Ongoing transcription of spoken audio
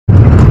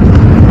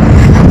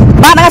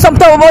សុំ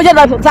ទៅបងយើង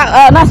ណា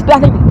ស្ទះ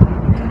នេះ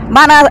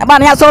បាន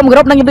ញ៉ាំសូមគ្រ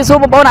ប់នឹងជំរាបសួរ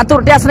បងប្អូនអាទូរ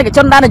ទស្សនិកជ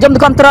នដែលនិយម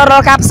គ្រប់គ្រងរ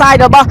កការផ្សាយ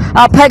របស់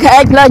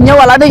PKX ផ្លើញូឥ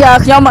ឡូវនេះ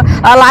ខ្ញុំ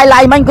ឡា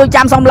យមិញគឺ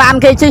ចាំសំឡាន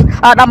គេជិះ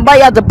ដើម្បី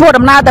ទៅពួត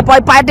ដំណើរទៅប៉ោយ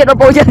ប៉ែតទៀតបង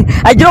ប្អូនយើង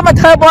ហើយយប់មក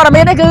ធ្វើព័ត៌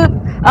មាននេះគឺ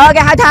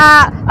គេហៅថា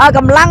ក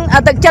ម្លាំង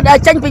ទឹកចិត្ត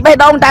ចេញពីបេះ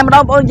ដូងតែម្ដ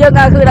ងបងប្អូនយើង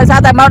គឺដោយសារ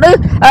តែមកនេះ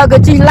គឺ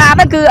ជិះឡានហ្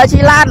នឹងគឺ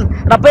ជិះឡាន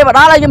ដល់ពេលមកដ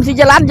ល់ហើយខ្ញុំជិះ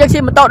ឡានយើង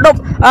ជិះម៉ូតូដប់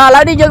ឥឡូ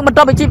វនេះយើងបន្ត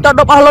ទៅជិះម៉ូតូ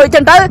ដប់អស់លុយអញ្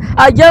ចឹងទៅ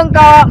យើង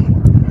ក៏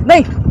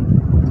នេះ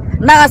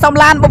នៅសំ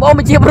ឡានបងប្អូន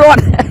ជាប្រវត្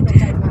តិ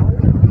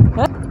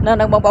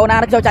នៅបងប្អូនណា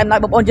ចូលចាំណយ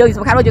បងប្អូនយើង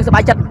សំខាន់យើងសប្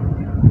បាយចិត្ត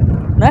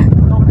ណា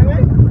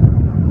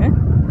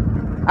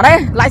អត់ទេ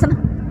ឡាយសិន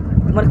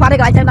មិនខ្វះទេ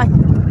កន្លែងចឹងដែរ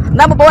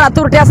នៅបងប្អូនអា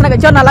ទូរទស្សនិក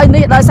ជនឥឡូវ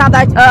នេះដោយសារ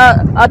តែ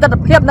ទស្សន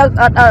ភាពនៅ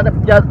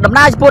ដំ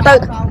ណើរឆ្ពោះទៅ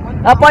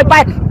ប៉ោយប៉ែ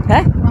តហ៎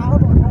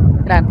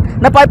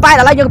នៅប៉ោយប៉ែតឥ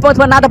ឡូវយើងកំពុង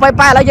ធ្វើដំណើរទៅប៉ោយ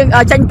ប៉ែតឥឡូវយើង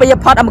ចេញពី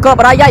ផតអង្គរ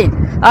បរិយហើ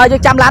យយើ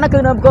ងចាំឡានគឺ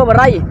នៅអង្គរប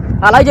រិយ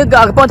ឥឡូវយើង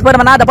កំពុងធ្វើ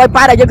ដំណើរទៅប៉ោយ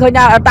ប៉ែតហើយយើងឃើញ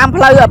តាម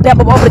ផ្លូវផ្ទះ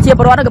បងប្អូនប្រជាព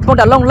លរដ្ឋកំពុង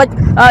តែលងលិច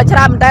ច្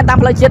រើនមែនតើតាម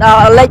ផ្លូវជាតិ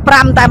លេខ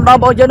5តែម្ដង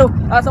បងប្អូនយើងនោះ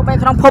សូម្បី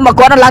ក្នុងភូមិ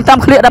គាត់ឡើងតាម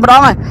ឃ្លៀកតែម្ដ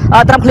ង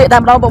ត្រឹមឃ្លៀកតែ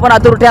ម្ដងបងប្អូន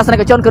អាទូរទស្សនិ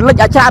កជនគឺលិច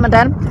ច្រើនមែន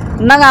តើ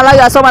ហ្នឹងឥឡូវ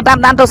សូមតាម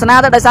ដានទស្សនា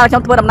ទៅដោយសារខ្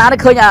ញុំធ្វើដំណើរនេះ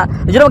ឃើញ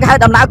យល់គេហៅ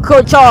ដំណើរគោ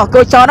ច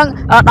ហ្នឹង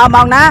ដល់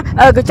ម៉ោងណា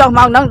គឺចុះ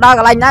ម៉ោងហ្នឹងដល់ក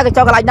ន្លែងណាគឺ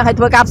ចុះកន្លែងហ្នឹងឲ្យ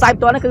ធ្វើការផ្សាយ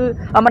ផ្ទាល់នេះគឺ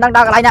មិនដឹងដ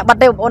ល់កន្លែងណាបាត់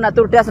ទេបងប្អូនអា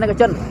ទូរទស្សនិក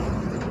ជន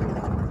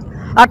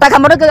តែខា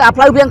ងមុននេះគឺ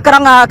ផ្លូវវាងក្រុ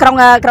ង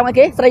អី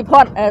គេស្រីភ័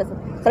ណ្ឌ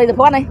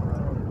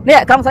នេះ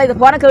ក្រុងស្រីសុ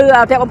ភ័ណ្ឌគឺ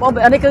ផ្ទះបងប្អូន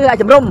នេះគឺ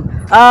ជំរុំ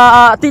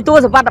ទីទួល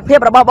សុវត្ថិភាព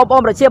របស់បងប្អូ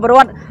នប្រជាពលរ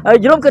ដ្ឋ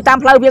យល់គឺតាម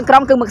ផ្លូវវាងក្រុ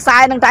ងគឺមួយខ្សែ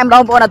នឹងតែម្ដ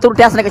ងបងប្អូនអាទូរ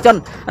ទស្សនិកជន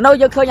នៅ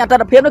យើងឃើញអត្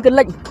តភាពនោះគឺ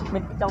លិចមា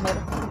នចង់មើល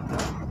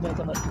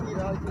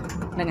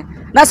ហ្នឹង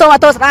ណាសូម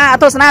ទ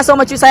ស្សនាសូ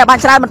មជួយ share បាន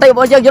ច្រើនបន្តិចបង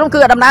ប្អូនយើងយល់គឺ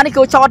ដំណើរនេះ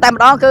គឺចតតែ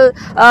ម្ដងគឺ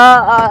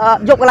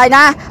យកកន្លែង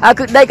ណា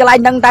គឺដេកកន្លែង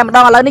ហ្នឹងតែម្ដ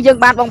ងឥឡូវនេះយើង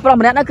បានបងប្រុស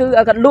ម្នាក់ហ្នឹងគឺ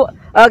គាត់លក់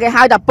គេ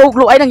ហៅថាពូក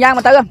លក់អីហ្នឹងយ៉ាងម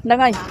កទៅហ្នឹង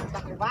ហើយ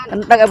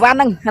ដឹកអីវ៉ាន់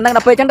ហ្នឹងដ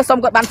ល់ពេលអញ្ចឹងទៅសូម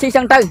គាត់បានជិះអញ្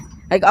ចឹងទៅ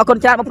ហើយអរគុណ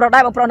ច្រើនបងប្រុសដែ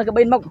របងប្រុសនៅក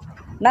ប៊ីនមុខ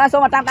ណាសូ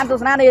មតាមទ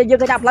ស្សនានេះយើង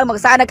ឃើញថាផ្លូវមួយ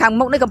ខ្សែនៅខាង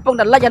មុខនេះកំពុង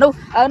តែលិចនោះ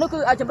គឺ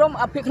ជំរុំ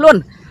ភៀកខ្លួន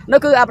នោះ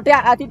គឺប្រទេស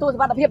ទីទួលសុ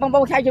វត្ថិភាពបងប្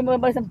អូនខែជួយមើ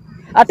លសិន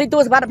ទីទួ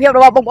លសុវត្ថិភាពរ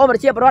បស់បងប្អូនប្រ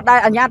ជាពលរដ្ឋដែល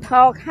អាជ្ញាធ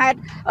រខេត្ត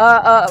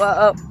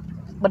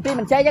បន្ទាយ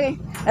មិនចេះអញ្ចឹង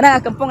ណា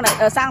កំពុងតែ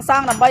សាងស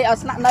ង់ដើម្បីឲ្យ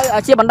ស្នាក់នៅ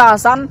ជាបណ្ដោះអា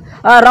សន្ន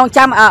រង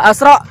ចាំ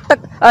ស្រកទឹក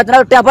នៅ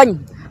ផ្ទះវិញ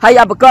ហើយ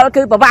បកល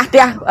គឺប្រវាស់ផ្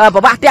ទះប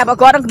ក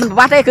គាត់ហ្នឹងមិនប្រ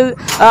វាស់ទេគឺ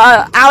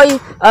ឲ្យ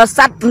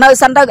សัตว์នៅ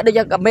សិនទៅដូច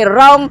មេ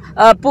រង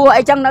ពស់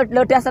អីចឹងនៅ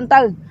លើផ្ទះសិនទៅ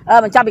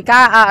បញ្ចប់ពីកា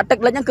រទឹក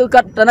លិចហ្នឹងគឺគា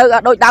ត់ទៅនៅ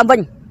ដូចដើមវិញ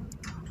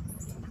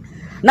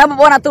នៅបង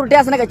ប្អូនអាទូរទ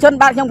ស្សនិកជន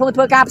បាទខ្ញុំគង់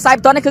ធ្វើការផ្សាយ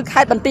ផ្ទាល់នេះគឺ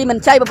ខេត្តបន្ទាយមាន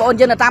ជ័យបងប្អូន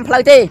យើងនៅតាមផ្លូ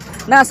វទេ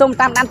ណាសូម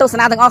តាមដានទស្ស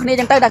នាទាំងអស់គ្នា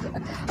ចឹងទៅ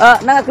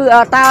ហ្នឹងគឺ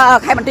តើ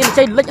ខេត្តបន្ទាយមាន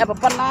ជ័យលិច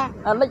ប៉ុណ្ណា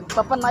លិច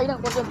ប៉ុណ្ណីហ្នឹង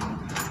បងប្អូន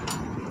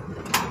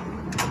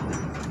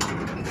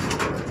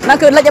ហ្នឹង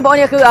គឺលិចបងប្អូន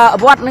គឺ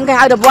វត្តហ្នឹងគេ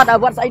ហៅថាវ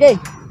ត្តស្អីទេ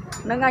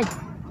ហ្នឹងហើយ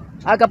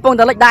កំពុង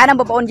តែលិចដែរហ្នឹង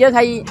បងប្អូនយើង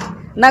ហើយ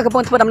នៅកំពុ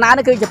ងធ្វើដំណើរ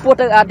នេះគឺចំពោះ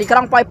ទៅទីក្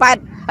រុងប៉ោយប៉ែត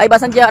ហើយបើ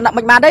សិនជា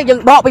មិនបានទេយើង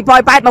បកពីប៉ោ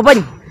យប៉ែតមកវិញ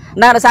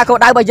ណាដោយសារគោល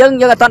ដៅរបស់យើង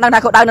អត់ដឹងថា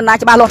គោលដៅនៅណា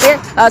ច្បាស់លាស់ទេ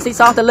ស៊ី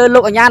សងទៅលើលោ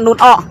កអាញានួន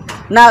អក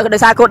ណាដោ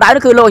យសារគោលដៅ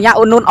នេះគឺលោកអាញា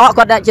នួនអក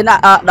គាត់ជា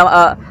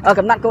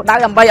កំណត់គោលដៅ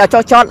ដើម្បីឲ្យ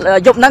ចោះចត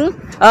យប់ហ្នឹង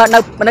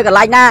នៅកន្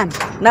លែង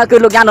ណាគឺ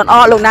លោកអាញានួនអ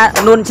កលោកណា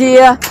នួនជា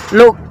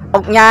លោកអុ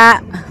កញ៉ា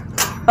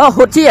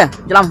ហួតជា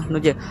ច្រឡំ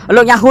នោះជា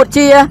លោកញ៉ាហួត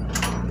ជា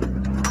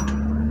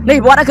នេះ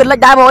វត្តហ្នឹងគឺលិច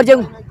ដែរបងប្អូនយើង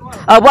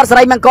វត្តស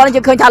រីមង្គលយើ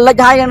ងឃើញថាលិច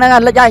ហើយហ្នឹង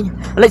លិចហើយ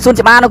លិចសួន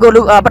ច្បារនោះគឺ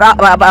ប្រ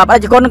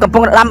ជាជនកំពុ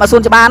ងដាំសួ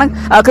នច្បារហ្នឹង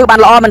គឺបាន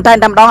ល្អមែនតើ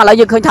តែម្ដងឥឡូវ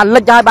យើងឃើញថា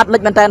លិចហើយបាត់លិ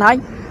ចមែនតើហើយ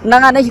ហ្នឹ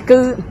ងហើយនេះគឺ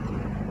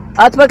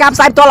ធ្វើការផ្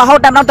សាយផ្ទាល់រហូត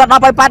តែម្ដងទៅដ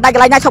ល់ប៉ោយប៉ែតដាច់ក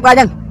ន្លែងណាឈប់កន្លែង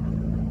ហ្នឹង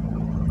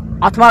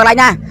អត់ថ្មកន្លែង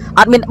ណា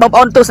អត់មានបងប្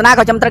អូនទស្សនា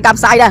ក៏ចាំត្រូវការ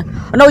ផ្សាយដែរ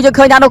នោះយើង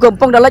ឃើញថានោះកំ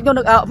ពុងតែលិច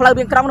នោះផ្លូវ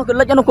វាងក្រុងនោះគឺ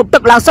លិចនោះគឺទឹ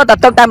កឡើងសុទ្ធតែ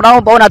ទឹកតែម្ដងប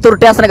ងប្អូនទូរ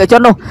ទស្សនិកជ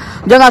ននោះ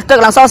យើងទឹក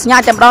ឡើងសសញ្ញា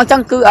តែម្ដងអញ្ចឹ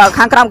ងគឺ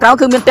ខាងក្រោម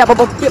គឺមានតែបង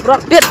ប្អូនជាប្រវ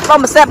ត្តិទៀតបង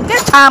មិនសេបទៀ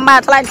តឆាម៉ា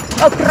ថ្លែង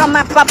ក្រម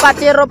ប៉ា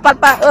ជារប៉ា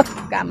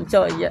កម្ម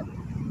ជួយ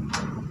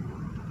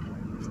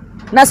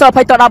ណាសូមអ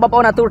ភ័យទៅដល់បងប្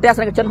អូនទូរទស្ស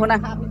និកជនហ្នឹងណា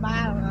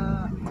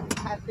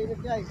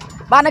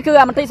បាទនេះគឺ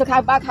មន្ត្រីសុខា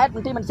ភិបាលខេត្តប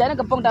ន្ទាយមានជ័យហ្នឹង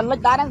កំពុងតែលិច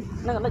ដែរហ្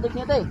នឹងលិចដូចគ្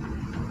នាទេ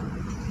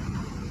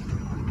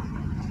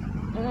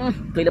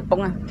គឺលឹកពង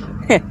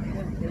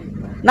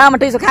ណាម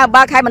ន្ត្រីសុខាភិ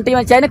បាលខេត្តបន្ទាយ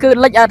មានជ័យនេះគឺ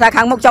លិចថា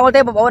ខាងមុខចូលទេ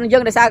បងប្អូនយើ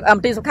ងដោយសារម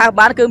ន្ត្រីសុខាភិ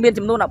បាលគឺមាន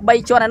ចំនួន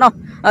13ជាន់ឯណោះ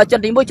ជា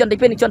ន់ទី1ជាន់ទី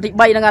2និងជាន់ទី3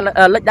ហ្នឹង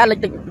លិចដែរលិច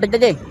តិច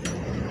ទេ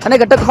អានេះ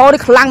គឺទឹកហូរនេះ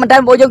ខ្លាំងមែនតើ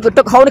បងប្អូនយើងគឺ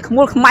ទឹកហូរនេះខ្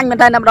មុលខ្មាញ់មែន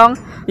តើតែម្ដង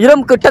យ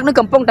ល់គឺទឹកនេះ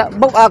កំពុងតែ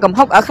បុកកំ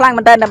ហុកខ្លាំង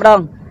មែនតើតែម្ដង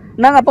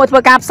នឹងពុទ្ធធ្វើ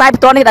ការផ្សាយ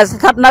ផ្ទាល់នេះដែល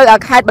ស្ថិតនៅ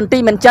ខេត្តបន្ទា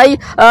យមានជ័យ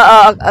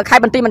ខេ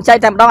ត្តបន្ទាយមានជ័យ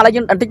តែម្ដងឥឡូវ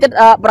យើងបន្តិចទៀត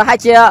ប្រហែល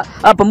ជា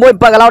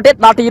6-7គីឡូទៀត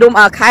ដល់ទីរួម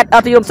ខេត្ត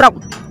ទីរួមស្រុក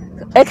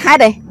អេខេត្ត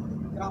ទេ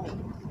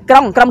ក្រុ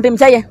ងបន្ទាយមា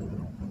នជ័យ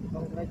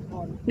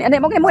នេះ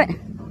មកគេមួយ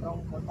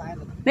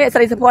នេះស្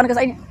រីសុភ័ណ្ឌគឺ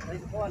ស្អី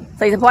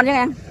ស្រីសុភ័ណ្ឌអញ្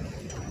ចឹង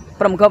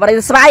ព្រមក៏បរិ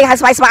ស្វាយហៅ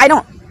ស្វាយនោះ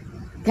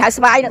គេហៅ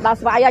ស្វាយដល់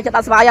ស្វាយហើយចិត្តដ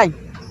ល់ស្វាយហើយ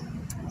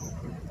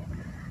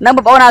នឹងប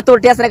ងប្អូនទូរ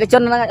ទស្សនិកជ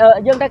ន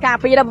យើងទៅការ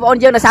ពីបងប្អូន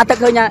យើងដោយសារទឹក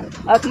ឃើញ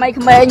ក្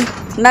មេងៗ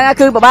năng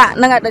cứ bà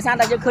năng đời sao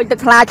tại cho khơi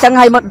tức la chân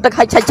hay một tức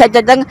hay chạy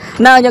chân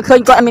năng cho khơi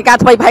gọi mình ca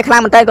thuê hay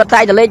khang mình tay còn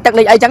tay lên tức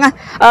lên ấy chẳng á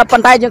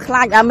bàn tay nhưng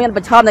khang miền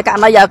bạch chom này cả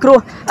này giờ cua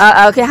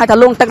khi hai thằng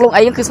luôn tức luôn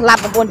ấy cứ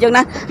slap một con chân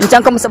na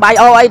chẳng không sờ bài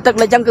ấy tức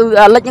lên chân cứ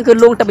lấy chân cứ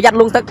luôn tập giặt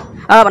luôn tức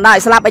bàn tay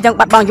slap ấy chân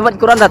bắt bằng cho vật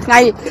của thật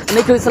ngay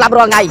này cứ slap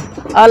rồi ngày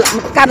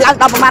can lắc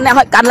đầu man này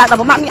can lắc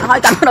đầu man hỏi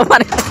can đầu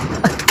man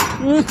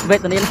về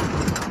tụi này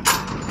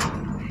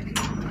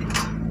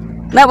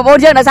nè một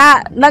con chân là sao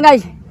năng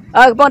ngay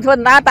bọn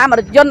thuần ta tam ở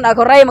dân ở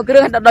Korea mà cứ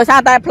đòi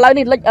xa ta plei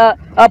này lịch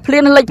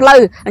plei lịch plei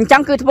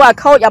chẳng cứ thua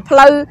khôi ở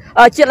plei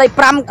chia lấy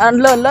pram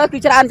lớn lớn cứ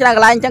chán cái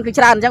lại chẳng cứ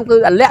chán chẳng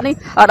cứ lẹ ní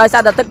đòi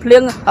xa ta tức plei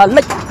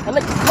lịch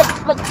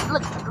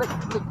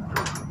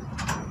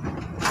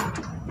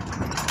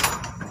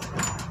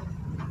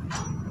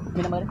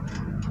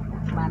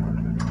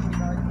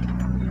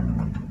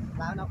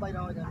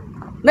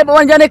nên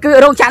bọn dân này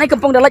cứ rong chán này cầm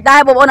phong được lịch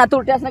đai bọn là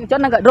tụt ra sang chỗ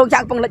này rong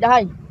chán phong lịch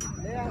hay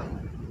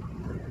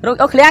rong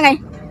ốc lẹ ngay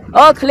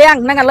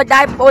khliang năng lịch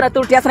đai bọn là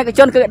tụt ra sang cái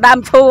chỗ cứ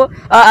đam thu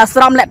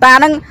srom lẹ ta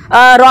năng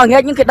rồi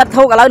nghe những cái đất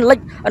thu cả lớn lịch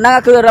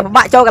năng cứ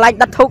bạ cho cái lại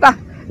đất thu cả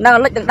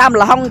năng lịch đam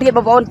là hong thì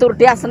bọn tụt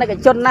ra sang cái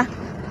chỗ na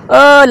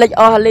lịch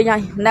lên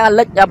ngay năng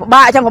lịch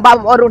bạ trong ba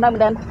bọn luôn năng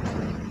đen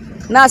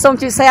na xong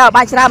chia xe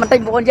ba chả mình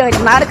tên bọn chơi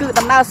tầm ná cứ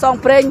tầm ná xong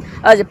pren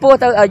pua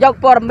từយក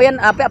ព័ត៌មាន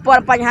ពាក់ព័ន្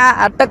ធបញ្ហា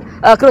ទឹក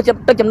គ្រោះ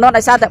ទឹកចំនួន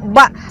ដោយសារតែ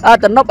បាក់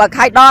ទំនប់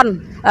ខៃដន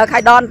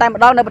តែ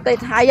ម្ដងនៅប្រទេស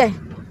ថៃឯង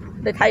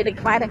ប្រទេសថៃដូច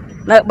ខ្មែរដែរ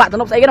នៅបាក់ទំ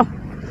នប់ស្អីគេនោះ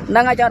ហ្នឹ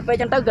ងហើយចោតពេល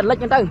ចឹងទៅកលិច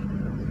ចឹងទៅ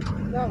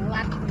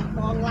ឡាត់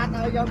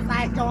ឲ្យយកតែ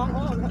ចង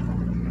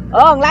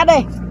ឡាត់ទេ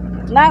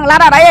ហ្នឹងឡា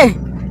ត់អត់អី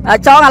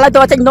ចងឥឡូវ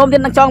ទៅចេញនោមទៀ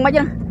តនឹងចងមិន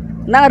ហ្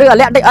នឹងឬអា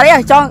លាក់តិចអត់ទេ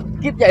ចង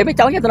គៀបនិយាយមិន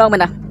ចងទេទៅនឹងមែ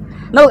នណា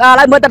នោះឥ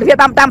ឡូវមើលទស្សនវិជ្ជា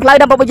តាមផ្លូវ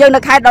ដល់ពួកយើងនៅ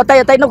ខេត្តដ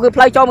តៃនោះគឺផ្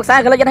លូវចូលមកខ្សែ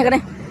កលិចហ្នឹងហ្នឹ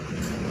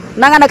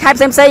ងនៅខេត្ត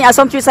ផ្សេង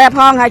សូមជួយ share ផ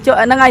ងហើយជួយ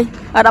ហ្នឹងហើយ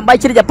ដើម្បី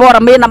ជ្រាបព័ត៌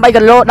មានដើម្បីក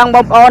លោដឹងប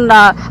ងប្អូន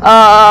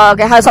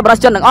គេហៅសប្បុរស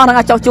ជនទាំងអស់ហ្នឹង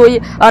ចុះជួយ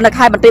នៅ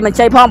ខេត្តបន្ទាយមាន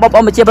ជ័យផងបងប្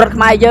អូនប្រជាពលរដ្ឋ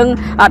ខ្មែរយើង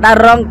ដែល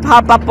រងផ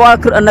លប៉ះពាល់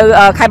នៅ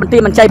ខេត្តបន្ទា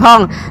យមានជ័យផង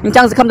អញ្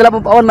ចឹងសង្ឃឹមទៅលើប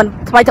ងប្អូនមិន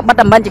ថ្មីត្បិត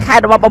តែមិនជាខេត្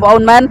តរបស់បងប្អូ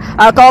នមែន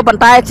ក៏ប៉ុ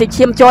ន្តែជា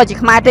ឈាមជ័រជា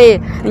ខ្មែរទេ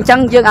អញ្ចឹង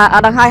យើង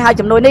ដឹងហើយ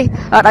ចំនួននេះ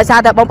ដោយសារ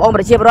តែបងប្អូន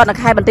ប្រជាពលរដ្ឋនៅ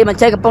ខេត្តបន្ទាយមាន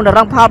ជ័យកំពុងតែរ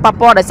ងផលប៉ះ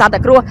ពាល់ដោយសារតែ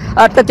គ្រោះ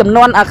ទឹកចំ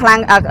នួនខ្លាំង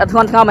ធ្ង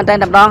ន់ធ្ងរមែនទែន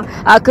តែម្ដង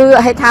គឺ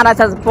ហេដ្ឋារចនា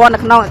សម្ព័ន្ធនៅ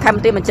ក្នុងខេត្តប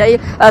ន្ទាយមានជ័យ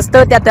ស្ទើ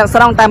រទាំងស្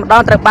រុងតែម្ដ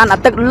ងត្រូវបាន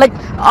ទឹកលិច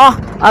អស់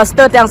ស្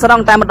ទើរទាំងស្រុង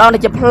តែម្ដងនេះ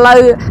ជាផ្លូវ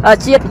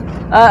ជា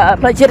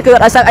តិគឺ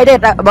អត់ស្អីអីទេ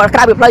បើក្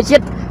រៅពីផ្លូវជា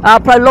តិ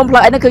ផ្លូវលំផ្លូ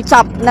វអីនេះគឺច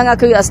ប់ហ្នឹង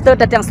គឺស្ទើរ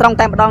តែទាំងស្រុង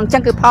តែម្ដងអញ្ចឹ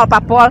ងគឺផល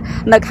ប៉ះពាល់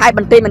នៅខេត្តប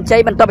ន្ទាយមានជ័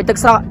យបន្ទាប់ពីទឹក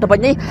ស្រកទៅវិញ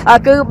នេះ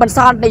គឺបន្ស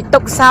ល់នៃទុ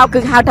កសោគឺ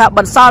ហៅថាប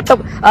ន្សល់ទុក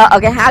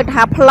គេហៅ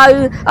ថាផ្លូវ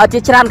ជា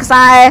ច្រើនខ្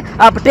សែ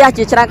ប្រទេស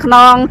ជាច្រើនខ្ន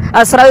ង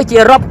ស្រូវជា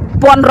រាប់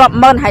ពាន់រាប់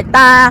ម៉ឺនហិក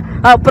តា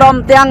ព្រម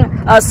ទាំង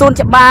សួន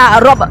ច្បារ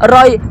រាប់រ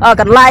យ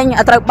កន្លែង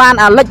ត្រូវបាន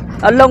លិច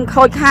លង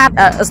ខូចខាត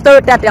ស្ទើរ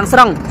តែទាំងស្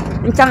រុង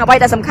អញ្ចឹងអ្វី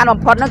ដែលសំខាន់បំ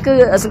ផុតនោះគឺ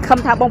សង្ឃឹម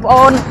ថាបងប្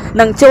អូន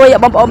នឹងជួយ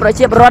បងប្អូនប្រ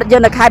ជាពលរដ្ឋយើ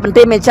ងនៅខេត្តបន្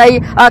ទាយមានជ័យ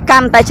កា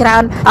ន់តែច្រើ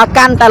ន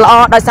កាន់តែល្អ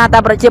ដោយសារតែ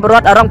ប្រជាពលរ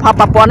ដ្ឋរងផល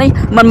ប៉ះពាល់នេះ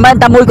មិនមែន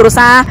តែមួយគ្រួ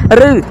សា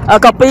រឬ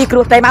ក៏ពីរគ្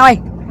រួទេមកឯង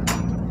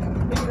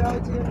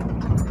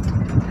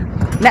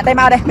អ្នកទេ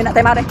មកទេមានអ្នក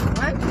ទេមកទេ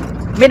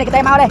មានអ្នកទេ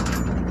មកទេ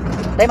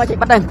ទេមកជិះ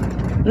បាត់ទៅ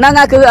ហ្នឹង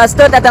គឺស្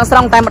ទើរតែទាំងស្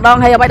រុងតែម្ដង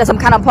ហើយអ្វីដែលសំ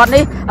ខាន់បំផុត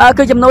នេះ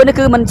គឺចំនួននេះ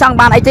គឺមិនចង់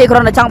បានអីទេគ្រា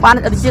ន់តែចង់បាន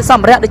ជាស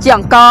ម្ភារៈដូចជាអ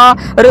ង្ក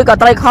រឬក៏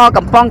ត្រីខ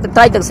កំប៉ុងត្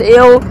រីទឹកស៊ី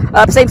អ៊ីវ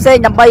ផ្សេង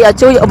ដើម្បី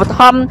ជួយឧបត្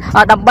ថម្ភ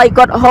ដើម្បី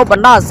គាត់ហូបប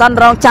ណ្ដោះអាសន្ន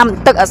រងចាំ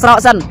ទឹកស្រក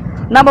សិន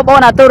ណាបងប្អូ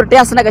នទូរទ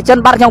ស្សនិកជន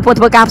បាទខ្ញុំ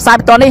ធ្វើការផ្សាយ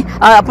បន្តនេះ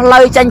ផ្លូ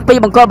វចេញពី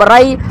បង្គោលប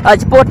រិយ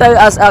ចំពោះទៅ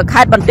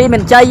ខេត្តបន្ទាយមា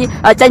នជ័យ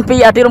ចេញពី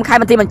ទីរួមខេត្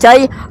តបន្ទាយមានជ័យ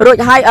រួច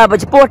ហើយ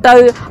ចំពោះទៅ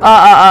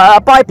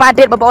ប៉ោយប៉ែត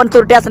ទៀតបងប្អូនទូ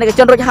រទស្សនិកជ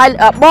នរួចហើយ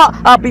បក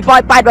ពីប៉ោ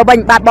យប៉ែតវិញ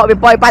បាទបកពី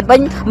ប៉ោយប៉ែតវិញ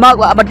មក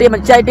បន្ទាយមា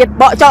នជ័យទៀត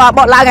បកចោលប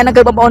កឡើងហ្នឹង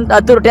គឺបងប្អូន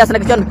ទូរទស្សនិ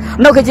កជន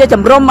នោះគឺជា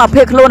ជំរំ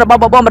ភៀសខ្លួនរបស់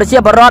បងប្អូនប្រជា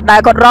ពលរដ្ឋដែល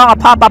គាត់រង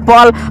ផលប៉ះពា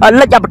ល់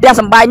លិចប្រទេស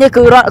សម្បែងនេះ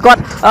គឺគាត់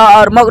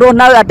មករស់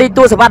នៅទី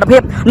ទួលសុវត្ថិភា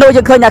ពនោះ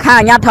យើងឃើញថាខាង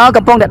អាជ្ញាធរ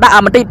កំពុងតែដាក់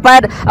មន្ទីរពេ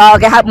ទ្យ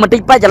គេហៅមន្ទី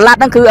រពេទ្យចល័ត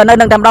ហ្នឹងគឺនៅ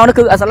នឹងតែម្ដងនោះ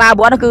គឺសាលា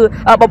វត្តហ្នឹងគឺ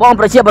បងប្អូន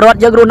ប្រជាពលរដ្ឋ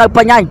យើងរស់នៅ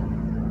ពេញហើយ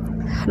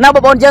នៅប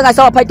ងប្អូនយើងឲ្យ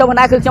សោះ20តុង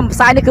ណាគឺខ្ញុំផ្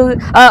សាយនេះគឺ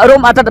រួម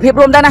ទស្សនវិជ្ជា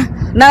រួមដែរណា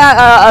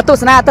ទ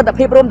ស្សនាទស្សនវិជ្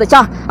ជារួមទៅ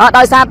ចោះ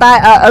ដោយសារតែ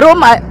រួម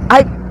ឲ្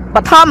យប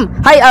ឋម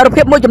ហើយរូប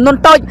ភាពមួយចំនួន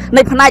តូច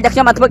នៃផ្នែកដែលខ្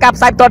ញុំបានធ្វើការ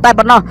ផ្សាយផ្ទាល់តែ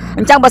ប៉ុណ្ណោះ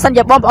អញ្ចឹងបើសិន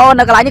ជាបងប្អូន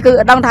នៅកន្លែងនេះគឺ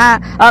ដឹងថា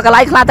កន្លែ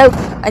ងខ្លះទៅ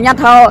អញ្ញា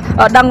ធិ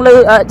ដឹងឮ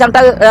អញ្ចឹង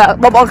ទៅ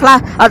បងប្អូនខ្លះ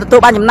ទទួល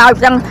បានចំណាយអ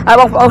ញ្ចឹង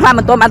បងប្អូនខ្លះ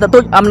មិនទាន់បានទទួ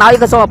លអំណោយ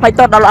ក៏សូមអភ័យ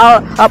ទោសដល់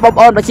បង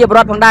ប្អូនប្រជាពលរ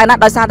ដ្ឋផងដែរណា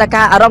ដោយសារតែ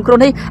ការអារម្មណ៍គ្រោះ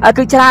នេះ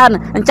គឺច្រើន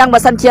អញ្ចឹងបើ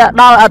សិនជា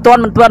ដល់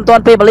មិនទា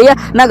ន់ពេលវេលា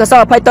នៅក៏សូម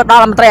អភ័យទោសដ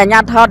ល់មន្ត្រីអាជ្ញា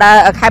ធរដែល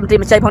ខេត្តបន្ទាយ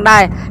មានជ័យផងដែ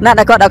រណា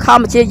ដែលគាត់ខំ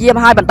ព្យាយាម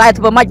ឲ្យបន្តែ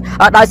ធ្វើម៉េច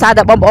ដោយសារ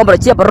តែបងប្អូនប្រ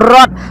ជាពលរ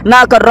ដ្ឋនៅ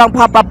ក៏រងផ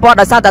លប៉ះពាល់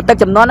ដោយសារតែទឹក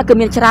ចំនួនគឺ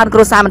មានច្រើនគ្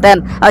រួសារមែនទែន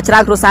ច្រើ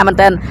នគ្រួសារមែន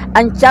ទែន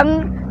អញ្ចឹង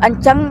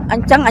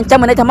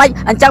មានន័យថាម៉េច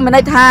អញ្ចឹងមាន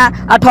ន័យថា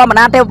ធម្ម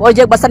តាទេបង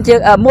យើងបើសិនជា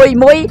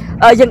មួយ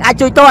យើងអាច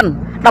ជួយតន់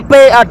ដល់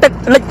ពេលទឹក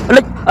លិ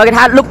ចគេ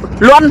ថាលុក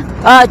លន់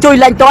ជួយ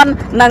លែងតន់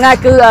ហ្នឹងហើយ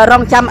គឺរ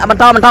ងចាំបន្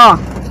ត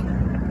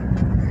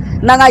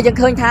năng ai chẳng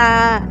khơi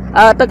tha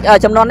tức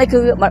chấm non đấy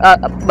cứ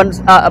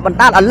bẩn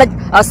ta ở lịch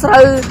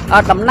sơ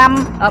tầm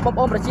năm bom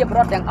ôm là chia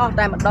bớt đèn on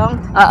tại mặt đòn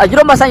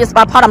dưới mà sang giờ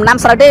phao tầm năm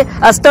sau đấy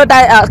sơ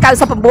tại cao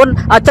sắp phần buôn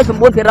chơi phần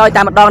buôn thì rồi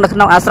tại mặt đòn được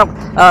nong sọc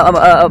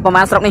ประม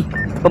าณ sọc này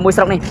phần mùi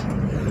sọc này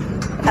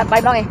hạt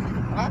bay đó này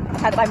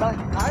hạt bay đó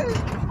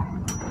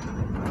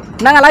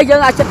năng ai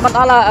dương chụp mặt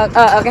đó là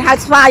cái hai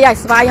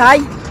spy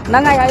hay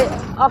năng ai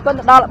con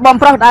đó bom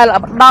pro đây là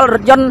đó là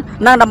dân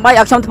năng đầm bay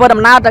ở trong thua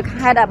đầm na được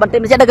hai đại bản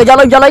tin sẽ được cái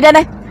gió lôi đây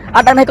này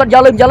ở đằng này con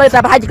gió lôi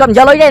tại hai chỉ con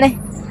gió lôi đây này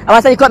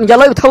và sẽ con gió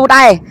lôi thu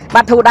đây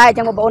bắt thu đây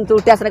trong một bộ tu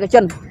test này cái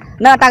chân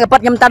năng ta cái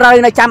bật nhầm ta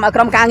rơi này chăm ở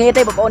trong ca nghe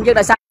tới một bộ như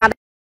đại sao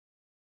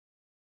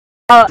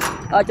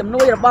chấm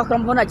nuôi là bao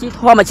trong hôn là chi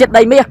hoa mà chết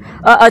đầy mía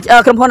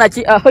trong hôn là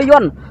chi hơi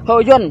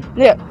yun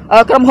nè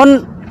trong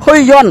hôn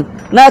hơi yun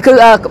nèคือ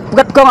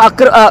con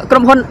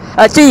trong hôn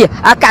chi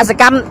cả sự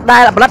cam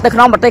đây là blood được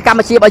không một tay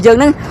cam chi bao giờ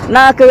nữa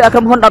nèคือ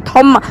trong hôn đọt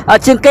thom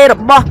chiên kê được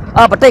bao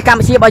một tay cam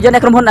chi bao giờ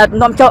này trong hôn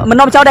nom cho mình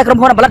nom cho đây trong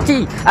hôn là blood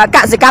chi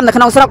cả sự cam là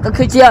không sốc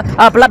คือchia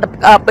blood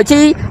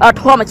chi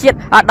thua mà chết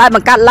đây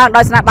bằng cắt lang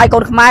đây snap đây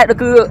con mai đó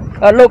คือ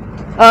ลูก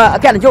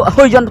แค่หนึ่งจุด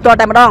hơi yunตัวแ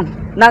ต่มาดอง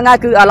นั่งง่าย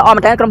คือเราเอาม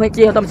าแทนกรมเฮ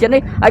จีตรงเชียน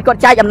นี่ไอ้กด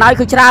ใจจำน้อย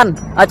คือชรา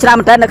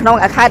มันแทนในขนม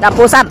ไอ้ไข่ดำโ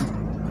พสัน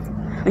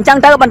จัง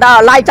เตอร์บรรดา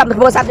ไล่จับ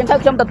โพสันจังเตอ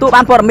ร์ชมตัวบ้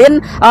านปอร์มิน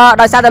โ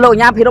ดยซาตโล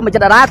ญาพิรมจิ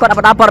ตระก่อนบ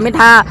รรดาปอร์มิน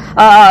ท่า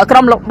กร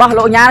มบ่โ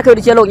ลญาคือ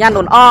ดิเชียโลญาห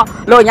นุนอ้อ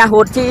โลญาหู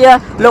เชีย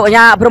โลญ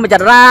าพิรมจิ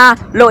ตระ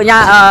โลญา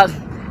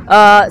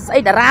ไอ้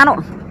ดาราโน่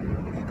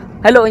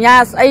ให้โลญา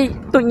ไอ้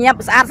ตุ่นเงียบ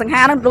สะอาดสังห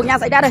ารนั่นโลญา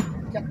ใส่ได้เลย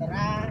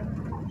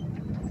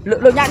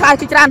โลญาใคร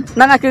ที่ชรา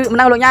นั่นคือมัน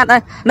นั่งโลญาได้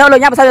นั่งโล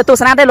ญาภาษาตัว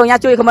สนามได้โลญา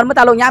ช่วยคนมันเมื่อ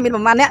ตาโลญามีป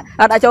ระมาณเนี้ย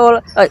ได้โจ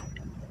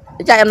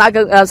ใจอำนาจ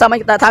คือสมัย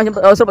ทาง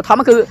สุภาพ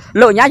มันคือ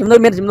โลญาจำนวน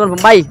เมียนจำนวนผ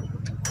มใบ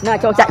น่า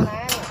โจใจ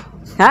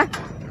ฮะ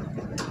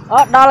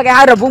đó là cái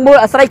hai đầu vùng mưa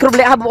là xây khrup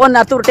lẹ hai bộ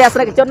là tụt tẹt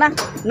xây cái chốt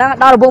đó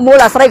đó là vùng mưa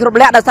là xây khrup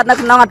lẹ là sắt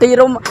nó là tì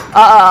rum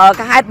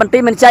cái hai bản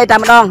tin mình chơi tại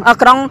mặt đòn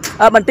trong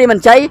bản tin mình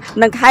chơi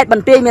nâng hai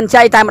bản tin mình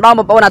chơi tại mặt đòn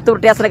một bộ là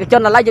tụt tẹt xây cái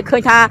chốt là lấy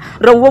khơi tha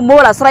rồng vùng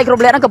mưa là xây khrup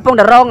lẹ nó cầm phong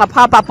để rong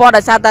pa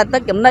để sao ta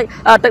tức chấm này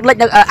tức lệnh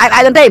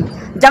ai lên tim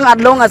chẳng hạn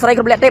luôn là xây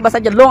khrup lẹ đấy bà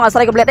xây luôn là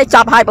xây khrup lẹ đấy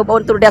chọc hai bộ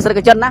tụt tẹt xây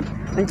cái chốt đó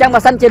chẳng bà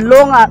xây chỉ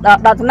luôn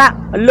đợt nạ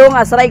luôn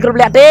là xây khrup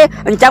lẹ đấy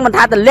chẳng mình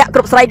thà từ lẹ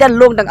khrup xây đến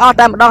luôn đằng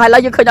tại mặt đòn hay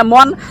lấy khơi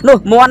món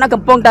món nó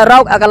cầm phong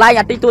rau ở cái lai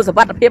ở tu sập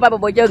bát phép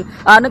bao giờ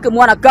nó cứ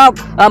mua là cao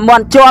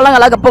món cho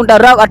là cái phong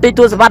rau ở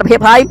tu sập bát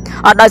phép hay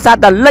ở đời xa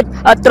từ lịch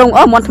trung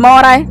ở món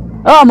thmo đây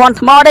món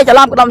thmo đây cho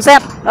làm cái đom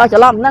xếp cho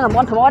làm nó là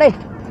món thmo đi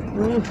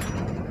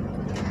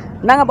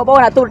nó là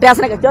bao là tu test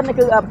này cái chân này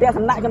cứ test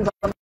lại trong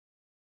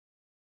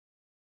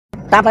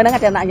ta phải nó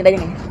test lại như đây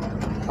này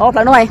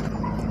phải nói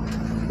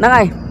nó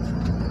này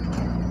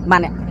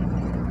màn này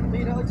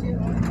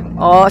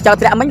chào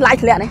tẹt mấy lái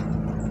tẹt này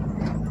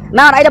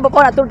nào đấy là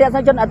bộ là tôi đeo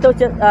sang chân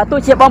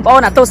tôi chia bom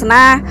là tôi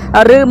sna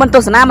rư mình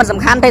tôi sna mình sầm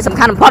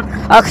khăn phật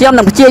khi ông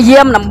nằm chia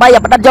diêm nằm bay ở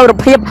đất dâu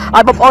được hiệp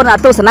ở bộ là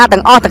tôi sna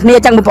tầng o tầng nia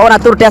chẳng bộ là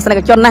tôi đeo sang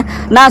cái chân này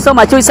na số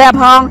mà chui xe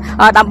phong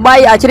đầm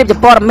bay ở trên chụp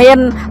bom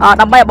miên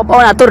đầm bay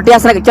bộ là tôi đeo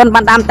sang cái chân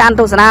ban đam tan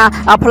tôi sna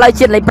play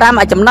trên lấy pram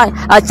ở chấm này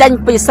tranh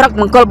pi sọc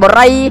mông col bờ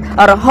ray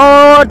ở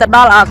hô từ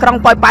đó là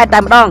trong poi pai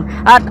tại một đòn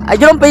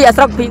dùng pi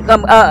sọc pi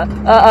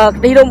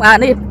đi đúng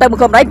đi từ một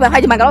cột đấy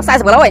hay cho mình có sai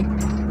sập lối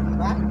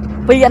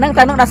bây giờ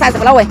nó sai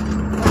sập lâu rồi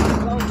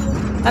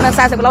nó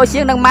sai sập lâu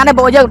xíu nó mang đấy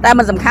bộ giờ tại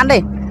mình sầm khăn đi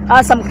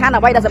sầm khăn ở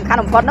đây là sầm khăn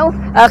đồng phật nấu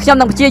khi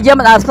ông chia dưa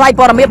mà slide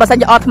por miết bà sinh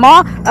cho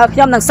mó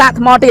khi ông sạt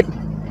mó tít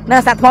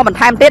nên sạt mó mình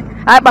tham tít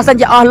bà sinh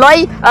cho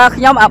lưới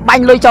khi ông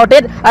banh lưới cho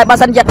tít bà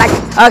sinh cho đạch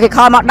cái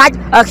kho mà đạch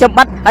khi ông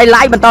bắt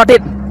lái mình to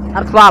tít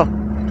vào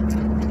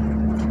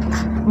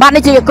bạn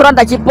ấy chỉ còn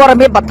tại chỉ por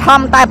miết bật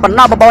thăm tai bẩn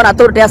nọ bao là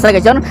tôi để xây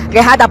cái chốn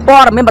cái hai tập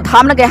por miết bật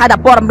thăm nó cái hai tập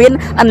por miết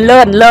ăn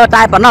lơ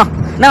tai bẩn nọ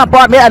nó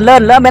por miết ăn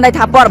lơ bên đây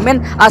tháp por miết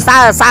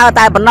xa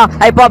tai bẩn nọ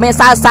hay por miết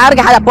xa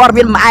cái hai tập por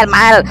miết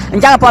mãi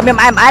chẳng por miết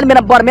mãi miết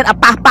por miết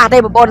pa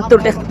đây bao tôi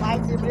để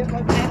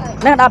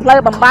nên đạp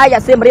lấy bằng bay và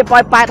xem riêng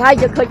poi pai thấy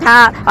chứ khơi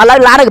tha lấy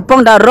lá này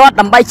phong đờ rót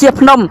đầm bay chia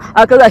phnom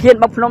cứ ở hiện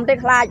bọc phnom đấy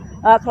khai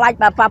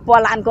bà pha po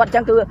lan còn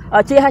chẳng cứ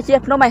chia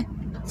phnom này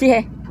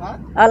chia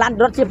lan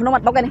rót chia phnom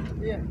mặt bọc cái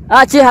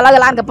này chia lấy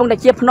lan cái phong để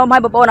chia phnom hay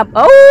bộ nằm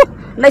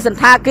đây sân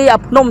tha kia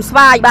phnom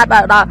svai ba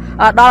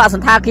đó là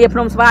sân tha kia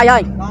phnom svai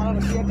ơi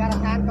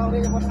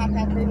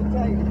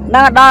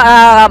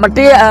đó mình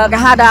chia cái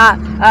hai là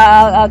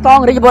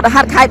con đi bộ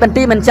hát khai mình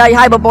ti mình chơi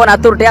hai bộ là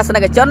tụt đeo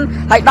cái chân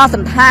hay đó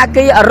sân tha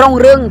kia ở rong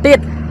rương tiết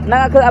nó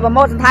cứ ở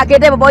một sân tha kia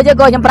đấy bộ chứ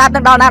coi nhầm prat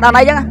đó nào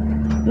đấy chứ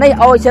này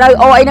ôi chơi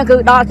ôi nó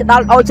cứ đó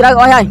ôi chơi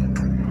ôi hay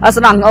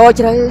sân nặng ôi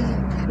chơi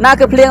nó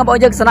cứ phèn bộ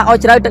chứ sân ôi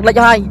chơi được lấy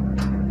cho hay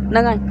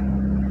nè ngay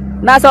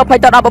nó sau phải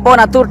tao bộ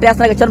là tụt đeo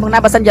cái chân hôm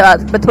nay bà sinh giờ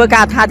bên thưa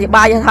ca tha thì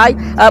bay thấy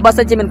bà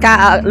sinh chỉ mình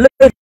ca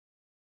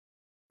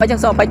chẳng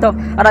so phải to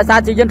ở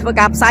xa chỉ dân với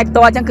cặp sai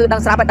to chẳng cứ đang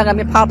xa phải đang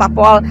miệt phao bạc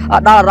po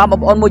đó là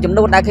một ôn môi chấm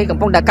nút đại khi cầm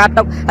phong đại cát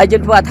tóc hay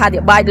dân vừa tha địa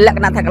bay lẹ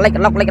cái thằng lấy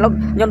lọc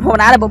nhân hôm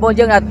nay là bộ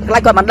dân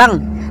lấy còn mình đăng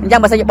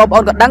chẳng mà xây bộ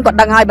ôn còn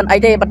đăng hai bên ấy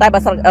đây bên tay bà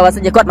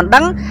xây còn mình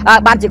đăng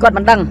ban chỉ còn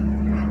mình đăng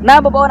ណា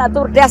បងប្អូន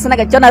ទូរទស្សនិ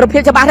កជនរូបភា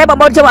ពច្បាស់ទេបង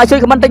ប្អូនជួយ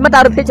ខមមិនតិចមើលតើ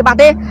រូបភាពច្បាស់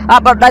ទេ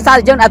ដោយសារ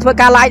យើងធ្វើ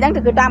ការ live ហ្នឹង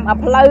គឺតាម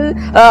ផ្លូ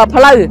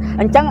វ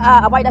អញ្ចឹង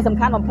អ្វីដែលសំ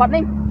ខាន់បំផុត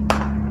នេះ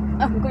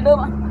អង្គុយលើម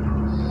ក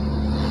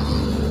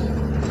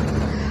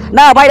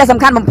នៅអ្វីដែលសំ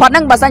ខាន់បំផុតហ្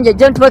នឹងបើសិនជា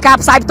យើងធ្វើការ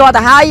ផ្សាយផ្ទាល់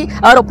ទៅហើយ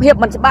រូបភាព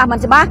មិនច្បាស់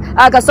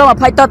ក៏សូមអ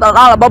ភ័យទោសដ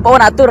ល់បងប្អូ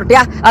នទូរទ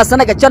ស្ស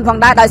និកជនផង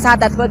ដែរដោយសារ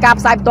តែធ្វើការ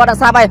ផ្សាយផ្ទាល់ដល់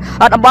ស្រាប់ហើយ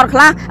តំបន់ខ្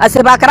លះ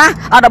សេវាក្រាស់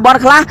តំបន់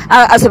ខ្លះ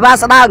សេវា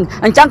ស្ដើង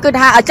អញ្ចឹងគឺ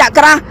ថាចាក់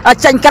ក្រាស់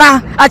ចេញក្រាស់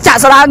ចាក់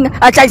ស្ដើង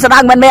ចេញស្ដើ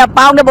ងមិនមែន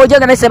ប៉ោងទេបងយើ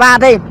ងនៅសេវា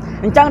ទេ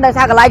អញ្ចឹងដោយ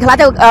សារកន្លែងខ្លះ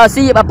ទៅ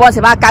ស៊ីប្រព័ន្ធ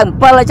សេវា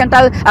97អញ្ចឹងទៅ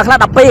ខ្លះ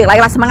12កន្លែង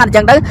ខ្លះស្មានអញ្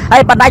ចឹងទៅហើ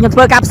យបណ្ដៃខ្ញុំធ្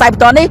វើការផ្សាយ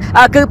ផ្ទាល់នេះ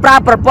គឺប្រើ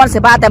ប្រព័ន្ធ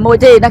សេវាតែមួយ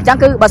ទេអញ្ចឹង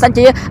គឺបើសិន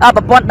ជា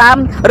ប្រព័ន្ធដើម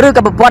ឬ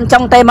ក៏ប្រព័ន្ធចុ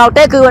ងទេមក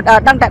ទេគឺ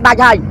ដឹងតែដាច់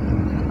ហើយ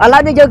ឥឡូ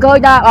វនេះយើងឃើញ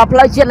ថាផ្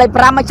លូវជាតិលេខ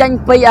5មកចេញ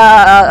ពី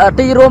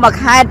ទីរួម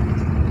ខេត្ត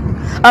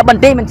ប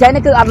ន្ទាយមានជ័យ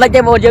នេះគឺអត់លិចទេ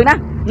បងយើងណា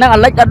នឹងអ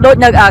ត់លិចដូច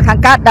នៅខាង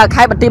កើត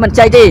ខេត្តបន្ទាយមាន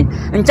ជ័យទេ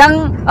អញ្ចឹង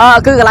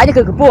គឺកន្លែងនេះ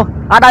គឺកម្ពស់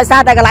ដោយសារ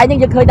តែកន្លែងនេះ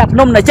យើងឃើញតែភ្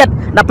នំនៅចិត្ត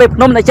ដល់ពេលភ្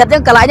នំនៅចិត្តអញ្ចឹ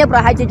ងកន្លែងនេះប្រ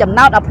ហែលជាចំ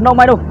ណោទដល់ភ្នំ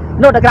ហើយ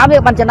នោះទៅក្រោមនេះ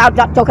បានចំណោទ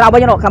ចុះក្រោមវិញ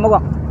នោះខាងមុខច្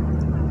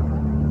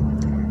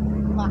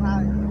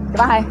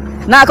បាស់ហើយ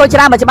ណាអរគុណច្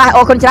រើនមកច្បាស់អ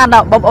រគុណច្រើនដ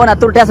ល់បងប្អូន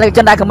ទូរទស្សនិកជ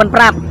នដែលខមមិន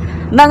ប្រាប់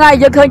ហ្នឹងហើយ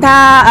យើងឃើញថា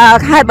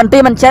ខេត្តបន្ទា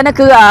យមានជ័យនេះ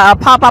គឺ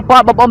ផលប៉ះពា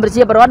ល់បងប្អូនប្រ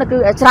ជាពលរដ្ឋគឺ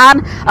ច្រើន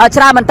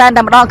មែនតើ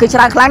តែម្ដងគឺច្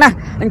រើនខ្លាំងណាស់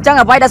អញ្ចឹង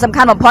អ្វីដែលសំ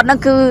ខាន់បំផុតហ្នឹង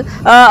គឺ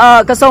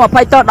ក្រសួងអ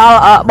ភ័យទោសដល់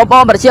បងប្អូ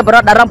នប្រជាពលរ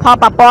ដ្ឋដែលរងផល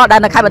ប៉ះពាល់ដែល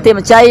នៅខេត្តបន្ទាយ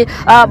មានជ័យ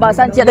បើ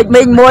សិនជាដូច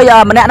មីងមួយ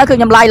ម្នាក់ហ្នឹងគឺ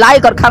ខ្ញុំឡាយ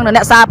គាត់ខឹងនៅ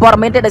អ្នកសារព័ត៌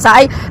មានទេដោយសារ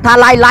អីថា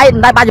ឡាយមិ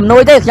នដែលបានជំនួ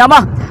យទេខ្ញុំ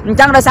អញ្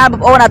ចឹងដោយសារបង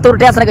ប្អូនទូរ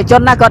ទស្សនិកជ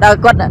នណាគាត់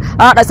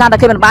ដោយសារតែ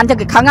គេមិនបានអញ្ចឹង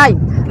គេខឹងហើយ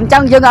អញ្ចឹ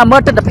ងយើងមើ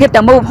លទស្សនវិជ្ជា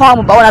ទាំងមូលផងប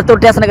ងប្អូនទូរ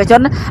ទស្សនិកជ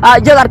ន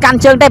យើងអត់កាន់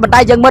ជើងទេប៉ុន្តែ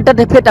យើងមើលទស្សន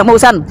វិជ្ជាទាំងមូល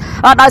សិន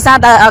ដោយសារ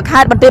តែខេ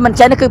ត្តបន្ទាយមាន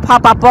ជ័យនេះគឺផល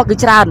ប៉ះពាល់គឺ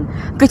ច្រើន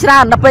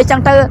ដល់ពេលអញ្ចឹ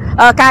ងទៅ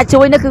ការ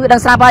ជួយនេះគឺដឹ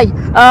ងស្រាប់ហើយ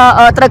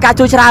ត្រូវការ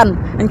ជួយច្រើន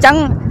អញ្ចឹង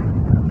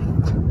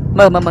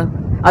មើលឲ្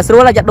យស្រួ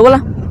លយ៉ាត់ដួល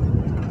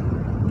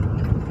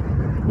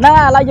ណាឥ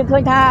ឡូវយើងឃើ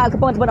ញថាកំ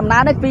ពុងធ្វើដំណើ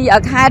រនេះពី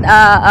ខេត្ត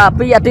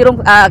ពីទីរួម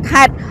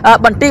ខេត្ត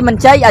បន្ទាយមាន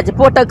ជ័យចំ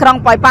ពោះទៅក្រុង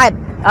ប៉ោយប៉ែតឥ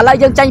ឡូវ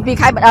យើងចេញពី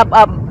ខេត្ត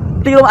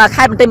ទីរួម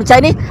ខេត្តបន្ទាយមានជ័យ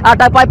នេះ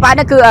ទៅប៉ោយប៉ែត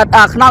នេះគឺ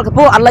ខ្នល់កម្ព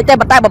ស់អត់លិចទេ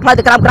ប៉ុន្តែបើផ្លូវ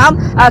ទៅក្រោម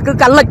គឺ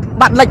ការលិច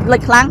បាត់លិ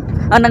ចខ្លាំង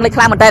នឹងលេខខ្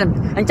លាំងមែនតើ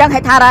អញ្ចឹងហេ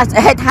ដ្ឋារ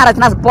ច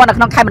នាសម្ព័ន្ធនៅ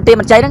ក្នុងខេត្តបន្ទាយ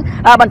មានជ័យហ្នឹង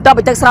បន្ទាប់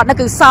ពីទឹកស្រោចនេះ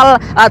គឺសល់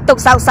ទុក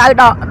សោកសៅ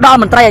ដល់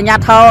មន្ត្រីអាជ្ញា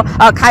ធរ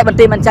ខេត្តបន្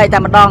ទាយមានជ័យតែ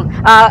ម្ដង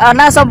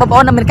ណាសូមបងប្អូ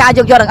នមានការយ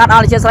កយកទាំងអត់អ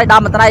រជាស្រ័យដ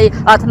ល់មន្ត្រី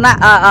ថ្នាក់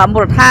មូ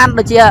លដ្ឋាន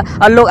ដូចជា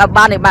លោកអ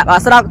បាននៃ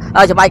ស្រុក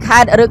ច្បាយខេ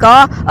ត្តឬក៏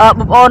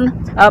បងប្អូន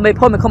មេ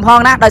ភូមិមេឃុំហង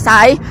ណាដោយសា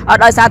រអី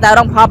ដោយសារតែរ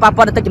ងផលប៉ះ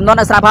ពាល់ទឹកចំនួន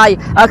នៅស្រាប់ហើយ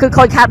គឺ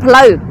ខូចខាតផ្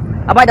លូវ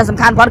អ្វីដែលសំ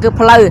ខាន់ផងគឺ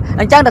ផ្លូវ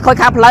អញ្ចឹងតែខូច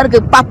ខាតផ្លូវគឺ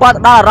ប៉ះពាល់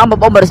ដល់អារម្មណ៍បង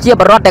ប្អូនប្រជា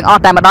ពលរដ្ឋទាំងអ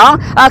ស់តែម្ដង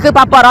គឺ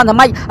ប៉ះពាល់អារម្មណ៍ថា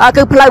ម៉េច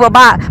គឺផ្លូវពិ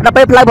បាកដល់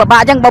ពេលផ្លូវពិបាក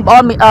អញ្ចឹងបងប្អូ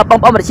ន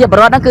ប្រជាពល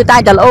រដ្ឋហ្នឹងគឺតែ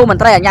ងតែលោមន្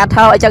ត្រីអាជ្ញាធ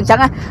រអីចឹងហ្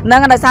នឹង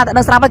ដោយសារតែ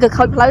នៅស្រាប់ហើយគឺ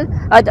ខូចផ្លូវ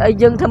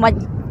យើងធ្វើម៉េច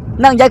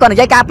ហ្នឹងនិយាយគាត់និ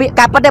យាយការពិ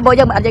តទេបង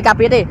យើងមិនអត់និយាយការ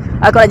ពិតទេ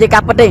គាត់និយាយកា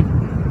រពិតទេ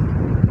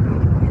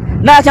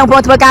ណាចង់ព្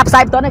រោះធ្វើការផ្សា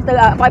យបន្តនេះទៅ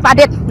ប៉ោយប៉ែត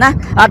ទៀតណា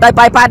ដល់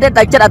ប៉ោយប៉ែតទៀត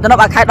ទៅចិត្តអត្តនប់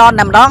ខេត្តដន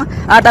តែម្ដង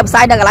ទៅផ្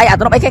សាយនៅកន្លែងអត្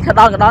តនប់អីគេខេត្ត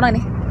ដនហ្នឹង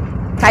នេះ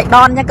ខេត្តដ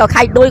នអញ្ចឹងក៏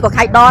ខេត្តដួយក៏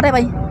ខេត្តដនដែរប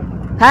ង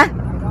ហា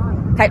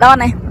ខេត្តដន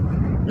នេះ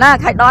ណា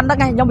ខេត្តដនហ្នឹង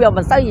ខ្ញុំវា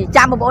មិនសូវ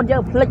ចាំបងប្អូនយើ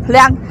ងភ្លេចភ្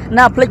លាំង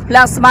ណាភ្លេចភ្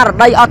លាំងស្មារ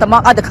តីអស់តែមក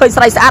ឲ្យតែឃើញ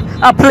ស្រីស្អាត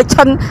ភ្លេច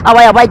ឈឹងអ្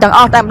វីទាំងអ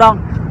ស់តែម្ដង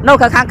នោះ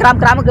ខាងក្រោ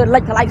មគឺលិ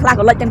ចកន្លែងខ្លះ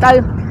ក៏លិចចឹងទៅ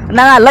ហ្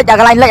នឹងលិចអា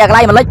កន្លែងលិចមក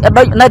លិច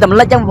ដូចនៅតែ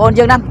លិចចឹងបងប្អូន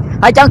យើងណា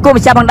ហើយចឹងគួរប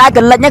ញ្ជាក់ផងដែរ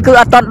គឺលិចនេះគឺ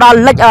អត់ដល់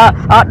លិច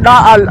ដ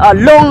ល់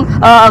លង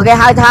គេ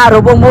ហៅថារ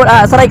វងមូល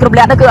ស្រីគ្រប់ល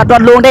ក្ខនេះគឺអត់ដ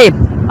ល់លងទេ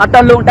អត់ដ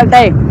ល់លងទឹក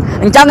ទេ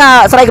អញ្ចឹង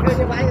ស្រី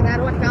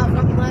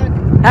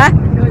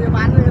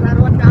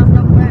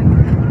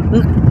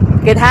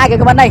គេថាគេ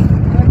មិននេះ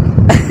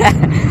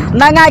ហ្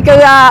នឹងហើយគឺ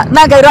ហ្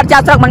នឹងគេរត់ចោ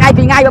លស្រុកមួយថ្ងៃ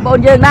ពីរថ្ងៃបងប្អូន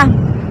យើងណាហ្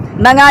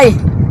នឹងហើយ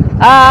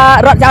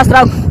រត់ចោលស្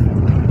រុក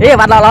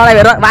បាត់ឡហើយ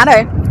រត់បានហើ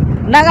យ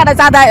ហ្នឹងហើយដោយ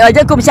សារតែ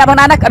យើងគុំចាប់ផង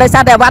ណាដោយសា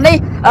រតែវត្តនេះ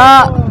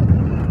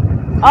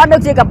នឹក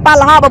ជាកប៉ា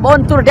ល់ហោះបងប្អូន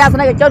ទូរទស្ស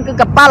និកជនគឺ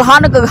កប៉ាល់ហោះ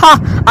នោះគឺហោះ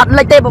អត់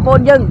លិចទេបងប្អូ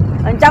នយើង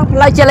អញ្ចឹងផ្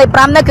លូវជាលេខ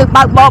5នេះគឺ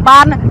បើកបោបា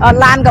ន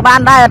ឡានក៏បាន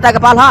ដែរតែក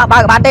ប៉ាល់ហោះបើ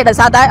កបានទេដោយ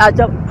សារតែ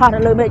ជប់ហោះនៅ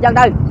លើមេឃអញ្ចឹង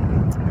ទៅ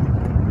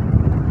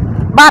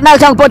បាទនៅ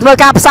ក្នុងពុទ្ធធ្វើ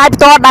ការផ្សាយ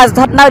ផ្ទាល់ដែលស្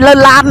ថិតនៅលើ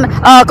ឡាន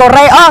កូ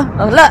រ៉េអ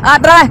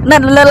ត់ទេនៅ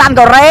លើឡាន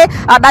កូរ៉េ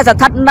ដែលស្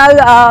ថិតនៅ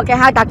គេ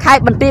ហៅថាខេត្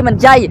តបន្ទាយមាន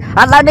ជ័យឥ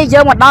ឡូវនេះយើ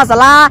ងមកដល់សា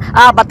លា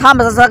បឋម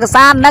សិក្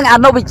សា និងអ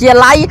នុវិទ្យា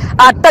ល័យ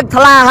ទឹក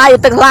ថ្លាហើយ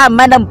ទឹកថ្លាមិន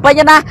មែននៅពេ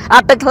ញណា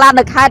ទឹកថ្លា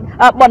នៅខេត្ត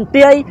បន្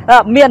ទាយ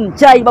មាន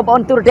ជ័យបងប្អូ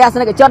នទូរទស្ស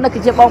និកជននៅគឺ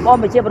ជាបងប្អូន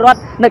ប្រជាពលរដ្ឋ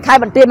នៅខេត្ត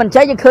បន្ទាយមាន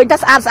ជ័យយើងឃើញថា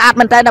ស្អាត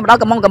មែនតើម្ដង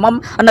កំមុំ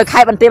នៅខេ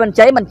ត្តបន្ទាយមាន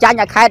ជ័យមិនចាញ់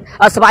ខេត្ត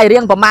ស្វាយរៀ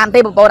ងប្រមាណទេ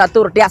បងប្អូន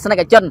ទូរទស្សនិ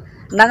កជន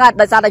ហ្នឹងហើយ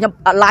ដោយសារតែខ្ញុំ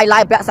ឡា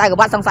យពាក់ខ្សែក្រ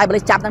វ៉ាត់សង្ស័យបលិ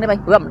សចាប់ហ្នឹងនេះវិញ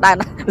វាមិនដែរ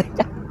ណាហ្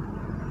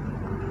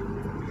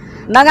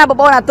នឹងហើយបង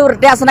ប្អូនទូរ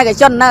ទស្សនិក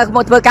ជននៅម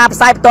កធ្វើការផ្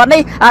សាយបន្ត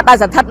នេះដែល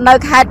ស្ថិតនៅ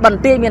ខេត្តបន្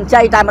ទាយមាន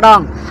ជ័យតែម្ដង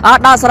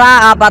ដល់សាលា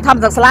បឋម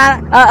សិក្សា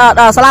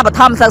សាលាប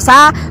ឋមសិក្សា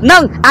និ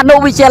ងអនុ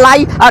វិទ្យាល័យ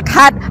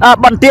ខេត្ត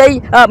បន្ទាយ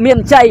មាន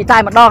ជ័យតែ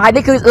ម្ដងហើយ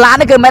នេះគឺឡាន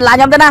នេះគឺមិនមែនឡាន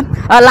ខ្ញុំទេណា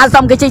ឡាន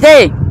សុំគេជីកទេ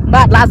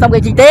បាទឡានសុំគេ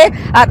ជីកទេ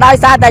ដោយ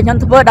សារតែខ្ញុំ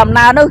ធ្វើដំ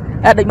ណើរនោះ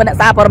ដូចមិនអ្នក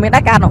សារព័ត៌មាន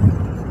ដែរការនោះ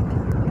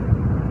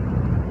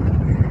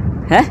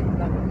ហ៎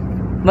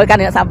mới cái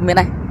này sao miền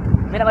này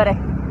miền nào đây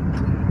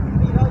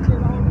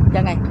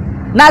chẳng ngày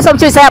na xong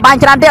chia sẻ bàn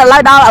chân tiếp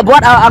lại đó ở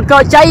buốt ở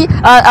cơ cháy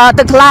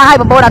tức là hai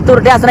bộ là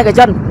tour đeo này cái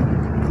chân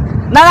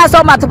na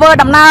xong mà thưa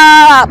đầm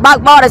na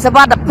bạc bò để xem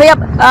tập phép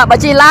bà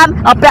chi lam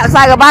ở bẹt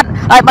sai cái bát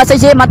bà xây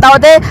chi mà tao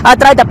thế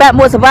trai tập bẹt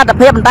mua xem tập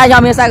phép tay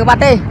cho mình sai cái bát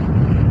thế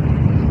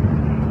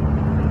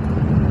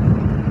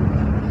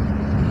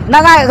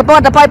na ngay cái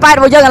bọn tập bay bay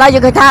bây giờ là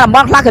những cái tha làm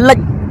bón lá cái lịch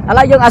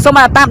là những xong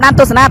mà tam đan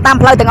tu sna tam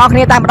plei từng ngọc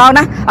này tam đó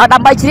na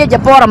đầm bay chi cho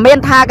bò làm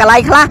miên tha cái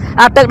lại khla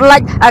ตึก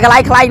lịch cái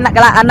lại khla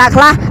cái na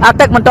khla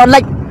ตึกmình tròn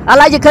lịchอะ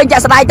ไรจะเคยจะ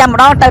สไลด์จำ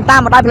ร้องตาม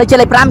มาได้เลยเฉ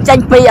ลยพรำจัง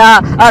ปี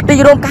ตี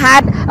รวมขา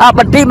ด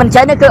บันทีมันใ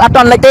ช้นี่คือต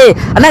อนเลยตี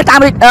นั่นตาม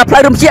เพล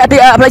ย์รวมเชียตี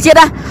เพลย์เชีย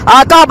นะ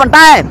ก็บันใ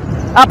ต้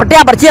ประเท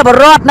ศประเทศบ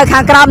รอดในข้า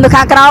งกราม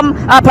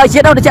เพลย์เชี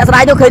ยต้องจะสไล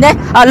ด์ทุกคืนนี่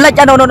เล็กจ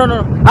ะโน่น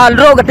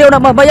โรกับเดียวน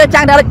ะมันไม่ยังจ้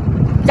างได้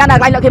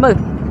ไรแล้วกี่มือ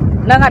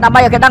นั่งดำไป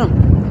กันดัง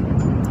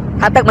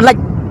ขาตึกมันเล็ก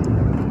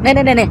นี่เ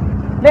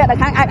นี่ยแต่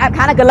ข้าง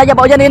นั่นคือเล็กจะ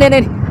บอกยัง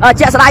นี่เ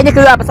ชียสไลด์นี่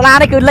คือสไลด์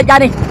นี่คือเล็กยัน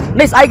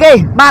นี่ไอ้กี่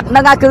บ้าน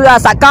นั่นก็คือ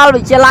สกอล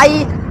วิเชียไล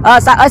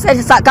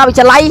สกาววิ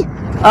จัย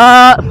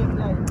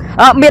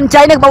เมียนใจ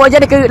นึกบอกว่าจะ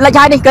นี่คือละช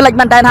ายนี่คือละ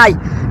มันแต่ไหน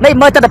นี่เ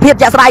มื่อตัดเพียบ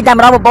จะสลายจ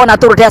ำเราบอกนะ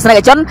ตัวเทียสใน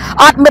จน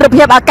อดมีระเ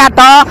บียบอากาศ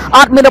ต่ออ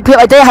ดมีระเบียบ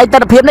ไอ้เจ้ให้ตั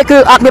ดเพียบนี่คื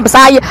ออดมีภาษ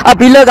า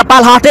ปีเลือกับปลา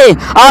หอที่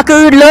คื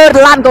อเลือ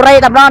ล้านกว่าไร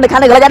ดำร้อนในครั้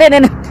งนี้ก็ละชาย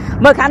นี่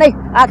เมื่อครั้งนี้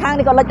ครั้ง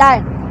นี้ก็ละชาย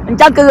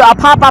จังคือ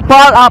พาปพอ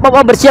บอก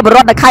ว่าบริเชียบร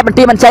ถในค่ายบัน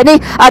ทีมันใช่นี่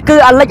คือ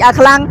อะไร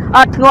คลัง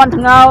งอน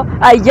เงา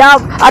ยาว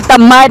ตะ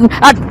มัน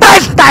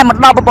ตายหมด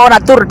เราบอกนะ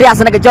ตัวเทีย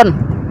สในจน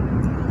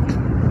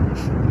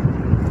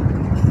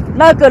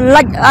นั่นคือเ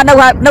ล็กนั่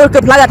นคื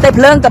อพลังเตะเพ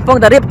ลิงกับพง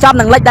แต่รีบจำห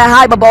นังเล็กได้ให้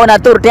บอบนะ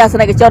ตัวเทียส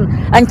ในกระชน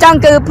อันจัง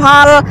คือพา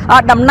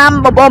ดำน้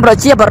ำบอบเรา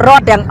เชียบรอ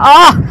ดอย่าง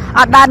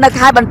ด้านนักข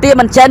ายบันที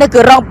มันใช่นี่คื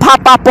อรองพา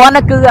ปาปอน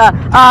นั่นคือ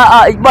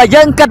บ่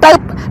ยังกระตึบ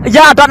ย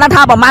าตอนนั้นท่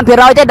าประมาณ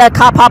100ได้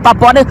ข้าพาปา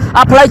ปอนนี่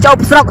เพลย์โจ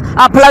สก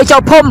เพลย์โจ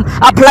พุ่ม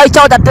เพลย์โจ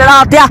แต่เรา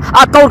เที่ย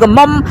โกนกับ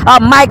มุม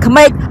ไมค์เม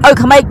ย์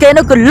ขมายเก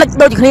นั่นคือเล็กโ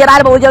ดยเคลียร์ได้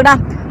บอบยังนะ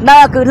นั่น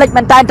คือเล็ก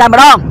มันใจมา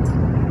ลอง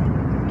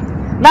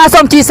น่า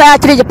ส้มชีแซ่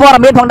ชีจะปวด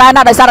มีนพงได้น่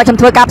าได้สร้างชม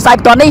ทัวร์กับไซ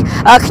ต์ตอนนี้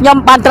ขยม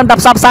บันเติมตับ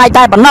ซับไซต์ไ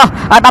ด้บ้างเนาะ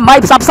ทำให้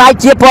ซับไซต์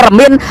เชียร์ปวด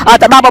มีน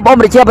แต่บ้าบอม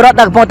หรือเชียร์บรอด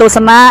พงตุส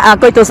นา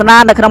กุยตุสนา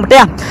ในขนมเตี้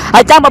ย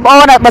จ้างบอ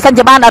มเนี่ยมาสัญญ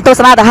าบ้านตุ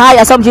สนาแต่ให้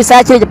ส้มชีแซ่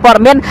ชีจะปวด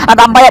มีน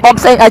ทำให้บอม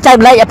ใจ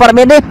มันเลยปวด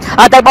มีนนี่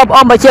แต่บอ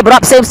มมาเชียร์บรอ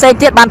ดเซม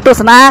เทียบันตุ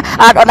สนา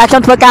ได้ช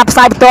มทัวร์กับไซ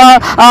ต์ตั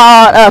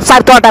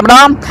วแต่บ้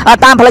าง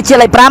ตามพลังเชียร์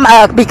เลยพร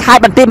ำบีคาย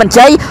บันทีมันใ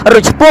ช้หรื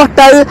อปวดเ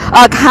ตอ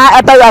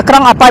กล้อ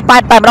งปล่อยไป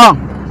แต่บ้าง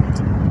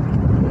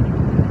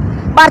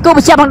บ้านกูไป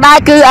เชียร์พังได้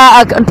คือ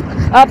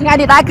ทั้งไง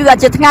ที่ได้คือ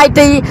จะทั้งไง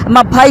ที่ม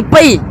าเพย์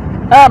ปี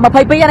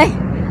อะไร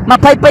มา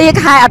เพย์ปี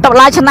ขายตก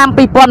ลายชนะ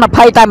ปีปอนมาเพ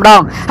ย์ตามรอ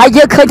งให้เย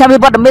อะเคยทำให้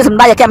บอลมีสมไ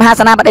ด้อย่างแกมหา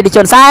สนามบัดเดชช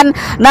นซาน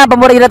น่าประ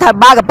มวลรัฐ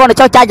บาลกับปอนใน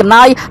ช่วยใจจำ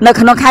น้อยใน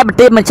ขนมขายบัดเ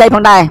ดมันใช้พั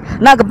งได้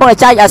น่ากับปอนใน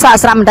ใจสะ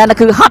สมได้นั่น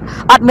คือฮอต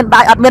อัดมินได้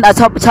อัดมิน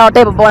ชาวเต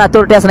ะปอนตั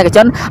วเดียวสนับส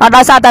นุนได้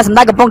ซาแต่สมไ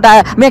ด้กับปอนแต่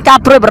มีการ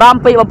ปลุกร้อง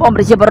ปีปอนบ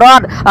ริชิบรอ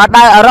ดไ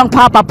ด้ร้องพ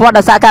าปปอนไ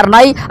ด้สาการไหน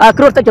ค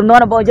รูตั้งจำนวน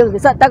ปอนยัง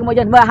สักตั้งมาจ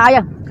นเมื่อหาย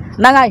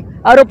นั่งไง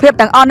รูปเพียบ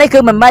ต่างอันนี้คื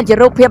อมันไม่ใช่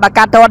รูปเพียบอาก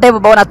าศตัวเทพ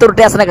บนาตุรเ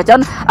ทสในกระชน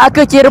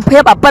คือจีรูปเพีย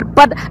บ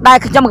ปัดได้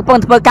จำกับปน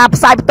เปิดการ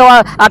ใส่ตัว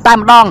ตาม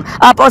ดอง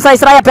ปนใส่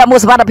ใส่เปียกมู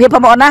สวัสดิ์เพียบพ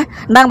มอนะ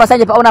นั่งมาใส่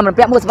จะปนมันเ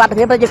ปียกมูสวัสดิ์เ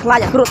พียบจะคลาย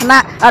จากครุฑนะ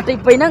ตี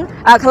ปีนึง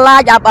คลาย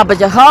จากไป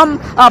จะหอม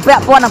เปียก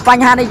ปนปัญ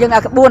หาในยัง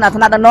บุญธ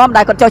นาดน้อมไ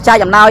ด้คนเจ้าชาย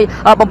อย่างน้อย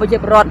บอมไปเจ็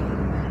บรถ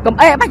ก็ไ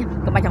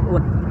ม่จัง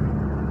อุ่น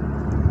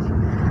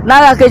นั่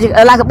นคือ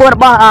ลานกระบวน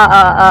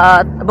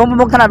บ่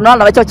มขนาดนั้นเ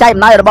ราไปช่วยใจมั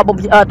นน้อยเรา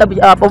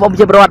บ่ม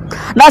จีบรอด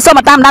นั่นส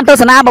มัยตามนั้นตัว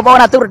สนามบ่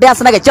นะตัวเดีย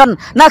สในกระชน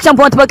นั่นช่าง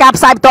พลเพื่อการ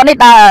ใส่ตัวนี้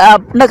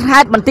นึกให้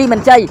มันตีมั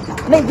นใจ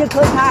นี่ยังเค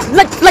ยหาเ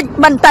ล็ก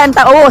มันเต้นแ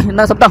ต่โอ้ย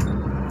นั่นสมต้อง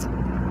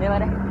นี่มา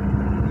ดิ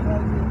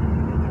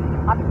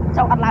เ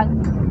จ้าอัดลัง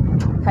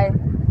ใช่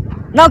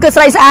นั่นคือใ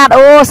ส่สะอาดโ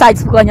อ้ใส่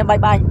ก่อนยังใ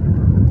บ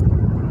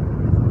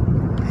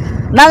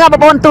นั่นก็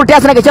บ่ตัวเดีย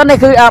สในกระชนนี่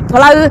คือพ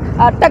ลาย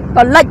ตัก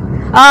ก่อนเล็ก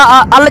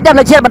อะไรจะเ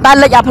ลยเชื่อมันตาย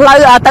เลยอย่าพลอย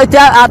เตะเ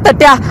จ้า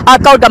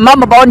เกาแต่มั่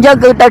มบอลเยอะ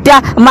คือเตะเจ้า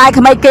ไม่ข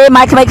มายเกย์ไ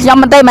ม่ขมายขย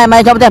ำมันเต้ไม่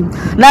ชมเต้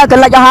นั่นคือ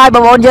เลยจะให้บอ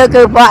ลเยอะ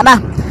คือบ้านะ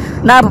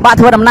นั่นบ้า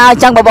ทัวร์ดำน้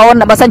ำจังบอล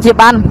บ้าสันชิ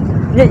บัน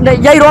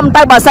ยัยรวม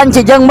ตั้งบ้าสัน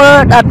ชิยังมือ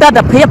เตะแ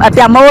ต่เพียบแ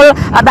ต่มูล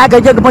ได้ก็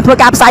ยังกับทัวร์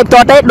การใส่ตั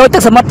วเตะโดยตึ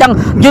กสมุดจัง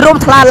ยัยรวม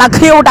ทลายหลัง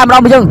คิวดำรอ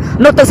งไปยัง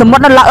โดยตึกสมุด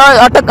นั่นละ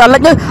ตึกอะไร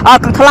นี่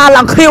ทลายห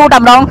ลังคิวด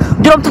ำรอง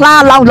ยัยรวมทลาย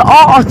หลัง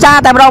จ้า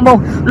ดำรองมุ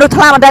โดยท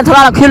ลายมันแดงทลา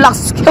ยหลังคิ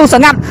วสั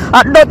งกัด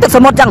โดยตึกส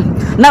มุดจัง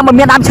นั่งมัน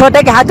มีน้ำเชิดไ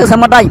ด้ก็หาตึกส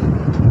มุดได้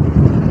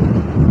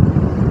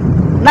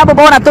นั่งบ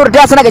นนั้นตัวเดี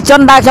ยวสนับสนุ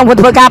นได้trong phần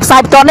การใส่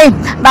ตอนนี้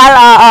ได้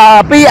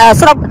ปี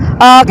สก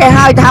แกใ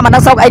ห้ทำมันนั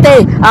กสกไอเต้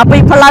ปี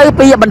พลาย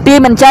ปีบันที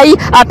มันใช้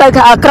ตัว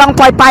กล้อง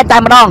ปล่อยไปแต่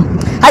มาดอง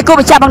ให้กูไ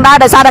ปจับบางได้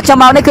แต่ซาดักช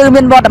มานี่คือ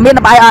มีนบอดมีน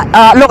ไป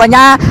โลกอัญญ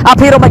า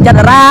พิโรมัญญา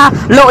รา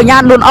โลกอัญญา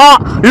ลุนอ้อ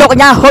โลกอัญ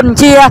ญาฮุนเ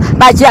ชีย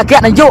ได้เชียเกีย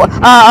รติยุ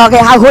แก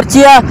ให้ฮุนเ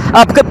ชีย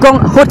เก็บกง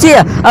ฮุนเชีย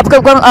เก็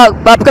บกง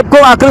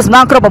คริสต์น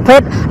างครบประเภ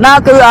ทนั่น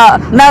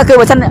คือ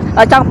ว่าฉัน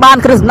จังบ้าน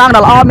คริสต์นางด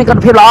อลอ้อมีคน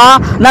พิโร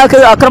นั่นคื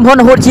อกรมพล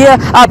ฮุนเชีย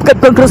เก็บ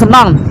กงคริสต์น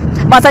าง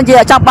បើសិនជា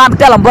ចង់បានផ្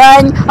ទះល្វែ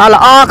ង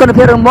ល្អគុណ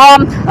ភាពរឹងមាំ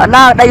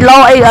នៅដីឡូ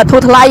អីធូរ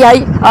ថ្លៃហើយ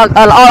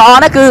ល្អ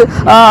ហ្នឹងគឺ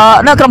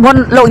នៅក្រុមហ៊ុន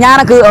លោកញ៉ាហ្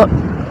នឹងគឺ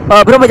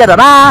ព្រមវិចារ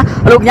ណា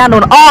លោកញ៉ានូ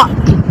នអ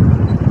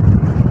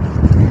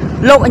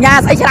លោកញ៉ា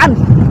ស្អីច្រើន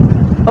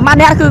ប្រហែល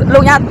អ្នកគឺលោ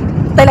កញ៉ា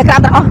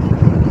Telegram ទាំងអស់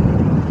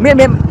មាន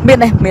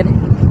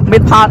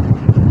ផល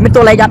មាន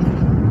តួលេខអត់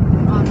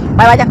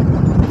បាយចឹង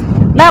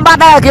ណាបាទ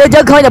ដែរគឺ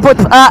យើងឃើញតែ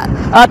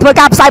ធ្វើ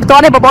ការផ្សាយបន្ត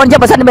នេះបងប្អូនយើង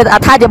បើសិនជាមានអ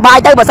ត្ថាធិប្បាយ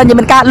ទៅបើសិនជា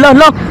មានការលើស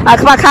លុះ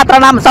ខ្វះខាតត្រ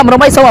ង់ណាមិនសមរ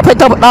ម្យសូមអភ័យ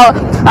ទោសដល់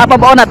បង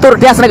ប្អូនទូរ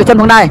ទស្សនិកជន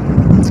ផងដែរ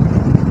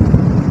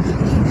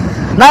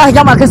ណាខ្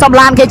ញុំគឺសុំ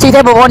ឡានគេជិះទេ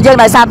បងប្អូនយើង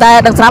ដោយសារតែ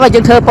ដឹងស្រាប់ហើយយើ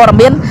ងធ្វើព័ត៌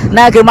មាន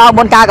ណាគឺមក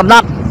មុនការកំណ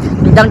ត់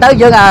អញ្ចឹងទៅ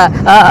យើង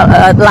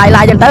ឡាយ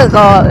អញ្ចឹងទៅ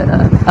ក៏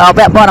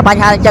ពាក់ព័ន្ធប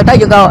ញ្ហាអញ្ចឹងទៅ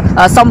យើងក៏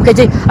សុំគេ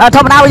ជិះធ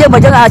ម្មតាយើងបើ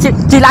យើង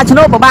ជិះឡានឈ្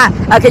នួលពិបាក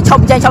គេឈ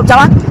ប់ចេញឈប់ចោល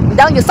អញ្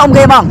ចឹងយើងសុំ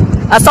គេហ្មង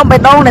សុំបេះ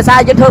ដូងដោយសារ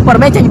យើងធ្វើព័ត៌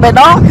មានចេញបេះ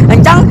ដូងអ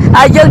ញ្ចឹង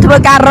យើងធ្វើ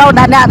ការរោ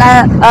ដែលអ្នកដែល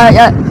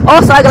អូ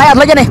ស្រូវកន្លែងអ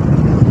ត់លិចទេនេះ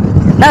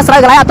ណាស្រូវ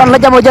កន្លែងអត់លិ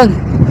ចទេមកយើង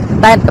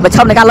តែប្រឈ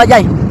មនៃការលិចហើ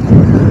យ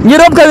ញ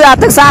រមគឺ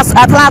ទឹកសា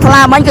ថ្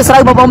លាមិញគឺស្រូ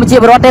វបងប្អូនជា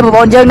ប្រវត្តិទេបងប្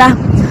អូនយើងណា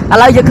ឥ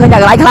ឡូវយើងឃើញតែ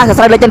កន្លែងខ្លះក៏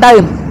ស្រូវលិចចឹងទៅ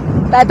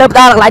តែទៅដ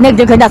ល់កន្លែងនេះ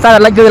យើងឃើញថាស្រូវ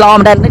លិចគឺល្អ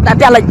មែនតែ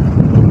ផ្ទះលិច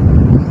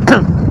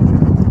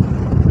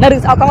នៅរឹ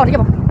សអកនេះ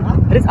បង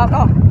រឹសអក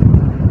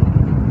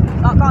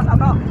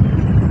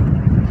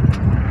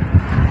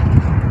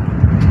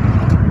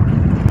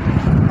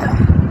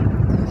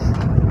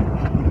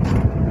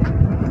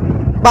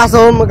បាទ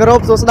សូមគោរព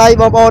សួស្តី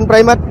បងប្អូនប្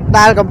រិមិត្ត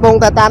ដែលកំពុង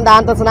តែតាមដា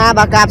នទស្សនា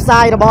បាទការផ្សា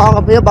យរបស់អង្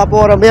គភាពបាទ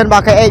ព័ត៌មានបា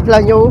ទ KH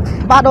Plus News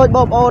បាទដោយប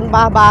ងប្អូន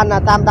បាទបាន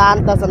តាមដាន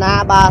ទស្សនា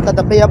បាទទស្ស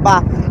នភាពបា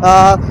ទ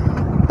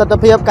ទស្សន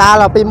ភាពកា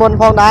លពីមុន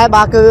ផងដែរ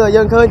បាទគឺ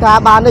យើងឃើញថា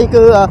បាទនេះ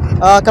គឺ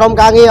ក្រុម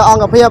ការងារអ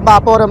ង្គភាពបា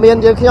ទព័ត៌មាន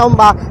យើងខ្ញុំ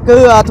បាទគឺ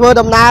ធ្វើ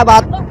ដំណើរបា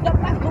ទ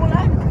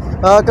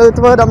គឺ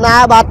ធ្វើដំណើរ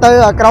បាទទៅ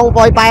ក្រុង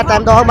ប៉ោយប៉ែតតែ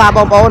ម្ដងបាទប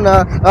ងប្អូន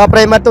ប្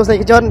រិមិត្តទស្សនិ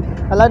កជន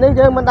ឥឡូវនេះ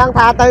យើងមិនដឹង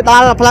ថាទៅដ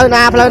ល់ផ្លូវ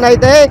ណាផ្លូវណី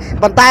ទេ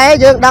ប៉ុន្តែ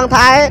យើងដឹង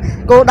ថា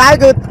គោលដៅ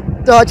គឺ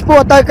ឆ្ពោះ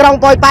ទៅក្រុង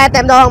ប៉ោយប៉ែត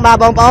តែម្ដងបាទ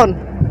បងប្អូន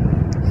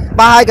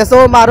បាទហើយក៏សូ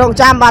មបាទរង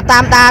ចាំបាទតា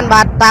ម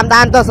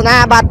ដានទស្សនា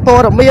បាទព័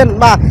ត៌មាន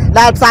បាទ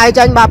ដែលផ្សាយ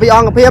ចេញបាទពីអ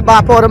ង្គភាពបា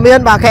ទព័ត៌មាន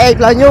បាទ KH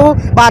Plus News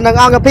បាទនឹង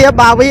អង្គភាព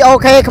បាទ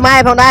VOK ខ្មែរ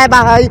ផងដែរបា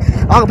ទហើយ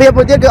អង្គភាព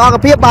មួយទៀតគឺអង្គ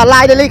ភាពបាទ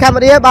Live Daily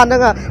Camera បាទនឹ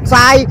ងផ្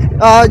សាយ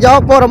យក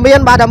ព័ត៌មាន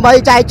បាទដើម្បី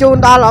ចែកជូន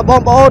ដល់ប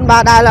ងប្អូនបា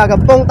ទដែល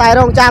កំពុងតែ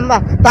រងចាំ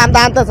តាម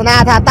ដានទស្សនា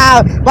ថាតើ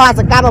បាទ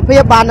សកម្មភា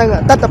ពបាទនឹង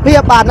ទស្សនភាព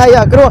បាទនៃ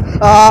គ្រោះ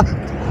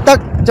ទឹក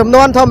ចំ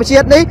នួនធម្មជា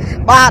តិនេះ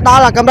បាទដ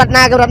ល់កម្រិត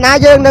ណា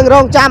យើងនឹងរ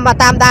ងចាំបាទ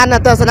តាមដាន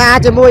ទស្សនា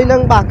ជាមួយនឹ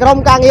ងបាទក្រុម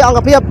ការងារអង្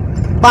គភាព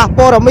បាទ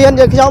ព័ត៌មាន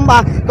យើងខ្ញុំបា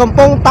ទកំ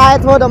ពុងតែ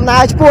ធ្វើដំណើ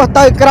រឆ្ពោះ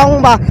ទៅក្រុង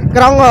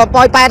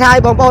ប៉ោយប៉ែតហើយ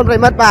បងប្អូនប្រិ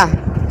មិត្ត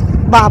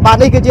បាទ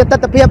នេះគឺជាទស្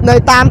សនភាពនៅ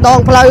តាមដង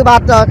ផ្លូវបា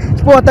ទ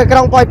ឆ្ពោះទៅក្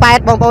រុងប៉ោយប៉ែត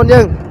បងប្អូន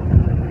យើង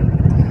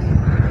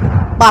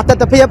បាទទស្ស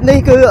នភាពនេះ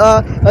គឺ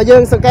យើ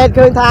ងសង្កេត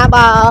ឃើញថា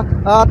បា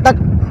ទទឹក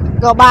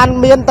ក៏បាន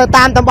មានទៅ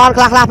តាមតំបន់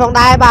ខ្លះផង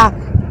ដែរបាទ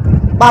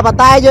ប៉ុន្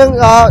តែយើង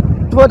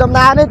ធ្វើដំ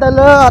ណើរនេះទៅ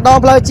លើដង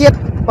ផ្លូវជាតិ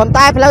ប៉ុន្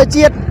តែផ្លូវ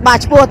ជាតិបាទ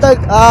ឆ្ពោះទៅ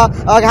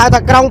គេហៅថា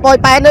ក្រុងប៉ោយ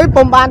ប៉ែតនេះ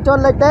ពុំបានជ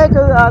ន់លិចទេ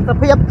គឺស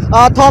ភាព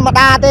ធម្ម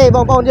តាទេប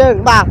ងប្អូនយើង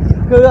បាទ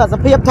គឺស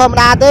ភាពធម្ម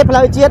តាទេផ្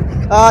លូវជាតិ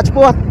ឆ្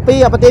ពោះពី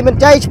ប្រទេសមាន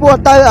ជ័យឆ្ពោះ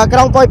ទៅក្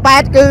រុងប៉ោយប៉ែ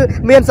តគឺ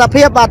មានស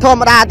ភាពធម្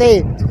មតាទេ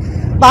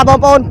បាទបង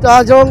ប្អូន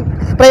យើង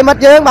ប្រិមិត្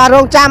តយើងបាទរ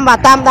ងចាំបាទ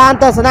តាមដាន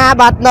ទស្សនា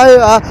បាទនៅ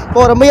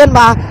ព័ត៌មាន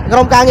បាទក្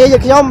រុមការងារយើ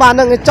ងខ្ញុំបាទ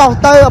នឹងចុះ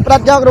ទៅប្រឌិ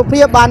តយករូប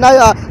ភាពបាទនៅ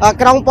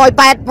ក្រុងប៉ោយ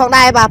ប៉ែតផង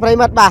ដែរបាទប្រិ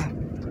មិត្ត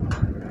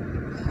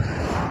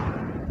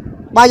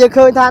បាទយើង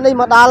ឃើញថានេះ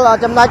មកដល់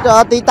ចំណុច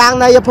ទីតាំង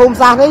នៃភូមិ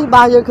សាស្ត្រនេះ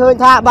បាទយើងឃើញ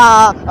ថាបា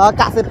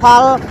ទកសិផ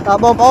ល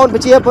បងប្អូនប្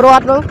រជាពលរ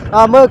ដ្ឋនោះ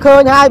មើលឃើ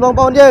ញហើយបង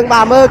ប្អូនយើង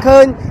បាទមើលឃើ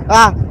ញ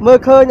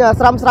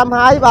ស្រឹម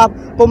ហើយបាទ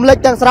ពុំលិច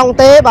ទាំងស្រុង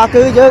ទេបាទ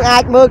គឺយើងអា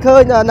ចមើលឃើ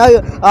ញនៅ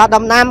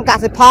ដំណាំក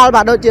សិផល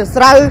បាទដូចជា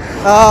ស្រូវ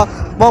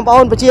បងប្អូ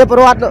នប្រជាពល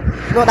រដ្ឋ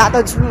នោះដាក់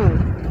ទៅ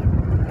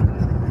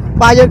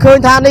បាទយើងឃើញ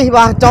ថានេះ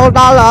បាទចូល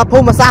ដល់ភូ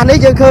មិសាស្ត្រនេះ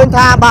យើងឃើញ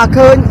ថាបាទ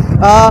ឃើញ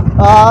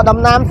ដំ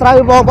ណាំស្រូវ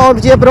បងប្អូន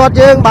ប្រជាពលរដ្ឋ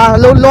យើងបាទ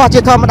លូតលាស់ជា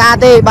ធម្មតា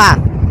ទេ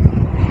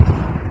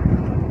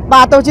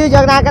បាទទោះជា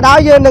យ៉ាងណាក៏ដោយ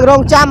យើងនឹងរ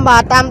ងចាំបា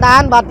ទតាមដា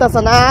នបាទទស្ស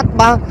នា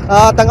បាទ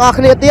ទាំងអស់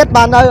គ្នាទៀត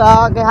បាទនៅ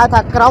គេហៅ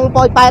ថាក្រុង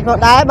ប៉ោយប៉ែតផង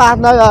ដែរបាទ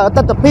នៅទ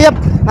ស្សនភាព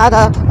ហៅ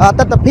ថា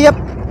ទស្សនភាព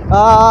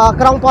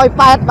ក្រុងប៉ោយ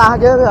ប៉ែតបាទ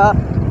យើង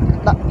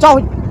ចុះ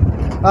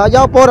យ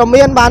កព័ត៌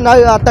មានបាទនៅ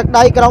ទឹក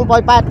ដីក្រុងប៉ោ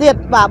យប៉ែតទៀត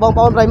បាទបង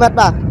ប្អូនប្រិមិត្ត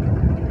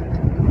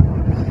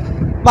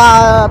បា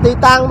ទទី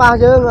តាំងបាទ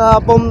យើង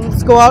ពុំ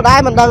ស្គាល់ដែរ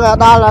មិនដឹង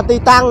ដល់ទី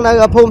តាំងនៅ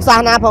ភូមិសាស្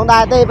ត្រណាផងដែ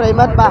រទេប្រិ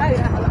មិត្តបាទ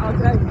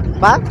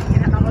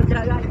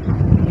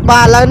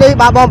បាទឥឡូវនេះ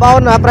បាទបងប្អូ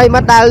នប្រិមិ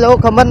ត្តដែលលោក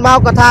ខមមិនមក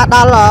ក៏ថាដ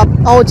ល់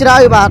អូជ្រៅ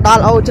បាទដ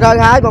ល់អូជ្រៅ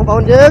ហើយបងប្អូ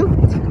នយើង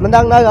មិន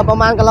ដឹងនៅប្រ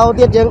ហែលគីឡូ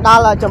ទៀតយើងដ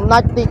ល់ចំណុ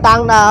ចទីតាំ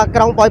ងក្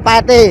រុងប៉ោយប៉ែ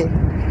តទេ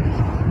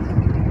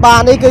បា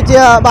ទនេះគឺ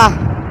ជាបាទ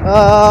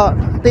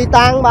ទី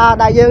តាំងបាទ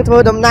ដែលយើងធ្វើ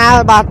ដំណើរ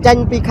បាទចេញ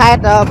ពីខេត្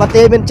តបន្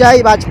ទាយមានជ័យ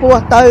បាទឆ្ពោះ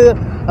ទៅ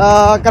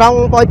ក្រុង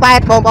ប៉ោយប៉ែត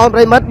បងប្អូនប្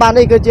រិមិត្តបាទ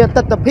នេះគឺជាទ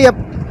ស្សនភាព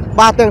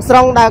បាទទាំងស្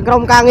រុងដែលក្រុ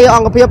មការងារអ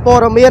ង្គភាពព័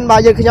ត៌មានបា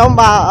ទយើងខ្ញុំ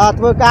បាទ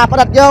ធ្វើការផ្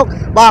ដិតយក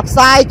បាទផ្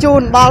សាយជូ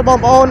នដល់បង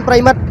ប្អូនប្រិ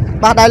មិត្ត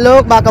បាទដែលលោ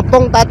កបាទកំពុ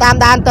ងតែតាម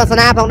ដានទស្ស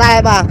នាផងដែរ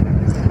បាទ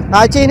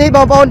ហើយជីនេះប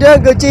ងប្អូនយើង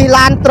គឺជី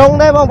ឡានត្រង់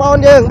ទេបងប្អូន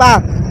យើងបាទ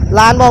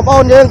ឡានបងប្អូ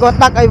នយើងគាត់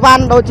ដឹកអីវ៉ា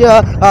ន់ដូចជា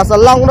សា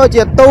ឡុងដូច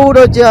ជាទូ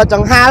ដូចជាច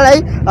ង្ហាល់អី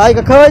ហើយ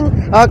ក៏ឃើញ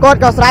គាត់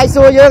ក៏ស្រែក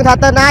សួរយើងថា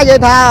ទៅណាយើ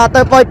ងថា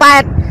ទៅប៉ោយប៉ែ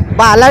ត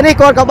បាទឥឡូវនេះ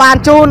គាត់ក៏បាន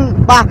ជូន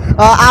បាទ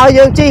ឲ្យ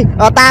យើងជិះ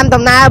តាម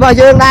ដំណើររបស់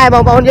យើងដែរប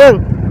ងប្អូនយើង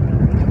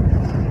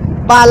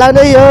បាទឥឡូវ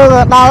នេះយើង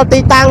ដល់ទី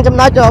តាំងចំ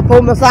ណុចភូ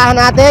មិសាស្ត្រ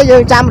ណាទេយើ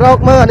ងចាំរក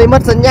មើលនិមិ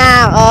ត្តសញ្ញា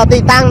ទី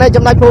តាំងនៃ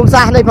ចំណុចភូមិ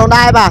សាស្ត្រនេះផង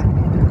ដែរបាទ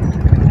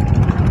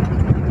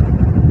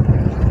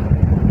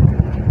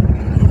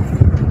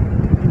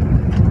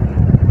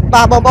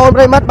បាទបងប្អូន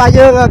ប្រិមិត្តបាទ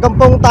យើងកំ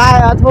ពុងតែ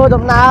ធ្វើ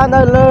ដំណើរ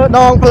នៅលើដ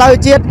ងផ្លូវ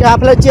ជាតិ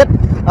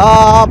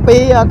ពី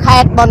ខេ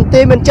ត្តបន្ទា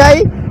យមានជ័យ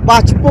បា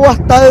ទឆ្ពោះ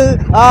ទៅ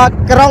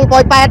ក្រុងប៉ោ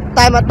យប៉ែត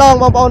តែម្ដង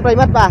បងប្អូនប្រិ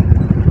មិត្តបាទ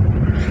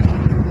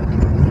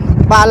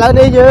បាទឥឡូវ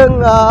នេះយើង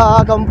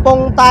កំពុង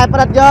តែផ្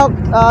ដិតយក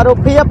រូប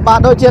ភាពបាទ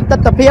ដូចជាទិ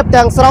ដ្ឋភាព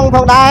ទាំងស្រុងផ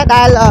ងដែរ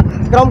ដែល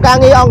ក្រុមការ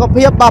ងារអង្គ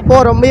ភាពបាទព័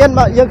ត៌មាន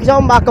យើងខ្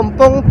ញុំបាទកំ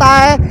ពុងតែ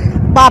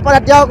បាទផ្ដិ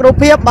តយករូប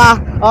ភាពបាទ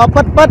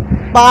ពិតបា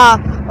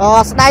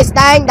ទស្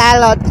ដែងដែល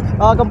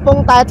កំពុង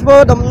តែធ្វើ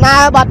ដំណើ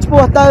របាទឆ្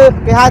ពោះទៅ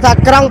គេហៅថា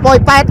ក្រុងប៉ោយ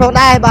ប៉ែតផង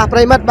ដែរបាទប្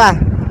រិមិត្ត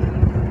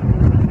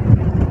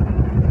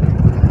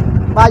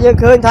បាទយើង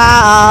ឃើញថា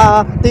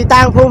ទី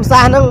តាំងភូមិ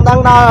សាស្ត្រហ្នឹងដឹង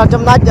ដល់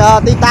ចំណុច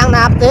ទីតាំង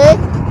ណាទេ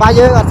បាទ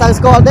យើងអត់សូវ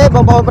ស្គាល់ទេប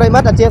ងប្អូនប្រិមិ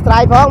ត្តអធិស្ឋា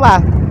នផងបាទ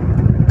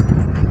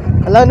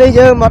ឥឡូវនេះ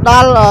យើងមកដ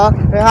ល់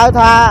គេហៅ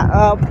ថា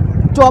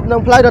ជាប់នឹ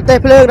ងផ្លូវរទេះ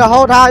ភ្លើងរហូ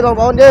តហើយបង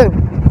ប្អូនយើង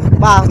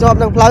បាទជាប់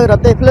នឹងផ្លូវរ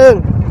ទេះភ្លើង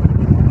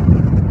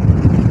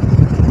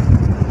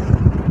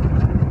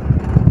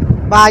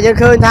បាទយើង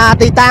ឃើញថា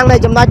ទីតាំងនៃ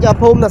ចំណុច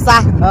ភូមិសា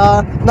ស្ត្រ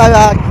នៅ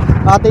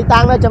ទី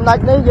តាំងនៅចំណុច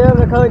នេះយើង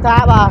ឃើញថា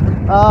បាទ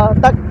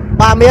ទឹក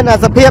បាទមាន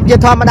សភាពជា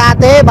ធម្មតា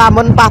ទេបាទ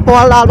មិនប៉ះពា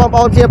ល់ដល់បងប្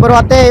អូនជាពលរ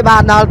ដ្ឋទេបា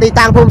ទដល់ទី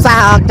តាំងភូមិសាស្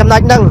ត្រចំណុ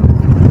ចហ្នឹង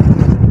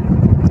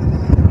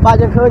បាទ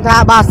យើងឃើញថា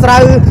បាទស្រូ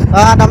វ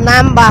ដំ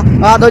ណាំបាទ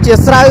ដូចជា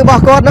ស្រូវរប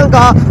ស់គាត់ហ្នឹង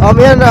ក៏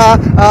មាន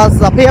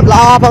សភាពល្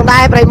អផងដែ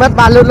រប្រិមិត្ត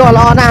បាទលូតលាស់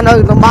ល្អណាស់នៅ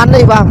តំបន់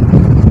នេះបាទ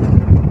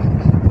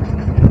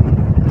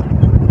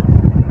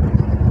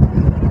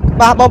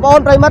បាទបងប្អូន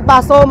ប្រិមិត្តបា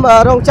ទសូម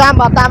រងចាំ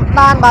បាទតាម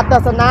ដានបាទទ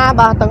ស្សនា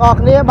បាទទាំងអស់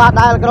គ្នាបាទ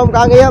ដែលក្រុម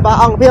ការងារបាទ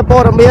អង្គភាពព័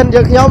ត៌មាន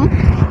យើងខ្ញុំ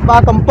បា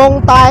ទកំពុង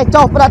តែ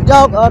ចុះផ្ដិតយ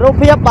ករូប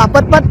ភាពបាទ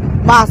ពិត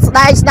បាទស្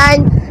ដែង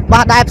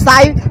បាទដែលផ្សា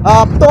យ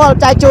ផ្ទាល់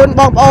ចែកជូន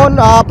បងប្អូន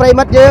ប្រិ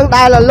មិត្តយើង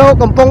ដែលលោក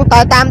កំពុងតែ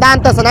តាមដាន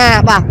ទស្សនា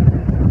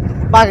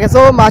បាទគេ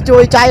សូមបាទជួ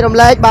យចែករំ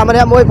លែកបាទម្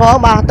នាក់មួយផង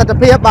បាទទស្សន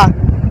ភាព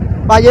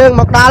បាទយើង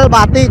មកដល់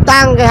បាទទី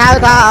តាំងគេហៅ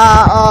ថា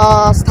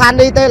ស្ថា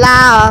នីយ៍តេឡា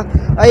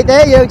អីទេ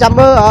យើងចាំ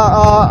មើល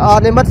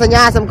និមិត្តសញ្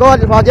ញាសម្គាល់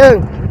របស់យើង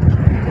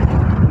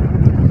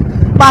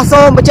បាទ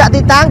សូមបញ្ជាក់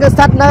ទីតាំងគឺស្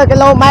ថិតនៅគី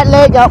ឡូម៉ែត្រ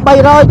លេខ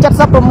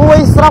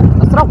376ស្រុ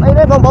កអី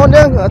ទេបងប្អូន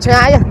យើងឆ្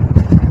ងាយ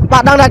បា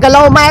ទដឹងថាគី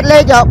ឡូម៉ែត្រលេ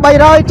ខ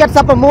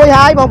376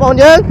ហើយបងប្អូន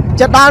យើង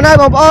ចិត្តដល់នៅ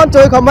បងប្អូន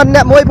ជួយខមមិនអ្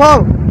នកមួយផង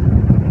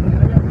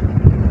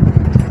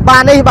បា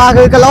ទនេះបាទ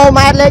គឺគីឡូ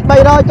ម៉ែត្រលេខ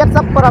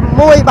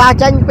376បាទ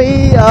ចេញពី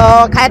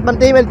ខេត្តបន្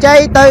ទាយមានជ័យ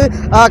ទៅ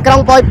ក្រុង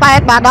ប៉ោយប៉ែត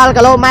បាទដល់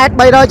គីឡូម៉ែត្រ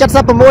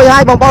376ហើ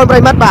យបងប្អូនប្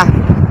រិមិត្ត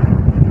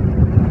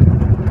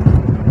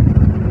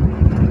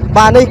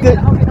បាទនេះគឺ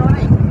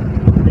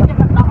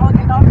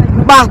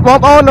បាទបង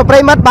ប្អូនប្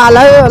រិមិត្តបាទឥ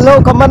ឡូវលោក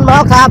ខមមិនម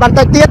កថាបន្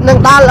តិចទៀតនឹង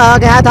ដល់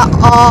គេហៅថា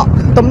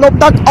ទំនប់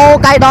ទឹកអូ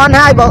កៃដន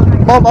ហើយប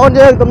ងប្អូន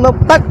យើងទំនប់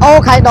ទឹកអូ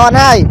កៃដន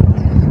ហើយ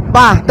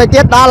បាទតិច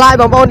ទៀតដល់ហើយ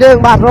បងប្អូនយើង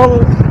បាទ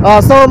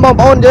សូមបង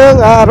ប្អូនយើង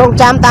រង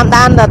ចាំតាម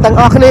ដានទាំង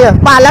អស់គ្នា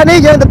បាទឥឡូវនេះ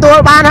យើងទទួល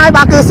បានហើយ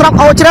បាទគឺស្រុក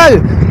អូជ្រៅ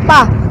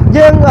បាទ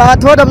យើង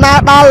ធ្វើដំណើរ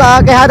ដល់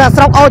គេហៅថា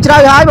ស្រុកអូជ្រៅ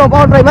ហើយបងប្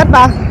អូនប្រិមិត្ត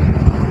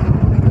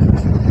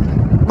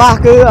បាទ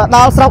គឺដ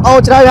ល់ស្រុកអូ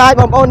ជ្រៅហើយ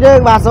បងប្អូនយើង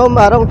បាទសូម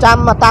រងចាំ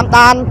តាម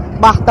ដាន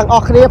បាទទាំងអ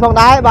ស់គ្នាផង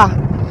ដែរបាទ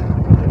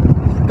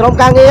ក្រុម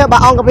ការងារបា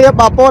ទអង្គភាព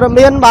បាទព័ត៌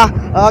មានបាទ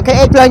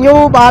KH Plus New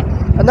បាទ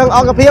និងអ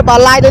ង្គភាពបាទ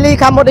Live Daily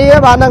Cambodia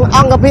បាទនិងអ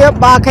ង្គភាព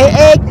បាទ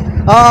KH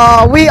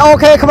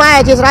VOK ខ្មែរ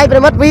ជាស្រ័យប្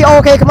រិមិត្ត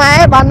VOK ខ្មែរ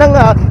បាទនឹង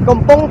កំ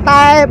ពុង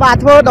តែបាទ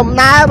ធ្វើដំ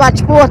ណើរបាទ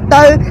ឆ្ពោះ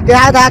ទៅគេ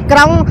ហៅថាក្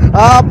រុង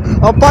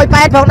ប៉ោយ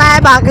ប៉ែតផងដែរ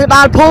បាទគឺដ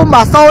ល់ភូមិ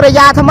បាទសូរិ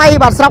យាថ្មី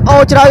បាទស្រុកអូ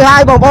ជ្រៅហើ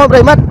យបងប្អូនប្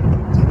រិមិត្ត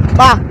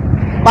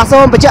បាទសូ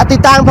មបញ្ជាក់ទី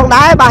តាំងផង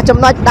ដែរបាទចំ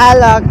ណុចដែល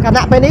គ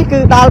ណៈពេលនេះគឺ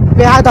ដល់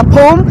គេហៅថា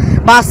ភូមិ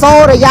បាទសូ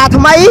រិយា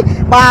ថ្មី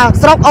បាទ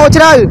ស្រុកអូ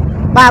ជ្រៅ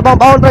បាទបង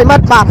ប្អូនប្រិមិ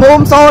ត្តបាទភូ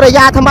មិសូរិ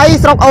យាថ្មី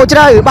ស្រុកអូជ្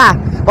រៅបាទ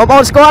បងប្អូ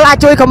នស្គាល់អាច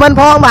ជួយខមមិន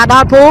ផងបាទដ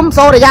ល់ភូមិ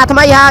សូរិយាថ្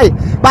មីហើយ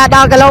បាទដ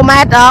ល់គីឡូម៉ែ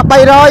ត្រ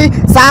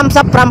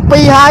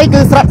337ហើយគឺ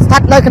ស្ថិ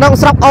តនៅក្នុង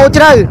ស្រុកអូ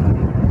ជ្រៅ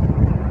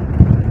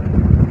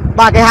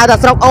បាទគេហៅថា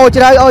ស្រុកអូ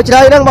ជ្រៅ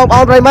ហ្នឹងបងប្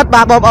អូនប្រិមិត្ត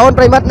បាទបងប្អូន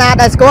ប្រិមិត្តណា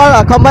ដែលស្គាល់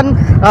ខមមិន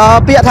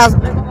ពាក្យថា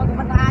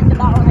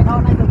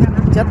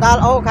ចិត្តដល់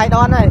អូខៃដ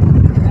នហើយ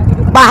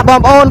បាទបង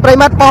ប្អូនប្រិ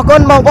មិត្តអរគុ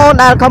ណបងប្អូន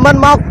ដែលខមមិន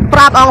មកប្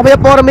រាប់អង្គភាព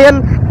ព័ត៌មាន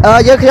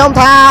យើងខ្ញុំ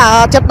ថា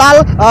ចិត្តដល់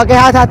គេ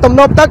ហៅថាទំ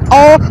នប់ទឹក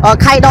អូ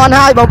ខៃដន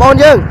ហើយបងប្អូន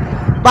យើង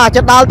បាទ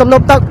ចិត្តដល់ទំន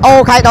ប់ទឹកអូ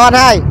ខៃដន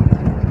ហើយ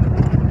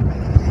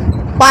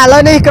បាទឥឡូ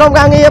វនេះក្រុម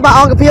ការងារបាទ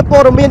អង្គភាពព័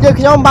ត៌មានយើង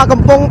ខ្ញុំបាទ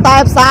កំពុងតែ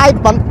ផ្សាយ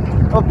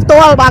ផ្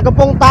ទាល់បាទកំ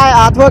ពុងតែ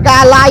ធ្វើកា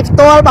រ live ផ្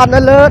ទាល់បាទនៅ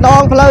លើដ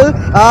ងផ្លូវ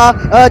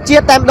ជា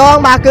តិតែម្ដង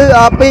បាទគឺ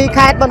ពី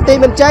ខេត្តបន្ទាយ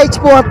មានជ័យ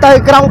ឆ្ពោះទៅ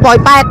ក្រុងប៉ោយ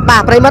ប៉ែតបា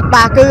ទប្រិមិត្ត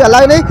បាទគឺឥ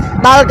ឡូវនេះ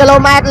ដល់គីឡូ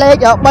ម៉ែត្រលេខ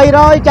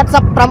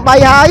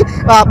378ហើយ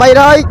បាទ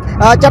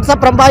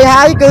378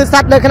ហើយគឺស្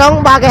ថិតនៅក្នុង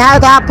បាទគេហៅ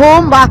ថាភូ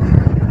មិបាទ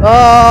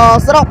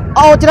ស្រុក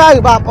អូជ្រៅ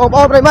បាទបងប្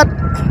អូនប្រិមិត្ត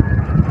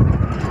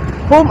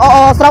ភូមិ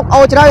ស្រុក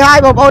អូជ្រៅហើយ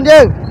បងប្អូន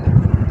យើង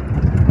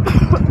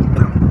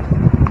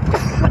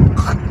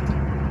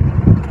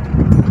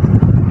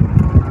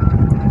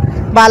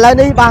បាទឥឡូវ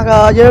នេះបាទ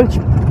យើង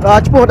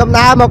ឆ្ពោះដំ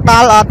ណើរមកដ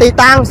ល់ទី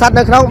តាំងស្ថិត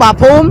នៅក្នុងបាទ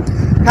ភូមិ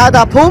ហៅ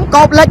ថាភូមិ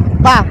កោបលិច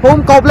បាទភូមិ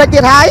កោបលិច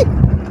ទៀតហើយ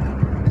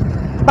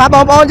បាទប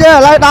ងប្អូនយើងឥ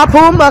ឡូវដល់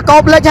ភូមិកោ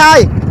បលិចហើយ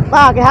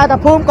បាទគេហៅថា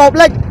ភូមិកោប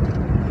លិច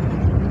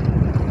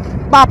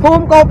បាទភូ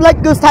មិកោបលិច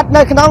គឺស្ថិត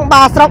នៅក្នុង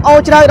បាទស្រុកអូ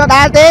ជ្រៅដ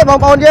ដែលទេបង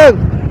ប្អូនយើង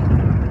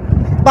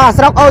បាទ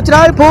ស្រុកអូជ្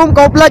រៅភូមិ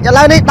កោបលិចឥ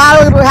ឡូវនេះដល់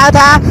ហៅ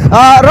ថា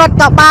រដ្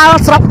ឋបាល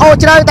ស្រុកអូ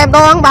ជ្រៅតែម្ដ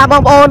ងបាទប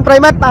ងប្អូនប្រិ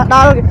មិត្តបាទដ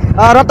ល់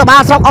រដ្ឋបា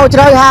លស្រុកអូ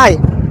ជ្រៅហើយ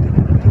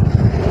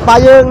បាទ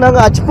យើងនឹង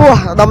ឆ្ពោះ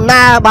ដំ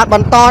ណើរបាទប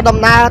ន្តដំ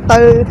ណើរទៅ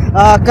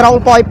ក្រុង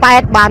ប៉ោយប៉ែ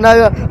តបាទនៅ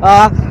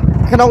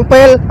ក្នុង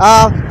ពេល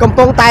កំ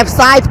ពុងតែផ្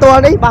សាយផ្ទា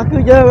ល់នេះបាទគឺ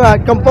យើង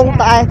កំពុង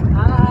តែ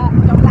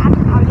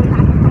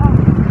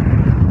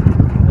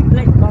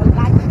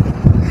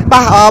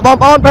បាទបង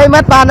ប្អូនប្រិមិ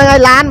ត្តបាទនឹងឲ្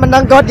យឡានមិនដឹ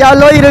ងគាត់យក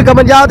លុយឬក៏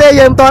មិនយកទេ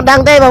យើងមិនទាន់ដឹ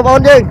ងទេបងប្អូ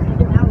នយើង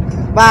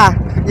បាទ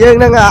យើង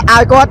នឹងឲ្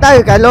យគាត់ទៅ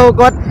កាឡូ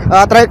គាត់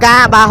ត្រូវការ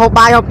បាទហូប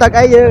បាយហូបទឹក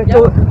អីយើង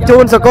ជូ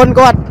នសគុណ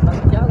គាត់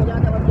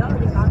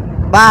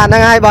បាទហ្នឹ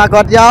ងហើយបាទ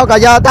គាត់យកក៏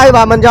យកទៅ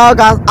បាទមិនយក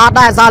ក៏អត់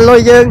ដែរអសល់លុយ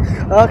យើង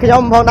ខ្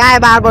ញុំផងដែរ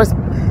បាទ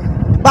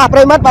ប្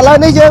រិមិត្តឥឡូវ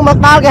នេះយើងមក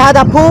ដល់គេហៅ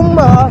ថាភូមិ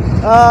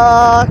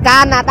កា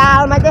ណាដា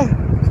លមិនទេ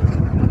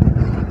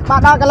បា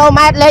ទដល់គីឡូ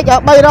ម៉ែត្រលេខ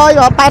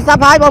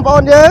380ហើយបងប្អូ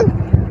នយើង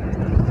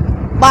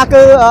បាទ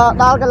គឺ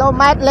ដល់គីឡូ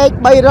ម៉ែត្រលេខ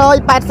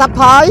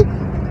380ហើយ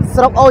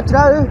ស្រុកអូជ្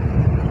រៅ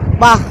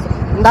បាទ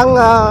មិនដឹង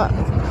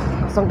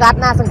សង្កាត់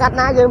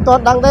ណាយើងមិនទា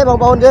ន់ដឹងទេបង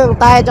ប្អូនយើង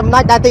តែចំណុ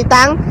ចដែលទី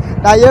តាំង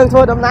ដែលយើងធ្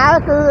វើដំណើរ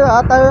គឺ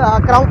ទៅ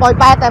ក្រុងប៉ោយ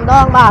ប៉ែតតែម្ដ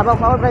ងបាទបង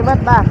ប្អូនប្រិមិត្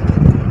ត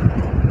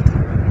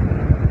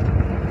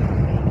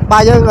បា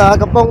ទយើង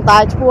កំពុងតែ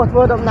ឆ្ពោះធ្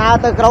វើដំណើរ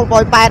ទៅក្រុងប៉ោ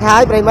យប៉ែតហើ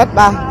យប្រិមិត្ត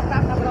បាទ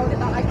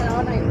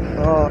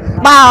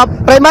បាទ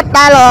ប្រិមិត្ត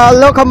ដែល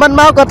លោកខមមិន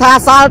មកគាត់ថា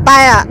សល់តែ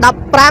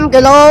15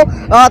គីឡូ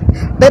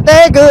ទេ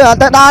គឺ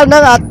ទៅដល់នឹ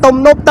ងទំ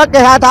នប់ទឹក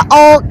គេហៅថា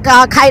អូ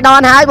ខៃដ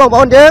នហើយបងប្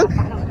អូនយើង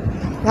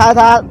ហៅ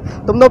ថា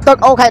ទំនប់ទឹក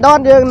អូខៃដន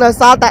យើងនៅ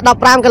សល់តែ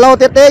15គីឡូ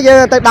ទៀតទេយើ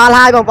ងទៅដល់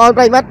ហើយបងប្អូន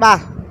ប្រិមិត្ត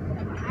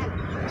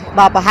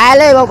បាទប្រហែល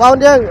ទេបងប្អូន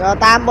យើង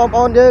តាមបងប្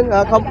អូនយើង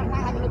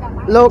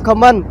លោកខម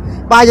មិន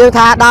បាទយើង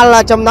ថាដ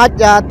ល់ចំណុច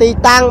ទី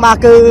តាំងបាទ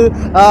គឺ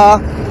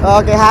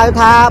គេហៅ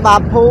ថាបា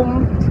ទភូមិ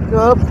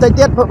ផ្ទៃ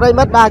ទៀតប្រិ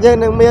មិត្តបាទយើង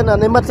នឹងមាន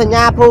និមិត្តសញ្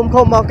ញាភូមិ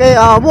ឃុំមកគេ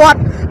វត្ត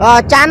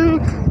ច័ន្ទ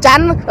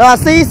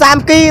ស៊ីសាម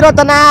គីរ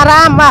តនា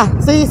រាមបាទ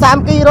ស៊ីសាម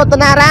គីរត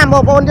នារាមប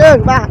ងប្អូនយើង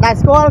បាទដែល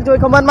ស្គាល់ជួយ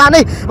ខមមិនបាន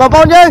នេះបងប្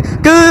អូនយើង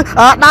គឺ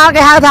ដល់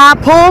គេហៅថា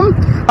ភូមិ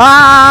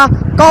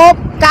កោប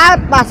កើត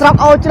បាទស្រុក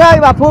អូជ្រៅ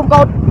បាទភូមិ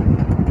តូ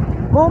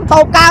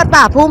កើត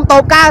បាទភូមិតូ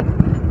កើត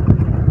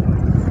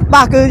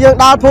បាទគឺយើង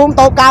ដល់ភូមិ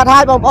តូកើតហើ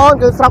យបងប្អូន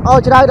គឺស្រុកអូ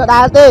ជ្រៅដ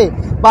ដែលទេ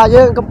បាទ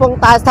យើងកំពុង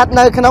តែស្ថិត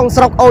នៅក្នុង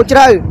ស្រុកអូជ្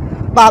រៅ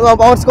បាទបង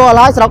ប្អូនស្គាល់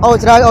ហើយស្រុកអូ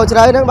ជ្រៅ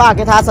ហ្នឹងបាទ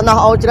គេថាសំណោះ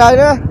អូជ្រៅ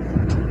ណា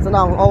សំ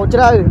ណោះអូជ្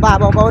រៅបាទ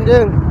បងប្អូន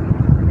យើង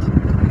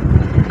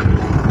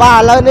បា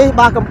ទឥឡូវនេះ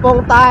បាទកំពុង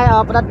តែ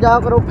ផ្ដិតយក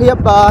រូបភាព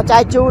ចែ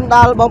កជូនដ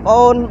ល់បងប្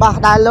អូនបាទ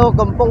ដែលលោក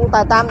កំពុង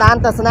តែតាមដាន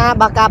ទស្សនា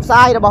បាទការផ្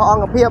សាយរបស់អ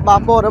ង្គភាពបា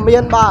ទព័ត៌មា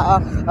នបាទ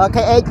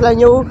KH Play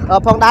News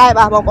ផងដែរ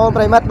បាទបងប្អូន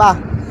ប្រិមិត្ត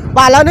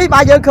បាទឥឡូវនេះ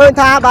បាទយើងឃើញ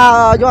ថាបាទ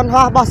យន្ត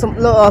ហោះរបស់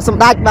ស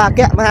ម្ដេចបាទអគ្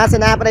គមហាសេ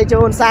នាបតី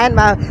ជួនសែន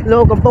បាទលោ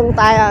កកំពុង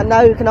តែ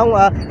នៅក្នុង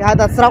គេហៅ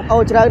ថាស្រុកអូ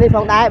ជ្រៅនេះផ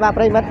ងដែរបាទ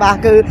ប្រិមិត្តបាទ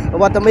គឺ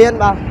វត្តមាន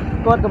បាទ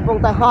គាត់កំពុង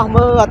តែហោះ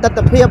មើលទស្ស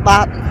នវិជ្ជាបា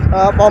ទ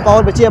បងប្អូ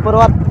នប្រជាពលរ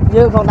ដ្ឋ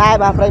យើងផងដែរ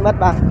បាទប្រិមិត្ត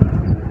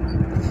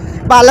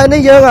បាទឥឡូវ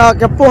នេះយើង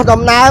ចំពោះ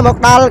ដំណើរមក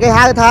ដល់គេ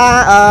ហៅថា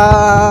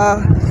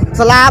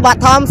សាលាប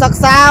ឋមសិក្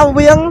សា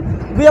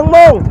វៀងម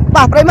ង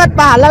បាទប្រិមិត្ត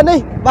បាទឥឡូវនេះ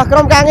បាទក្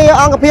រុមការងារ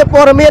អង្គភាព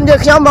ព័ត៌មានយើង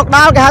ខ្ញុំមកដ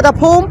ល់គេហៅថា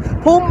ភូ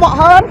មិមក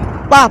ហើន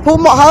បាទភូ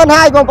មិមកហើន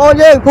ហើយបងប្អូន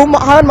យើងភូមិម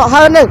កហើ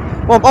ននេះ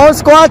បងប្អូន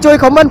ស្គាល់ជួយ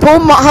ខមមិនភូ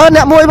មិមកហើន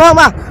អ្នកមួយផង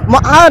បាទម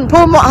កហើន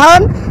ភូមិមកហើន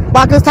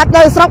បាទគឺស្ថិត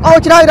នៅស្រុកអូ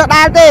ជ្រៅដ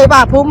ដែលទេ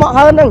បាទភូមិមក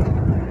ហើនហ្នឹង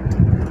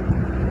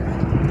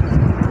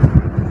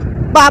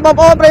បាទបង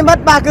ប្អូនប្រិមិត្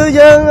តបាទគឺ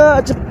យើង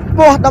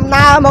ពោះដំ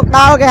ណើរមកដ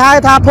ល់គេហៅ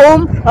ថាភូមិ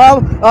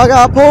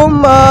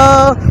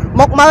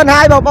មកមើលហើ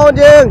យបងប្អូន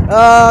យើង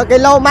គី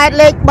ឡូម៉ែត្រ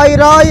លេខ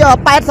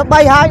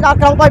383ហើយដល់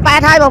ក្រុងប៉ោយប៉ែត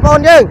ហើយបងប្អូ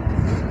នយើង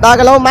ដល់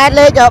គីឡូម៉ែត្រ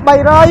លេខ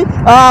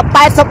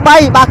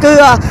383បាទគឺ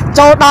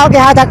ចូលដល់គេ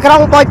ហៅថាក្រុ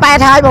ងប៉ោយប៉ែត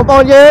ហើយបងប្អូ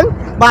នយើង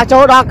បាទចូ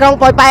លដល់ក្រុង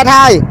ប៉ោយប៉ែត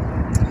ហើយ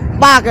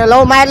បាទគីឡូ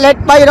ម៉ែត្រលេខ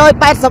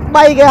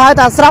383គេហៅ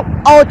ថាស្រុក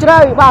អូជ្រៅ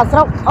បាទស្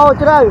រុកអូ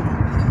ជ្រៅ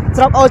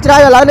ឥ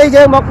ឡូវនេះ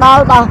យើងមកដ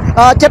ល់បាទ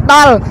ចិត្តដ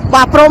ល់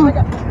បាទព្រំ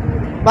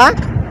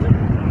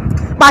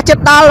បាទចិ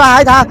ត្តដល់បាទហើ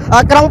យថា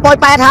ក្រុងប៉ោយ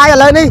ប៉ែតហើយឥ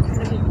ឡូវនេះ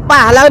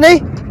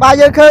បាទ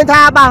យើងឃើញ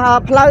ថាបាទ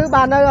ផ្លូវ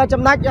បាទនៅ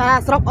ចំណុច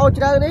ស្រុកអូ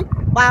ជ្រៅនេះ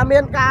bà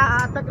miền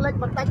ca tức lịch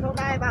bật tay không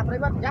đây bà phải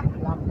mất nhá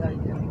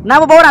nè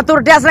bà bố là tôi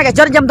ra sẽ cái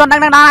chân chấm toàn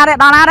đang đo đấy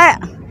đo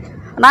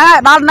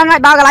đấy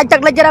đo cái lại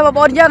chân lên trên đây bà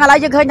bố chứ lại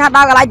chứ khơi đo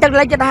cái lại chân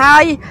lên trên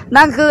hai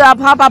năng cứ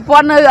pha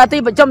pon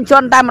thì bị chôm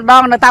chôn tay một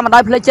đòn người ta mà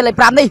đòi lên trên lại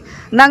pram đi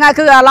năng ngay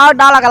cứ lo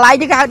đo là cái lại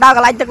chứ đo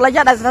cái lại chân lên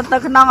trên đây tôi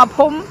non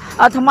phum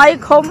tham mấy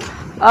không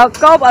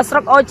có ở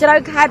sọc ôi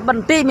chơi khai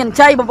bẩn ti miền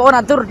tây bà bố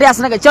là tôi ra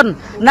sẽ cái chân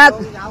nè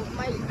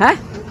hả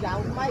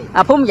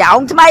phum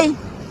dạo chứ mấy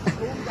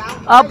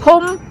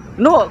phum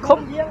nụ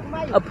không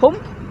phum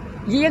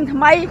riêng tham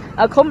mấy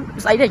không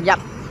xảy ra nhập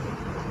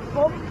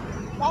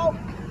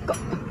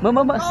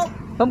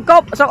không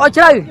cốp sao ôi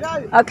chơi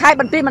khai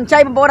bằng tim mình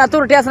chơi bằng bộ là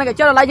tôi ra sang cái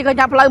chơi lại cho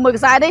nhà play 10 cái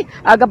sai đi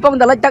cầm phong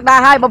từ lịch tắc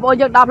đa hai bộ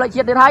dương đạp lại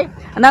chiết đi thấy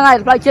năng này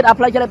play chiết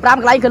play chơi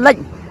pram cái lịch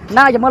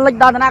năng chỉ muốn lịch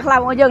đo na khai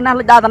bộ dương năng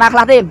lịch đo na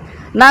khai thêm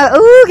năng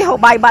cái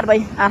hộp bài bạn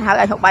vậy hai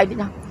anh hộp bài tí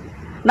nhau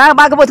năng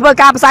ba cái bộ thưa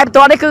cam sai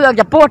ตัวនេះគឺ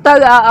ចំពោះទៅ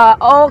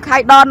អូខៃ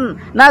ដន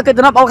ណាគឺ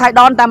ទំនប់អូខៃ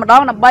ដនតែម្ដ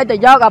ងដើម្បីទៅ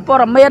យកព័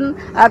ត៌មាន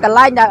កន្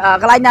លែង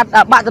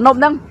បាក់ទំនប់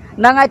ហ្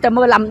នឹងហើយទៅ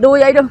មើលលំដួយ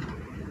អីនោះ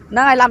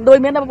năng này làm đuôi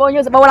miếng nó bao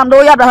nhiêu bao làm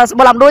đuôi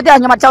làm đuôi thế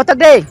nhưng mà châu tức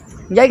đi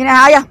vậy cái này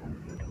hay á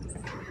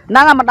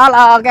năng là mặt đó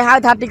là cái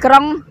hai thật đi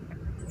krong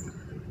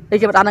đi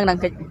cho bạn năng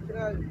cái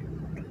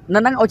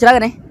năng ôi chơi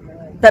này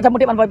tại sao một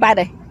tiếp ăn voi bay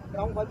đây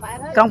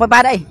krong voi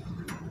bay đây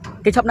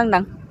cái shop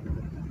năng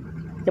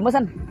chấm mới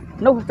xanh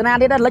nu tana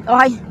đi đó lịch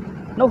oi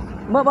nu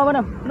mơ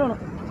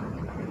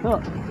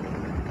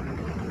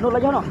nu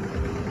lấy cho nó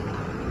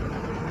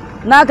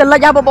na cái lấy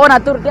cho bộ là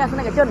tôi ra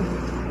cái chân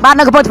bạn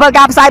nó có phải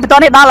cam saiตัว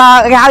นี้đó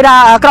là cái hai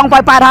là krong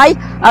phơi phai thấy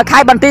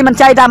khai bản tin mình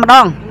chơi ra một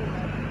đòn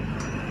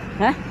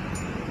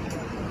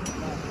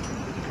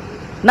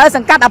nơi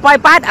sừng cắt ở phơi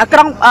phai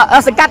krong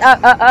sừng cắt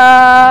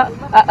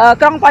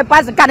krong phơi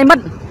phai sừng cắt này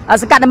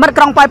mất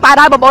krong phơi phai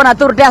đấy bộ là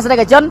tôi ra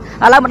cái chân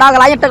lấy một đòn cái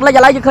lấy tự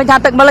lấy khơi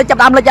chan tự mới lấy chập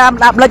đam lên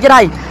trên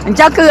này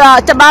chắc cứ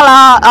chập đó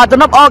là tụi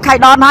nó ô khai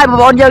đòn hai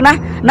bộ dương nè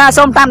na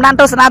xôm tam đan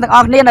tôi sala từng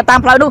ở niên là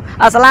tam phơi luôn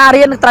sala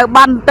riêng từ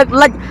ban tự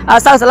lấy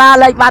sau sala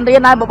lấy ban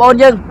riêng này bộ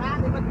dương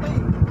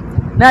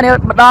nè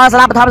đóส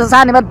ลับทำ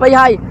สั้นๆนี่มันไปใ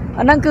ห้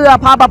นั่นคือ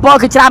พอปะปอ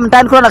คือชรามันแท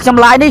นคนหลักช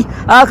ำลายนี่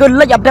คือเ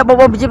ล็กแบบเด็ก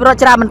บนจิบรถ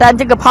ชรามันแทน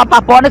จึงกับพอปะ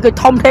ปอนี่คือ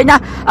ทอมเทนะ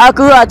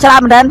คือชรา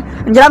มันแทน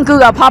ยังคือ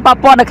พอปะ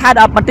ปอในค่าย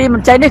มันตีมั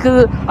นใจนี่คือ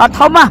ท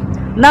อมอ่ะ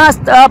น่า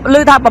ลื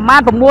อทางประมาณ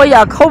ผมมวย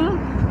คุ้ม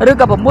หรือ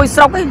กับผมมวยส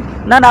กนี่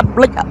นั่น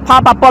เล็กพอ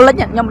ปะปอเล็ก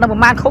เนี่ยยังปร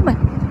ะมาณคุ้มเลย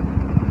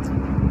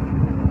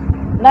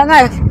นั่นไง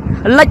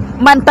เล็ก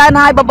มันแทนใ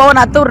ห้ปะปอ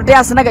น่ะตู้เรีย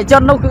สในกับจ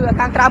นนู่คือ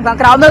กลางกร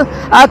าวนู่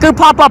คือ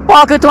พอปะปอ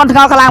คือทวนเข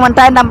ากลางมันแ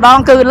ทนดำร้อง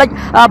คือเล็ก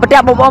ประเดี๋ย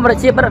วปะปอมัน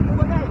ชีพ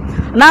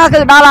นั่นคื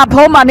อดาราพ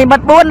มนิมั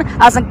ดบุญ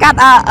สังกัด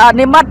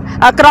นิมัด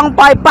กรองป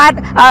ล่อยปัด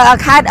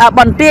ค่ายบ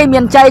นตีเมี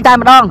ยนใจใจ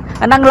มาดอง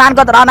นั่งลาน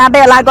ก็ตระนาได้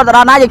ลานก็ตร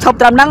ะนาอย่างชอบ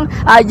ตรำนั่ง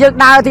ยึด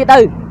ดาวที่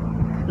ตื้อ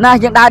นะ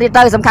ยึดดาวที่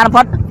ตื้อสำคัญพ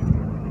อด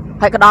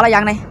ให้กระดออะไรอย่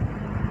างนี้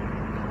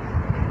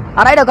อ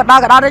ะไรเดี๋ยวกระดอ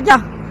ได้จ้ะ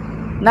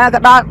นะกระ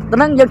ดอต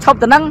นั่งยึดชอบ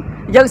ตนั่ง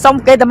ยึดส่ง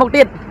เกตมุก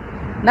ติด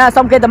นะ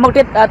ส่งเกตมุก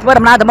ติดเพื่อท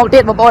ำนาตมุกติ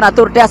ดบางคน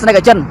ตัวเตี้ยสน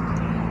กับจน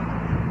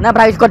นะใค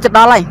รคนจะด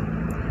ออะไร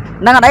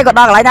นั่งอะไรก็ด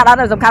ออะไรนะ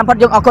นั่นสำคัญพอด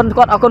ยกเอาคนค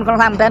น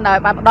ทำแทน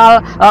ด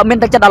อมิน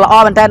ตะจัดดออ้อ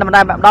มันแทนมันไ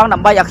ด้ดองน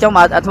ำไปอยากชม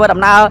เพื่อท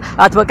ำนา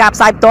เพื่อการใ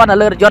ส่ตัวน่ะ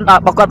เลือดยนต์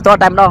บางคนตัว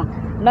เต็มดอง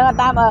นั่ง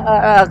ตาม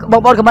บา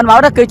งคนกับมันว่า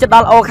นั่นคือจัดดอ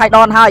โอไข่ด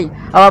อนให้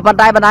บัน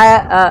ได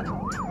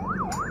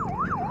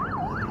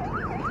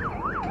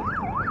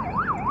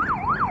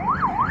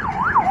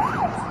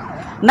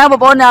นั่งบ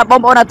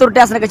อลตุรเต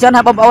สในกระชอน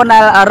บอล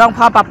รองพ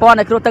อปะปอนใ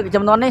นครูตึกจ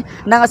ำนวนนี้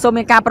นั่งโซ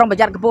มีการปรองประ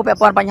หยัดกระปุกแปะ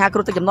ปอนปัญหาค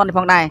รูตึกจำนวนในพ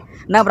องได้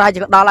นั่งรายจะ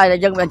ดอลอะไร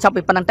ยังเป็นชอบ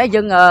ปิดปนันเต้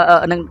ยัง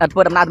หนึ่งเ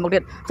พื่อดำน้ำมุกเดี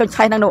ยจนใ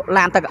ช้นั่งหนุล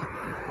านตึก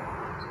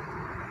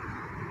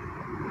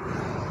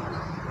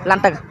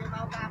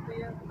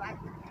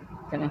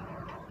ยังไง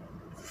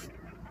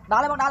ดอลอ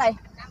ะไรบ้างดอลอะไร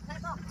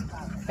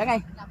ยังไง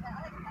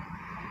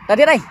แต่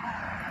ที่ไหน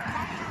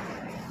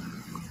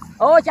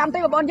โอ้จำตี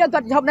บอลเยอะก็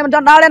ชอบในมันจ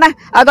นดาวเลยนะ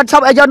ก็ชอ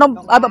บไอ้ยนม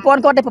ปะปอน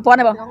ก็ได้ปะปอนไ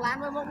ด้บ่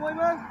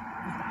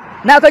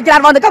น่าเคยจาน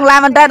บอลถึงกองลาน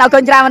มันเต้นเอาเค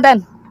ยจานมันเต้น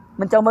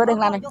มันโจมมือได้ข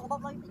องลานเลย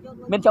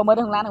มันโจมมือไ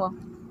ด้ของลานเลยบ่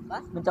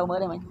มันโจมมือ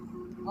ได้ไหม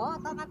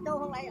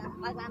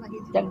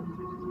จัง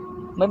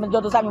มันโจ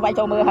มตัวซ้ำมันไปโจ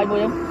มมือให้มือ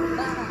ยัง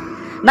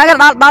นั่นก็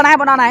ดอลไหน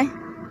บอลดอลไหน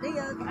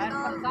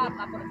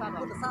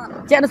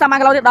เจ้าหนุ่มซ้ำมัน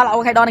ก็เราดอลเอา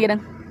ใครดอลนี่กัน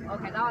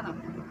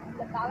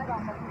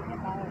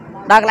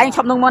ดอลอะไรช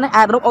อบนุ่งมัน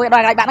รูปโอ้ยดอ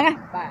ลอะไรบ้างนะ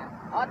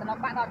แต่น้อง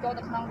บ้านเราโจต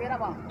ะนองเบี้ยแล้ว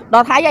บ่ดอ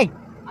ไทยยี่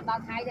ดอ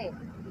ไทยดิ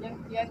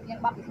ยัง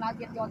บักน้อยเ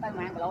กียร์โจตะแ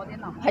มงกะโลที่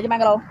น้องไทยจะแมง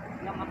กะโล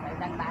ยังมัน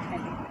ดังได้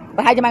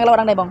ไทยจะแมงกะโล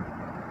ดังได้บ่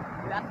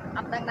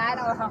อัดดังได้แ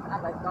ล้วอัด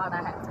เลยก็ได้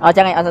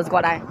จังไงอัดสกอ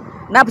ร์ได้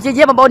น่าไป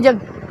ชี้มาบนยัง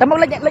แต่มัน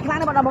เล็กครั้ง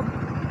นี่มันเอาบ่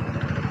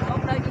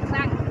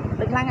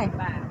เล็กครั้งไง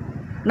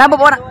น่าบ่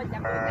บน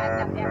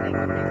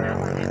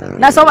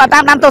น่าสมตา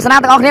มตัวสนาม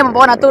ต่างออกเนี่ยบ่บ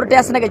นตัวเตะ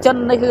สนามกับจน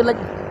นี่คือ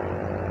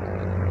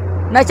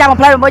น่าจำมา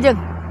เพลย์บ่ยัง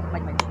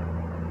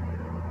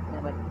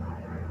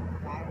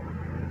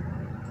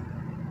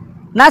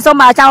น่าส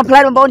มจำเพล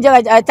ย์บนเยอะ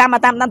จำมา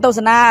ตามนั้นตัวส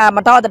นาม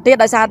าต่อตัดเตี้ย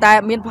ได้ซาแต่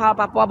มีนพอ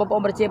ปะปอบป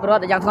มประชีพรถ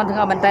อย่างทนถึงเ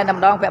อามันแต่ด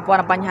ำดองแปะปอ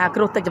นปัญหาค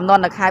รุฑตึกจำนวน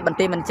นักขายบัน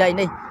ตีมันใจ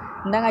นี่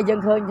năng ai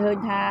dân khơi khơi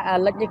tha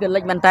lệch như cái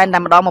lệch mình tên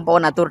nằm đó mà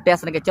bọn là tour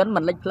test này cái chốn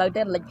mình lệch plei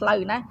tết lệch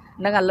plei ná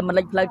năng là mình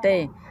lệch plei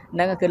tê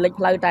năng cái lệch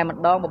plei tại mặt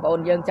đó mà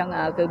bọn dân chẳng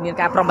cứ miền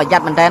Cam trong bài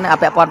giặt mình tên ở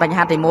bẹp bọn bài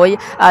hát thì muối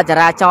chả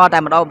ra cho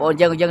tại mặt đó bọn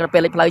dân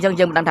về lệch plei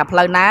dân đang thả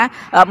plei ná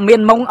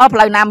miền mông ở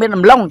plei nam miền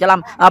lông cho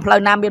làm plei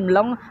nam miền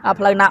lông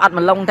plei nam ọt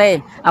mình lông thế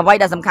vay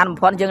đã sầm khăn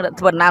bọn dân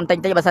thuần nam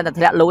tinh tế bà san thật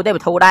lú thế mà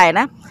thu đai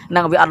ná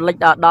năng vì ọt lệch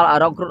đó ở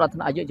rong cút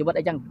ở dưới chỗ vật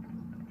đấy chẳng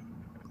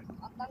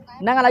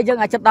năng là dân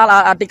chất đó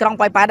là tì krong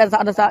pai đây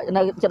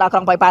chất đó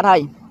krong pai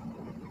thôi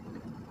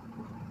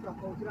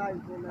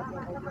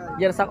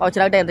dân sắc ở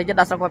chơi đèn thì chất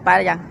đó sắc pai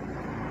đấy chẳng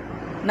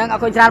năng ở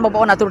khơi tràn một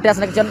bộ là tụt tiền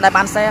chân đại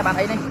bán xe bán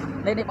ấy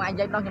đây đây bọn anh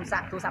dân đó nhầm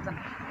sạc thu sắp rồi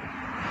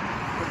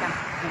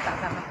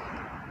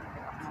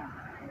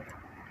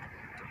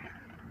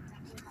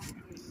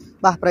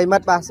bà prey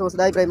mất bà số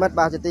đây prey mất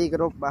bà chữ ti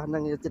group bà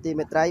năng chữ ti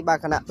mét trái bà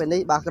khả bên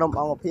นี้bà krom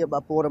ông phía bà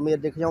pua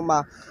miền thì nhóm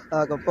bà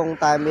cầm phong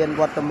tài miền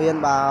vật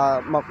miền bà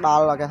một đo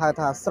là cái hai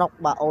thà sọc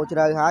bà ô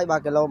chơi hái 3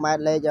 km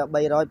lên giờ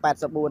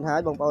 384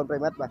 hái bông bông prey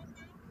mất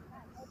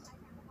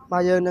bà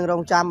dương nâng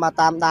rong trăm bà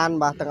tam đan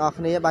bà từng ở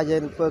kia bà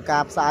dương vừa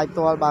cạp sai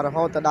tua bà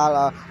hô từ đó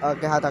là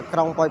cái hai thà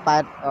krong poi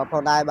pet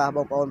phong đai bà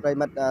bông bông prey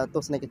mất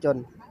tu snake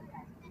chun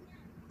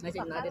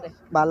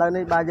bà lên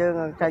đi bà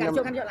dương tranh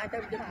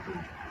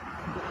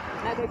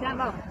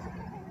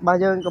bà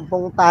dương cầm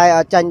phong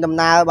tay tranh đầm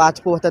nào bà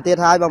chua từ tiết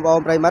hai bông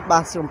bông mất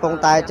bà cầm phong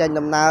tay tranh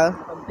đầm nào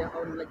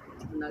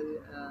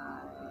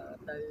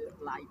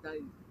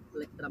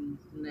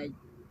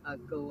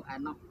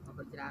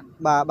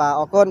bà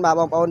ở con bà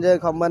bông bông dương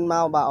comment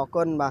mau bà ở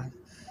con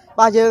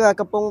bà dương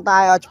cầm phong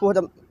tay chua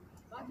đầm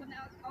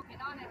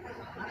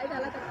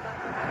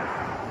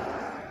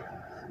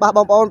bà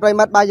bông bông prey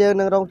mất bà dương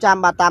nâng rong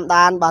trăm bà tam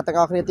đan bà từng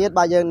ở kia tiết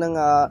bà dương nâng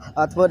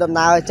thưa đầm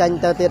nào tranh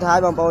từ tiết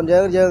hai bông bông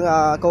dương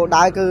cô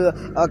đái cứ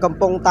cầm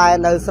phong tay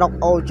nơi sọc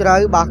ô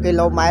chơi 3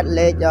 km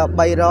lên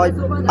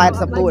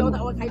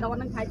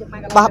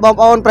 384bà bông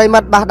bông prey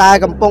mất bà đài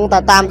cầm phong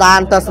tay tam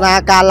đan tờ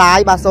sna ca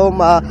lái bà xôm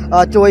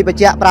chui bà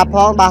chẹt bà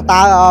phong bà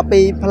ta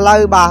pi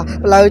plei bà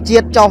plei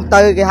chiết cho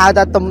từ cái hai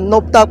ta tụm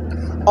núp tập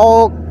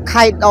ô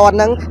khai đòn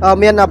nâng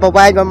miền bảo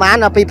vệ và má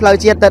là pi plei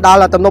chiết từ đó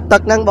là tụm núp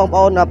tập nâng bông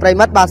bông prey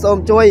mất bà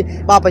xôm chui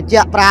bà bà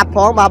chẹt bà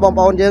phong bà bông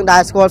bông dương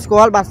đài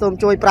scroll bà xôm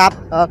chui bà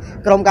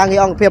krom càng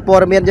ông phía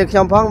bờ miền dương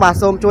trong phong bà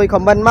xôm chui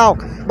comment mau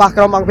bà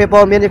krom ông phía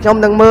bờ miền dương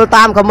trong nâng mưa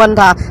tam comment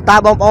thà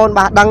ta bông bông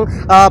bà đăng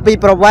pi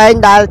bảo vệ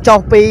đài cho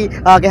pi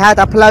cái hai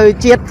ta plei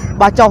chiết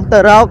bà trong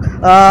từ đó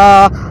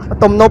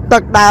tụm núp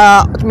tập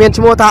đà miền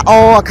mua thà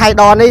ô khai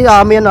đòn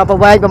ấy miền bảo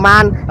vệประมา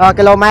ณ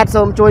km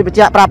សូមជួយបញ្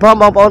ជាក់ប្រាប់ផង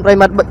បងប្អូនប្រិ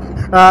មិត្ត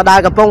ដែល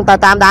កំពុងតែ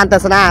តាមដានទ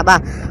ស្សនាបាទ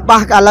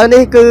ឥឡូវ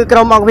នេះគឺក្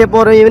រុមអង្គភាពព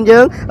លរដ្ឋយើ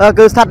ង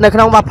គឺស្ថិតនៅក្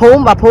នុងភូ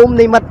មិ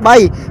និមិត្ត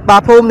3បា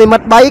ទភូមិនិមិ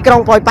ត្ត3ក្រុង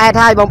ប៉ោយប៉ែត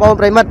ហើយបងប្អូន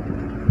ប្រិមិត្ត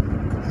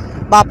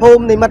បាទភូ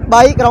មិនិមិត្ត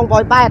3ក្រុងប៉ោ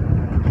យប៉ែត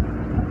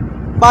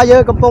បាទយើ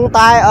ងកំពុង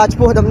តែឈ្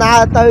មោះដំណើរ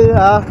ទៅ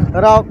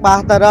រកបាទ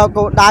ទៅរក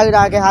គោលដៅ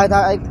ដែលគេហៅថា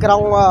ក្រុ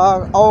ង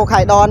អូខៃ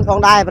ដនផង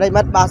ដែរប្រិ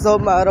មិត្តបាទសូម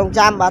រង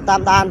ចាំបាទតា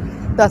មដាន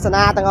ទស្ស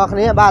នាទាំងអស់គ្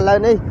នាបាទឥឡូវ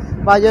នេះ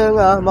បាទយើង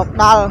មក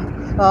ដល់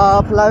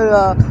ផ្លូវ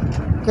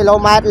គីឡូ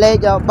ម៉ែត្រលេខ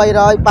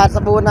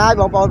384ហើយ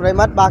បងប្អូនប្រិ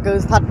មិត្តបាទគឺ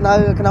ស្ថិតនៅ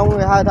ក្នុង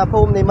គេហៅថាភូ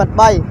មិនិមិត្ត3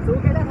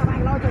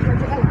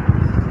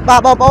បាទ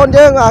បងប្អូន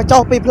យើង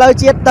ចុះពីផ្លូវ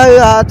ជាតិទៅ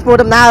ធ្វើ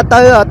ដំណើរ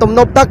ទៅទំន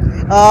ប់ទឹក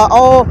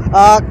អូ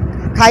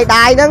ខៃ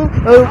ដាយហ្នឹង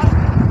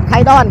ខៃ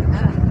ដន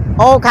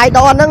អូខៃដ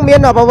នហ្នឹងមាន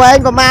ប្រវែង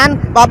ប្រមាណ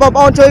បាទបងប្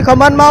អូនជួយ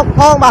comment មក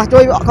ផងបាទជួ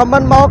យ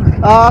comment មក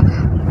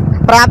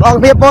ប្រាប់អង្គ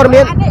ភាពព័ត៌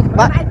មាន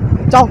បាទ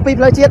ចុះពី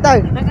ផ្លូវជាតិទៅ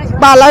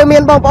បាទឥឡូវមា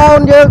នបងប្អូន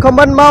យើង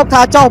comment មក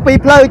ថាចុះពី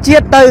ផ្លូវជា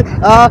តិទៅ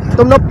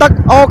ទំនប់ទឹក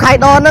អូខៃ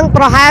ដនហ្នឹង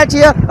ប្រហែល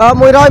ជា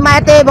100 ម៉ែ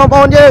ត្រទេបងប្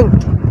អូនយើង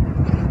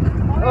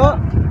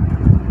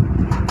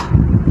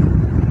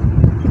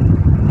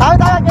ទៅ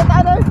ទៅ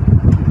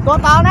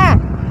ដល់ណា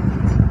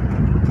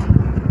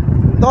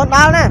តន់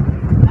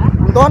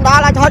ដ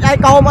ល់អាចហុចឲ្យ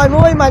កោមឲ្យ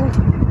មួយមិញ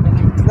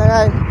ហ្នឹង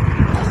ហើយ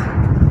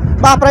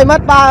បាទប្រិមិ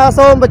ត្តបាទ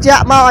សូមបញ្ជា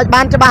ក់មកឲ្យ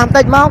បានច្បាស់បន្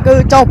តិចមកគឺ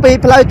ចុះពី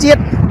ផ្លូវជាតិ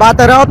បាទ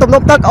ទៅរកទំន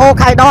ប់ទឹកអូ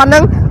ខៃដនហ្នឹ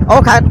ងអូ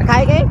ខៃ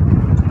គេ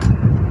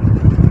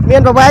មា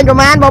នប្រវែងប្រ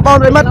មាណបងប្អូន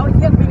ប្រិមិត្ត2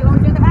 គីឡូ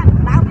ជាងទៅបាទ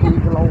ដើម2 គី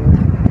ឡូ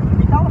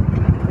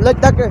លិច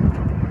ទឹក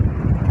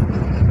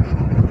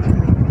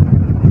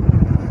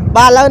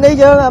បាទឥឡូវនេះ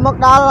យើងមក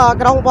ដល់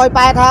ក្រុងប៉ោយ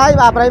ប៉ែតហើយ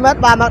បាទប្រិមិត្ត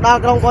បាទមកដល់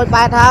ក្រុងប៉ោយ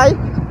ប៉ែតហើយ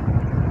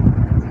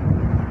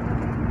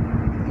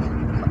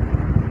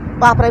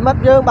បាទប្រិមិត្ត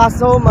យើងបាទ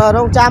សូមរ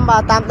ងចាំបា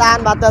ទតាមដាន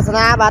បាទទស្ស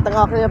នាបាទទាំង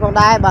អស់គ្នាផង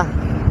ដែរ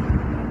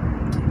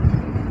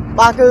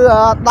បាទគឺ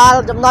ដល់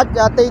ចំណុច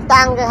ទី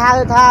តាំងគេហៅ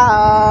ថា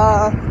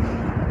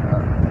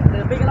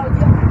2 គីឡូ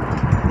ជាង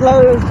ផ្លូវ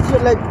ជា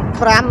តិលេខ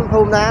5ភូ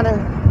មិណានេះ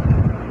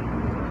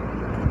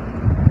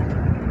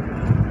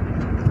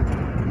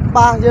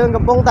បាទយើង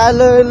កំពុងតែ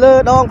លើ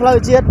ដងផ្លូវ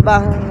ជាតិបា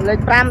ទលេខ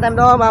5តែម្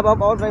ដងបាទបង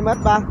ប្អូនប្រិមិត្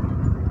តបាទ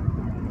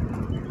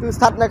គឺ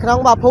ស្ថិតនៅក្នុង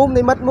បាទភូមិ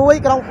និមិត្ត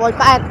1ក្រុងប៉ោយ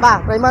ប៉ែតបាទ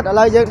ប្រិមិត្តឥ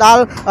ឡូវយើងដ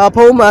ល់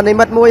ភូមិនិ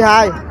មិត្ត1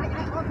ហើយ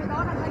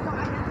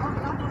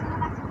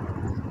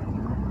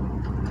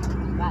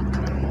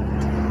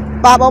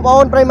បាទបងប្អូ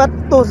នប្រិមិត្ត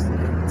ទស្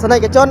ស សនិ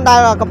កជនដែល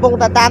កំពុង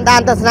តែតាមដា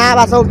នទស្សនា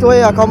បាទសូមជួយ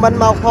ខមមិន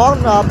មកផង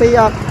ពី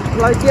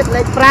ផ្លូវជាតិ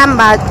លេខ5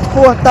បាទឆ្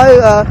ពោះទៅ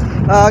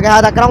គេហៅ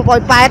ថាក្រុងប៉ោយ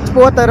ប៉ែតឆ្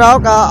ពោះទៅរក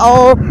អូ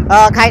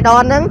ខៃដ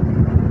នហ្នឹង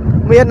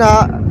មាន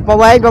ប្រ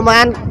វែងប្រហែ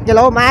លគី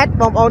ឡូម៉ែត្រ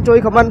បងប្អូនជួយ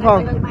ខមមិនផង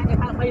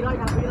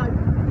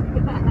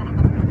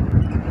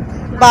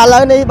បាទឥឡូ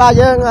វនេះបាទ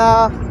យើង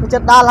ចិ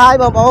ត្តដល់ហើយ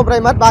បងប្អូនប្រិ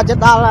មិត្តបាទចិត្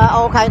តដល់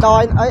អូខៃដ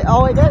នអីអូ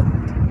អីគេ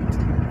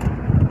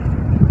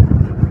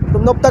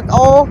ទំនប់ទឹក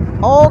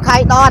អូខៃ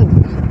ដន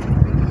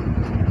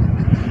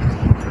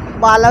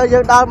បាទឥឡូវយើ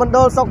ងដល់មណ្ឌ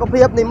លសុខ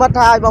ភាពនិមិត្ត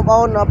ហើយបងប្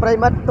អូនប្រិ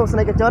មិត្តទស្ស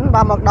និកជន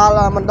បាទមកដល់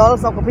មណ្ឌល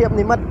សុខភាព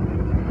និមិត្ត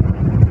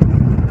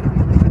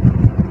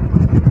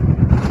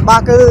បា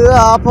ទគឺ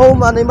ភូ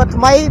មិនិមិត្ត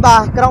ថ្មីបា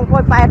ទក្រុងប៉ោ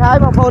យប៉ែតហើយ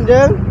បងប្អូន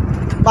យើង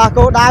បាទ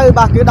គោលដៅ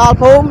បាទគឺដល់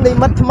ភូមិនិ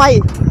មិត្តថ្មី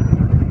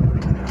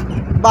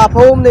បាទ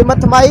ភូមិនិមិត្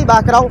តថ្មីបា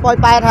ទក្រុងប៉ោយ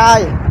ប៉ែតហើយ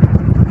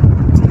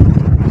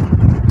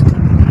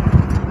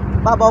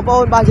បាទបងប្អូ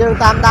នបាទយើង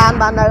តាមដាន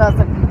បាទនៅទស្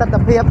សន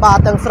ភាពបាទ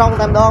ទាំងស្រុង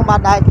តែម្ដងបា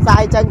ទដែលផ្សា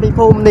យចេញពី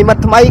ភូមិនិមិត្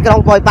តថ្មីក្រុង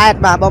ប៉ោយប៉ែត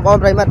បាទបងប្អូន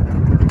ប្រិមិត្ត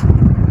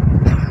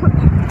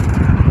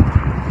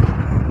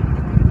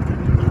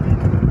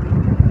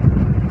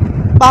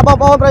បាទបង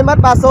ប្អូនប្រិមិត្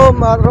តបាទសូម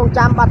រង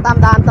ចាំបាទតាម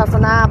ដានទស្ស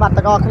នាបាទ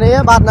ទាំងអស់គ្នា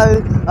បាទនៅ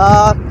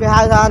គេ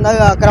ហៅថានៅ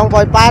ក្រុង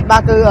ប៉ោយប៉ែតបា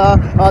ទគឺ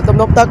ទំ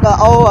នប់ទឹក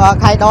អូ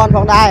ខៃដនផ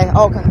ងដែរ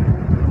អូ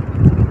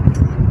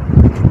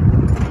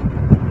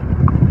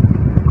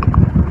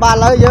បាទឥ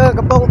ឡូវយើង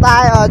កំពុងតែ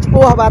ឆ្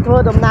ពោះបាទធ្វើ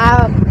ដំណើរ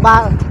បា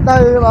ទទៅ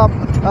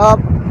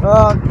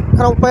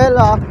ក្នុងពេល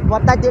ប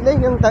ន្តិចទៀតនេះ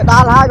យើងទៅដ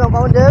ល់ហើយបងប្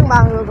អូនយើងបា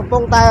ទកំពុ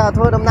ងតែ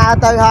ធ្វើដំណើរ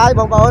ទៅហើយ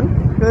បងប្អូន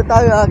គឺទៅ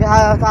គេ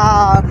ហៅថា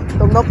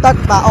ទំនប់ទឹក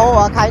បាទអូ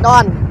ខៃដ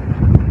ន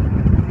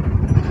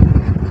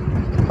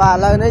បាទឥ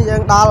ឡូវនេះយើ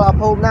ងដល់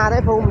ភូមិណាទេ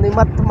ភូមិនិ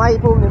មិត្តថ្មី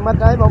ភូមិនិមិត្ត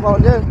ហើយបងប្អូ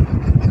នយើង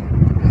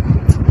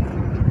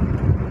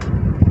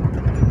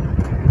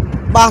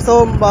បាទសូ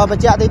មប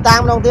ញ្ជាក់ទីតាំង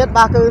ម្ដងទៀត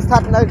បាទគឺស្ថិ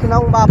តនៅក្នុ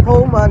ងបាទភូ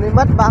មិនិ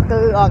មិត្តបាទគឺ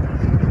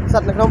ស្ថិ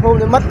តនៅក្នុងភូមិ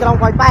និមិត្តក្រុង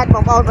ប៉ោយប៉ែតប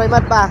ងប្អូនប្រិមិ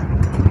ត្ត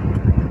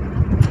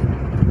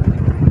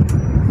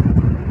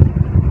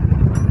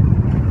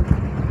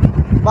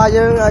បាទ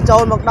យើងចូ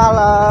លមកដល់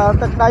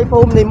ទឹកដីភូ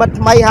មិនិមិត្ត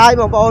ថ្មីហើយ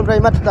បងប្អូនប្រិ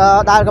មិត្ត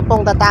ដែលកំពុង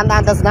តែតាមដា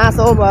នទស្សនា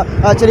សូម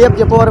ជ្រាប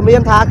ជាព័ត៌មា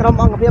នថាក្រុម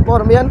អង្គភាពព័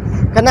ត៌មាន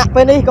គណៈ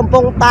ពេលនេះកំពុ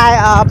ងតែ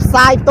ផ្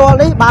សាយផ្ទាល់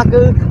នេះបាទ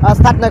គឺ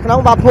ស្ថិតនៅក្នុង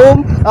បាទភូមិ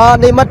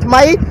និមិត្តថ្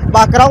មី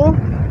បាទក្រុង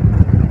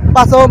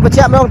បាទសូមបញ្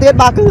ជាក់ម្ដងទៀត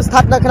បាទគឺស្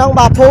ថិតនៅក្នុង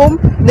បាទភូមិ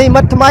និ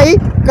មិត្តថ្មី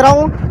ក្រុង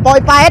ប៉ោយ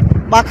ប៉ែត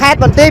បាទខេត្ត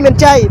បន្ទាយមាន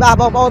ជ័យបាទ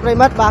បងប្អូនប្រិ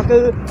មិត្តបាទគឺ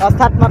ស្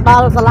ថិតមកដ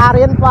ល់សាលា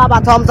រៀនបា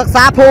ទធម្មសិក្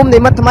សាភូមិនិ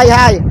មិត្តថ្មី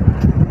ហើយ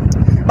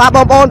បាទប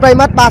ងប្អូនប្រិ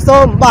មិត្តបាទសូ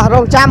មបាទរ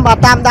ងចាំបាទ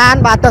តាមដាន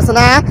បាទទស្ស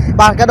នា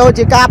បាទក៏ដូច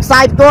ជាការផ្សា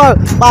យផ្ទាល់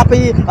បាទពី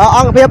អ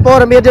ង្គភាពព័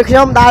ត៌មានយើងខ្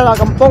ញុំដែល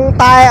កំពុង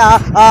តែ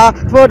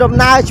ធ្វើដំ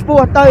ណើរឆ្ពោះ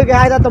ទៅគេ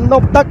ហៅថាទំន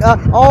ប់ទឹក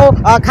អូ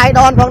ខៃ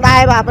ដនផងដែរ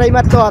បាទប្រិ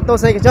មិត្តទ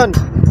ស្សនិកជន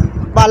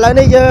បាទឥឡូវ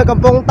នេះយើងកំ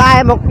ពុងតែ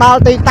មកដល់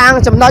ទីតាំង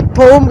ចំណុច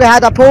ភូមិគេហៅ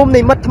ថាភូមិ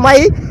និមិត្តថ្មី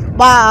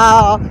បាទ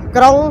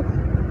ក្រុង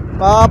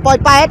ប៉ោយ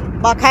ប៉ែត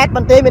បាទខេត្តប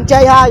ន្ទាយមានជ័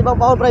យហើយបង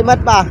ប្អូនប្រិមិត្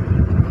ត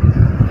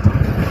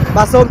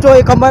បាទសូមជួយ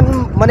ខមមិន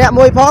ម្នាក់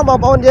មួយផងបង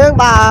ប្អូនយើង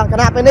បាទគ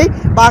ណៈពេលនេះ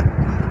បាទ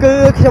គឺ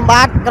ខ្ញុំ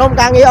បាទក្រុម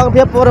ការងារអង្គ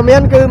ភាពព័ត៌មា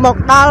នគឺមក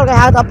ដល់គេ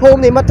ហៅថាភូមិ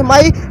និមិត្តថ្មី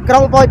ក្រុ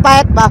ងប៉ោយប៉ែ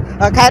តបាទ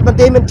ខេត្តបន្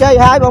ទាយមានជ័យ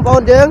ហើយបងប្អូ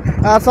នយើង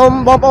សូម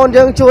បងប្អូន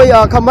យើងជួយ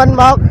ខមមិន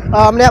មក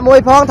ម្នាក់មួយ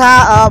ផងថា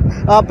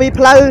ពី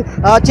ផ្លូវ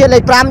ជាតិលេ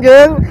ខ5យើ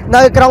ង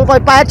នៅក្រុងប៉ោ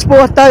យប៉ែតឆ្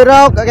ពោះទៅរ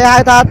កគេហៅ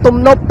ថាទំ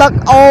នប់ទឹក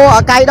អូ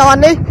កៃដន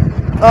នេះ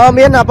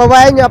មានប្រ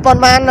វែងប៉ុ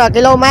ន្មាន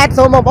គីឡូម៉ែត្រ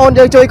សូមបងប្អូន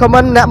យើងជួយខមមិ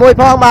នម្នាក់មួយ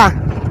ផងបាទ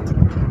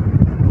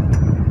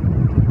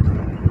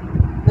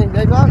នេះនិ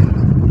យាយបង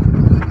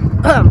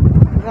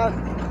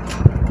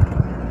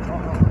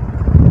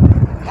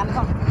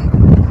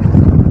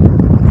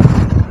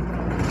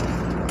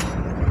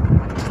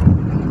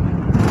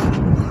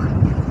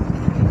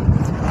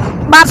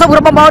បាទសូមគោ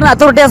រពបងប្អូន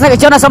ទូរទស្សនិក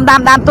ជនសូមតាម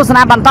ដានទស្ស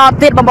នាបន្ត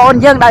ទៀតបងប្អូន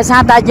យើងដោយសា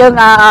រតែយើង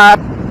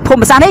ភូ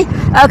មិសាស្ត្រនេះ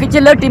គឺជា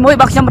លើកទី1រ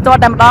បស់ខ្ញុំបន្ត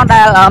តែម្ដងដែ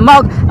លម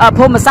ក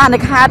ភូមិសាស្ត្រនៅ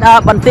ខេត្ត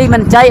បន្ទាយមា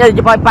នជ័យ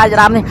យប៉ោយប៉ែត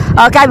រាមនេះ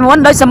កាលពីមុន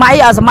ដូចសម័យ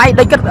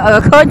ដូចគិត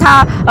ឃើញថា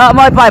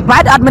មកប៉ោយប៉ែ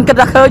តអត់មានគិត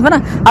ថាឃើញហ្នឹ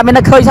ងអត់មាន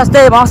ឃើញសាស្ត្រ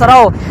ទេហ្មងសា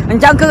រ៉ូអ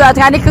ញ្ចឹងគឺ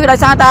ថ្ងៃនេះគឺដោយ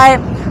សារតែ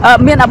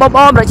មានបងប្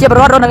អូនប្រជាពល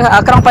រដ្ឋនៅ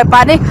ក្រុងប៉ោយ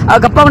ប៉ែតនេះ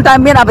កំពុងតែ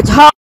មានប្រឈ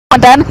មមែ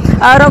នតើ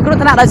រងគ្រោះ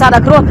ថ្នាក់ដោយសារតែ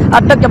គ្រោះ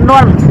ទឹកចំនួ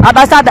ន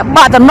ដោយសារតែ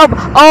បាក់ទំនប់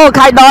អូ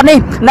ខៃដននេះ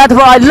នៅធ្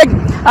វើឲ្យលិច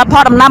ផ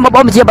លដំណាំបងប្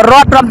អូនប្រជាពលរ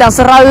ដ្ឋព្រមទាំង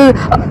ស្រូវ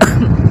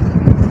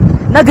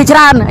នៅគឺច្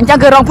រើនអញ្ចឹង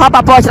គឺរងផល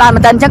ប៉ះពាល់ច្រើនមែ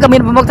នតើអញ្ចឹងក៏មា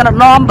នប្រមុខថ្នាក់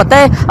នាំប្រ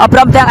ទេសព្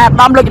រមទាំងអា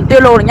ដាមលោកជំទាវ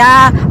លោកកញ្ញា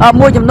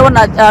មួយចំនួន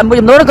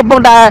កំពុង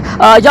តែ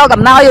យក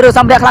កំណោយឬស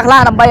ម្ភារៈខ្លះ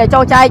ៗដើម្បីឲ្យចូ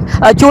លចែក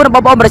ជូនប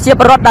ងប្អូនប្រជា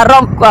ពលរដ្ឋដែលរ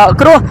ង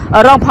គ្រោះ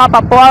រងផល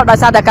ប៉ះពាល់ដោយ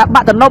សារតែការ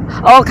បាក់ទំនប់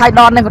អូខៃ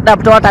ដននេះតែ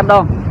ផ្ទាល់តែម្ដ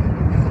ង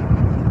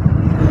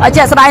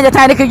ជាក់ស្ដែងនៅថ្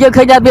ងៃនេះគឺយើង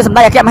ឃើញថាមានសម្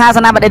ដេចអគ្គមហា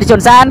សេនាបតីជុ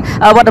នសាន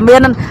វត្តមាន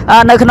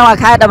នៅក្នុង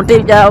ខេត្តបន្ទាយ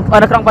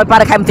នៅក្នុងប៉ោយប៉ែ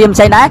តខេត្តបន្ទាយមាន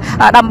ជ័យដែរ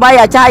ដើម្បី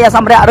ចាយស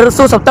ម្ភារៈឬ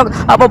សួរសុខទុក្ខ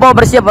បងប្អូន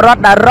ប្រជាពលរដ្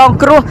ឋដែលរង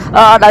គ្រោះ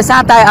ដោយសា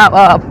រតែ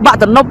បាក់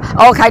ទំនប់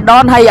អូខៃដ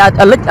នហើយ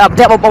លិចផ្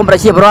ទះបងប្អូនប្រ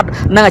ជាពលរដ្ឋ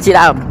នឹងជា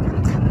ដើម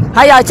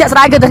ហើយជាក់ស្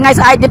ដែងគឺថ្ងៃ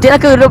ស្អែកទៀត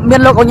គឺមា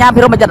នលោកអញ្ញា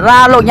ភិរមចន្ទរា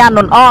លោកអញ្ញា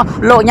នុនអ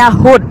លោកអញ្ញា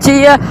ហួតជា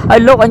ហើយ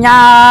លោកអញ្ញា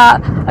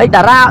អី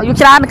តារាយុ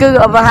ច្រើនគឺ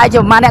ប្រហែលជា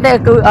ប្រហែលអ្នកទេ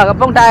គឺកំ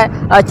ពុងតែ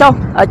ចុះ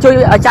ជួយ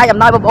ចែកអំ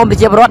ណោយបងប្អូនប្រ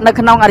ជាពលរដ្ឋនៅ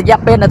ក្នុងរយៈ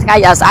ពេលនៅថ្ងៃ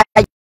ស្អែ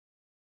ក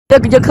គឺ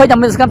យើងឃើញតែ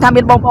មានសកម្មថា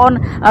មានបងប្អូន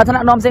ថ្នា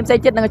ក់នាំផ្សេងៗ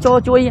ទៀតនឹងចូល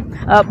ជួយ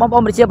បងប្អូ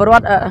នប្រជាពលរ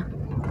ដ្ឋ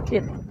ទៀ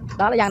ត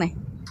ដល់យ៉ាងនេះ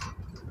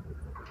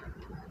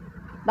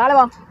ដល់ហើយ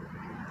បង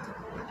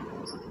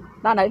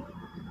ដល់នៅ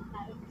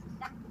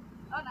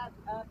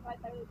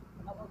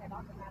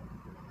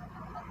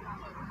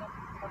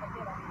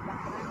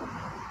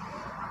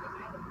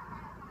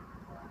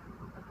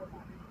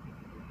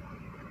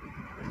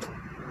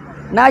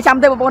ណែចាំ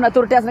ទេបងប្អូន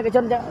ទូរទស្សនិកជ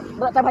នចាំ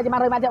តែប្រហែលជា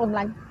100ម៉ែត្រទៀតអូន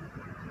ឡាញ់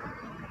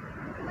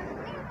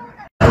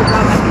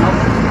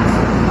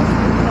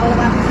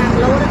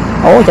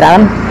អូច្រើន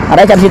អត់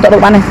ទេចាំស៊ីតទៅ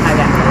បានទេ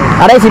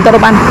អត់ទេស៊ីតទៅ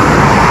បាន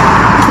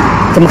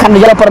សំខាន់និ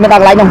យាយព័ត៌មានដ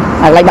ល់កន្លែងនោះ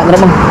កន្លែងបាក់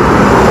នោះ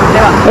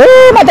អឺ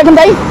មកតែខ្ញុំ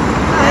ទៅ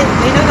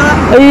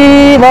អី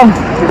បង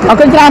អរ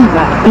គុណច្រើន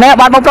ណែ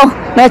បានបងប្រុស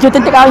ណែជួយទិ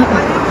ញទឹកឲ្យ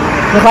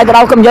ខ្ញុំខ្លាចទៅដ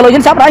ល់កុំយកលុយ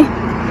យើងចាប់ហើយ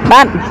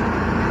បាន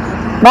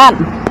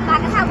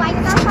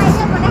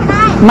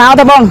មក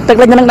ទៅបងទឹក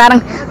លេចនៅនឹងដែរហ្នឹ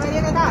ង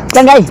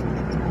ចឹងហី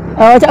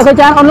ចាក់អរគុណ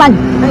ច្រើនអនឡាញ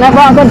ណែប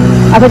ងអរគុណ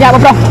ច្រើនប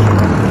ងប្រុស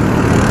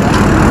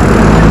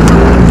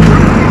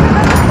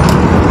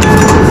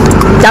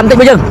ចាំតិច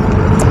មកយើង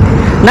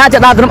ណាจะ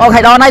ដល់ទំនប់អូខេ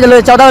ដល់ហើយទៅលើ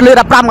ចូលទៅលើ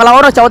15គីឡូ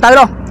នោះចូលទៅ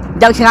នោះអ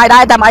ញ្ចឹងឆ្ងាយដែ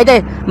រតែមិនអីទេ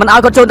មិនឲ្យ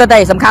គាត់ជូនទៅទេ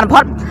សំខាន់បំ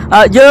ផុត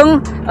យើង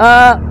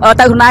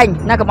ទៅខ្លួនឯង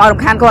ណាកុំឲ្យរំ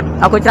ខានគាត់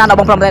អរគុណច្រើនដល់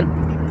បងប្រុសមែន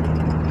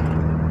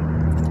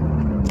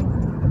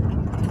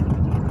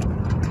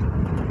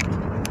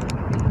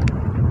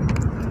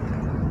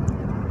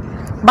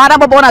បាទ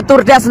បងប្អូនទូ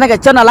រទស្សនិក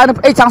ជនឥឡូវ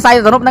អីចង់សាយ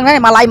ទំនប់ហ្នឹង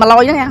មកឡៃមកល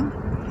យហ្នឹង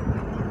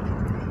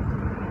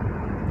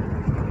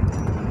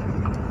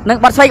នឹង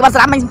បាត់ស្វ័យបាត់ស្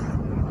រាំហ្នឹង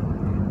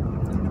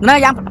នៅ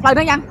យ៉ាងផ្លូវហ្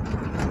នឹងយ៉ាង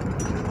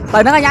ផ្លូ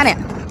វហ្នឹងយ៉ាងនេះ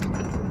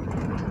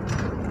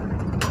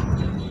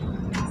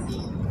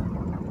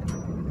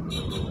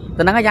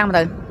ទៅហ្នឹងយ៉ាង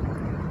ទៅ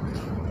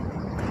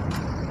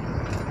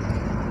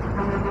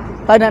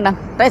ហ្នឹង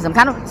តែសំ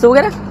ខាន់សួរ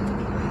គេណា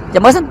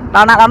ចាំមើលសិនដ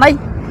ល់ណាដល់នេះ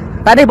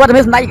តែនេះវត្ត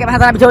មានសម្ដេចគេថា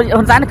បញ្ចូល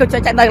ហ៊ុនសែនគឺចេ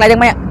ញទៅកន្លែងហ្នឹ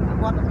ងមែន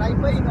វត្តតម្លៃ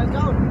2ទៅ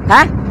ចូល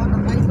ហ៎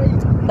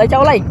ទៅចូ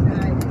លហើយ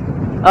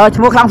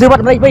ឈ្មោះខ្លាំងសួរវត្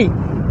តតម្លៃ2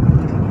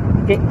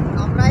គេ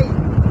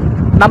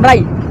តម្លៃ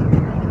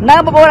នៅ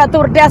បងប្អូនទូ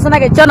រទស្សនិ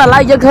កជនឥឡូ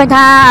វយើងឃើញ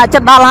ថាចិ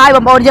ត្តដល់ហើយប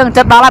ងប្អូនយើង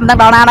ចិត្តដល់ហើយមិនដឹង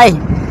ដល់ណាđây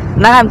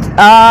ហ្នឹង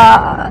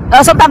ហើ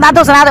យសូមតាមដានទ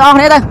ស្សនាទាំងអស់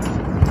គ្នាទៅ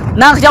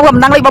ហ្នឹងខ្ញុំក៏មិ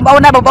នដឹងលេខបងប្អូ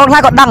នដែរបងប្អូនខ្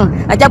លះក៏ដឹង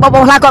អញ្ចឹងបងប្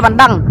អូនខ្លះក៏មិន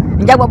ដឹង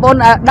អញ្ចឹងបងប្អូន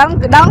ដឹង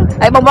គឺដឹង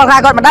ហើយបងប្អូនខ្លះ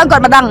ក៏មិនដឹង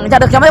អញ្ចឹង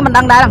ដូចខ្ញុំឯងមិន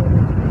ដឹងដែរ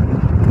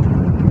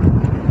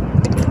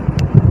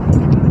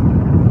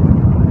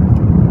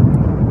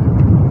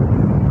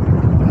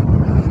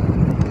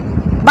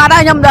បាទហើ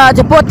យខ្ញុំ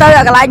ចំពោះទៅ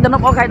កន្លែងទំន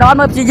ប់អូខេដន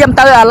មើលព្យាយាម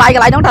ទៅឡាយក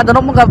ន្លែងហ្នឹងថាទំន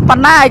ប់ក៏ប៉ុ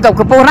ណ្ណាហើយក៏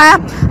កម្ពស់ណា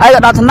ហើយក៏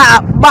ដល់ឋានៈ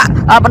បាក់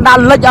បណ្ដាល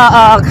លិច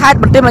ខេត្ត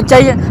បន្ទាយមានជ័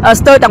យ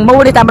ស្ទើរទាំងមូល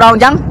នេះតែម្ដងអ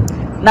ញ្ចឹង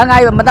ហ្នឹងហើ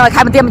យមិនតែ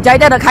ខេត្តបន្ទាយមានជ័យ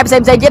ទេនៅខេត្តផ្សេ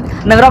ងទៀត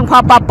នឹងរងផ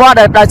លប៉ះពាល់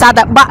ដោយសារ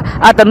តែបាក់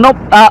ទំនប់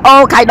អូ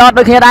ខេដន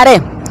ដូចគ្នាដែរទេ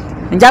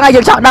អញ្ចឹងហើយ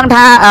យើងចង់ដឹង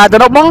ថាទំ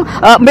នប់ហ្នឹង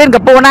មានក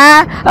ម្ពស់ណា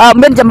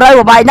មានជម្រៅ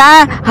ប្រវែងណា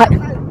ហើយ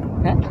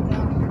អ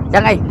ញ្ចឹ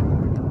ងហើយ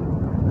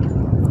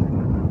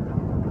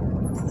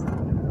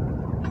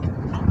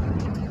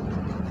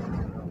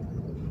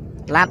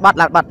ឡានបាត់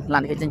ឡា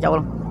នគេចេញចូល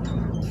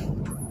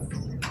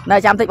នៅ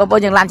ចាំតិចបងប្អូ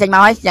នយើងឡានចេញម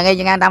កហើយយ៉ាងឯង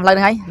យ៉ាងតាមផ្លូវហ្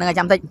នឹងហើយនឹង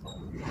ចាំតិច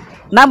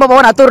ណាបងប្អូ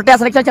នទូរទស្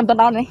សនិកជនចាំទៅ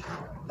ដល់នេះ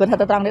គាត់ថា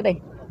ទៅត្រង់នេះទេ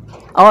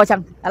អូចាំ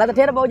ឥឡូវទៅ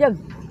ទៀតបងប្អូនយើង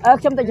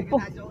ខ្ញុំទៅចំពោះ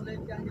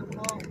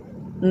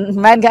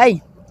មែនគេអី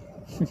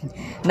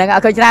នឹងអ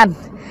ត់ឃើញច្រើន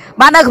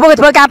បាននៅកំពុង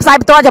ធ្វើការផ្សាយ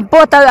ផ្ទាល់ចំ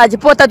ពោះ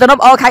ទៅទំន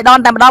ប់អូខេដន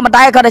តែម្ដង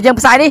តែគាត់តែយើង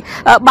ផ្សាយនេះ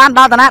បានដ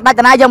ល់តាណាដាច់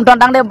តាណាយើងមិនទាន់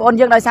ដឹងទេបងប្អូន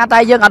យើងដោយសារតែ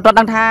យើងអត់ទាន់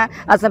ដឹងថា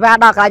សេវា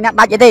ដល់កន្លែងណា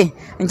ដាច់អីទេ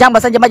អញ្ចឹងបើ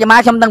សិនជាមិនចាំ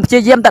ខ្ញុំនឹងព្យា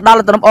យាមទៅដល់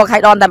ទំនប់អូខេ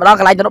ដនតែម្ដង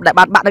កន្លែងទំនប់ដែល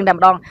បាត់នឹងតែ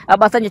ម្ដង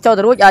បើសិនជាចូល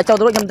ទៅរួច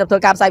ខ្ញុំទៅធ្វើ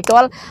ការផ្សាយផ្ទា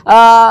ល់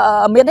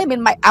មានទេមាន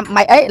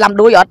ម៉ៃអីឡាំ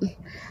ដួយអត់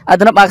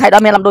ទំនប់អូខេដ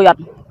នមានឡាំដួយអត់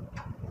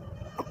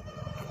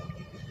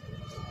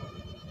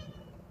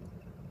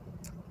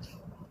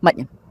មិ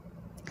ន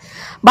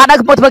បាទនៅ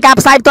កំពុងធ្វើការ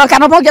ផ្សាយផ្ទាល់កា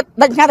ត់មកផង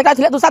ដាច់ឆ្ងាយទៅកាត់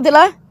ធ្លាក់ទូរស័ព្ទទៀត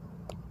លើ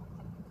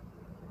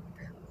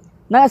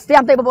នៅស្ទះ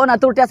បន្តិចបងប្អូន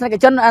ទូរទស្សនិក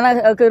ជន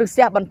គឺស្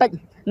ទះបន្តិច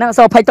នឹង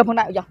សូភ័យទៅផង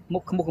ដែរយោមុ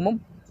ខខ្មុំហ្នឹង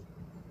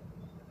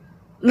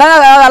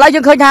ឥឡូវយើ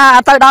ងឃើញថា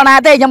ទៅដល់ណា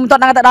ទេខ្ញុំមិនទា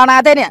ន់ដឹងទៅដល់ណា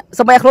ទេនេះ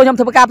សូម្បីខ្លួនខ្ញុំ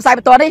ធ្វើការផ្សាយ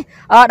ផ្ទាល់នេះ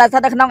ដែលស្ថិ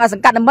តនៅក្នុងស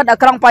ង្កាត់និមិត្ត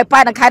ក្រុងប៉ោយប៉ែ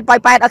តនិងខេត្តប៉ោយ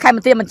ប៉ែតខេត្តប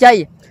ន្ទាយមានជ័យ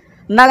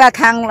នៅ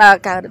ខាង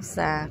ការរក្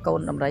សាកូន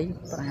ដំរី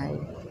ប្រហែល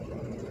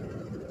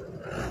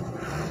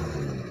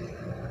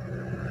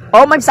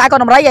អូមិនផ្សាយកូ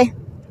នដំរីឯ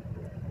ង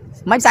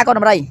មិនផ្សាយកូន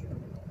ដំរី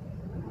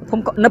ភូ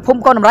មិនៅភូមិ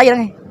កូនដំរីហ្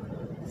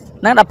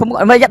នឹងដល់ភូមិ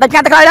មិនដាច់ខា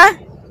ត់ទៅក្រោយណា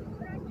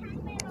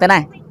ទៅណា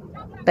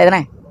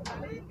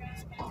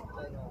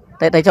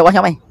ទៅចូលរបស់ខ្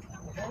ញុំអី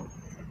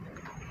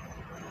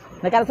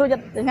នៅការសួរចិ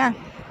ត្តណា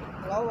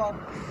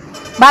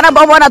បាទប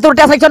ងប្អូនទូរ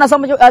ទស្សនិកជនសូ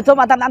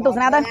មតាមដានទស្ស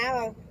នាទៅ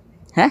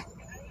ហ៎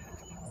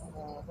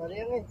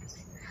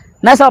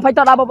នៅសូមភ័យត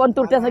ដល់បងប្អូន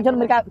ទូរទស្សនិកជន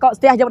មានការកក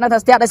ស្ទះយកនៅថា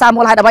ស្ទះដោយសារ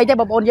មូលហេតុអ្វីទេ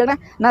បងប្អូនយើង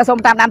ណាសូម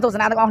តាមដានទស្ស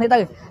នាទាំងអស់គ្នាទៅ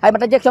ហើយប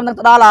ន្តទៀតខ្ញុំនឹង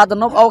ទៅដល់ទំ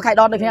នប់អូខេ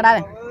ដនដូចគ្នាដែរ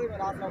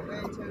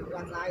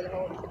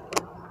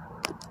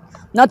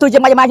nó tôi chỉ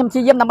may mai trong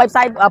chi diêm nằm bay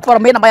sai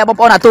phần miền nằm bay bom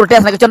bom là tôi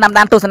tiền này cái chân nằm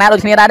đan tôi sanh rồi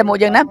kia đây một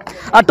dương nè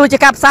tôi chỉ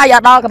cặp sai ở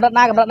đó cầm đặt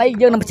đấy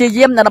dương nằm chi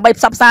diêm nằm bay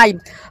sắp sai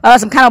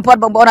sầm khăn bom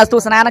bom bom là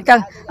tôi sanh nó cơ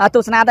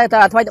tôi sanh đây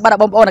thôi bắt đầu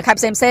bom bom là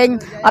khai xem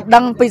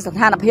đăng pin sanh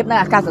hàn hiệp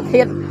nàyการthực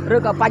hiện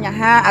rồi cóปัญ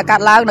หาอากาศ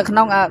ล้างในขน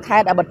มแค่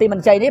บัตรมั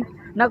นใจนิด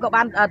nó có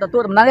ban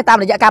tôi tầmนั้นได้ตาม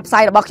ระยะการ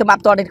sai là bọc cho map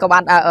ตัวนี้ก็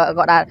ban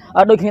gọi là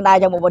đôi khi đây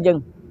trong một bên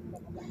dương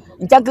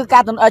chẳng cứ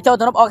ca cho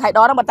tụi nó ở khai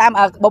đó nó mà tam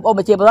bom bom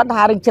mà chiều bữa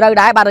đó đừng chơi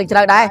đá ba đừng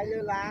chơi đá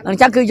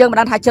chẳng cứ dương mà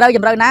đang thay chơi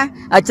dùm rơi ná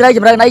chơi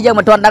dùm rơi nấy dương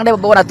mà toàn đang đây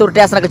bộ là tụi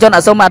trẻ là cái chỗ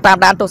là xong mà tam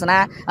đan tụi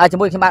sana cho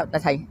mỗi khi mà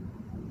thầy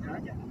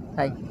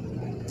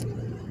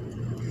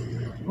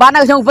ban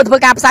đầu trong với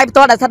cặp sai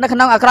tôi là thân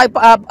nó ở coi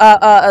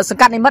sự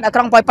cắt này mất ở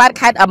trong poi pad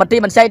khai ở một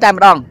team mình chơi tại một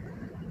đòn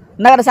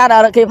nơi là sao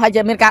là khi phải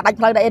chơi miền ca đánh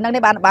play đây nó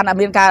đấy ban là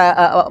miền ca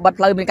bật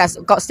play miền ca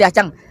có xe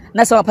chăng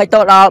nó xong phải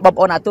tôi là bom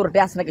ôn tụi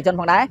trẻ này cái chân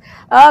phong đá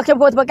khi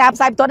với cặp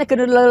sai tôi này cứ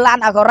lan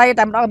ở coi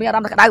tại một đòn miền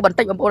nam cái bật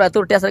tích bom ôn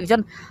tụi trẻ này cái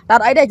chân ta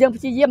ấy đây dương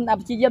chi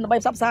diêm là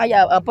bay sắp sai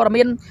ở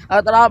Poromin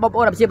đó bom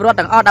ôn là chi bớt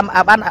đằng đầm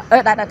ban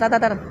đây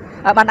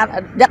ban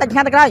dắt đánh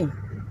khăn cái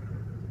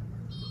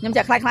nhưng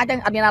chắc khai chứ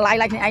anh miền lại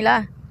anh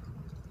là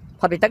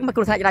พอไปตั้งมา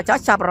คุยจะ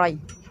ชอบอะไร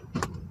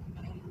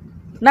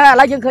นั่นแ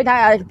ล้วยังเคยทา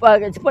ย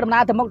พูดดำน้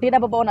ำแต่มองที่ได้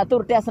บอลน่ะตู้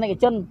เตะสนิท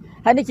จน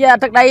ให้นี่เชียร์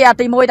ตั้งได้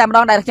ตีมวยแต่มาด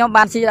องได้ช่อง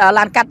บ้านชีล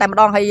านกัดแต่มา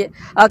ดองให้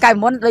กาย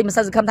ม้วนเลยมัน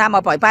สั่งคำทำม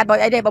าปล่อยไปปล่อย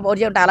ไอ้ได้บอล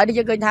ยังแต่แล้วนี่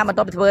ยังเคยทำมา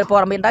ตัวเป็นปอ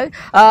ร์เมนได้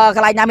ก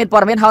ลายน้ำเป็นปอ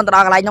ร์เมนฮอนตลอ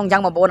ดกลายย่องยัง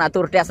มาบอลน่ะ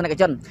ตู้เตะสนิท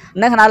จน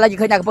นั่นขณะเรายัง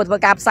เคยอยากพูดกับ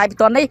การใส่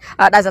ตัวนี้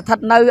ได้สัต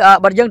ว์ใน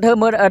บอลยังเธอ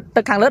เมื่อ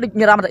ตึกขังเลือด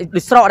มีเรามา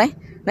ดิสโตรนี่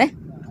นี่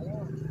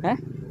ฮะ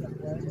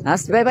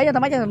ไปท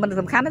ำไมมัน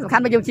สำคัญ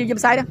ไปยังชียั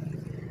งใส่ด้วย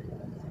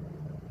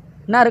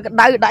น่า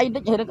ได้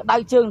เห็นได้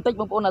เชิงติ๊ก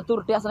บางคนน่ะตัว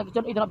เตี้ยสนักจ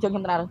นอีกน้ำเชิงยั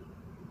งไงเลย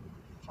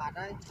บาดไ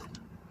ด้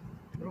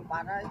รูปบา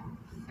ดได้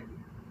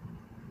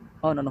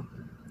โอ้ no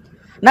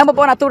นั่งบางค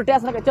นน่ะตัวเตี้ย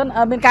สนักจน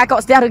มีการเกา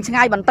ะเสียรึงช่างไง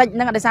บันติ๊ก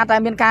นั่งได้ซาแต่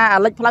มีการ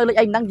เล็กพลอยเล็กไ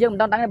อ้นั่งยืม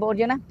นั่งในบางคน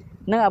เยอะนะ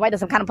นั่งเอาไว้แต่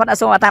สำคัญเพราะอา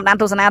ศัยตามด้าน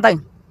ทุสนาตึง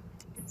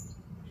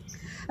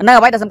นั่งเอ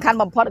าไว้แต่สำคัญ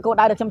บางเพราะกูไ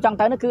ด้แต่ช่องๆ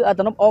ตึงนั่นคือ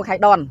ตัวน้ำโอไข่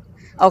ดอน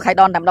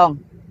ตามดอง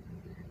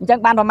จัง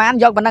บ้านประมาณ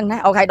ยกมันนั่งนะ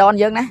โอไข่ดอน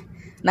เยอะนะ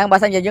นั่งบา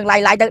สัญญายังไล่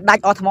ได้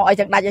ออทมไอ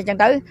จังได้จัง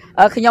ตื้อ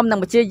ขยมนั่ง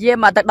มาเชี่ยเยี่ยม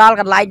มาตัดดอล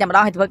กันไล่แต่มาด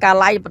องให้เพื่อการ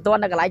ไล่ประตู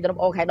นั่งกันไล่จน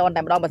โอไข่ดอนแต่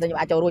มาดองบาสัญญา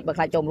อาจจะรู้บางใ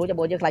ครจมรู้จะโ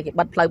บยใคร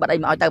บัดเพลย์บัดไอ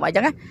มาเอาเติมไอ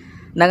จังนะ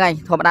นั่งไง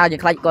ธรรมดาอย่า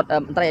งใครกด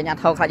ตระยาน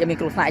เท่าใครจะมี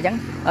กลุ่มไหนจัง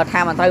ท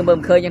ำมันเติมเบิ่ม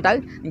เคยจังตื้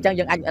อจัง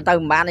ยังอันเติม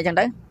บ้านในจัง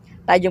ตื้อ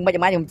แต่ยังไม่จะ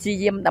มาอย่างเชี่ย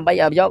เยี่ยมแต่ไป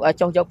ยก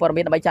จงยกปร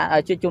มิตรไปจะ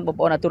ช่วยจุนบุป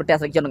ผาตัวเตะ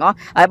สักจนง้อ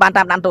บ้านต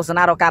ามดันตัวสน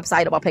าเรากาบไซ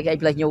เราบอกเพลย์ไอ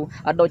เพลย์ยู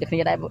โดยจากนี้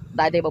ไ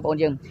ด้เตะบุปผา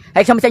ยังไ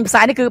อ้คำเชงภาษา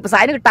นี่คือภาษา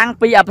นี่คือตั้ง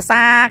ปีภาษ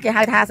าแค่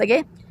hai thaใส่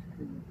กี่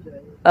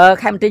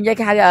ใครมันตีนใจ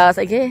ใครใ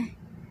ส่กี่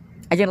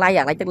ไอ้ยังไล่อย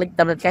ากไล่ตึกต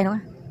ำรวจใช่ไหม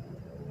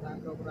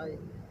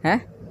ฮะ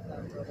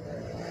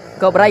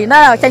กบไรน่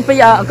ะเชงปี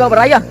กบไ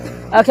รอ่ะ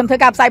คำเธอ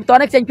กาบใส่ตัว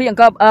นี้เชงปีอย่าง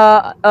กบ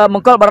มั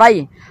งกบไร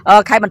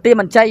ใครมันตี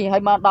มันใจให้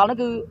มาดอนั่น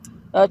คือ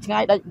ไง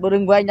ได้เรื่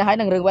องเวย์จะให้ห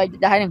นึ่งเรื่องเวย์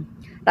จะให้หนึ่ง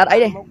ตัดไอ้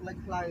ดิ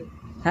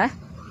ฮะ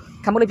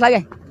คำมือเล็กเพลย์ไง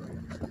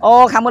โอ้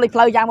คำมือเล็กเพ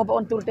ลย์ยางมาป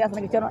นตัวเตี้ยส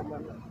นิทจน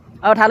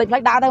ถ่ายเล็กเพล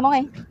ย์ด่าได้มั้งไง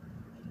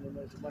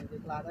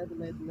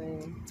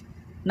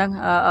นั่ง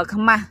ข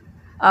มา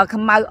ข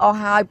มาเอา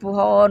หายปูฮ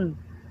อน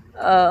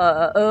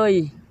เอ้ย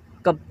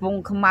กับวง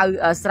ขมา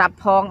สลับ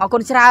พองเอาค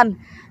นชราญ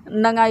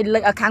นั่งไง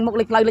ขังมุกเ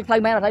ล็กเพล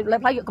ย์แม่เล็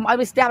กเพลย์ขมา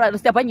ไปสเตีย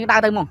ไปยังด่า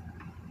ได้มั้ง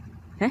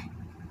ฮะ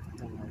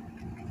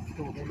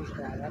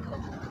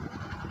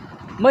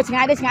เมื่อช่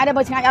างได้เ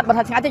มื่อช่างอัดบัต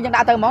รช่างที่ยังด่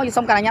าเติมมองอยู่ส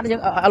มการยัดยัง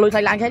ลุยไท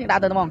ยแลนด์แค่ยังด่า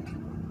เติมมอง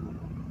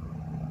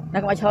นั่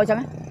นก็มาโชว์จัง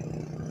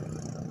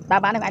ตา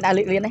บ้านนี่ไอ้ด่าเ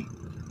รียนนี่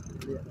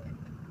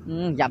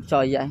จับโช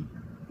ว์vậy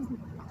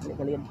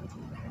เรียน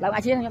แล้วอ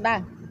าชีพยังด่า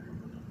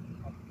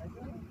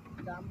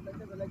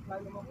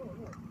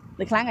เ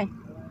ล็กครั้งไง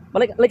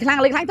เล็กครั้ง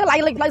เท่าไร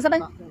เล็กไรซะ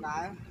นี่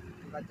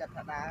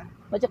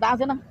เราจัดดาว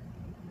ซะนะ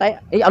แต่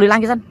เอาเรียนแรง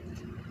กี่ซะ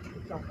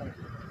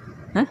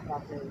ฮะ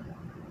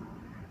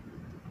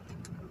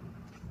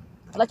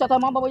แล้วcho tôi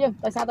món bao nhiêu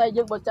tại sao đây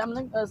dương 100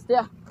 นึง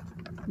stia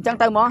chẳng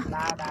từ món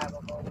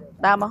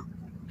đa món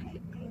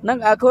nâng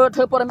cô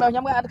thưa bọn em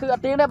nhóm cáiคือ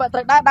tiếng đấy bạn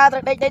đa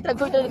đây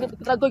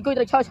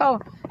tôi cho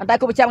anh ta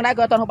cô 100 đây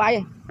cô toàn hộp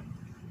bài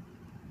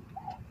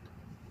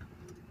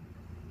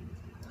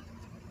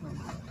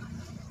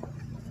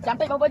chạm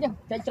tay bao nhiêu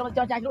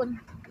cho trai luôn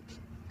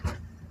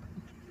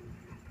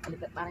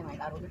ba này mày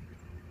đa luôn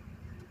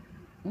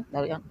đa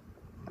luôn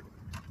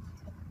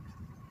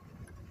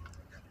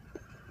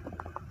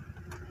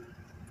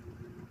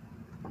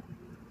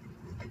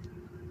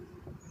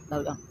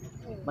đâu không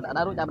mình đã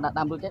đá mình đã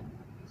đâm luôn chứ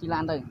chi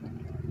lan đây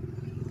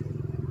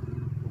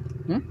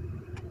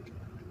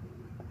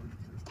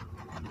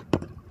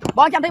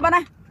bó chăm thấy bên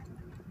này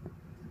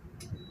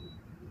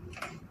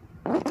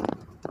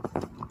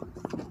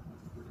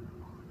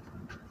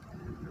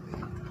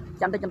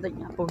chăm thấy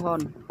phun hồn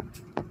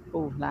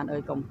lan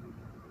ơi cùng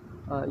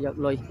giật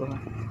lùi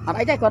ở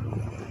đấy đây còn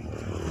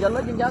giờ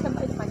lên dương gió cái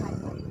mấy phải hay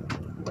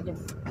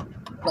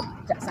còn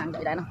chặt sang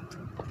vậy đấy nào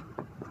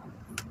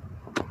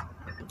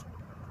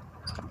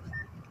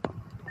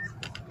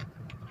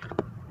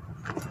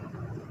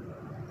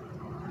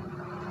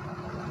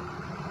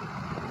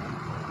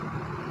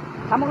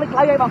ខាងមុខលិចផ្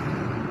លូវអីបង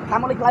ខាង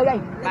មុខលិចផ្លូវអី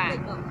បា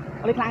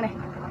ទលិចខ្លាំងនេះ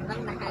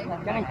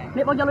ចឹង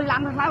នេះបងយកលុយឡាន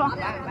ទៅខ្លះបង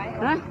ណា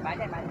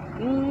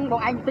បង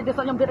ឯងតិចទៅ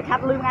សុំខ្ញុំទៀតខា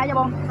ត់លុយមួយថ្ងៃទេ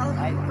បង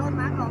ចូល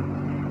មកបង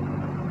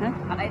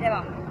អត់អីទេប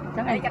ង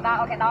ចឹងឯងក៏ដល់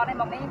អូខេដល់នេះ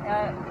មុខនេះ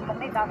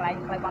ដល់កន្លែង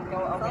ផ្លូវបត់ចូ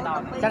លអូខេដ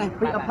ល់ចឹង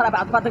ពីផ្លូវបា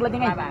ត់ទឹកលិចហ្នឹ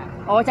ងឯង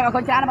អូចឹងអត់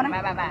ខុសច្រើនបងណា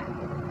បាទ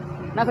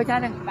ណាខុសច្រើន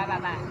ទេបាទ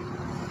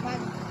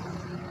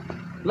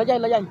លុយអី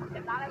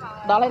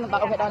ដល់ហើយបា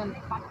ទអូខេដល់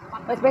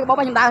ទៅស្ពេកបង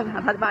ខ្ញុំដើរអ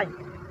ត់ថាបាយ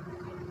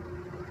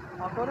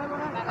អរ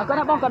គុណ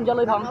ណាបងគាត់យក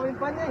លុយផង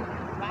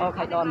អូ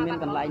ខេដល់មាន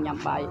កន្លែងញ៉ាំ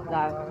បាយ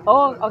ដើរ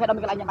អូខេដល់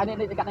មានកន្លែងញ៉ាំបាយ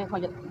នេះកាត់នេះខ្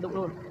ញុំដុកខ្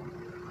លួន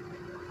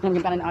ខ្ញុំ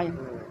កាត់នេះឲ្យ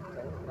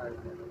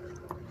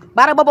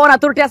បាទបងប្អូន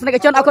ទូរទស្សនិក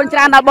ជនអរគុណច្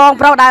រើនដល់បង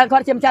ប្រុសដែលគា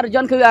ត់ជាម្ចាស់រថយ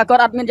ន្តគឺគា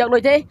ត់អត់មានយកលុ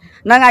យទេ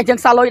ហ្នឹងហើយយើង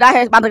សល់លុយដែរ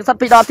ហើយបានទឹកសុទ្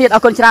ធ2ដងទៀតអ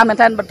រគុណច្រើនមែន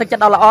ទែនទឹកចិត្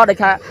តដល់ល្អដែល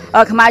ថា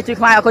ខ្មែរជួយ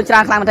ខ្មែរអរគុណច្រើ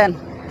នខ្លាំងមែនទែន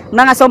ហ្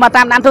នឹងហើយសូម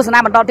តាមដានទស្សនា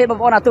បន្តទៀតបង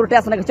ប្អូនទូរទ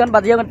ស្សនិកជនបា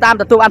ទយើងតាម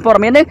ទទួលបានព័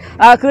ត៌មាននេះ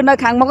គឺនៅ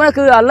ខាងមុខនេះ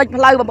គឺលិច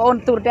ផ្លូវបងប្អូន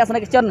ទូរទស្សនិ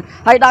កជន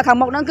ហើយដល់ខាង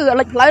មុខហ្នឹងគឺ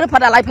លិចផ្លូវផា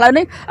ត់អាឡៃផ្លូវ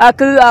នេះ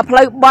គឺផ្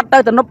លូវបត់ទៅ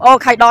ទំនប់អូ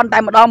ខៃដនតែ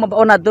ម្ដងបងប្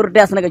អូនទូរទ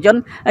ស្សនិកជន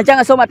អញ្ចឹង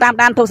សូមតាម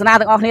ដានទស្សនា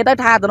ទាំងអស់គ្នាទៅ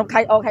ថាទំនប់ខៃ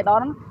អូខៃដ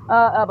នហ្នឹង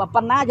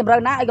ប៉ុណ្ណាជម្រៅ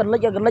ណាអីក៏លិច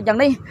យ៉ាង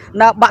នេះ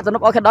នៅបាក់ទំន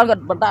ប់អូខៃដនក៏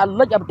បន្ត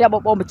លិចផ្ទះប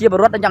ងប្អូនប្រជាពល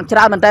រដ្ឋយ៉ាងច្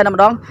រើនមែនតើ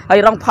ម្ដងហើយ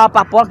រងផល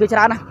ប៉ះពាល់គឺច្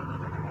រើនណា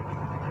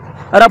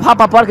រងផល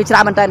ប៉ះពាល់គឺច្រើ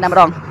នមែនតើម្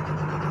ដង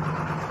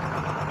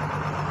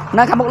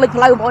នៅខាងមុខលិច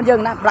ផ្លូវបងប្អូនយើង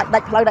ណាដា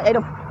ច់ផ្លូវដាច់អី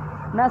នោះ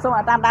ណាសូម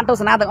តាមដានទស្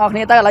សនាទាំងអស់គ្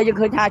នាទៅឥឡូវយើង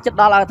ឃើញថាចិត្ត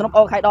ដល់ទំនប់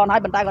អូខៃដនហើ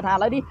យប៉ុន្តែគាត់ថាឥ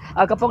ឡូវនេះ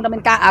កំពុងតែមា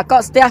នការកក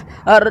ស្ទះ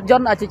រថយ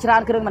ន្តជាច្រើ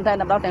នគ្រឿងមែនតើ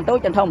ម្ដងទាំងតូច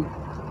ទាំងធំ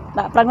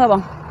ដាក់ប្រឹងមើលប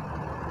ង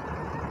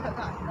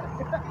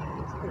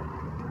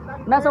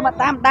ណាសូម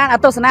តាមដាន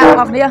ទស្សនាទាំង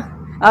អស់គ្នា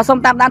សូម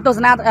តាមដានទស្ស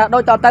នាដូ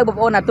ចតទៅបង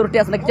ប្អូនទូរទ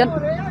ស្សនិកជន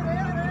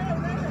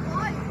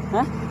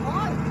ហ៎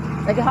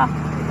អីគេហ៎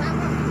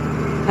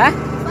ហ៎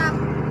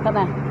តាម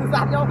ណា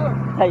សាប់យក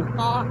ហី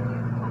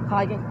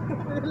ហើយគេ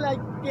លេខ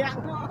គាក់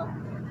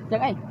ចឹ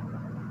ងអី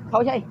ខូ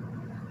ចអី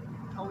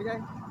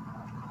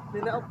មា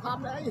នអុកផំ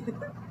អី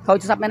ខូ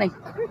ចសាប់មែនអី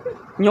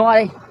ញ័រ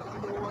អី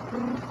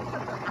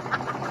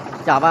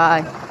ចាប់ហើ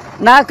យ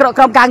ណា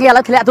ក្រុមការងារឥ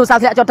ឡូវធ្លាក់ទូរស័ព្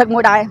ទធ្លាក់ចុះទឹកមួ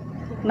យដែរ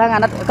ហ្នឹងអា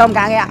ណិតក្រុម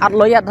ការងារអត់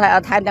លុយ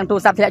ថែមទាំងទូរ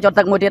ស័ព្ទធ្លាក់ចុះ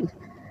ទឹកមួយទៀត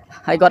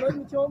ហើយគាត់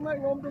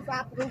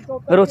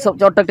រុះសុប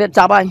ចុះទឹកទៀត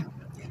ចាប់ហើយ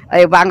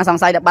អីវាងស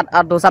ង្ស័យតែបាត់អ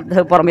ត់ទូរស័ព្ទធ្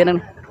វើព័ត៌មានហ្នឹង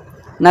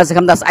នៅសង្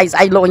ឃឹមថាស្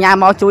អែកលោកញ៉ា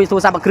មកជួយទូរ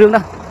ស័ព្ទមួយគ្រឿងហ្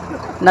នឹង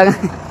ហ្នឹ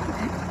ង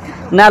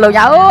ណាលោក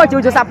យ៉ាអូជួ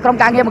យទូរស័ព្ទក្រុម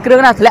ការងារមួយគ្រឿង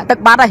ណាធ្លាក់ទឹក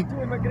បាត់ហើយ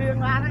មួយគ្រឿង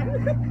បានហើយ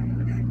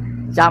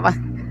ចាប់ហើយ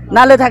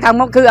ណាលើថាខាង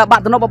មុខគឺបា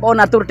ក់ទំនប់បងប្អូ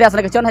នទូរទស្ស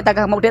និកជនហើយតែ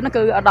ខាងមុខទៀត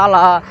គឺដល់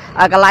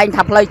កន្លែង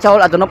ថាផ្លូវចូល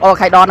ទំនប់អូ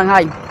ខៃដនហ្នឹង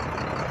ហើយ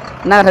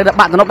ណាត្រូវ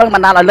បាក់ទំនប់ហ្នឹងប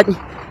ណ្ដាលឲ្យលិច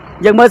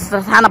យើងមើល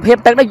ស្ថានភាព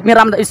ទឹកនេះមាន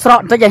រំលឹកស្រក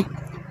បន្តិចឯង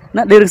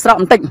ណាឌីស្រក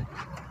បន្តិច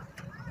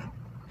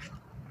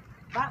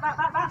បា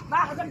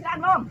ទអរគុណច្រើន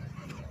ហ្មង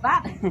បា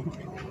ទ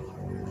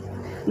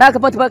ណា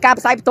កំពុងធ្វើការ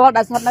ផ្សាយផ្ទាល់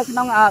ដែលស្ថិតនៅក្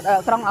នុង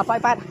ក្រុងប៉ោយ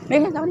ប៉ែតនេះ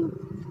ចាំ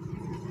នេះ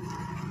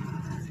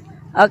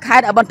ខេ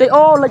ត្តបន្ទាយ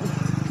អូ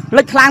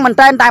លិចខ្លាំងមែន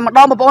តែម្ដ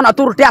ងបងប្អូន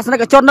ទូរទស្សនិ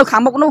កជននៅខា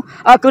ងមុខនោះ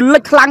គឺលិ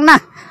ចខ្លាំងណា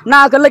ស់ណា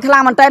គឺលិចខ្លាំ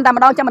ងមែនតែ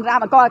ម្ដងចាំមិនរា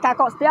ប់អង្គការ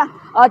កកស្ទះ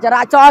ច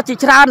រាចរណ៍ជា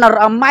ច្រើន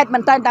ម៉ែត្រមែ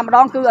នតែម្ដ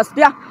ងគឺស្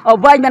ទះ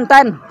វែងមែនតែ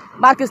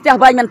បាទគឺស្ទះ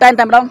វែងមែនតែ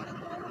ម្ដង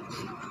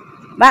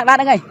បាទហ្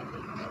នឹងហើយ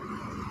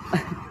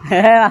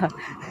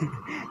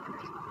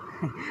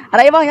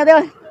អីបងញ៉ាំទៅ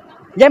និ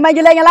យាយមកយ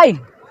លេងឥឡូវ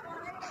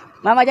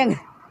មកចឹង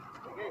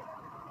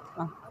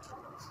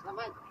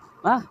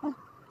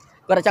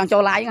គាត់ចង់ចូ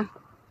លឡាយ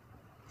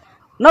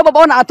នៅបងប្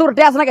អូនទូរ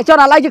ទស្សនិកជន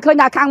ឥឡូវយើងឃើញ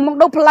ថាខាងមុខ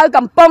នោះផ្លូវ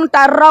កំពុង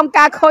តែរង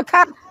ការខូច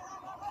ខាត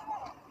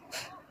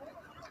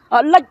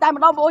លិចតែ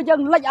ម្ដងបងប្អូនយើង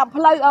លិច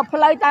ផ្លូវ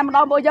តែម្ដ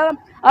ងបងប្អូនយើង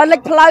លិច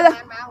ផ្លូវហ៎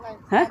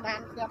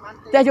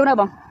ផ្ទះយូរនៅ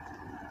បង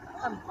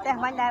ផ្ទះ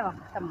មិនដែរបង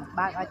តែ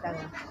បើកឲ្យទៅ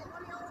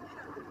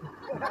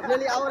មាន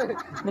លីអូ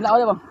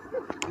ទេបង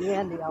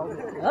មានលីអូ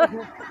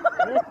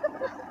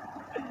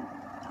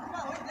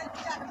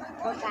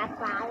គាត់កាត់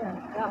ផ្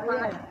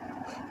លាយ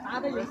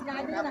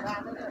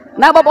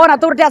ណាបងប្អូន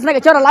ទូរទស្សនិក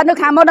ជនឥឡូវនៅ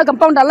ខាងមុខនៅកំ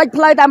ពុងតែលិច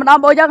ផ្លូវតែម្ដង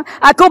បងយើង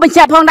គូបញ្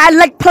ជាក់ផងដែរ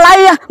លិចផ្លូវ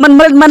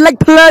មិនលិច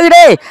ផ្លូវ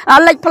ទេ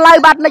លិចផ្លូវ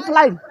បាទលិចផ្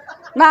លូវ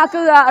ណា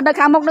គឺនៅ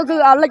ខាងមុខនោះគឺ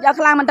លិច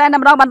ខ្លាំងមែនតែ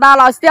ម្ដងបណ្ដាល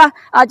ឲ្យស្ទះ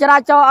ចរា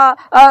ចរណ៍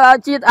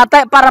ជាអតិ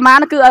បរមា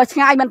គឺឆ្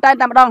ងាយមែនតែ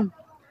ម្ដង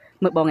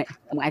មើលបងឯ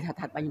ង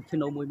ថាបាញ់ឈ្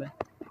នោមួយមើល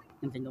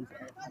ខ្ញុំចេញនំ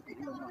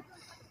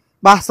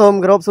បាទសូម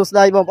គោរពសួស្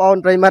តីបងប្អូន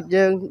ប្រិមិត្ត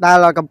យើងដែ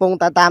លកំពុង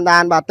តែតាមដា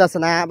នបាទទស្ស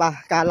នាបាទ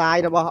ការ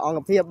live របស់អង្គ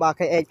ភាពបាទ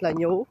KH Plus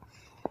News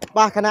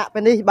បាទគណៈពេ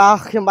លនេះបាទ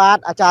ខ្ញុំបាទ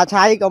អាចារ្យ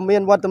ឆៃក៏មា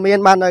នវត្តមាន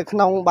បាទនៅក្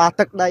នុងបាទ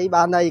ទឹកដី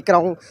បាទនៃក្រុ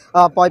ង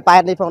ប៉ោយប៉ែ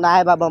តនេះផងដែរ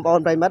បាទបងប្អូន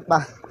ប្រិមិត្តបា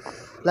ទឥ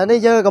ឡូវនេះ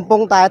យើងកំពុ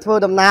ងតែធ្វើ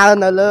ដំណើរ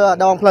នៅលើ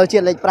ដងផ្លូវជា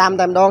តិលេខ5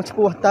តែម្ដងឆ្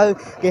ពោះទៅ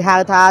គេហៅ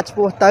ថាឆ្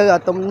ពោះទៅ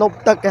ទំនប់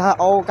ទឹកគេហៅ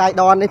អូកៃ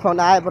ដននេះផង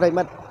ដែរប្រិ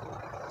មិត្ត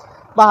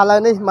បាទឥឡូវ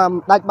នេះមក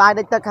ដាច់បាយ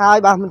ដាច់ទឹកហើយ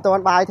បាទមិនទា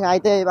ន់បាយថ្ងៃ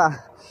ទេបាទ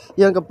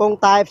យើងកំពុង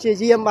តែព្យា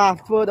យាមបាទ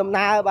ធ្វើដំ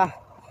ណើរបាទ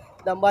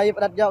ដើម្បី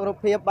ផ្ដិតយករូប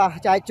ភាពបាទ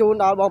ចែកជូន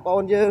ដល់បងប្អូ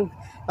នយើង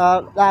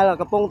ដែល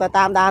កំពុងតែ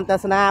តាមដានទ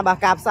ស្សនាបាទ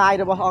ការផ្សាយ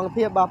របស់អង្គ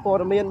ភាពបាទព័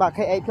ត៌មានបាទ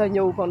KH Plus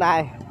News ផងដែរ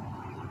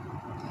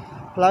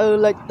ផ្លូវ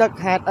លិចទឹក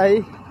ហេតុអី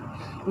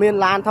មាន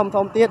ឡាន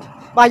ធំទៀត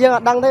បាទយើងអ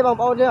ត់ដឹងទេបង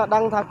ប្អូនយើងអត់ដឹ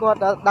ងថាគាត់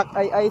ដឹក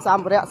អីស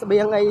ម្ភារៈស្បៀ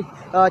ងអី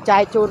ចែ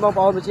កជូនបង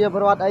ប្អូនប្រជាពល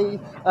រដ្ឋអី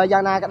យ៉ា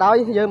ងណាក៏ដោយ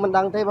យើងមិន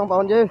ដឹងទេបងប្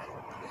អូនយើង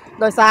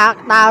ដោយសារ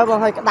ក្តៅបង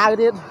ហើយក្តៅ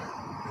ទៀត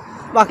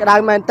បាទក្តៅ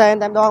មែនតែន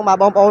តែម្ដងបាទ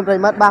បងប្អូនប្រិ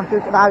មិត្តបាទគឺ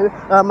ក្តៅ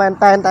មែន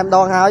តែនតែម្ដ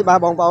ងហើយបាទ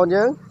បងប្អូន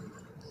យើង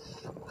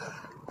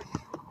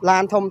ឡា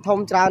នធំ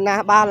ច្រើនណា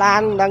ស់បាទឡា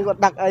ននឹងគា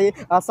ត់ដឹកអី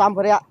សម្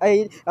ភារៈអី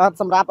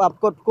សម្រាប់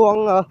ផ្គត់ផ្គង់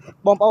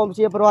បងប្អូនប្រ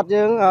ជាពលរដ្ឋ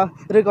យើង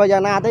ឬក៏យ៉ា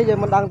ងណាទេយើង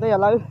មិនដឹងទេឥ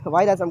ឡូវអ្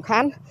វីដែលសំខា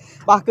ន់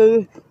បាទគឺ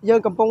យើង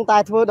កំពុងតែ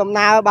ធ្វើដំ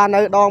ណើរបាទ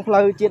នៅដងផ្លូ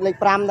វជាតិលេខ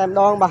 5 តែម្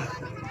ដងបាទ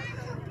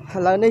ឥ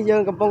ឡូវនេះយើ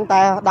ងកំពុង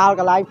តែដល់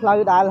កន្លែងផ្លូវ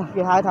ដែល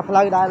គេហៅថាផ្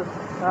លូវដែល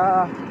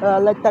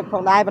លិចទឹកផ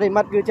ងដែរប្រិ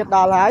មិត្តគឺជិតដ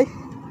ល់ហើយ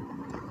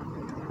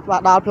បា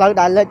ទដល់ផ្លូវ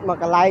ដែលលិចមក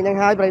កន្លែងហ្នឹង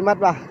ហើយប្រិមិត្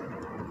តបាទ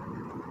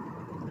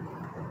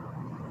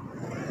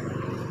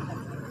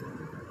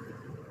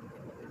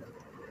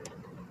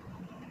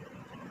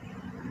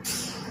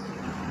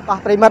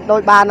ប្រិមិត្តដូ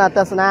ចបានទ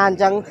ស្សនាអញ្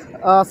ចឹង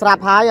ស្រា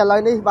ប់ហើយឥឡូវ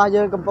នេះបាទ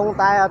យើងកំពុង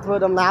តែធ្វើ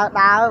ដំណើរ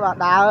ដើរបាទ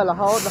ដើររ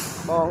ហូត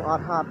បងអ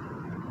ត់ហត់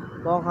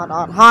បង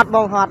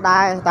ហត់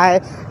ដែរតែ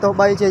ទោះ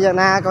បីជាយ៉ាង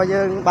ណាក៏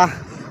យើងបាទ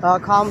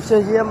ខំព្យា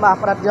យាមបាទ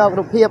ប្រឌិតយក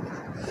រូបភាព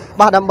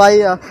បាទដើម្បី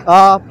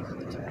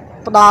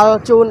ផ្ដល់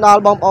ជូនដ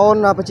ល់បងប្អូន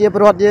ប្រជាពល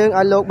រដ្ឋយើង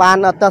ឲ្យលោកបាន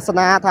ទស្ស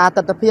នាថាទ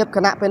ស្សនវិជ្ជាគ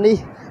ណៈពេលនេះ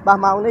បាទ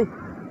ម៉ោងនេះ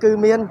គឺ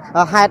មាន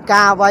ហេតុ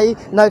ការណ៍អ្វី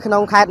នៅក្នុ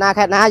ងខេត្ត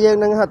ណាយើង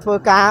នឹងធ្វើ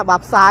ការបា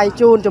ទផ្សាយ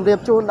ជូនជម្រាប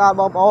ជូនដល់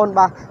បងប្អូន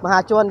បាទមហា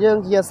ជនយើង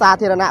ជាសា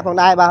ធារណៈផង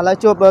ដែរបាទឥឡូវ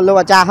ជួបលោក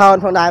អាចារ្យហន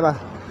ផងដែរបាទ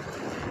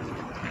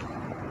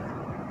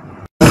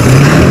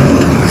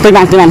ស្ទើរ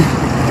បាន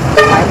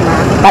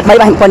បាត់3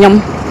បាទខ្ញុំ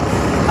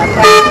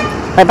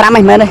តែ5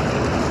មិនមែនទេ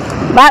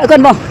បាទអរគុ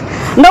ណបង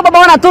នៅបងប្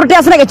អូនទូរទ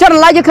ស្សនិកជន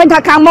ឡើយយើងឃើញថា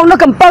ខាងមុខនោះ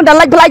កំពុងតែ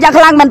លិចផ្លូវយ៉ាង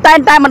ខ្លាំងមែន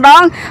តែម្ដ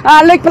ង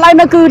លិចផ្លូវ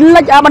នោះគឺ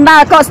លិចបណ្ដា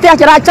កកស្ទះ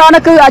ចរាចរណ៍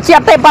នោះគឺជាអ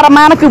តិបរ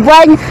មានោះគឺ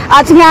វែង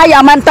ឆ្ងាយ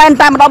មែនតែ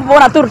ម្ដងបងប្អូ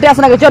នទូរទស្ស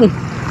និកជនឥ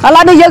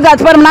ឡូវនេះយើងក៏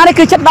ធ្វើដំណើរនេះ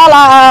គឺចិត្តដល់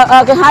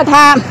គេហៅ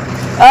ថា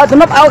ទំ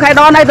នប់អោខៃ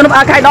ដនហើយទំនប់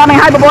អោខៃដននេះ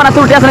ហើយបងប្អូន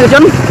ទូរទស្សនិកជ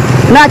ន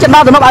ណាចិត្តដ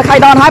ល់ទំនប់អោខៃ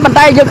ដនហើយប៉ុន្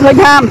តែយើងឃើញ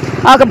ថា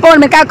កំពុង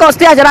មានការកកស្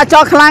ទះចរាច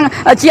រណ៍ខ្លាំង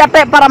ជាអ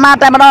តិបរមា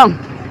តែម្ដង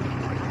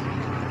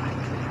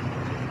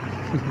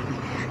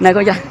ណែ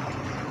កូនចា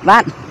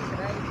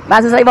បា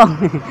ទសួស្ដីបង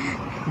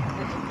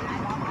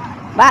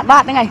បា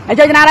ទហ្នឹងហើយ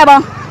ជួយចំណាដែរប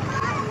ង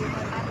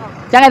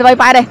ចឹងហើយទៅ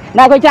ប៉ែដែរ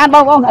ណែឃើញច្រើនប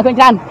ងឃើញ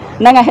ច្រើន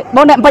ហ្នឹងហើយប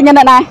ងអ្នកពេញ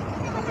ណាដែរ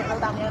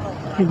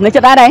នៅចិ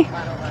ត្តដែរ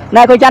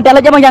ណែឃើញច្រើនតែ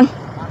លិចទេបងចឹង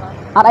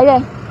អត់អីទេ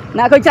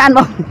ណែឃើញច្រើនប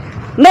ង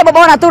នេះបងប្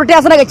អូនទូរទ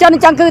ស្សនិកជនអ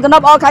ញ្ចឹងគឺទំន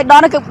ប់អខៃដន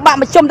នេះគឺបាក់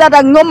មជ្ឈុំតែ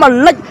ងុំមក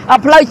លិច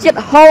ផ្លូវជាតិ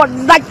ហូរ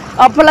ដាច់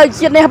ផ្លូវ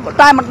ជាតិនេះ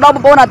តែម្ដងប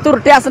ងប្អូនទូរ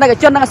ទស្សនិក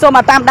ជននឹងសូម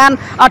តាមដាន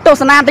ទស្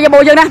សនាតិចប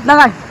ងយើងណាហ្នឹង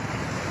ហើយ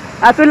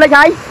គឺលិច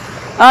ហើយ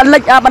លិ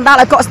ចបណ្ដាល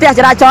ឲ្យកកស្ទះច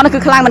រាចរណ៍នេះគឺ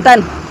ខ្លាំងមែនទែន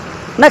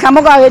នៅខាង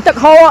មុខទឹក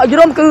ហូរយ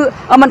រំគឺ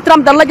មិនត្រឹម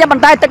តែលិចទេប៉ុ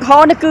ន្តែទឹកហូ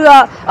រនេះគឺ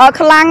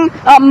ខ្លាំង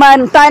មែន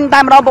តែ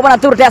ម្ដងបងប្អូន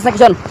ទូរទស្សនិក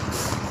ជន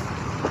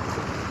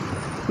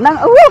ហ្នឹង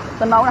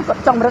តំណងណាគាត់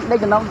ចង់រឹកដេក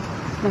តំណង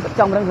នឹងគាត់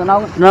ចង់រឹកតំណង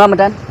មែន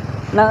ទែន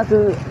ហ្នឹងគឺ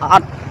អ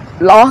ត់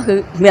ល្អគឺ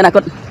មានអនាគ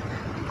ត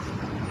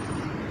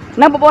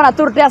នៅបងប្អូន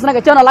ទូរទស្សនិក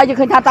ជនឥឡូវយើង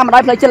ឃើញថាតាមបណ្ដោ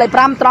យផ្លូវជាតិលេខ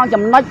 5 ត្រង់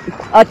ចំណុច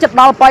ចិត្ត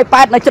ដល់ប៉ោយ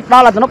ប៉ែតនៅចិត្តដ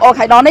ល់ទំនប់អូ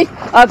ខៃដននេះ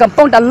កំ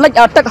ពុងតែលិច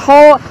ទឹកហូ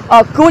រ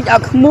គួច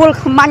ខ្មួល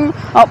ខ្មាញ់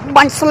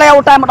បាញ់ស្លេវ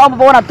តែម្ដងបង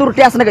ប្អូនទូរ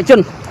ទស្សនិកជន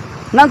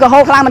ហ្នឹងក៏ហូ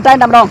រខ្លាំងមែនតែ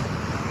ម្ដង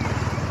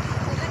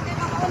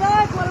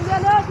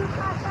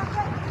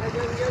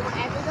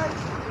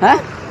ហ៎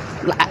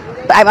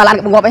តែឯងឡាន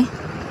កំងប់អី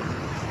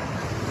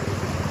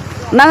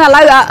ហ្នឹងឥ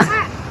ឡូវ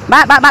បា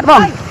ទប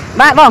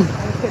ង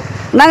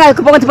ហ្នឹងហើយ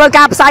កំពុងធ្វើ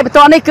ការផ្សាយបន្ត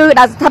នេះគឺ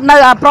ដែលស្ថិតនៅ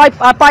ប៉ោយ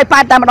ប៉ែ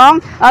តតែម្ដង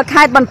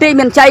ខេត្តបន្ទាយ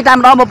មានជ័យតែ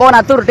ម្ដងបងប្អូន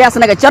ទូរទស្ស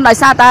និកជនដោយ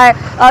សារតែ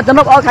ទំន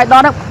ប់អខៃដ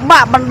ននេះបា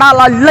ក់បណ្ដាល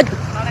ឲ្យលិច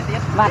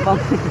បាទបង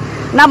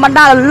ណាបណ្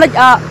ដាលលិច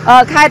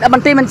ខេត្តប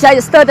ន្ទាយមានជ័យ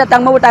ស្ទើរតែទាំ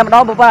ងមូលតែម្ដ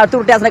ងបងប្អូនទូ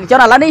រទស្សនិកជន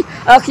ឥឡូវនេះ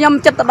ខ្ញុំ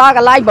ចិត្តទៅដល់ក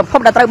ន្លែងប្រភព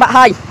ដែលត្រូវបាក់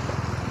ហើយ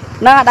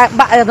ណាដែល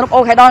បាក់ទំនប់អ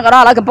ខៃដនក៏ដ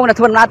ល់ឥឡូវកំពុងតែ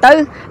ធ្វើដំណើរទៅ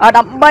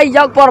ដើម្បីយ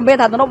កព័ត៌មាន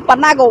ថាទំនប់ប៉ុ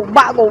ណ្ណាក៏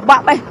បាក់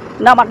បេះ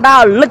ណាបណ្ដា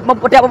លលិចបង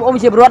ប្អូន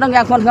ជាពលរដ្ឋនឹង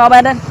យ៉ាងធ្ងន់ធ្ងរមែ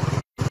នទេ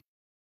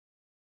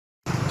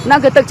ហ្នឹង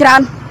គឺទឹកច្រើ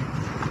ន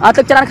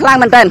ខ្លាំង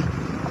មែនតើ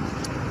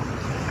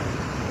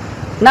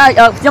ណា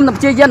ខ្ញុំនឹង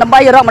ព្យាយាមដើម្បី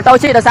រកម៉ូតូ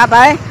ជិះដោយសារ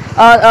តែ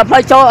ផ្លូ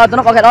វចូលទំ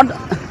នប់អខេដន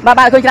បា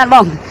ទឃើញច្រើនប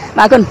ង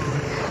បាទគុណ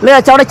លើ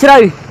ចូលទៅជ្រៅ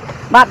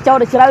បាទចូល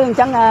ទៅជ្រៅអញ្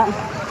ចឹង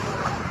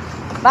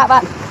បា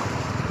ទ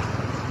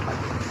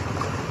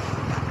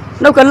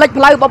នោះក៏លិច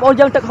ផ្លូវបងប្អូន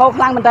យើងទឹកហូរ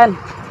ខ្លាំងមែនតើ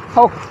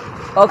ហូរ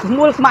ខ្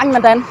មួលខ្មាញ់មែ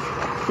នតើ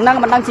ហ្នឹង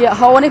មិនដឹងជា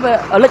ហូរនេះវា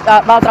លិច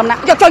ដល់ត្រឹមណា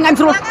យកចុញញ៉ាំ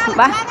ស្រួល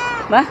បាទ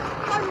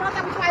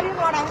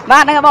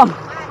ហ្នឹងហើយបង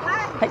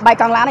ហិចបែក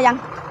កង់ឡានហ្នឹង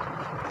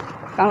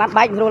កង់ឡាន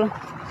បែកស្រួល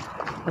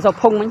ទៅសុក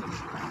ភុងមិញ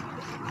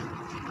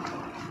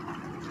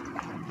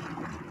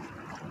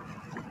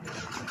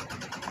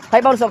ហើ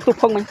យបងសុកទុះ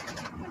ភុងមិញ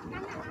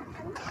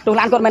ទុះ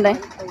ឡានគាត់មែនទេ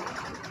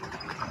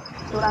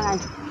ទុះឡានហើយ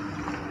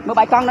មើល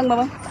បែកកង់ហ្នឹងមើល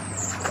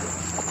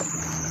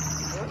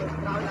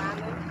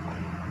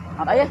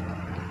អត់អីទេ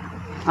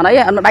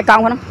អត់បែកក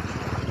ង់ហ្នឹង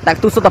តែ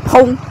ទុះសុទ្ធតែ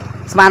ភុង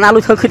ស្មានណាលុ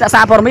យធ្វើឃើញអា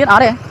សាព័ត៌មានអ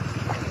ត់ទេ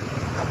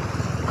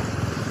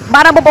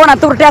បាទបងប្អូន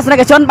ទូរទស្សនិ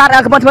កជនបាទ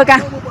កំពុងធ្វើការ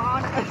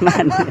bà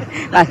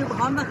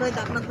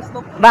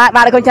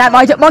được con trai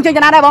bong chơi cho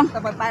nó đây bong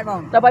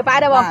tao bay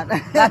đây bong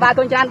bà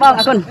con trai bong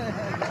à con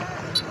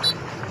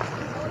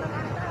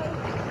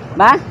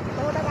bà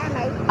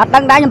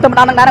đăng đá nhưng tôi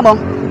đăng đá đây bong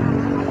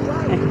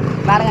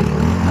bà đây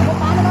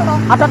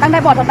đăng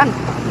đây bong đăng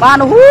bà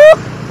nó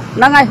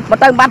nâng này một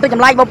tầng ban tôi chấm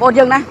like bong ôn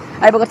dương nè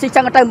ai bong chỉ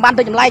chân ở tầng ban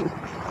tôi chấm like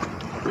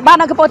บ้าน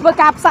นั่งกระโปรงเพื่อ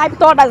กาบทราย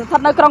ตัวแต่ทั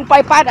ดในกรงไป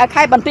ไ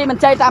ข่บันตีมัน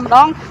ใจตามมาด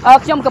อง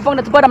ช่วงกระโปรงใน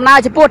ตัวดำนา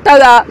จะพูดเตอ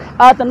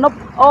ตนบ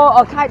โอ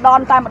ไข่ดอน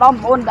ตามมาดอง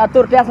โอนตั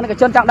วเรียนสนิทกับ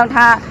ชนจังดัง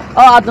ท่า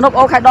ตนบโอ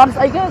ไข่ดอน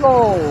ไอ้ก็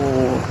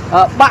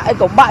บะไอ้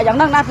กบะอย่าง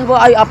นั้นนะที่ว่า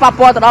ไอ้ป้าป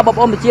อตลอดบอกโ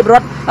อนไปจีบร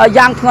ถย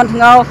างทง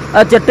เงา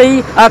เจตี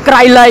ไกล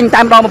เลงตา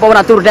มมาดองมาโอน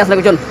ตัวเรียนสนิท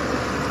กับชน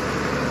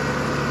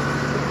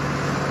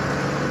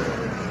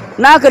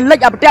น่าคือเล็ก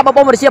อับเทียบ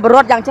บ่มาเชียบร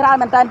ถอย่างชรา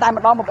มันตายม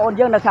าดองบ่โอนเ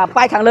ยอะนะครับไป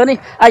ขังเลยนี่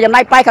อย่างใน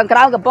ไปขังกล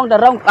างกับป้องแต่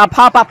ร่องพ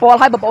าปาปอล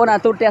ให้บ่โอน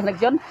ตูเตียน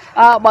ชน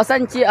บ่เส้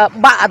นเชีย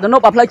บะตัวน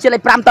บเพลย์เชียร์เล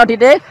ยปรามตอนที่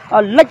เด้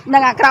เล็กนั่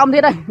งกลาง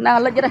ที่ได้นั่ง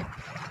เล็กที่ได้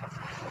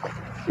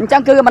จั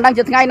งคือมันนั่ง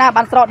จุดไงนะ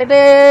บันสระเ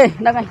ด้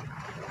นั่งไง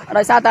โด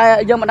ยซาแต่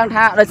ยังมันนั่ง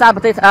ท่าโดยซาปร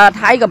ะเทศไ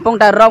ทยกับป้อง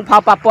แต่ร่องพา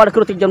ปาปอลค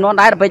รูติดจำนวนไ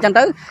ด้ไปจัง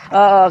ตื้อ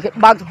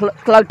บาง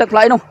เคยตึกเล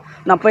ยนู่น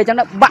นำไปจัง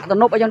นั้นบะตัว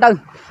นบไปจังตื้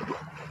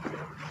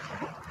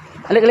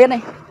เล็กเลี้ยน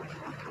นี่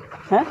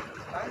ฮะ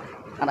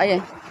อะไรvậy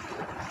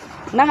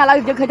นั่งอะไร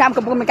ยังเคยทำกั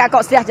บมีการเกา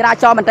ะเสียจรา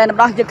จรมันแต่น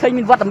ำยังเคย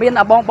มีวัดตะเมียน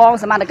บอง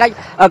สมานตะไค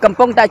กำ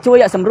ปงแต่ช่วย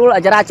สำรวจ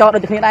จราจรโด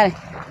ยที่นี่ได้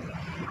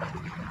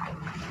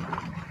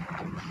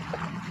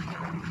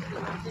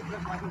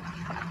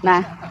นะ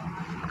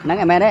นั่งไ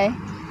งแม่ได้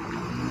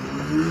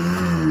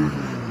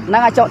นั่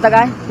งไงโจตะไค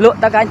ลุ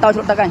ตะไคต่อ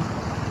ชุดตะไค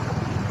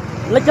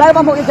เล็กใจบ้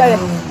างพวกนี้ใจ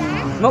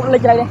มุกเล็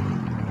กใจดิ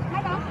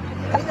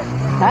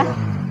ฮะ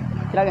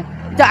ใจ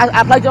จะอ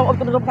าบเลยจะ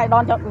รูปใครดอ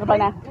นจะไป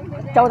นะ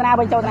โจตนาไ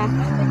ปโจตนา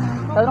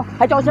ใ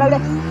ห้โจchơi đi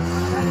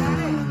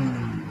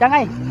chẳng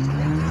ngay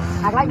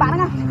lại bạn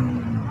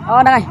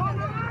đó đây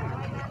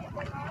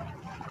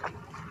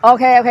ok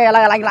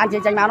là lành chị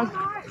tranh nào đó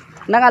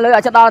nó lời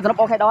ở chất đó nó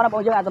ok đó nó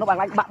bao nhiêu nó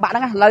bạn đó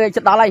lời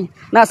chất đó này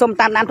nó xôm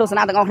tan nan tôi sẽ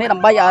làm được không thế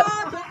làm bây giờ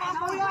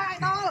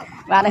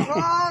bạn này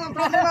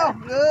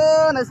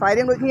này xoay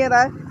đi đôi kia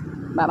đấy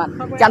bạn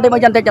chăm tay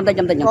chăm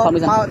không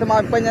bây giờ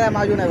màu bên này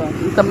màu vô này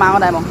tầm màu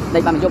đây không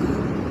đây bạn chụp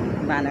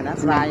bạn này nó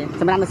slide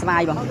tầm ăn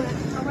slide không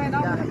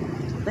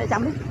để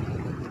chăm đi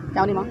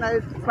chào đi mong này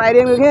phải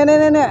đi người kia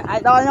nè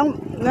ai đo nhông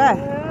nè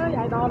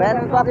bên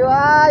quạt đi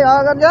ơi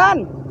rồi con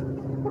dân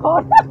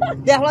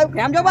đẹp lên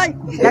kèm vô bay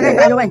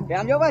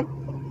kèm vô bay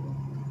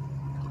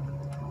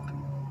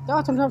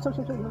cho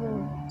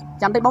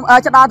chăm tay bóng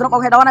chất đo tụi nó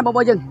ok đó này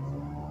bông dừng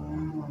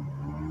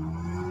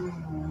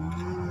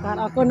con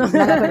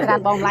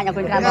bông lạnh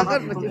con can bông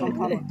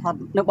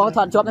nước bóng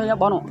thọn chốt thôi nhá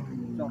bóng nổ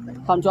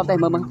thọn chốt tay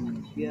mơ con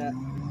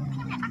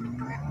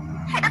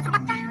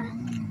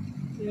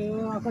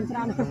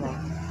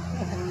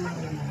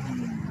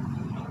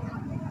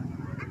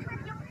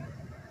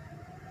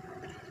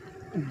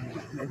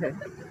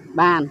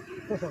bàn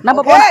nó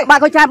ba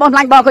khối chai bom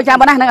lạnh bò khối chai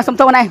bom này là sông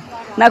tô này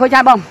này khối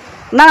chai bom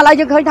nó lấy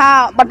những khối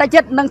tha bàn tay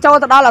chết nâng châu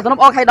đó là tụi nó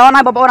ok hay đó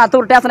này bò là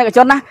tụi teo này cái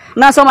chân na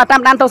nó xong mà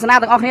tam đan tô sana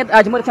tụi ok hết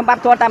chúng mình chăm bắt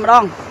cho tam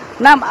đong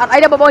nó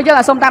ấy đó bò chứ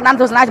là xong tam đan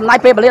tô sana chấm lại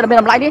pe bali là bên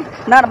làm lại đi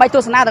nó bay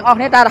tô sana tụi ok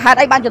hết hai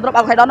ấy ban chụp tụi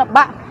ok hay đó nó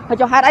bạ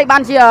cho hai ấy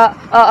ban chia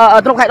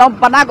tụi hay đó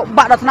bàn na cũng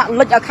bạ đó sana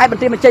lấy khai bàn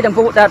tim mình chơi chẳng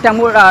phụ chẳng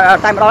mua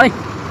tam đó đi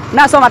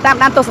น่าสมตาม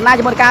ด้านตัวสนาจ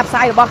ะมันการใ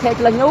ส่บอกแค่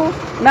เลยนู้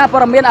น่าป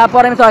รมี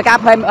ตัวการ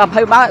เพล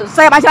ย์มาใ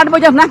ส่ใบชาด้ว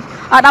ยนะ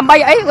ดำใบ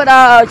ไอ้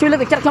ช่วยเลือ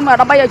กจัดช่อง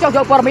ดำใบช่ว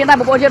ยปรมีได้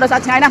บางคนเยอะโดยสา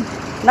รใช้นั่น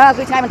น่า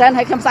คือใช้มันแทนใ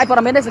ห้คำใส่ปร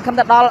มีได้สิ่งคำ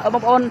ตัดดอลบา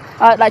งคน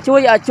ได้ช่วย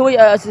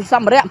ซ้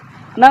ำเรีย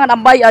นั่งด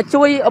ำใบ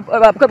ช่วย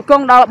กดก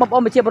งดอลบางค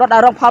นไปเชียบรถได้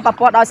รองพอปะ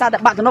ปอดได้ซาแต่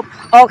บักสนุก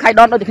โอ้ไข่ด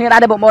อนโดยที่นี่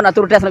ได้บางคน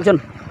ตัวเทสนุกชน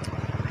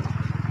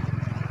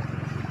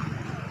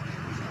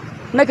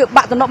นั่นคือบ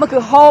ะตนกมันคื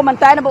อโฮมัน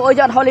เต้นนะโบ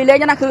ยอดโฮลีเล่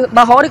เนี่ยนะคือบ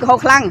ะโฮนี่คือโฮ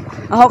คลั่ง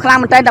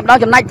มันเต้นดับดาว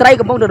จำนายไตร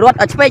กับพวกเดือดรถ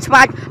สเปชฟ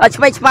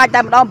าแต่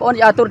มาดองโอน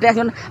ตัวเดียว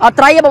กันไ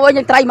ตรโบย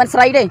ยังไตรมันไต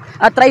รดิ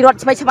ไตรรถ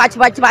สเปชฟา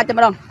แต่ม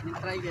าดอง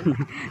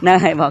นั่น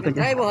ให้บอกคุณ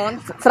จ้ะ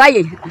ไตร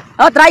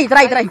ไตร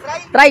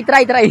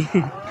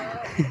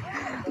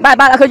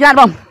บ้านคือญาติ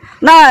บ้อง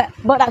น่า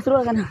เบอร์ดักสุด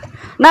กัน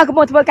น่าขโม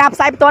ยเบอร์กาบไ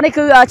ซตัวนี้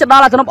คือจัดดอ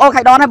ลตนกโอไ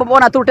ข่ดอนให้บโอน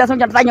ตัวเดียว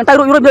กันไตรยังไตร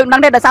รุ่นดัง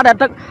ได้แต่ซาเด็ด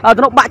ต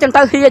นกบะจังไตร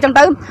เฮียจังไต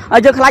ร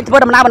ยังคล้ายเบอ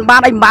ร์ดำน้ำมันบ้า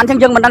นไอ้บ้านจัง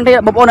ยังมันดังได้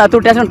บโอนตัว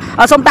เดียวกัน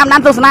ส้มตำน้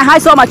ำตัวสนาให้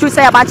ส้มมาช่วยแ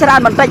ซ่บ้านชรา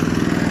มันติ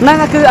นั่น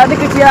ก็คือนี่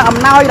คือเชียร์อ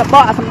ำนาจระเบิ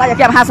ดสมัยแ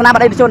ก่มหาสนาบัน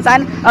ไดชนแสน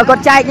กด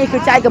ใจนี่คื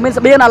อใจกับมินส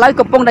เบียร์น่ะเลย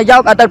กับปงได้ย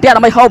กตัวเดียวเร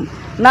าไม่โฮม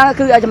นั่นก็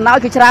คือจำนวน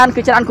คือชรา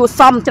คือ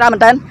ซ้อมชรามัน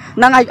เต้น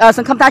นั่นไอ้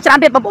สังคมไทยชรา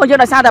เด็ดบโอนเยอะ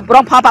หน่อยซาแต่ร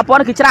องพอปะปอน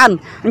คือชรา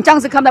จัง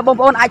สังคมแต่บ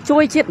โอนไอ้ช่ว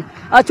ยชิด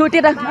ช่วยติ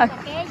ดนะ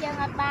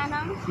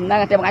นั่น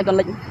ก็เต็มไอ้ตัวเ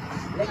ล็ก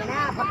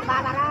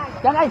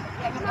ยังไง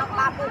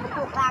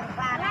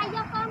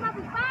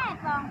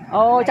โ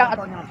อ้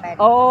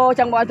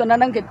จังบอลตัวนั้น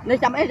นั่งกินนี่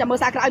จำมือ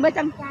ซาคลายไหม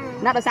จัง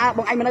น่าจะซาบ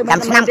งไอ้มันเลยจ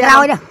ำคลา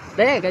ยเนี่ยเ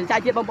ด็กชาย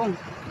ชิดบง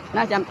น่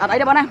าจำอะไร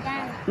ได้บ้างนะ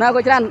น่าก็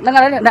จะนั่งอะ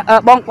ไร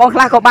บงค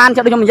ลาขบ้านจ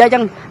ะดูยมใหญ่จั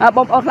งบ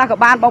งคลาข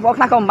บ้านบงค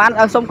ลาขบ้าน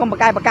ส้มกลมปาก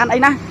กายปากการไอ้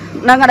นะ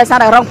năng ở đây sao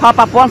đại rong phò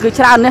bạc pon cứ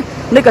tràn này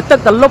nơi cái tức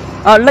từ lúc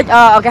lịch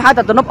cái hai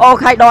từ lúc ô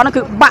khai đó nó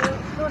cứ bạ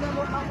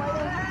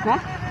hả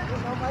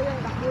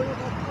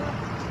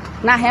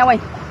na heo ơi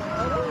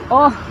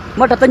ô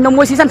một tờ tình nông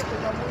môi xí sân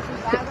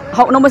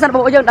hậu nông môi sân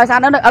bộ dương đại sao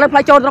nó ở đây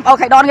play trôn nó ô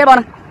khai đó nghe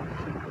bọn này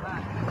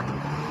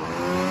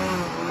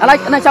ở đây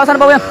này cho sân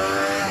bộ dương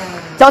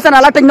cho sân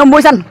là tình nông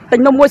môi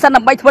sân là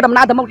bay thưa đầm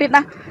na từ một tiết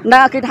na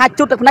na cái hai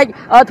chút từ này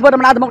thưa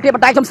đầm na từ một tiết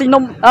bàn tay trong sinh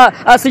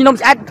nông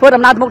sẽ thưa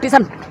đầm na từ một tiết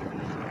sân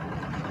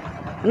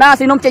na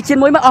sinh nông chạy chiến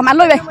mũi mà mắn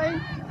lôi về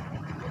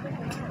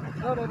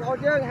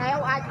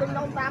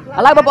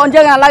lấy bộ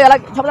dương à lấy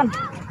cho sân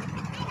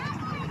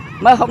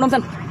mơ hộp nông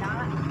sân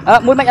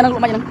mũi mạnh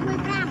ăn mạnh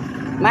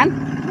mắn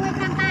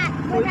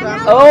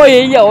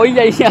ôi rồi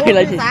vậy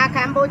là gì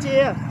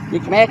Campuchia gì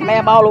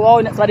mẹ bao luôn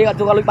ôi sao đi gặp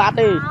chùa lưỡi bát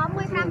đi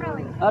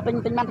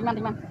tinh man tính 5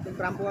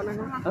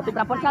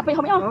 cà phê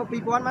không nhá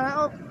 2 pon mà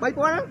 3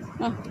 pon á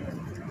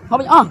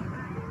không nhá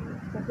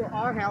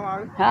heo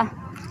rồi hả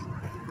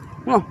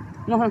nó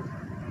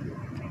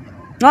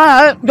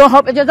vô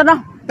hộp ở trên đó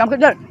cầm cái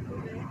chơi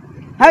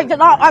hay cái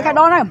đó cái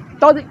đó này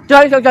tôi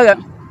chơi rồi cái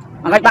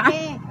bã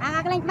cái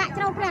lên bạ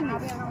trâu phần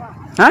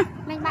hả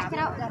lên bạ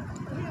trâu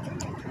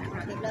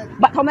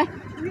bạn không đấy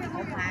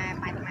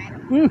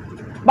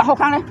bạn học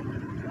khang đấy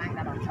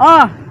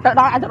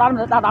đó anh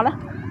đó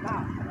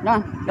đấy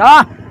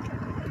rồi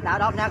đào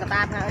đốt nhau cả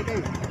ta thôi chứ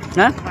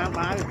hả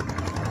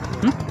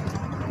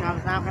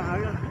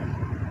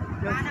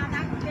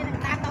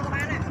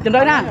chừng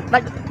đây nè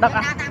đây đợt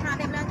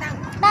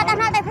tam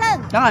hai tay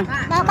phượng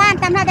đợt ban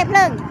tam hai tay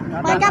phượng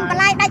bởi trong cái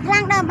lai đạch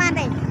lang đợt ban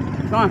này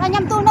rồi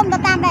nhâm tu nôm đợt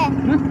tam này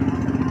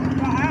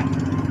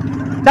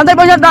chẳng thấy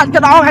bao nhiêu cho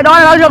đó hay đó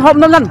là hôm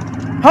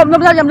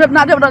nông dân nhầm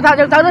nạp được đợt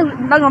sao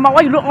đang mọc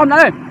ấy luộc con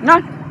này nhá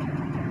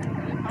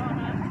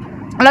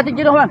là chính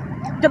đâu không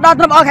cho đó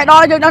tụi nó hay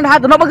đó chứ đang hai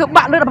tụi nó có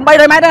bạn nữa là bay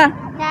đây máy đây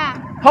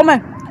không này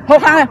hô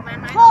khang này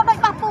hô đôi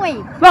bạc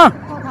tuổi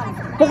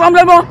cô không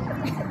lên mua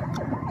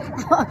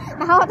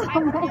hô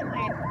không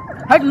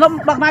thấy nó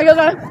bạc mai chưa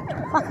rồi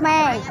bạc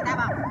mè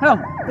không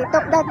thì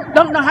tục đây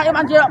đang hai em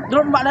ăn chưa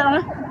tụi bạn đây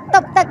rồi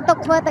tục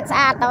thưa tục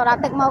sạch tàu đó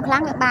tục màu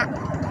kháng các bạn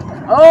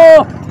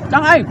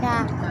chẳng ai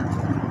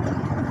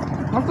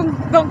nó cứ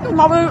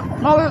màu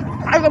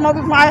thay cái màu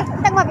mai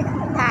tức màu bị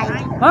thải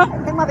hả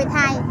tức màu bị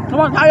thải nó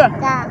màu thay rồi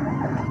dạ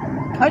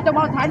thấy cho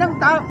màu thay nó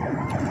tao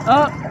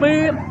bị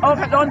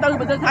khách đón tư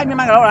bị thay mình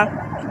mang rồi à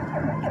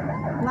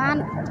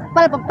man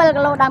pel cái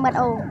lô đang mật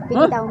ô bị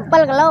đầu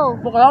pel cái lô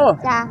một cái lô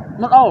dạ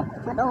một ô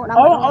đang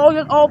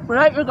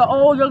đấy cái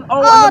ô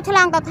cho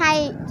lòng tàu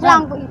thầy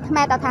lòng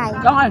mẹ tàu thầy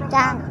chẳng ai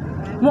dạ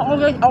một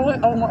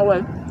ô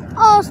ấy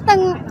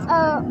từng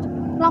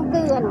lòng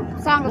cườn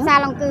sang xa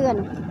lòng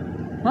cườn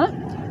hả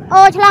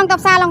cho lòng tàu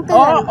xa lòng cườn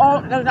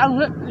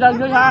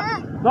đang ha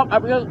góp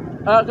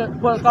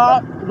vừa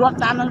có ruột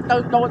tan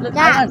từ tôi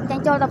dạ tranh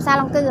trôi tàu xa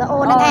lòng cườn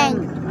nâng anh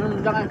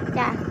chẳng ai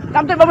dạ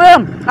cầm tiền bao nhiêu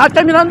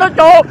trên mình nó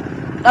chỗ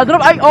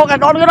lúc ấy cái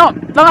đó nữa đó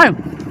chẳng ai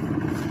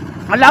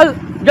lỡ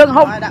dừng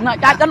không ngại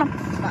chạy chân không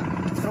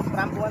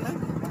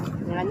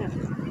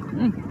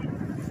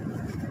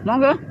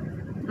ngon kìa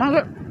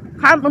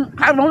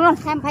khai bốn không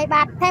thêm phải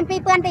bát thêm pi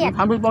pươn tiền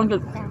thêm pi pươn kìa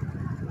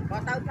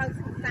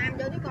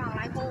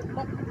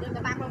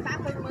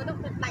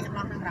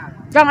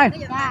chẳng ai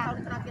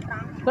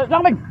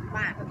chẳng mình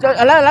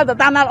chơi lấy từ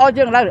tam oi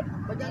chưa lấy được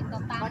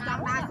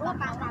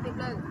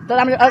từ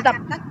tam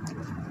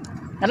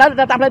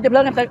tập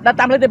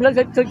tam lên tiệm lương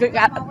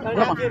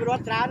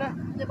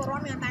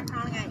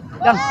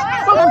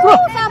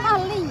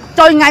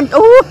chơi ngày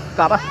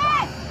cả ba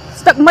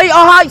tật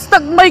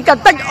mây cả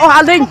tách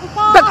hà linh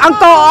tật ăn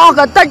to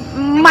cả tách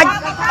mạch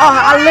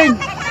hà linh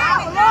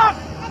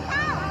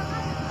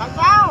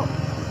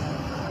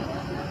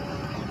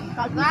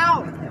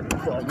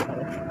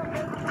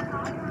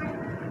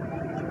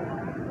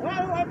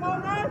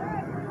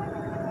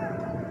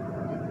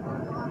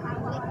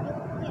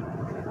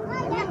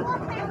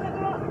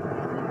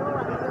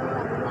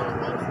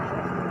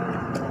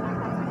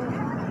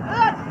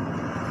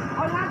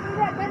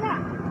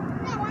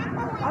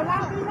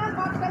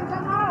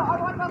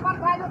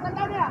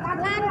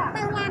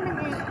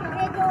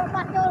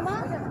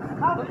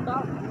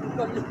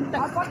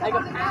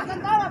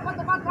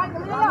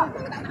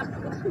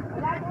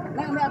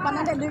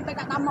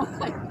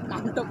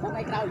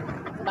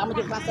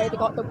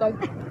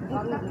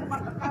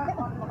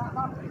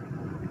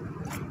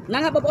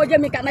năng hấp bố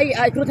mình cả này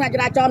cruise hai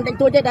ra tròn đánh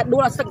tôi chơi đặt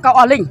đua là sân cao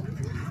ở linh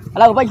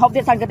là vinh hộp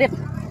tiết sang cái tiết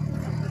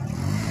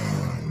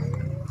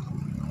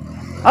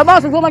ở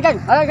bao sự mình cảnh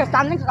ở cái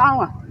tăng cái sao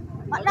à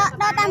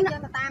đo tam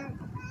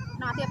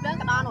nó tiếp lên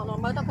cái đó nó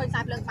mới tôi khơi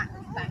sai lên bạn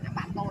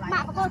cô lại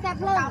bạn cô xếp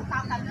lên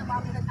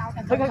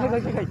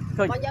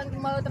bây giờ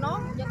mơ tôi nó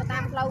giờ cái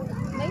tam lâu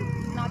đấy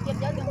nó chết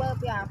nhớ nhưng mơ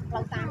bây giờ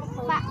lâu tam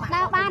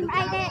đau ban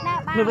ai đây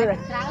đau ban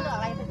trái được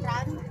lại từ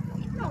trái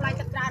không lại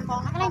chặt tràn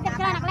còn lên chặt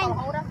tràn lên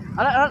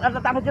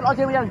tam chết lo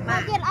chưa bây giờ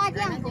chết lo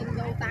chưa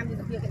tam thì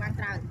việc cái ban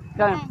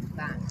tràn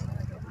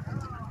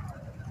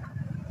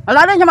ở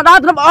đây nhưng mà đó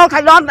nó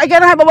khai đón đây kia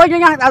hai bố chứ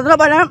nha nó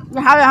bay đó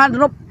hai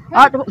nó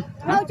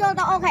ចូល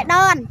ទៅអូខេដ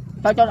ន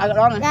ចូលឲ្យ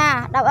ដនចា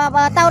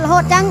ទៅរហូ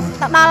តចឹង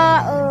ទៅដល់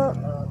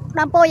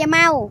ដំពូយ៉ា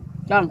ម៉ៅ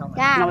ចឹង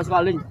ចាស្គា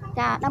ល់លីង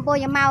ចាដំពូ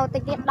យ៉ាម៉ៅតិ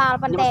ចទៀតដល់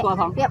ប៉ុន្តែ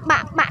វា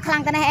បាក់ខ្លាំ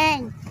ងទៅនេះឯង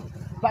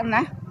បាក់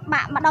ណា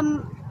បាក់ម្ដុំ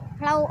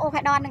ផ្លូវអូខេ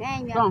ដននឹងឯង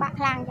វាបាក់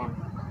ខ្លាំងចឹង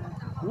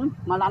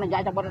មកឡើងនិយា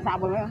យតែបុតសា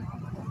មួយ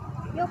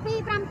យក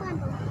 2-5 ពាន់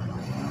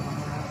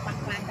បាក់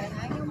ខ្លាំងទៅ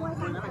ហើយយកមួយ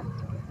ខាង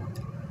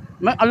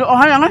មិនអត់អស់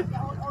ហើយហ្នឹងណា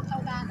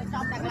ទៅ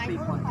ចំតែកន្លែង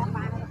នោះផង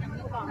បាន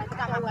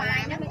ចាំកន្លែ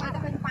ងហ្នឹងមានតែ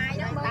ឃើញប៉ាយ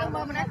ហ្នឹង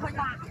មើលមិនដែរឃើញ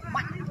បាក់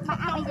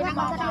អីហ្នឹង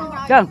ម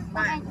កចឹង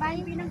បាយ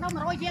ពីហ្នឹងទៅ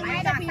100ជាងហើ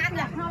យដល់ពីហ្នឹង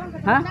ហ៎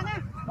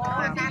បង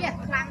អាកាស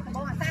ខ្លាំងដំប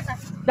ងអាសាស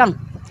ចឹង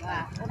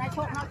អូនឲ្យឈ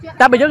ប់មកទៀត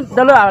តែបើយើង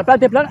ទៅលើផ្លូវ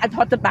ទេភ្លើងអាចថ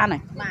តចិត្តបានហើ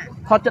យ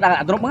ថតចិត្ត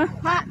អាទ្រុបហ្នឹង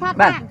ថត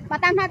បានបើ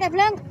តាមផ្លូវទេភ្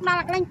លើងដ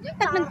ល់កន្លែង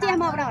ទឹកនឹងជះ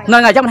មកដល់ហ្នឹ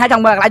ងហើយចឹងមិនថាច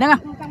ង់មើលកន្លែងហ្នឹ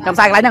ងចាំផ្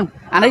សាយកន្លែងហ្នឹង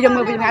អានេះយើង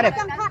មើលពីថ្ងៃទេច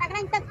ង់ថតកន្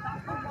លែងទឹក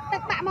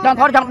បាក់មកចង់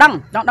ថតចង់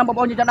ដឹងបង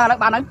ប្អូនយើងចង់ដឹងឡើង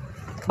បានហើយ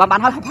បាន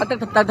ហើយផឹកទឹក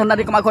ទៅ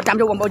នេះកុំឲ្យគាត់ចាំ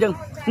យូរបងប្អូនយើង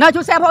នៅ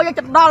ជួយshare ផងយើង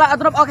ចិត្តដល់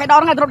ទ្រុបអូខេដ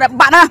ល់ហ្នឹងទ្រុបដែល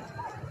បាក់ណា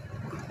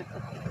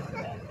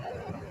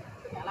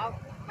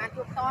បាន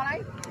ជួបត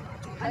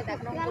ហើយតែ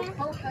ក្នុង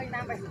ទូឃើញតា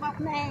មបែបស្បប់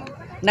ហ្នឹ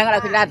ងហើ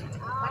យឃើញដែរ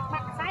បា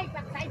ក់ខ្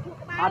សែជួប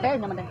ក្បាលអត់ទេ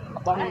ខ្ញុំមិនទេ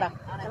បងខ្ញុំដែរ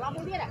ឡំ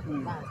មួយទៀត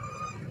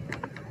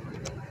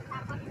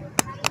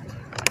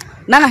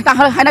ហ្នឹងហើយតា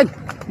ហើយហ្នឹង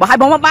បើឲ្យ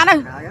បងមកបានហើយ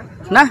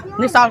ណា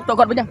នេះសល់ទៅ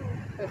គាត់វិញទៅ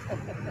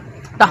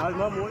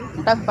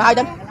ទៅបើឲ្យ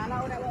ទៅ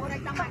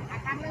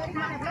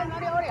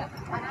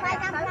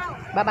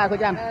បាទគូ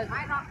ចាំ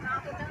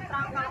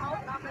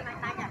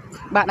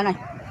បាទហ្នឹង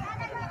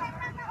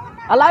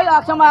ហើយឥឡូវ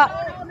ខ្ញុំ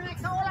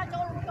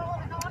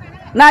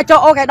ណាចូល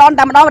អូខេដន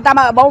តែម្ដងតាម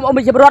បងអ៊ំ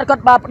វិជ្ជារដ្ឋគា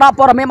ត់ផ្ដល់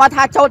ព័ត៌មានមក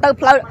ថាចូលទៅ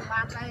ផ្លូវ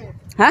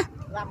ហ៎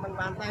រាប់មិន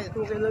បានតែ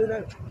ទូគេលឺនៅ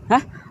ហ៎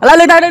ឥឡូវ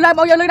លឺនៅ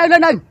បងយើងលឺ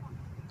នៅ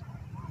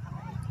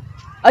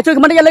ជួយខ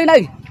មមិនយើងលឺនៅ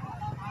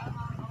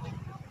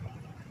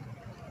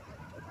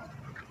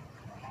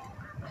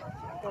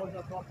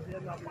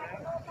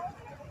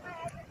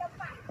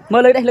មើ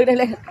លលឺ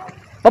នេះ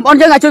បងប្អូន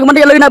យើងជួយខមមិន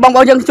យើងលឺនៅបងប្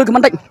អូនយើងជួយខមមិ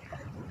នតិច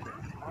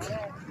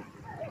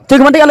ជួយ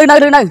ខមមិនតិចលឺ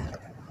នៅ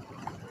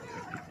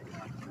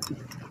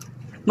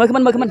មើលខមមិ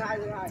ន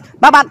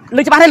បាទ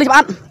លឺច្បាស់ទេលឺច្បា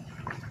ស់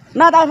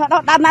ណាដើរ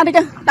ណាតិច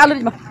ដើរលឺ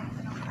ច្បាស់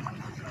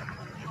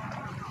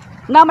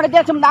ណាមិនទៀ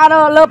តខ្ញុំដើរ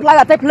លើផ្លូវ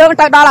អាទិភ្លើង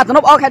ទៅដល់អាទំន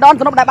ប់អូខេដន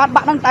ទំនប់ដែលបាន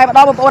បាក់ហ្នឹងតែម្ដ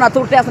ងបងប្អូនអា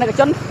ទូរទស្សនិក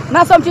ជន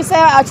ណាសូមជួយ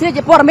share ជ្រាប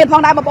ជាព័ត៌មានផ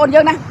ងដែរបងប្អូន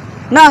យើង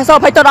ណាសូម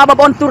ភ័យទៅដល់បង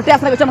ប្អូនទូរទស្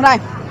សនិកជនដែរ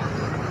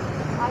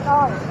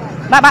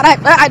បាទ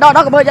អាយដលដ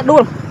ល់ក៏មើលយ៉ាដួ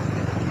ល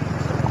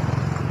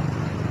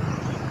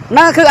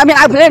ណាគឺអត់មាន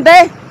អាវភ្លើងទេ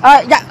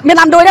មាន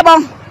ឡាំដួយទេបង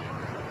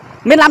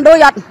មានឡាំដួយ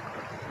អត់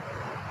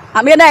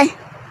មានទេ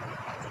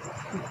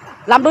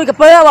ឡាំដួយក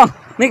ពើបង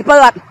មានកពើ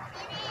អត់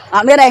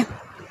មានទេ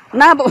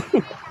ណាបង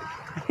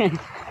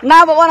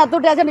ប្អូនទូ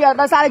ទាំង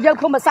ដោយសារយើង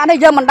ភូមិសាស្ត្រនេះ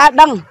យើងមិនដែល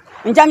ដឹង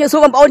អញ្ចឹងយើងសួរ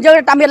បងប្អូនយើង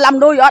ថាមានឡាំ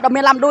ដួយអត់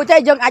មានឡាំដួយទេ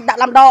យើងអាចដាក់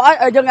ឡាំដឲ្យ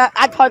យើង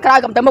អាចថយក្រោយ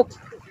កុំទៅមុខ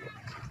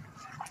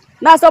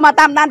ណាសូម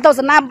តាមដានទស្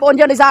សនាបងប្អូន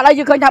យើងដោយសារអី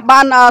យើងឃើញថាបា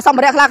នសម្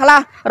ភារៈខ្លះ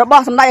រប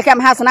ស់សម្ដេចអគ្គម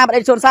ហាសេនាបតី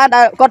ជួនសែន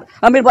ដែលគាត់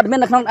មានវត្តមាន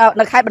នៅ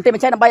ខេត្តបន្ទាយមា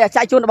នជ័យដើម្បី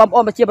ចែកជូនដល់បងប្អូ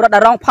នប្រជាពលរដ្ឋដែ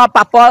លរងផល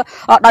ប៉ះពាល់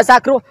ដោយសារ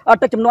គ្រោះ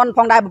ទឹកជំនន់ផ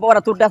ងដែរបងប្អូន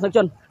ទូទាំងជ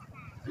ន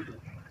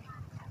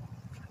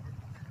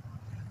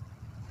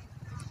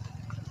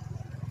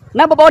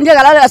ណាបងប្អូនយើង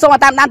ឥឡូវសូម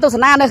តាមដានទស្ស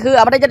នានេះគឺ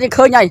អ្វីដែលយើង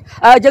ឃើញហើយ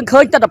យើងឃើ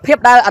ញទស្សនវិជ្ជា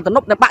ដែលអទំន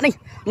ប់នៅបាក់នេះ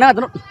ណាអ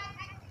ទំនប់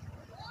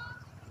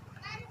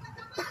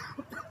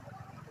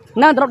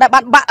ដែលបា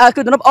ត់បាក់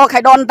គឺទំនប់អូខេ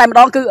ដនតែម្ដ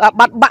ងគឺ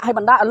បាត់បាក់ឲ្យប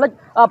ណ្ដាលិច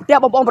ផ្ទះ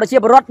បងប្អូនប្រជា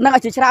ពលរដ្ឋនឹង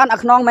ជាច្រើនអា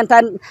ខ្នងមែន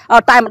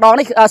តែម្ដង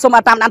នេះសូម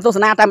តាមដានទស្ស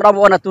នាតែម្ដងប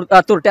ងប្អូន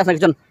ទូរទស្សនិក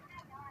ជន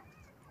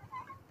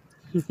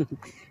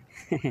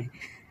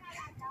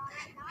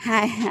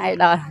ហើយ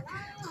ដល់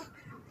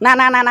ណាហ្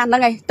នឹ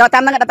ងហើយទៅតា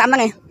មហ្នឹងហ្នឹ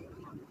ងហើយ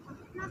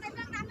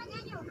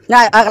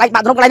កន្លែងបា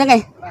ក់ទ្រុបកន្លែងហ្នឹងឯ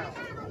ង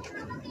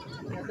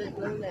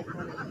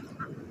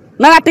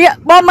ហ្នឹងអាទៀ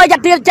បងមើលចា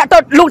ក់ទៀចាក់ទៅ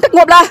លូងទឹកង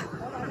ប់ឡា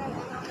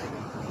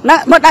ណា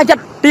មើលដែរចា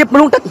ក់ទៀ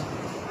លូងទឹក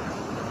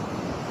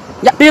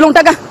ចាក់ទៀលូង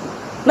ទឹក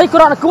នេះគ្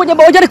រាន់តែគួចទេ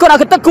បងយើងនេះគ្រាន់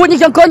តែទឹកគួចនេះ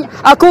យើងឃើញ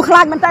គូខ្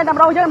លាចមែនតែត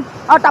ម្រូវយើង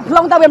ឲ្យតាផ្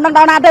លុងទៅវាមិន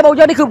ដឹងដល់ណាទេបង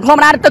យើងនេះគឺធម្ម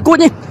តាទឹកគួច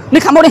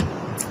នេះខាងមុខនេះ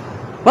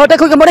មើលទៅ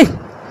គួចខាងមុខនេះ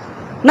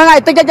ហ្នឹងហើយ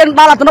តិចយើង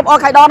ដល់ទំនប់អ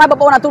ខៃដនហើយបង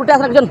ប្អូនទូរទស្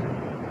សនិកជន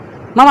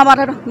មកមើល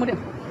ទៅមើលនេះ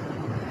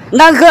ហ្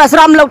នឹងគឺអាស្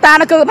រមលោកតា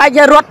នោះគឺប្រហែល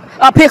ជារត់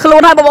ភៀសខ្លួ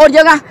នហើយបងប្អូន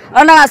យើងហ្នឹ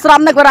ងអាស្រម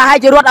នេះក៏ប្រហែល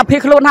ជារត់ភៀស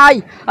ខ្លួនហើយ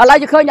ឥឡូវ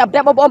យើងឃើញតែ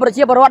បងប្អូនប្រ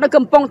ជាពលរដ្ឋនោះ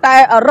កំពុងតែ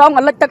រង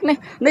លិចទឹកនេះ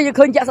យើង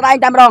ឃើញជាក់ស្ដែង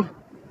តែម្ដង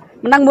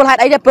មិនដឹងមូលហេតុ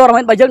អីទេព្រោះ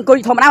មិនបើយើងអង្គុយ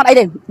ធម្មតាមិនអី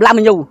ទេឡើង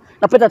មញូ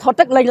ដល់ពេលតែថត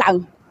ទឹកលេងឡើង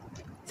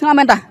ស្ងល់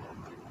មែនតា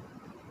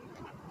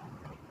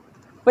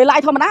ពេលឡាយ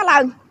ធម្មតាឡើ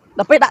ងដ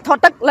ល់ពេលដាក់ថត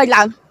ទឹកលេង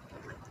ឡើង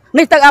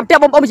នេះទៅផ្ទះ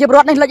បងប្អូនប្រជាពលរ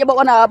ដ្ឋនេះលេចបង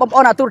ប្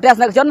អូនទូរទស្ស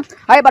និកជន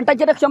ហើយបន្តិច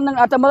ទៀតខ្ញុំនឹង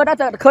ទៅមើលដែរ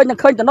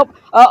ឃើញទំនប់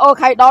អូ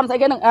ខេដនស្អី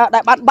គេនឹងដែ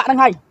លបានបាក់ហ្នឹង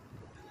ហើយ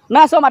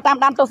ណាសូមតាម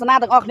ដានទស្សនា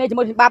ទាំងអស់គ្នាជា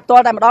មួយបាបផ្ទា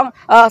ល់តែម្ដង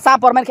សារ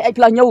ព័ត៌មាន KH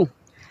Plus News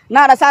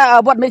ណាដោយសារ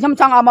វត្តមានខ្ញុំ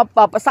ចង់មក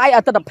ផ្សាយ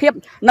ទស្សនវិជ្ជា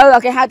នៅ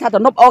គេហៅថា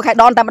ទំនប់អូខេ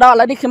ដនតែម្ដងឥ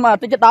ឡូវនេះខ្ញុំ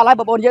តិចដល់ហើយ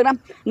បងប្អូនយើង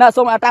ណា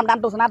សូមតាមដាន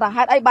ទស្សនាថា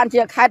ហេតុអីបាន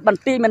ជាខេត្តបន្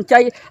ទាយមានជ័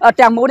យ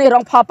ទាំងមូលនេះរ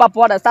ងផលប៉ះ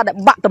ពាល់ដោយសារតែ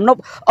បាក់ទំនប់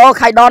អូ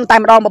ខេដនតែ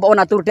ម្ដងបងប្អូ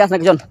នទូរទស្សនិ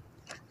កជន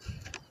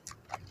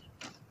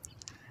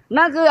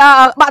นั่นคือ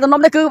บ้านถน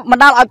นนี่คือมัน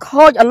ได้เอาโค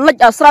จรลิก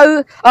เสา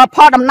พ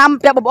อดำน้ำ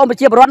เปียบบ่มไปเ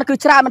ชียบร้อนนั่นคือ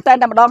ชรามันแต่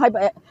แต่มาดองใ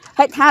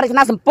ห้ท่าในคณ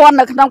ะสมปอนใ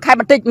นน้องใคร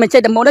มันติดมันใจ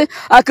แต่โมนี่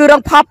คือรอ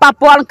งพอปา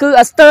ปอนคือ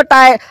สเตอร์แ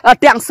ต่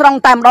เตียงสรอง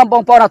แต่มาดองบอ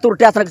งปอนตู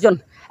เตียสนักชน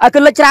คื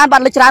อลิกชราบ้า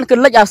นลิกชราคือ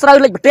ลิกเสา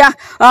ลิกเปีย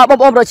บ่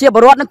มไปเชียบ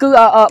ร้อนนั่นคือ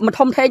มันท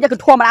มเทจะคือ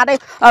ทั่วมาได้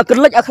คือ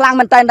ลิกคลาง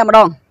มันแต่แต่มาด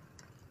อง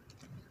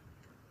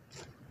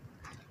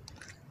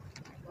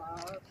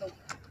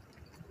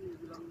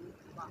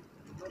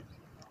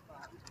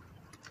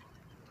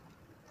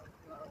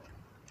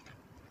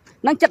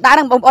นั่งจัดได้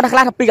นั่งบอลนัก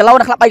ล่าปีกับเรา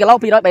นักล่าไปกับเรา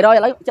ปีร้อย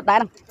แล้วจัดได้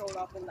นั่ง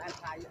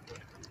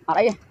อะไร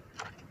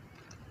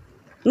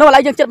นู่นอะไร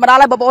ยังจัดมาได้อะ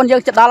ไรบอลยั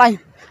งจัดได้อะไร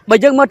bởi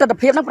dương mơ tật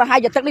phiếm nóประหาย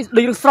จะตักนี่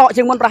ดูสระ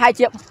dương mơประหายเ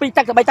จี๊ยบปี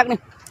ตักกับใบตักนี่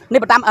นี่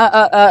ประตาม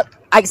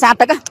ไอ้ซา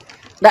ตักá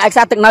đểไอ้ซ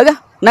าตักเนื้อ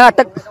น่า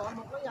ตัก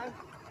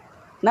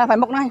น่าphải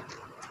mốc này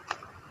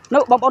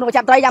นู่บอลไป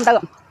จับtay giamตัก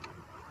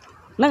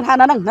นั่งทาน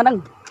นั่ง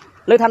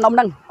เลยทานนม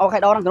นั่งเอาไข่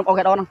ดองนั่งเอาไ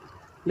ข่ดองนั่ง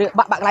เลย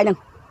บักไรนั่ง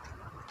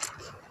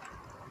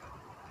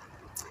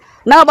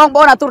นั่นบางบ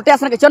อลตูดเตะ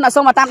สนักชนส่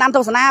งมาตามน้ำตั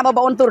วสนาบ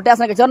อลตูดเตะส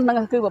นักชนนั่น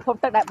คือแบบพบ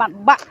ตักได้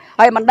บักใ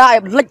ห้มันได้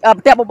ลิก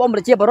เตะบอลมั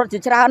นเชียบรถจิ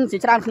ตราน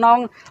น้อง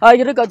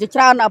หรือก็จิต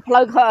รานเพล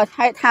ย์ใ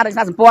ห้ท่าในส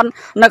นามสปอน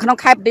ในขนม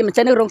แคบดีมันใ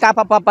ช้ในโรงการ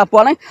ป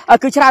อนนี่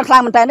คือจิตรานคลา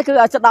งมันแต่นี่คือ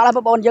จะได้อะไร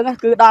บอลยัง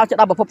คือได้จะไ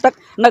ด้แบบพบตัก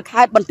ในแค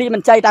บบันตีมั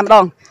นใจตามด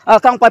อง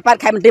กล้องปล่อยปัด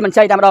แคบบันตีมันใจ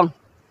ตามดอง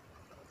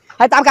ใ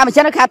ห้ตามการมันใ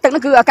ช้ในแคบตัก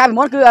นั่นคือการเป็น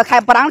ม้วนคือแค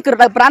บปรางคือ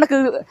ปรางนั่นคื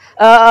อ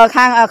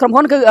ข้างขนม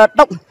พ้นคือ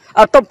ต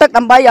บตักด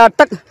ำใบ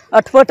ตัก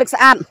เพื่อตักส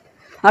ะอาด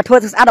ทัว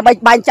ร์อาด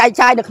ใบใ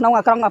จเด็กน้อง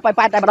กล้องไ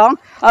ปแต่มาร้อง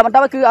มันต้อ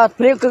งคือ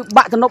เรียกคือบ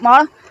ะถนบม้อ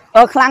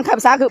คลางไทยภ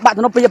าษาคือบะถ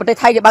นบปีประเทศ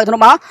ไทยกับบะถน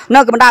บม้อเนื่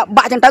องจากมันได้บ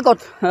ะจังเตอร์กด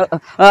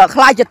ค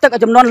ลายจิตตึก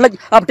จำนวนเล็ก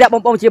เตียบ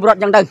อมจีบรถ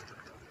ยังเดิน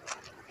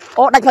โ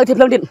อ้ได้เคยที่เ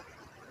พลิงดิน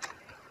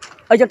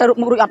จังเตอร์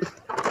มุกรุยอัด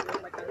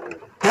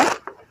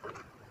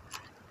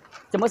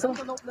จะมาซื้อ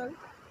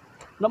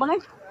น้องมั้งไง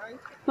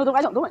น้องตรงไหน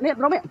ตรงนี้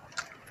น้องไหม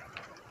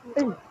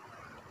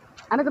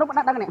อันนี้ตรง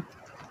นั้นดังเนี่ย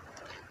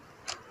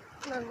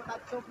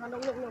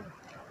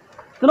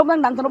สนุก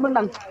ดังสนุก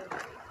ดัง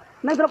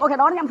นั่งสนุกโอเค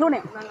đó nhắm xuống nè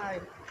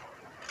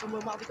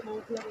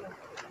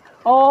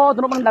ô s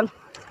นุกดัง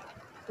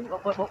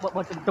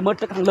จะมือ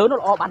จะขังเลือ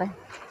nó bạn này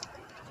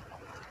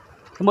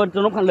มือส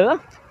นุกขังเลือ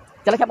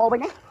จะlấy chạm ô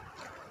bên nhé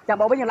chạm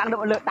ô bên nhiều lặng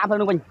được tạm hơn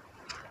được mình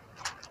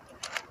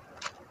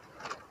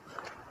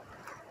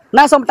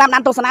นั่งสมตามนั้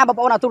นตัวสนามบ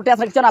อลน่ะตัวเตะ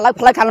สนักชนแล้ว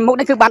พลายขันมุก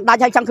นี่คือบ้านได้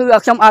ใช้ช่างคือ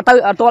ชม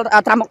ตัว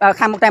ตาม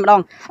ข้ามมุกแต่มาดอ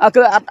งคื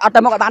อแต่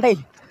มุกบ้านที่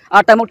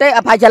แต่มุกเตะ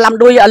พายจะล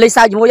ำด้วยลิ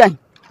ซ่าอยู่ด้วย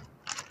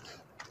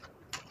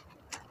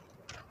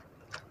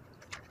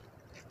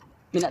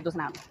มีอะไรตัวส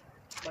นาม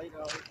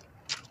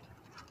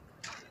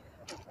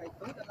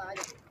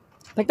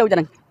เพชรตู้จะ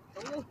นั่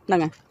ง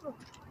ไง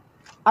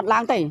อัดล้า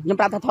งเตะยม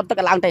ปลาทอดตึ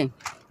กล้างเตะ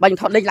ใบยัง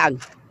ทอดเล็กล้าง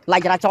ลาย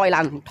จะจอยล้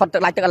างทอดตึ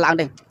กลายตึกล้างเ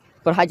ตะ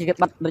ก็ให้จีเก็บ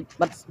บัด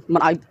มั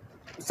นเอา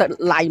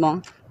ลายมอง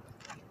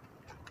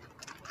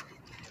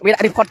เวลา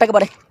ดิพอดตึกก็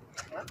บ่ได้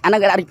อันนั้น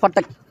ก็ดิพอด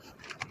ตึก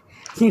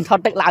ยิงทอด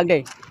ตึกล้างเตะ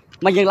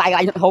มันยังลาย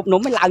หอบหนุ่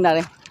มไม่ล้างเ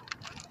ลย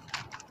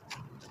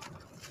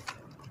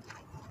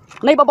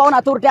ในบอลน่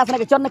ะตูเตียสนั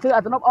กชนนี่คืออั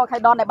ตโนมัติใคร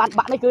ดอนในบ้าน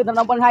บ้านนี่คือถน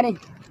นบนไฮนี่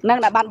นั่ง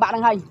ในบ้านบ้าน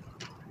นั่งไฮ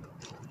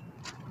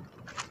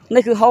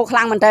นี่คือโฮคล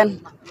างมันเต้น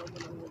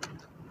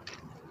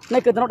นี่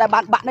คือถนนในบ้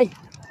านบ้านนี่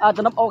ถ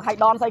นนโอใคร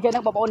ดอนใส่เก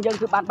นั่งบอลยัง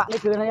คือบ้านบ้านนี่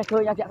คือ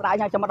ยังจะได้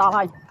ยังจะมาดอใ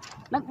ห้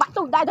นั่งบ้าน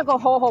ตู้ได้ทั้ง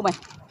โฮไหม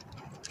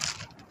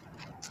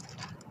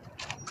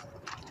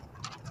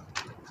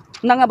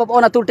นั่งบอล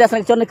น่ะตูเตียส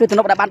นักชนนี่คือถน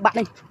นในบ้านบ้าน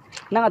นี่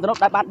นั่งถนน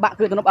ในบ้านบ้าน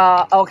คือถนน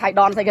โอใครด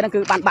อนใส่เกนั่งคื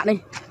อบ้านบ้านนี่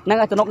นั่ง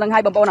ถนนนั่งให้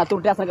บอลน่ะตู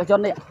เตียสนักช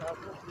นนี่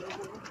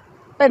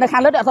ในข้า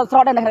งเลือดส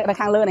ดได้ใน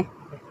ข้างเลือดนี่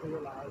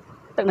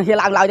ตึกในที่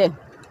ลางลอยดิ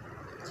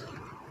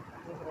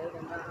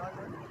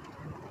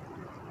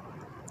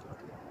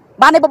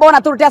บ้านในบอลน่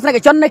ะตัวเจ้าสนัก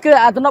ชนนี่คือ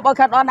ถนนบอล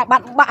ขัดดอนบ้า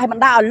นบ้านให้มัน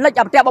ได้เล็ก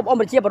จับเตี้ยบอล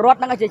มันเชียบรถ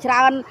นั่งเชียร์ชา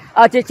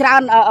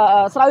น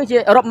สไลด์เชีย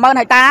ร์รถมันใ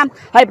ห้ตาม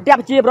ให้เตี้ย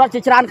เชียบรถเชี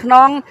ยร์ชานขน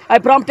องให้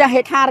พร้อมเตี้ยเฮ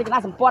ท่าในคณะ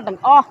สมปองต่าง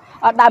อ้อ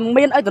ได้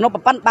มีนไอ้ถนน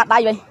ปั้นบ้านได้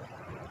เลย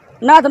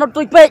น่าถนน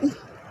ตุยเป๊ะ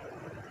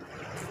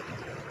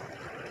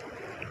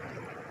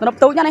ถนน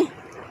ตุยนี่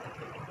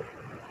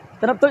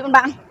ถนนตุยมัน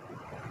บ้าน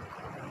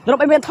ถนน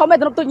ไปเมียนทอมไม่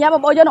ถนนตุยแย่มา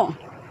บ่อยเยอะหนู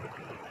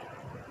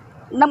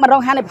นั่งมาร้อ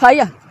งไห้ในเพลย์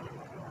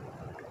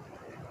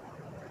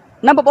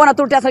นั่งบอลน่ะ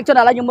ตัวเตะสักชน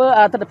อะไรยังเมื่อ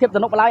ถนนเพียบถ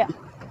นนไปแล้ว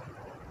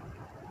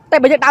แต่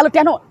ไปยังดาวเลยเ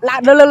จ้าหนูละ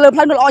เดินเพ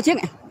ลย์หนูรอชิง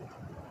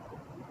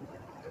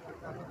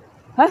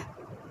ฮะ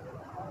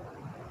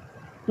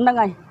นั่งไ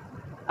ง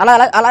อะไ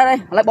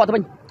รบอกตัว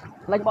mình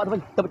อะไรบอกตัว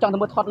mìnhตัวจังตัว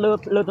มือทอดเ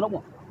รือถนนหม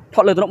ดท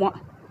อดเรือถนนหมด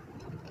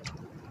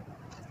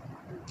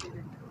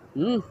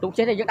ตุกเช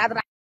ยยังได้ตัว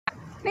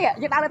นี่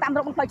ยังได้ตามถ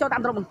นนมันไปโจตา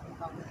มถนน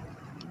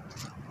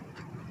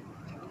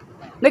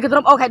นี่คือถน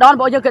นโอเคดอน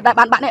บอกยังเกิด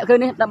บ้านเนี่ยคือ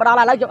นี่แต่มาดอ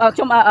แล้ว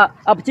ช่วง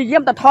จีเยี่ย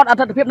มแต่ทอดอั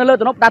ตราเพียบในเรือ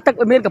ถนนดาตึก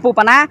เมียนกับปูป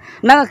านะ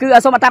นั่นก็คือ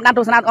สมบัติตาม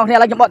ตัวสนามของเนี่ย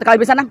เราจะบอกตะไคร้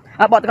บิสันนะ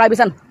บอกตะไคร้บิ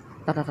สัน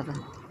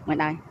ไม่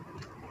ได้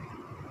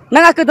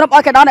นั่นก็คือถนนโอ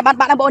เคดอนในบ้าน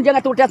นั่นบอกยังไง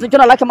ตัวเจ้าสุดย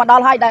อดแล้วจะมาดอ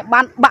ให้ได้บ้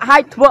านให้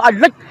ทัวร์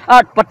ลึก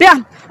ปะเตี้ย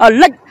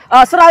ลึก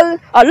ស្រូវ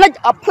លិច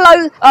ផ្លូវ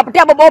ប្រ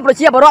ទេសបបោប្រ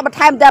ជាពលរដ្ឋបន្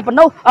ថែមតែប៉ុណ្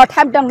ណោះ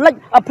ថែមទាំងលិច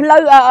ផ្លូវ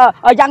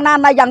យ៉ាង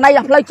ណាយ៉ាងណី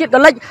ផ្លូវជាតិក៏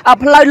លិច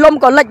ផ្លូវលំ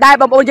ក៏លិចដែរ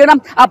បងប្អូនយើងណា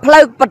ផ្លូ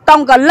វបតុង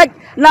ក៏លិច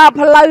ណា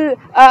ផ្លូវ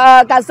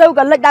កាស៊ូ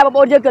ក៏លិចដែរបងប្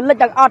អូនយើងក៏លិច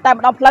ទាំងអស់តែ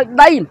ម្ដងផ្លូវ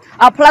ដី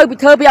ផ្លូវពី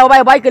ធ្វើពីអ្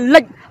វីក៏លិ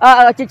ច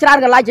ជាច្រើន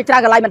កន្លែង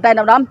មែនតើ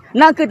ម្ដងហ្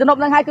នឹងគឺទំនប់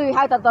ហ្នឹងហើយគឺ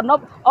ហៅថាទំន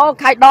ប់អូ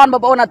ខៃដនបង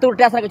ប្អូនទូរ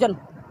ទស្សនិកជន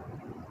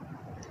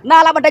ណា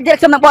ឡើយបន្តិចទៀត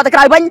ខ្ញុំនឹងបកទៅក្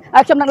រៅវិញ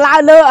ខ្ញុំនឹងឡើង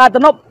លើ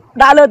ទំនប់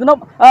ដាក់លើទំនប់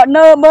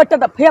នៅមើលទិ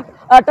ដ្ឋភាព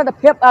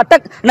ទឹក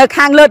នៅ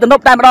ខាងលើទំន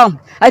ប់តែម្ដង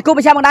ហើយគូ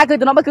ប្រចាំបណ្ដាគឺ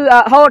ទំនប់គឺ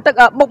ហូរទឹក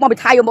បុកមកពី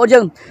ថៃបងប្អូនយើ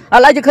ងឥ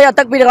ឡូវយើងឃើញ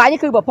ទឹកពីកន្លែងនេះ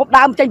គឺប្រភព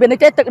ដើមចេញពីនេះ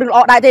ទេទឹកឬល្អ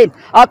ដែរទេ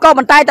ក៏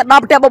ប៉ុន្តែទៅដ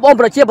ល់ប្រទេសបងប្អូន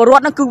ប្រជាពលរ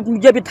ដ្ឋហ្នឹងគឺនិ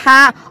យាយពីថា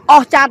អ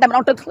ស់ចានតែម្ដ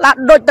ងទឹកថ្លា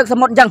ដូចទឹកស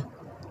មុទ្រអញ្ចឹង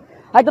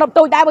ហើយទំនប់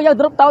តូចដែរបងយើង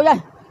ទំនប់តូចហើយ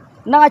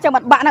ហ្នឹងហើយចឹងបា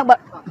ត់បាក់ហ្នឹង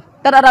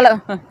ទៅដល់ឡើង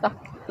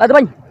ទៅ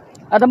វិញ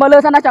ទៅមើលលើ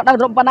សិនណាចង់ដឹង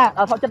ទំនប់ប៉ុណ្ណា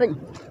ថតចិត្តតិច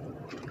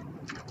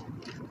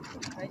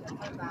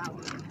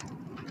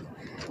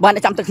បាន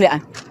ចាំទឹកធ្លាក់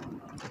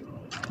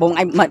បង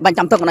ឯងមិនបាញ់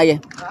ចាំទឹកអីទេ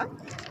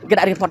គេ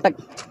ដាក់រីផតទឹក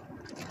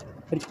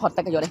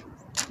យកទេ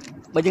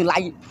បើយើងឡា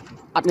យ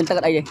អត់មានទឹក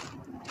អីទេ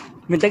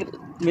មានទឹក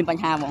មានប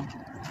ញ្ហាហ្មង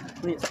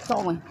នេះសក់ខ្យ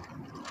ងហ្មង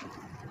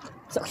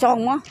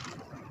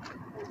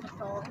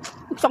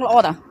ខ្យងល្អ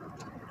តា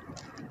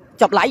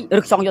ចាប់ឡាយឬ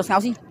ខ្យងយកស្ងោ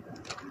ស៊ី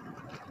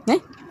នេះ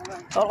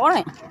ល្អ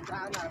នេះ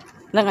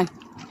ហ្នឹងហើយ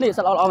នេះស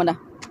ក់ល្អមែនតា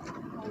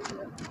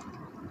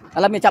ឥ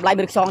ឡូវមានចាប់ឡាយ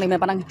មានខ្យងនេះមែន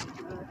ប៉ុណ្ណឹង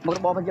មករ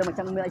បបយើងមិន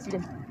ចឹងមានអីស៊ីទេ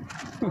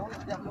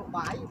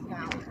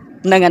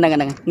ហ្នឹង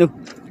នោះ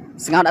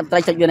ស្ងោតអត់ត្រី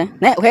ចុចវាណា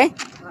អូខេ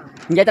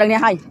និយាយត្រូវនេះ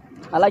ហើយ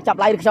ឥឡូវចាប់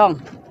ឡាយឬខ្យង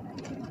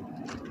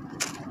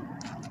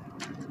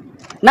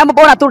ណាបង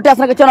ប្អូនទូរទស្ស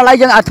និកជនឥឡូវ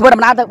យើងធ្វើ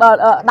ដំណើរទៅ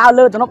ដើរ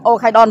លើទំនប់អូ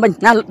ខៃដនវិញ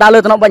ណាដើរលើ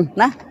ទំនប់វិញ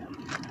ណា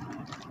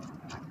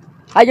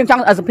ហើយយើងច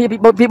ង់សភា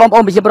ពីបងប្អូ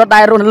នប្រជាពលរដ្ឋដែ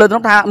លរស់នៅលើទំន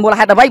ប់ថាមូល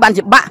ហេតុអ្វីបាន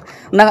ជាបាក់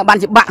ហ្នឹង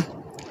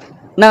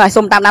ហើយ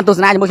សូមតាមដានទស្ស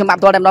នាជាមួយខ្ញុំបាទ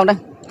ផ្ទាល់តែម្ដងទៅ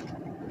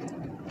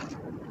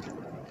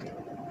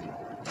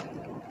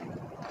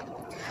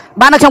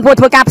បាននៅក្នុងធ្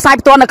វើការផ្សាយ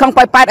ផ្ទាល់នៅក្នុង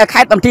ប៉ោយប៉ែត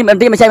ខេត្តបន្ទាយមិន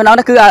ចេះម្ដង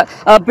នោះគឺ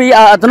ពី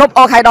ទំនប់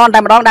អូខៃដនតែ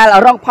ម្ដងដែល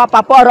រងផល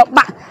ប៉ះពាល់រ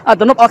បាក់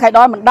ទំនប់អូខៃដ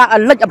នមិនដាក់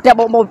លិចអផ្ទះ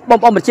បងប្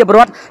អូនប្រជាពលរ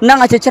ដ្ឋនឹង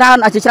ជាច្រើន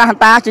ហ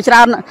ន្តាជាច្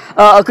រើន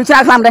គឺច្រើ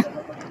នខ្លាំងទេ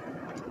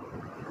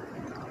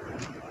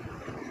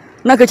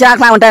នឹងគឺច្រើន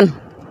ខ្លាំងមែនទែន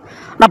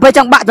ដល់ពេល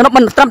ចឹងបាក់ទំនប់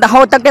មិនត្រឹមតែហូ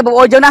រទឹកទេបងប្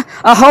អូនយើងណា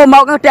ហូរម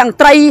កទាំង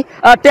ត្រី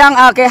ទាំង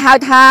គេហៅ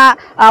ថា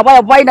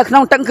អ្វីនៅក្នុ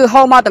ងទឹកគឺ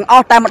ហូរមកទាំងអ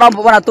ស់តែម្ដងប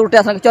ងប្អូនទូរទ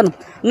ស្សនិកជន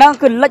នឹង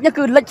គឺលិច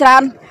ច្រើ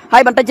នហើ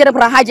យបន្តិចទៀត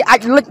ប្រហែលជាអាច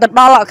លិចទៅ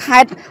ដល់ខេ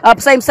ត្ត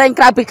ផ្សេង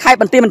ក្រៅពីខេត្ត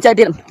បន្ទាយមានជ័យ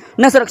ទៀត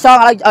នឹងស្រុកខ្យង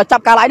ឥឡូវចា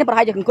ប់ការឡាយនេះប្រ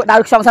ហែលជាអង្គុយដើរ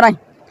ខ្យងសិនហើយ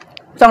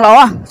ខ្យងល្អ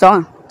ខ្យង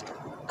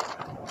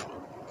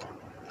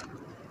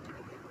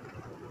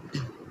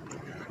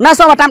ណា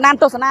សូមតាមដាន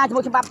ទស្សនាជា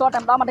មួយខ្ញុំបាទផ្ទាល់តែ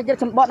ម្ដងបន្តិចទៀត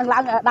ខ្ញុំបកនឹងឡើ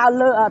ងដើរ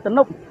លើទំន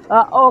ប់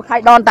អូខៃ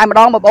ដនតែម្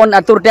ដងបងប្អូន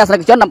ទូរទស្សនិ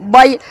កជនដើម្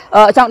បី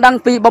ចង់ដឹង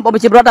ពីបងប្អូនប្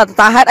រជាពលរដ្ឋ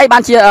ថាហេតុអីបា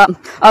នជា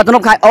ទំន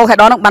ប់អូខៃ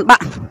ដនហ្នឹងបានបា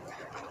ក់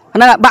ហ្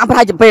នឹងបាក់ប្រ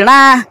ហែលជាពេលណា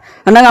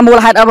ហ្នឹងមូល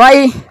ហេតុអ្វី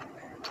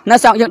ណា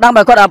ចង់យើងដឹង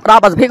បើគាត់ផ្ដ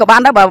ល់ប្រសិទ្ធភាពក៏បាន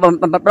ដែរបើ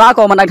ផ្ដល់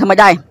ក៏មិនដឹងធ្វើមិន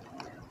ដែរ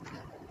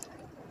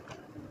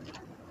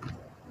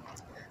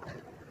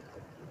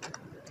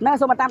ណា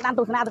សូមតាមដាន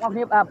ទស្សនាទាំងអស់គ្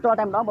នាផ្ទាល់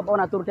តែម្ដងបងប្អូន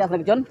ទូរទស្សនិ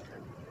កជន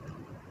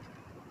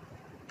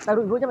ទៅ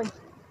រួចទៅវិញ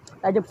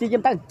តែយើងព្យាយា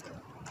មទៅ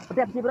ប្រ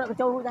ទេសប្រជាពលរដ្ឋក៏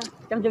ចូលរួចដែរ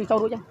អញ្ចឹងយើងចូល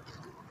រួចដែរ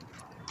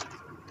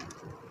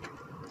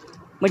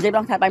មើលនិយាយប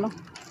ងថាបាយមក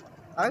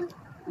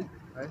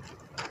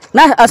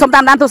ណាសូមតា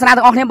មដានទស្សនា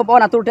ទាំងអស់គ្នាបងប្អូន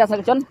ទូរទស្ស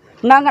និកជន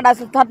នឹងដែល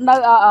ស្ថិតនៅ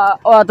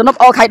ទំនប់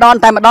អូខៃដន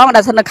តែម្ដង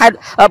ដែលស្ថិតនៅខេត្ត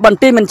បន្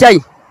ទាយមានជ័យ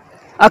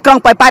ក្រុង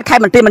ប៉ោយប៉ែតខេត្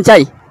តបន្ទាយមានជ័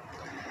យ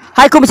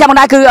ហើយគុំប្រចាំ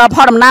ដែរគឺផ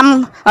លដំណាំ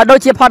ដូច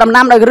ជាផលដំ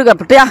ណាំដោយឬក៏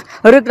ប្រទេស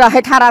ឬក៏ហេ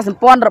ដ្ឋារចនាសម្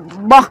ព័ន្ធរ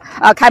បស់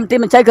ខេត្តបន្ទាយ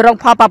មានជ័យគឺរង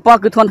ផលប៉ះពាល់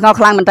គឺធ្ងន់ធ្ងរ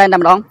ខ្លាំងមែនទែនតែ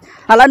ម្ដង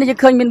ឥឡូវនេះយើង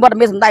ឃើញមានវត្ត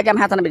មានសម្ដេចកម្មម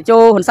ហាសេនាបតីជោ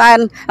ហ៊ុនសែន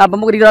ប្រ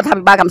មុខរដ្ឋា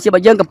ភិបាលកម្ពុជារប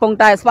ស់យើងកំពុង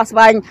តែស្វាស្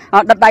វែង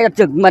ដិតដៃដិត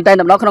ជើងមែនទែន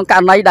តែម្ដងក្នុងក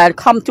រណីដែល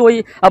ខំជួយ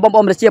បងប្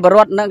អូនប្រជាពលរ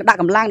ដ្ឋនិងដាក់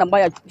កម្លាំងដើម្បី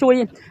ឲ្យជួយ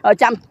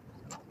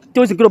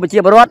សង្គ្រោះប្រជា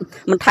ពលរដ្ឋ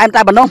មិនថែម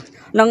តែប៉ុណ្ណោះ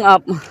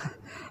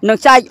នឹង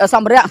ចែកស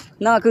ម្ភារៈ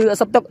ហ្នឹងគឺ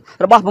សុខទុក្ខ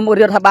របស់ប្រមុខរ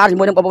ដ្ឋាភិបាលជា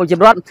មួយនឹងបងប្អូនប្រជា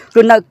ពលរដ្ឋ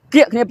គឺនៅ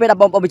គៀកគ្នាពេលដែល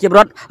បងប្អូនប្រជាពល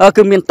រដ្ឋ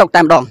គឺមានទុក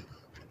តែម្ដង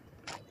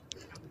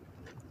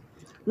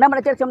នៅម្ដ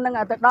ងទៀតខ្ញុំនឹង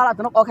ទៅដល់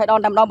ទំនប់អូខេដន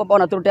តែម្ដងបងប្អូន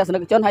ទូរទស្សនិ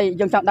កជនហើយ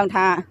យើងចង់ដឹង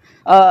ថា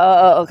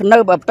នៅ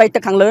ផ្ទៃទឹ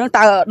កខាងលើហ្នឹង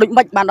តើដូច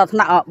ម៉េចបានដល់ថ្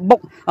នាក់បុក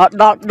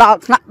ដល់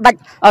ថ្នាក់ដាច់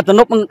ទំ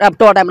នប់ផ្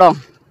ទាល់តែម្ដង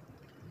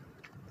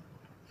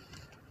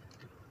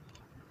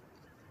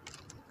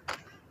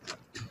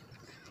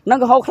នឹង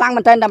ក៏ហូរខ្លាំង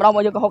មែនតើតែម្ដងប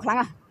ងយើងក៏ហូរខ្លាំង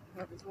ណា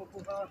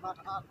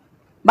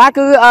បាទ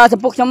គឺចំ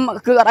ពោះខ្ញុំ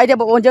គឺអត់អីទេ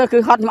បងប្អូនយើងគឺ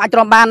ហត់ខ្ញុំអាចទ្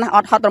រាំបានអ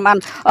ត់ហត់ទ្រាំបាន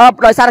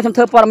ដោយសារតែខ្ញុំ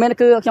ធ្វើព័ត៌មាន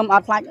គឺខ្ញុំអ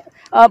ត់ខ្លាច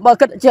បើ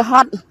គិតជាហ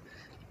ត់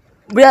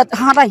វាហត់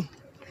ហើយ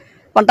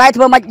ប៉ុន្តែ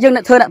ធ្វើមិនយើងអ្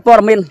នកធ្វើអ្នកព័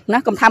ត៌មានណា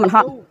កុំថាមិនហ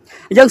ត់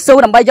យើងស៊ូ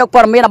ដើម្បីយកព័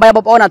ត៌មានដើម្បីប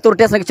ងប្អូនទូរ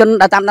ទស្សនិកជន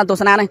ដែលតាមដានទស្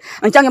សនានេះ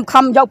អញ្ចឹងខ្ញុំ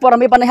ខំយកព័ត៌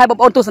មានប៉ុណ្នេះឲ្យបង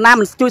ប្អូនទស្សនា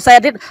មិនជួយ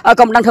share ទៀត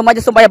កុំដឹងធ្វើមិន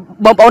សូម្បី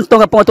បងប្អូន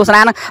កំពុងទស្សនា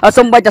ហ្នឹង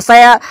សូម្បីតែ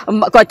share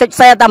ក៏ចុច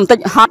share តែបន្តិច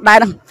ហត់ដែរ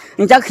ហ្នឹង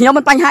អញ្ចឹងខ្ញុំ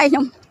មិនបញ្ហាខ្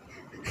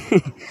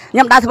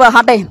ញុំដើរធ្វើហ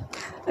ត់ទេ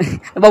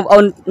បងប្អូ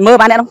នមើល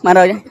បានអ្នកនោះបាន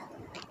រើយ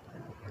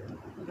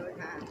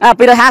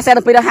ពីរហាសេ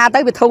ពីរហាទៅ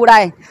វាធូរដែ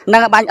រនឹ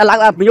ងបាញ់ឡើង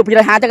ពីពី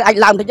រហាទៅអាច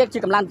ឡើងតិចជា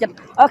កម្លាំងចិត្ត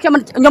ខ្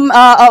ញុំ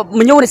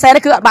មញូនេះសេ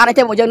នេះគឺអត់បានអី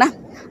ទេមកយើងណា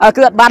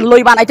គឺអត់បានលុ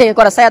យបានអីទេ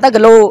គាត់តែសេទៅគី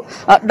ឡូ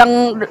ដឹង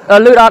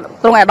លឺដល់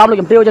ត្រង់ឯកឧត្តមលោក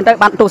ជំទាវចឹងទៅ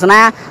បានទស្សនា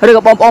ឬ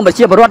ក៏បងប្អូនប្រ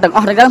ជាពលរដ្ឋទាំងអ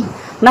ស់ហ្នឹង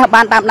ណា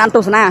បានតាមដានទ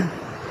ស្សនា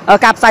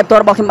ការផ្សាយផ្ទា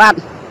ល់របស់ខ្ញុំបាទ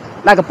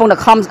ដែលកំពុងតែ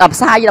ខំផ្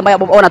សាយដើម្បី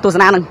បងប្អូនទស្ស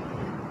នាហ្នឹង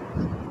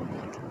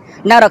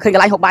នៅដល់ឃើញក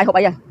ន្លែងហូបបាយហូប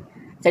អីហ្នឹង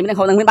ចេញមាន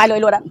ហូបនឹងមានបាយលុយ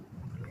លក់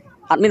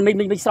អត់មាន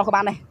មីស្រស់ក៏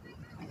បានដែរ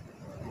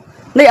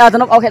នេះទំ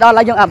នប់អូខេដល់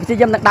ឡើយយើងព្យា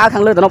យាមនឹងដើរខា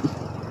ងលើទំនប់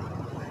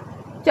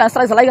ចាស្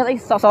រូវស្លៃគាត់អី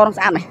សស្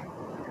អាតនេះ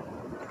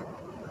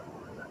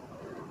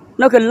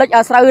នៅគឺលិច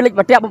ស្រូវលិច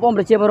ប្រទាក់បងប្អូន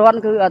ប្រជាពលរដ្ឋ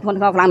គឺធ្ងន់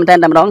ធ្ងរខ្លាំងមែនទែន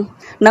តែម្ដង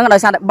នឹងដោយ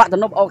សារតែបាក់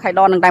ទំនប់អូខេ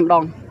ដល់នឹងតែម្ដ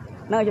ង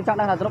នឹងយើងចង់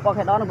ដឹងថាទំនប់អូ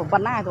ខេដល់នឹងប៉ុ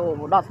ណ្ណាទៅ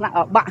ដល់ថ្នាក់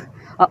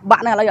បា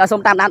ក់នេះឥឡូវសូ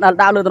មតាមដាន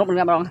ដើរលើទំនប់នឹង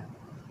ម្ដង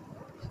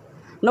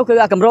នោះគឺ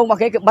កម្រងរបស់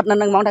គេគឺបិទនៅ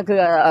នឹងហ្មងថាគឺ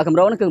កម្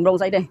រងនេះគឺកម្រង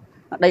ស្អីទេ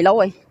ដីឡូ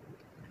អី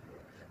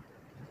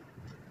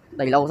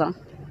ដីឡូសោះ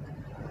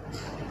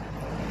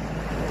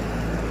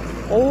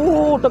អូ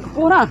ទឹកខ្ព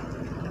ស់ណា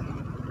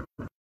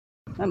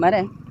មែន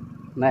ទេ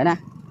មែនណា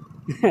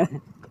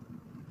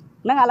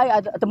ហ្នឹងឥឡូវ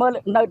ទៅមើល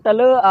នៅទៅ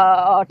លើ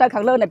ទៅ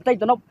ខាងលើនៃផ្ទៃ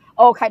ទំនប់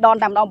អូខៃដន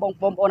តាមម្ដងបង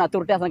ប្អូនទូ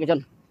រទស្សនិកជន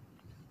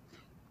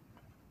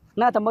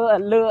ណាទៅមើល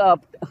លើ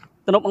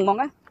ទំនប់ហ្មង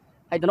ណា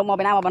ហើយទំនប់មក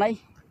ពីណាមកបានអី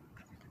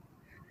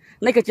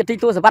នេះគឺជាទី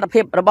ទួលសុវត្ថិ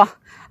ភាពរបស់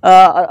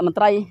មន្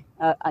ត្រី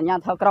អាជ្ញា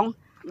ធរក្រុង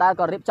ដែល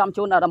ក៏រៀបចំ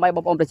ជូនដើម្បីប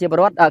ងប្អូនប្រជាពល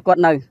រដ្ឋគា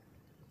ត់នៅ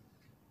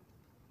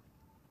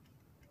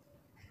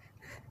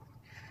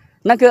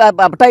นั่นคือ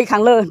ประเทศขั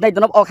งเลยในตั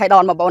วนับออกไข่ดอ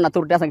นมาบอกนะตั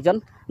วเดียวสังเกต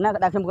นั่นก็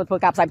ได้ขึ้นมาเพื่อ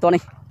กราบใส่ตัว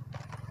นี้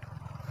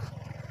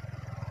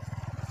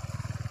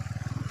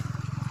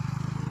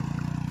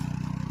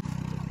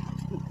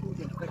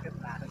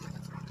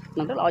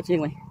นั่นก็ลอยเชียง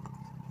ไป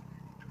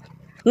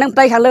นั่นประเ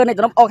ทศขังเลยใน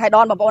ตัวนับออกไข่ด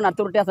อนมาบอกนะ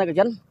ตัวเดียวสังเกต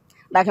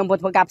ได้ขึ้นมา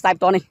เพื่อกราบใส่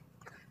ตัวนี้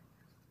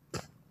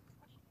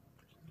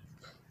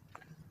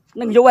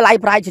นั่นอยู่อะไร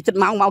ปลายจุด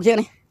เมาเชียง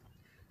นี่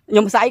ย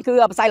มไซคือ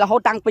ไซเราเขา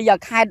ตั้งปี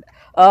ค่าย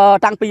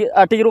ตั้งปี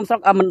ตีรุ่มสัก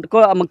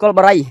มันก็บ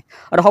ริ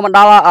เราเขามันด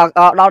า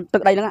วตึ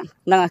กใดนั่น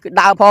นั่นคือ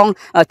ดาวพอง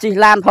จี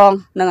ลานพอง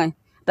นั่นไง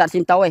ตัดชิ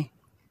มโต้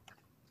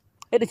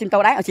ได้ชิมโต้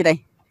ได้เอาชีใด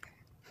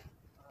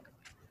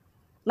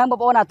นั่งบอ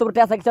กว่าตัวเ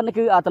จ้าเซ็กชันนี่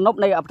คือตนบ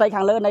ในประเทศข้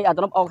างเลือในต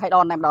นบออกไฮด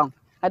อนในดอง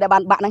ให้ได้บ้า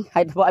นบ้านนั่งให้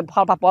พ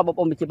อบอกผ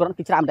มมีจีบรถ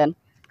กิจกรรมเด่น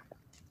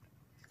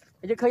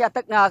ยังเคย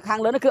ตึกข้าง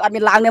เลือนั่นคืออันมี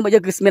ลางเนี่ยมันยั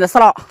งคือมีแต่ส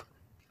ระ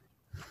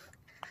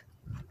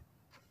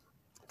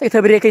ที่เธ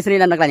อไปเรียนกี่ชนิด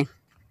นั่นอะไร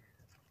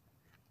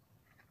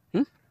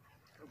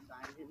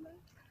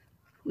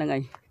นั่นไง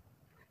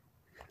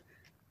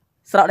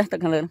สระได้ตึก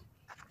ข้างเลือ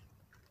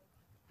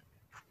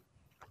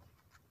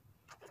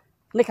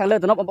นี่ข้างเลือ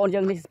ตัวนบอมยั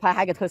งนี่พายใ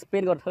ห้กับเธอสเป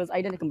นกับเธอไอ้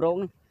ได้ในกำรง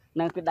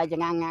นั่นคือได้จะ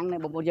งางใน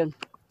บอมยัง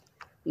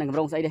นั่นกำ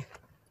รงไอ้ได้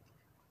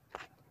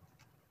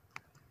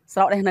ส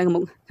ระได้นั่นมึ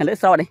งข้างเลือ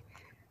สระได้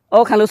โอ้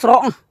ข้างเลือสร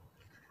ะ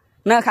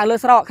นั่นข้างเลือ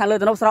สระข้างเลือ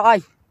ตัวนบสระไอ้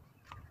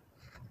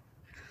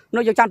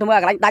นู้ยังจังทำไมอ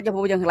ะไรได้จะพู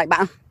ดยังไรบ้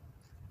าง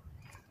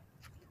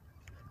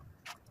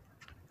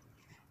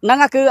นั่น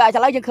ก็คือจะ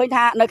เล่ายังเคย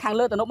ท่าในข้างเ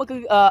ลือตัวนบก็คือ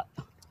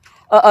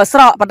ส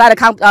ระปัจจัยใน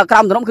ข้างกรา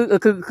มตัวนบ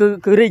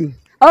คือริง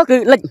คือ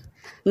ลิง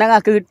นั่นก็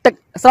คือตึก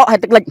สระให้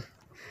ตึกลิง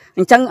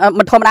จัง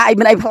มันธรรมดาไอ้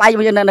มันไอ้พลาย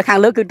มันในข้าง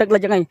เลือคือตึกลิ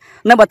งยังไง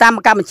นั่นบอกตาม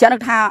การมันเชื่อนั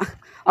กท่า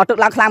ตึก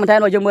ล่างคลางมันแทน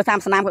ว่ายังเมื่อ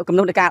3 สนามกำหน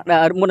ดในการ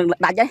มูลหนึ่ง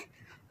ได้ยัย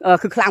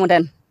คือคลางมันแท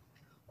น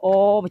โอ้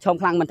ไปชม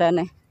คลางมันแทนเ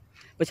นี่ย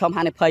ไปชมห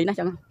าในเพลย์นะ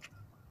จัง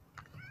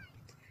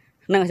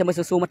นั่งจะมา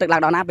สู้มาตึกหลั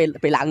งดาวน้า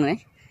ไปหลังเลย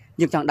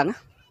ยืมจังดัง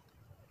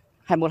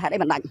ให้หมดให้ได้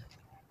บันได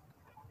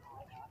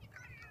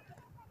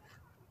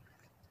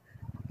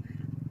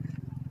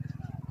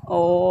โอ้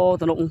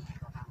ตน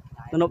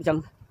บจัง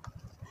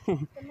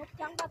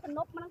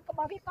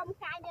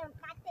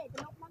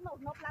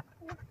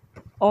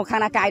โอ้ข้าง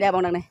หน้ากายได้บ้า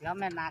งนั่งนี่แล้ว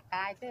แม่นาก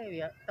ายเจ้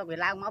ต้องไป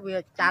ล้างมาเวีย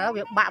จ่าแล้วเ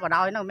วียบะบ่ด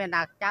อยนั่นแม่น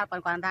าจ่าปัน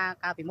กา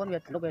การปีม้วนเวีย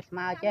ลูกเวียม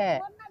าเจ้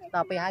ต่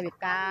อไปให้เวีย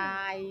กา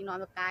ยนอน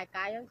กาย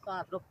ก็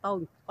ลูกตูน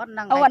ก็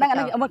นั่งโอ้นั่งเ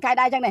อามันกายไ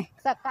ด้จังนี่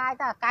สักกาย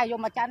ถ้ากายโยม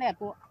มาจ่าเนี่ย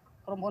กู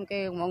กรมพลเก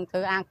ย์มองเธ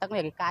ออ้างตั้งเ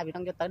นี่ยกายอยู่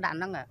ตั้งจะเต๋อดัน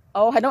นั่งอ่ะโ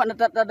อ้ให้นู้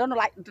น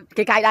lại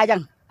กายได้จั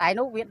งไอ้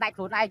นู้เวียได้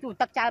ถูกไอ้จู่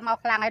ตักจ่ามา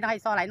คลางไอ้น้อย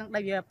ซอไหลนั่งได้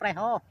เวียเปรี้ย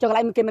วจังไร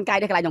มันกาย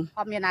ได้ขนาดจังพ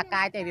อมีนาก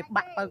ายแต่เวียบ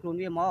ะเปิดกลุ่ม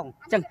เวียมอง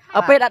จังเอ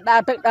าไป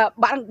ตึก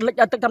บ้าน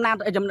ตึกตำนาน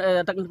จ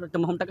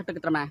ำหงตึก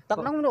ตำนานตึก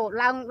น้องหนู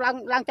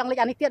ล่างจังเลย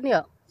อันนี้เตี้ยเนี่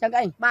ยจังไง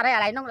บ้านอ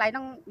ะไรน้อง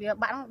เวีย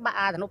บ้าน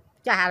สนุก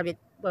จ่าเวีย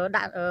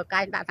กา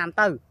ยด่าตาม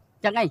ตื้อ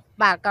จังไง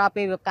บ้านก็ไป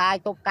เวียกาย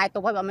ตบ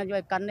ให้แบบมันย่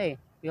อยกันนี่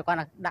เวียก่อ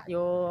นด่าโย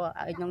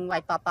ไอ้น้องไว้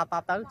ตอบ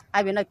ตื้อไอ้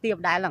เวียในเตี้ย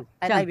ได้หลัง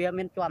ไอ้เวีย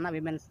มันจวมนะเ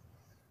วียมัน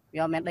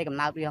ได้กับ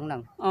นาเวียข้างหลั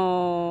ง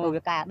เวี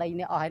ยกายได้เ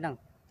นี่ยเอาให้หลัง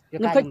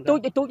nhưng tôi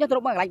cho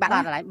tôi lại bạn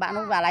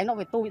nó và lấy nó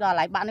về tôi là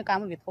lấy bạn nó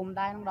cam về thùng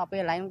đây nó đo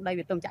về lấy đây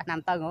về tương trạng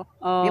nằm tơ nữa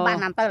vì bạn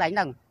nằm tơ lấy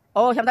nằng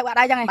xem thấy bạn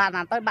đây chăng bạn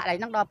nằm tơ bạn lấy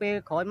nó đo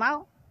về khỏi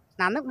máu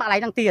nằm nước bạn lấy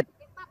năng tiền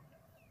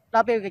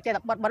đo về cái chơi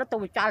bật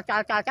tôi cho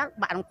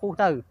bạn khu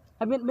từ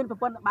miền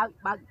phân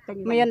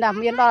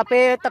miền đo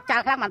về tập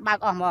trang khác mặt bạn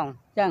ở mòn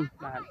chăng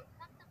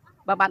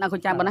bạn đangค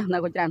นtrangนะ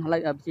คนtrangอะไร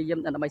chỉ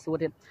dâm là bài xua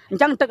thiệt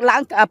จังตึกล้า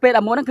งเป็นอะไร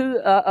มั้งนั่นคือ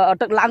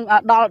ตึกล้าง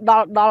ด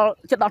อ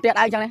จุดดอเตียดอ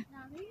ะไรจังเนี่ย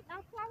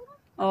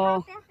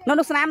Ồ, nó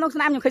Nam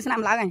nhưng khi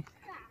Nam lại này.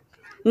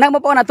 Nâng một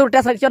bọn tôi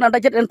test cho nó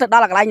đây chết đó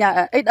là cái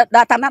này ít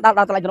đa tam nát đó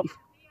lại rồi.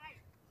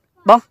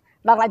 Bông,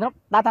 đó lại rồi,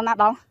 đa tam nát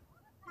đó.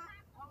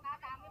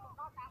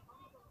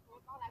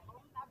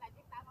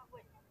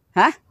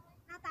 Hả?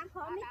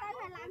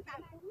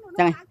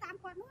 Chẳng này.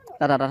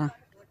 Đó.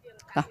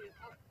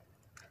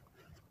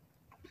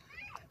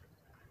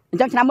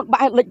 Chẳng Nam một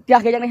bãi lịch ra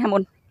cái này ham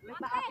muốn.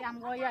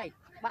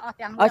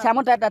 Sao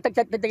muốn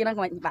tích năng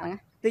của bạn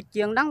tích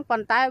chuyện đắng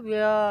con tay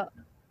vừa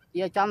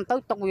trong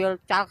tới tục vừa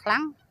trao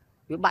lắng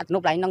vừa bạn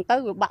nộp lại năng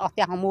tới vừa bạn ở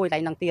tiền môi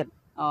lại năng tiền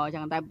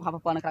chẳng tay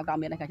học con là cao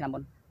miền này cái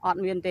muốn ọt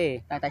miền tề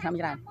tại sao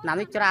như này làm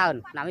đi trao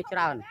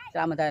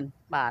mà tên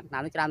bạn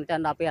làm đi trao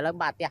tên đó bây giờ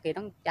bạn tiệc cái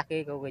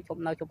cái chụp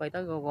nơi chụp ấy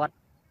tới gọt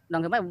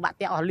đừng cái mấy bạn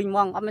tiệc ở linh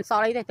mong bên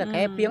sau đấy đấy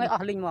cái tiếng ấy ở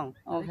linh mong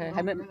ok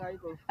hay bên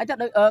ấy chắc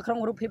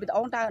không rút phim bị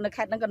ổn ta nó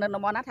khai nó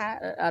món nát ha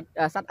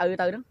sắt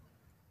từ đó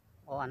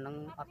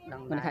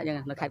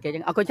nó khai kia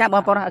con cha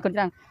bọn con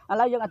cha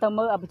lấy dân tao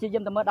mơ chỉ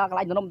dân tao mơ đó cái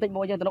lại nó tinh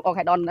mua dân tao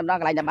khai đòn đó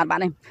cái lại bạn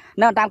này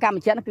nó tam cam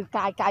chết nó cứ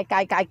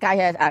cay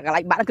cái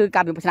lại bạn nó cứ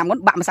cam bị làm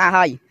muốn bạn xa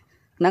hơi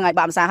nó ngày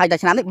bạn xa hơi tại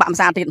làm đấy bạn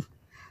xa tiền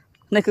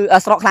này cứ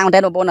sọ khang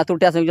tên bọn là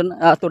tụt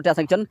ra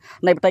sang chân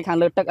này tay khang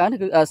lượt tất ấy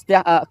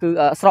cứ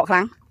sọ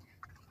khang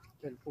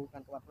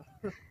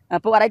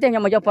phụ ở đấy chứ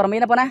nhưng mà do phần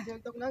miếng đó nè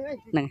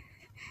này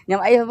nhưng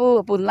mà ấy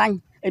phụ lanh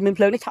mình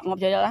phơi nó chọn ngọc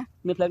chơi đó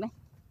mình phơi đấy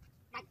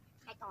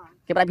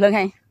cái bài phơi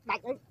hay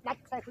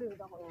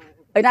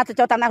ấy na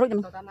cho tam na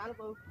luôn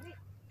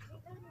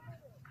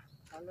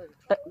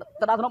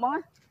tao đào nó bóng á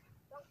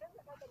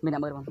mình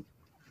làm mơ không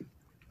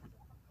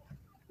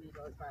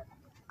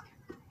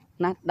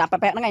nè đạp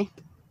pẹ nó ngay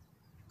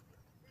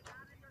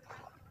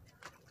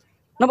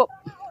nó bộ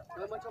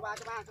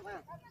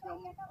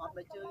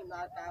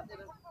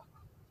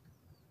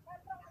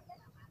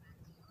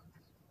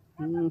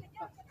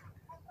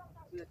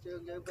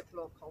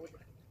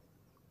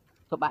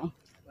thôi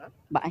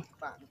bãi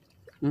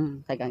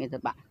thầy càng nghe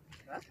thật bạn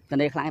gần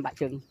đây khai bạn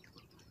trường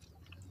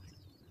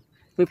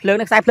mình phơi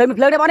nó sai phơi mình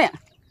phơi đấy bó nè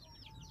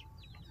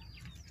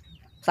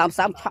sao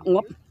chọn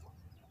ngốc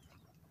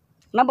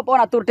năm bữa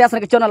là tôi test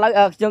cái chân là lấy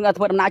trường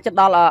thôi năm nay chất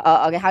đó là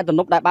ở cái hai tuần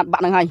nút đại bạn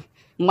đang hay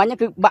mà nhá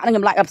cứ bạn nó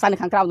nhầm lại ập sai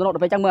kháng cao tuần nút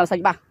phải trang mưa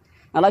sai ba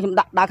lấy chúng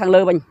đá kháng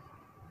lơ mình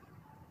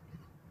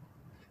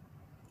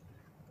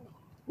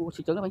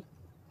xịt trứng đó mình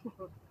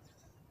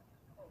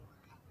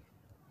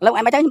lâu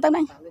em mới thấy tới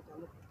này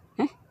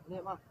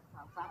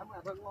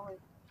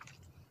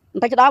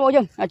tay cho đó bao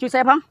nhiêu chui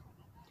xe không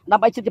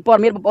đập ấy chụp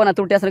miền bộ là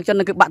tôi test chân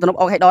là cứ bạn tụi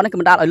nó hay đó này cứ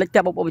mình đã ở lịch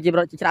cho bộ gì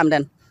rồi chỉ làm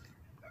đèn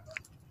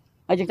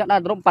ấy chỉ cho là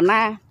tụi nó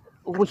na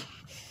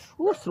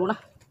ui xuống đó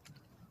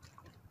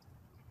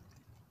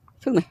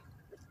chứ này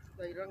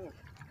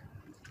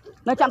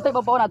nó chăm tới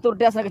bộ là tôi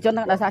test chân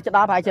là sao cho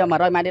đó phải chờ mà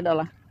rồi mai đi đâu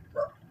là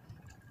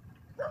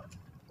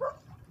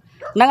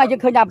năng ai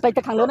khơi nhập tay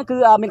thằng lớn nó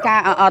cứ mình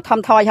ca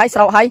thăm thoi hay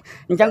sọ hay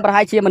chẳng phải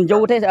hai chia mình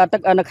du thế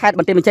tức nó khai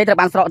mình tìm mình chơi từ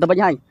ban sọ từ bên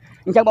này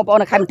chẳng bao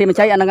nó khai mình tìm mình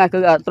chơi anh năng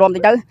cứ trộm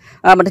tới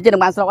mình chơi được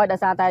ban sọ ấy đã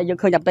xa tay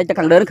khơi nhập tay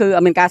thằng lớn cứ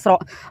mình ca sọ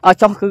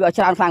trong cứ ở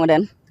trên phang mà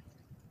đến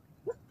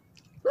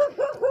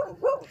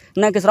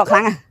năng cái sọ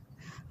kháng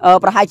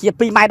phải hai chia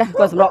pi mai đó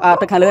còn sọ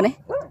từ thằng lớn đấy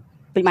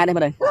pi mai đây mà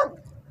đây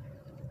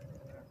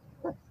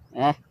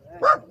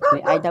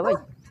này ai đâu ấy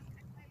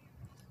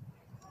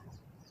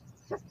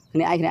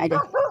này ai đây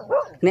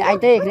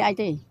này ai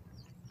tê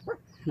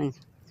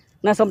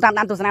nó xong tam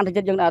tôi sang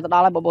thì chân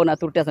đó là bộ là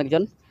tụt tiền sản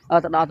chân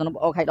đó nó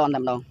ok đòn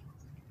làm đâu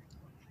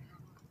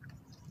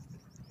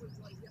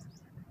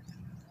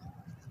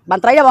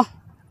bàn tay đâu không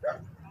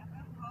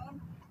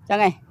chẳng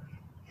này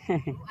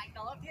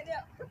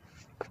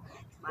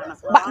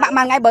bạn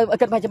mang ngay bởi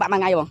cần phải cho bạn mang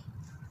ngay không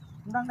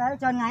đang đấy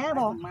chân ngay đấy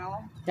bố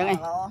chẳng này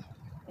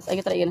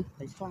cái tay này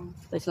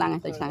tay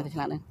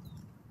slang này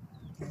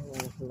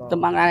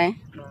tụm bằng ra này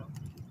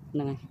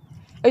này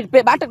ấy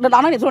về bán thực đơn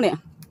đó nó đi xuống nè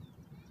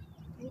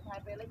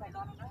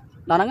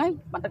đó nó ấy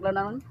bán thực đơn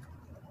đó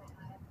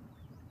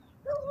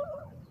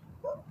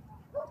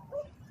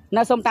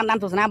nó xong tam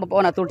tụi nam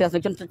bộ là tụi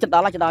chất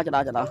đó là chất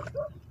đó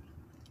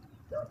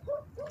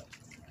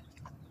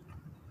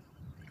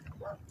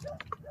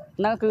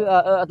nó cứ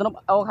tụi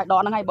nó ô khai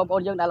đó nó ngay bộ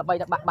dương đây là bây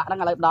bạn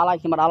đang là đó lại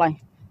khi mà đó lại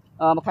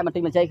một khai mình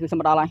tìm mình chơi cứ xem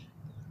mà đó lại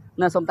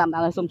nó xong tam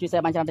nó xong chia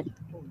xe ban trang định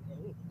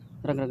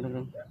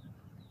rừng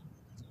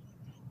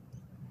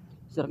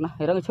rồi nè,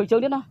 thì nó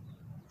chơi đến nó,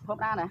 hôm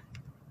nay nè,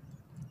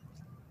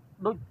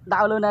 đôi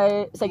đào lươn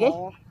này xây cái,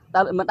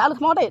 mình đào lươn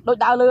món đấy, đôi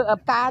đào lươn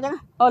ca chứ,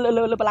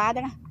 lươn pala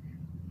chứ,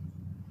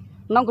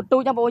 nông của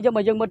tôi trong bộ giờ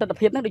mà dân mới tập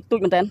hiệp nó được tôi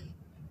mình tên,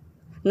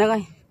 nè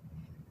ơi,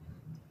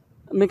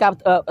 mình cà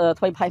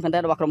thuê phay phần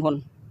tên là bạc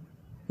hồn,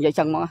 vậy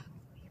chẳng mà,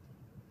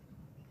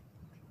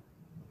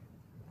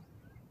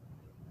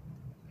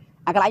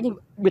 cái lái như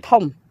bị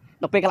thông,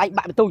 đặc biệt cái lái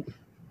bạn bị tôi.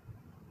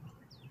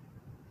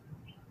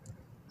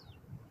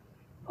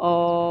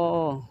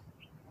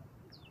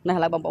 Này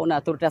là bông là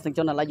tôi ra sinh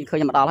cho là gì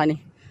khơi mà đào hay nè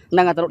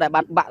năng là tôi đại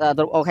bạn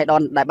tôi ok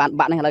đòn đại bạn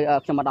này là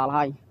cho mà đào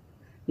hay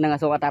năng là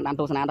số tam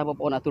tôi sang đó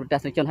bông là tôi ra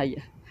sinh cho hay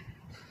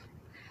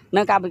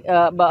năng cả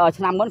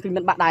nam muốn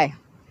phim bạn đại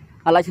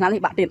ឥឡូវឆ្នាំ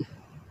នេះបាក់ទៀត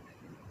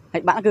ហើ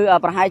យបាក់គឺ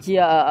ប្រហែលជា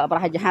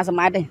50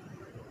 ម៉ែត្រទេ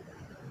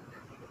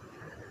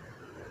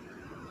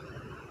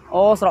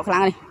អូស្រកខ្លាំ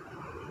ងនេះ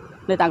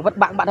នេះតាំងវិត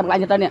បាក់តែកន្លែង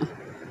ទៅនេះ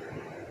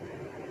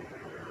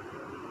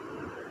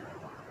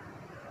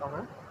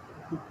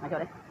មកចុះ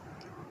នេះ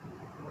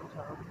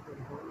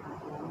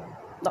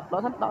ដក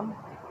សិនដក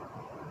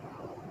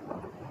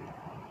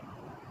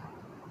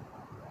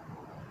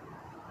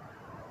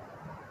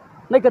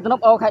នេះគឺទំន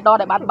ប់អូខេដ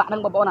ដែលបានបាក់នឹ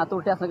ងបងប្អូនអាទូរ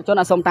ទស្សនិកជ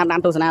នសូមតាមដាន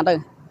ទស្សនាទៅ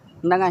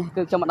ហ្នឹងហើយ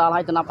គឺខ្ញុំមកដល់ហើ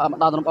យ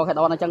ដល់ទំនប់អូខេដ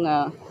អញ្ចឹង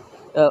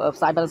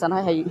ផ្សាយទៅសិន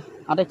ហើយ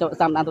អត់ទេ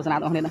តាមដានទស្សនាប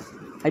ងប្អូននេះ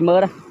ហើយមើ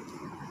ល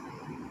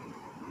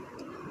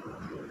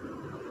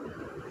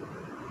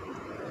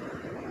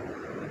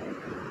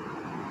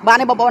បាន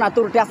នេះបងប្អូនអា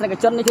ទូរទស្សនិក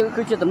ជននេះ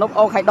គឺជាទំនប់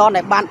អូខេដ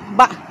ដែលបាន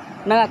បាក់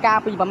នៅអាការ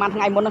ពីប្រហែលថ្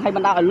ងៃមុននឹងឲ្យប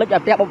ណ្ដាឲ្យលិចឲ្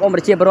យផ្ទះបងប្អូនប្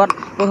រជាពលរដ្ឋ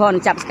ពលរដ្ឋនឹ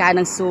ងចាប់ស្កាយ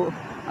នឹងសួ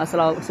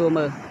រ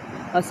មើល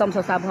សូមស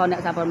រសើរពលរដ្ឋអ្ន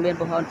កសារព័ត៌មាន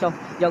ពលរដ្ឋចុះ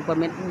យកព័ត៌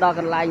មានដល់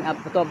កន្លែង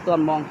បន្ទាប់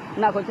ហ្មង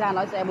ណាគាត់ច្រើន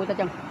ហើយស្អែមួយទៅ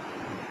ចឹង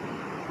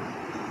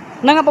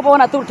ហ្នឹងបងប្អូន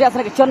អាទូរទស្ស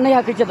និកជននេះ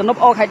គឺជាទំនប់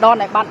អូខេដ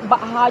ដែលបានបា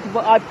ក់ហើយធ្វើ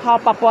ឲ្យផល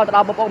ប៉ះពាល់ទៅដ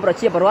ល់បងប្អូនប្រ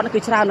ជាពលរដ្ឋគឺ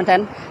ច្រើនមែនទែន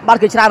បាទ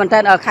គឺច្រើនមែនទែ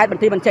នខេត្តប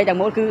ន្ទាយមានជ័យទាំង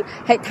មូលគឺ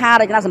ហេដ្ឋា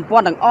រចនាសម្ព័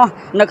ន្ធទាំងអស់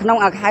នៅក្នុង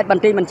ខេត្តប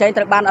ន្ទាយមានជ័យ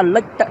ត្រូវបាន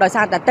លិចទឹកដោយ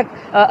សារតែទឹក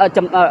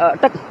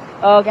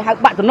គេហៅ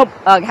បាក់ទំនប់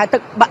គេហៅទឹ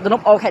កបាក់ទំន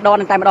ប់អូខេដ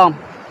នឹងតែម្ដង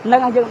នឹ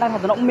ងយើងដឹងថា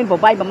ទំនប់មានប្រ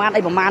វែងប្រមាណ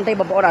ទេ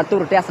បងប្អូនអាទូ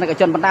រទស្សនិក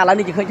ជនប៉ុន្តែឥឡូវ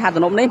នេះយើងឃើញថា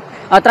ទំនប់នេះ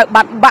ត្រូវ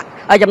បាត់បាក់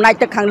ចំណែក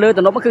ទឹកខាងលើ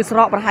ទំនប់គឺស្រ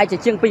កប្រហែលជា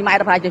ជាង2 ម៉ែត្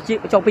រប្រហែលជា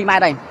ចូល2 ម៉ែ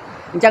ត្រដែរ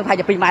អញ្ចឹងប្រហែល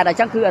ជា2 ម៉ែត្រដែរអញ្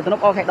ចឹងគឺទំន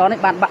ប់អូខេដនេះ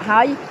បានបាក់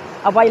ហើយ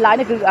អ្វីឡើយ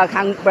នេះគឺ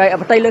ខាង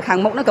ផ្ទៃលើខាង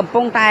មុខនេះកំ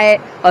ពុងតែ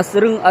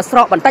រឿងស្រ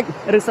កបន្តិច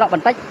ឬស្រកប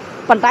ន្តិច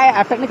ប៉ុន្តែ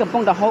ទឹកនេះកំពុ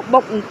ងតែហូរបុ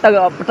កទៅ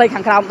ផ្ទៃ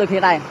ខាងក្រោមដូចគ្នា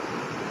ដែរ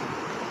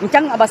អញ្ចឹ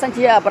ងបើសិន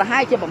ជាប្រហែ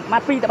លជាប្រមា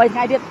ណ2 ទៅ 3 ថ្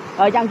ងៃទៀត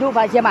យ៉ាងយូរប្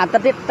រហែលជាមួយអាទិ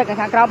ត្យទៀតទឹក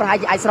ខាងក្រោមប្រហែល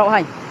ជាអាចស្រក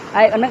ហើយ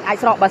នឹងអាច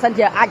ស្រកបើសិន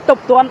ជាអាចទ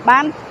ប់ទាន់បា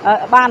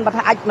នបើ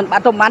ថាអាចមិនបា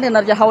នទប់បានទេ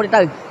នៅជាហូរ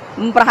ទៅ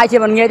ប្រហែលជា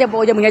មិនងាយទេពួ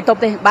កយើងមិនងាយទប់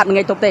ទេបាទមិន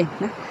ងាយទប់ទេ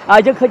ណា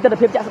យើងឃើញទស្សន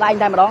វិជ្ជាជាក់ស្ដែង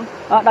តែម្ដង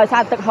ដោយសា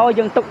រទឹកហូរ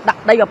យើងទុកដាក់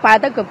ដីបប៉ែ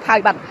ទៅគឺផាយ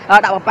បាត់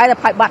ដាក់បប៉ែទៅ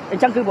ផាយបាត់អ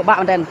ញ្ចឹងគឺពិបាក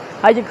មែនទែន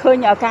ហើយយើងឃើញ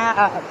ការ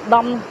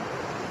ដំ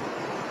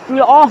គឺ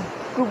ល្អ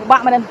គឺពិបា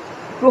កមែនទែន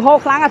គឺហូរ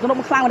ខ្លាំងទំនប់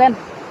ខ្លាំងមែនទែន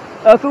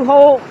គឺហូ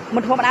រមិ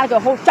នធម្មតាគឺ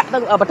ហូរចាក់ទៅ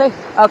ប្រទេស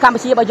កម្ពុ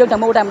ជារបស់យើងទាំ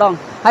ងមូលតែម្ដង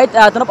ហើយ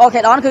ទំនប់អូខេ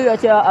ដគឺ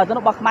ជាទំន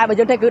ប់របស់ខ្មែររបស់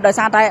យើងទេគឺដោយ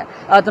សារតែ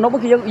ទំនប់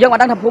គឺយើងមិន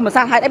ដឹងថាភូមិ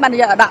សាស្ត្រហេតុអីបាន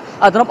យើងដាក់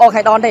ទំនប់អូ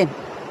ខេដទេ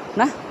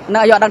ណា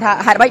នៅយកដឹងថា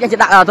ហេតុអ្វីយើង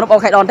ដាក់ទំនប់អូ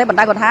ខេដទេប៉ុន្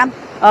តែគាត់ថា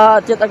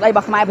ជាទឹកដីរប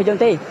ស់ខ្មែររបស់យើង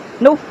ទេ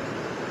នោះ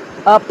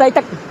ផ្ទៃ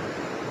ទឹក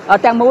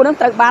ទាំងមូលនឹង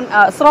ត្រូវបាន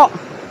ស្រក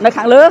នៅ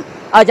ខាងលើ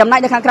ចំណែក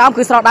នៅខាងក្រោម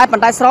គឺស្រកដែរប៉ុ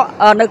ន្តែស្រក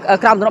នៅ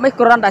ក្រោមទំនប់នេះ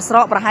គ្រាន់តែស្រ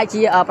កប្រហែល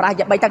ជា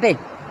3 ទឹកទេ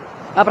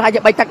ប្រហែលជា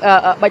3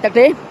 ទឹក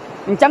ទេ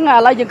អញ្ចឹងឥ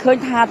ឡូវយើងឃើញ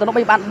ថាទំនប់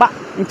នេះបានបាក់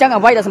អញ្ចឹង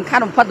អ្វីដែលសំខា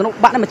ន់បំផុតទំនប់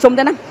បាក់នេះមកជុំ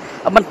ទេណា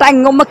ប៉ុន្តែ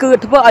ងុំគឺ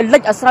ធ្វើឲ្យលិ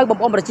ចឲ្យស្រូវបង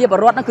ប្អូនប្រជាពល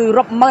រដ្ឋនោះគឺ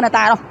រាប់ម៉ឺនហិក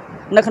តានោះ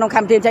នៅក្នុងខេ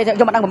ត្តបន្ទាយមានជ័យខ្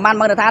ញុំមិនដឹងប្រមាណ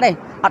ម៉ឺនហិកតាទេ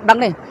អត់ដឹង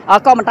ទេ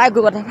ក៏ប៉ុន្តែគឺ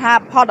គាត់ថា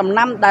ផលដំ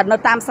ណាំដែលនៅ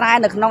តាមស្រែ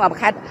នៅក្នុង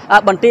ខេត្ត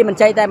បន្ទាយមាន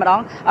ជ័យតែម្ដង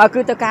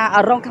គឺទៅការ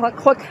រង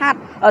ខូចខាត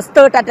ស្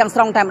ទើរតែទាំងស្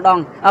រុងតែម្ដង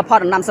ផល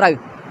ដំណាំស្រូវ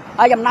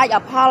ហើយចំណែក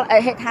ផល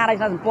ហេដ្ឋារច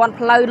នាសម្ព័ន្ធ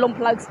ផ្លូវលំ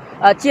ផ្លូវ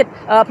ជាតិ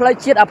ផ្លូវ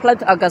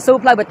កស៊ូ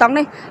ផ្លូវបេតុង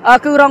នេះ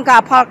គឺរងការ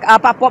ផល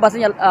ប៉ះពាល់បើសិ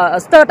ន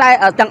ស្ទើរតែ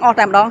ទាំងអស់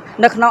តែម្ដង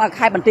នៅក្នុង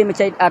ខេត្តបន្ទាយមាន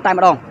ជ័យតែ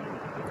ម្ដង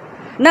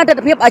នៅទស្ស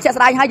នវិជ្ជាជាក់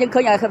ស្ដែងហើយយើងឃើ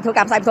ញធ្វើ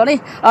ការផ្សាយផ្ទាល់នេះ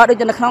ដូ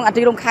ចនៅក្នុង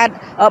ទីរួមខេត្ត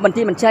បន្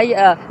ទាយមានជ័យ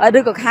ឬ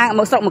ក៏ខាង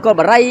មកស្រុកមង្គល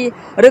បុរី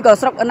ឬក៏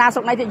ស្រុកណាស្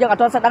រុកណីទៀតយើងអត់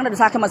ទាន់ស្ដឹងដោយ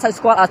សារខ្ញុំមិនសូវ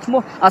ស្គាល់ឈ្មោះ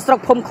ស្រុក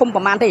ភូមិឃុំប្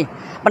រហែលទេ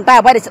ប៉ុន្តែ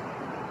អ្វីដែល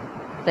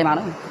តែមក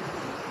នោះ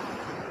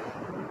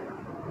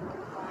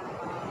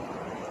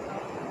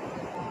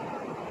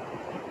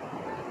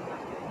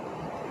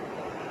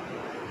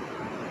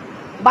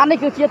បាននេះ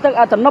គឺជាទឹក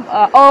ទំនប់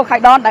អូខេ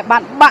ដដែលបា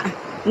នបាក់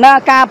នៅ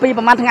ការពី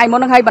ប្រហែលថ្ងៃមុន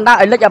ហ្នឹងហើយបណ្ដាឲ្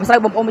យលិចឲ្យស្រូវ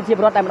បងប្អូនប្រជាព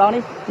លរដ្ឋតែម្ដង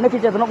នេះគឺ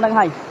ជាទំនប់ហ្នឹង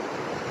ហើយ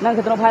នឹង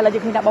គឺទំនប់ហើយឡើយយើ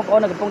ងឃើញថាបងប្អូន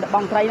នៅកំពុងតែប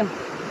ង់ត្រីហ្នឹង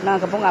នៅ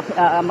កំពុង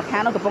មួយខា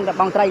ងនោះកំពុងតែ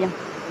បង់ត្រី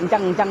អញ្ចឹ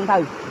ងទៅ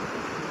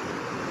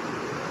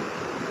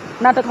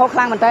ណាទឹកហូរខ្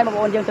លាំងមែនតើបង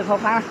ប្អូនយើងទឹកហូរ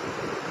ខ្លាំង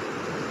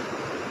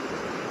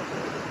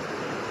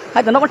ហើ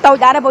យទំនប់តូច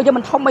ដែរទេពួកយើង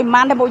មិនធំមិន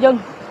ម៉ានទេពួកយើង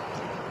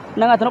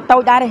នឹងទំនប់តូ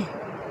ចដែរទេ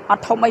អ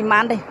ត់ធំមិនម៉ា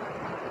នទេ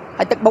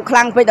ហើយទឹកបុកខ្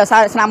លាំងពេកដោយសា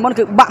រឆ្នាំមុន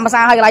គឺបាក់ម្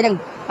សាហើយកន្លែងហ្នឹង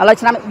ឥឡូវ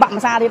ឆ្នាំនេះបាក់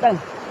ម្សាទៀតទៅ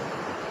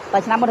តែ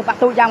ឆ្នាំមុនទៅបាក់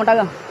ទូចយ៉ាងមិនទៅ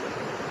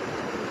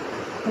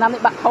ឆ្នាំ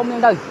នេះបាក់ធំយ៉ា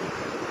ងទៅ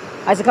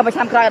ហើយសង្ឃឹមថាឆ្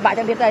នាំក្រោយបាក់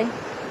ចឹងទៀតទៅ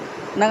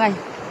ហ្នឹងហើយ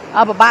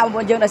ពិបាកបងប្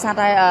អូនយើងដោយសារ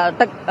តែ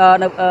ទឹក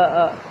នៅ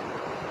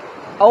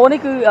អូនេះ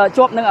គឺ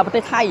ជាប់នឹងប្រ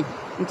ទេសថៃ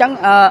អញ្ចឹង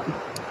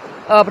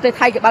ប្រទេស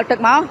ថៃគេបើកទឹក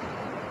មក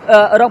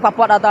រងប៉ះ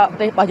ពាល់ដល់ប្រ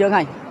ទេសរបស់យើង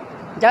ហើយ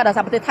អញ្ចឹងដោយសា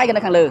រប្រទេសថៃគេ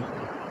នៅខាងលើ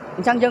អ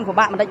ញ្ចឹងយើងពិ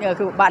បាកបន្តិចគឺ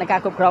ពិបាកในការ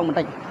គ្រប់គ្រងបន្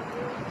តិច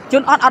ជ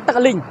ន់អត់ទឹក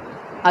លីង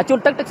ជ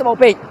ន់ទឹកស្បូរ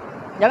ពេក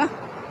អញ្ចឹង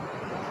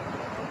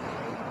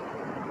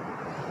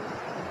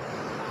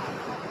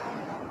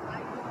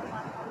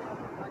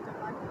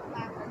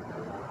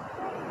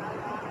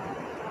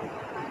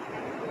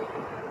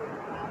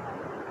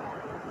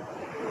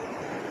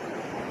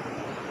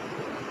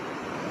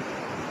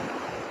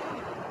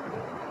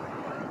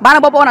បាន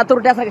បងប្អូនអាទូរ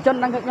ទស្សនិកជន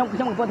នឹងខ្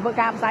ញុំកំពុងធ្វើ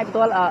ការផ្សាយផ្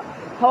ទាល់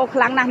ហូរខ្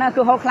លាំងណាស់ណា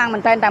គឺហូរខ្លាំងមែ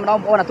នតើតែម្ដងប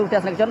ងប្អូនអាទូរទ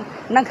ស្សនិកជន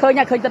នឹងឃើញ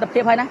ទស្សនវិជ្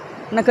ជាហើយណា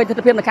នឹងឃើញទស្សន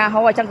វិជ្ជានៃការហោ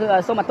អញ្ចឹងគឺ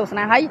សូមទស្ស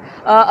នាឲ្យ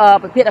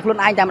ប្រភេទខ្លួន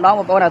ឯងតែម្ដងប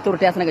ងប្អូនទូរ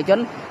ទស្សនិកជន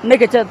នេះ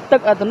គឺជាទឹក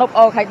ទំនប់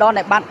អូខៃដន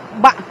ដែលបាន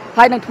បាក់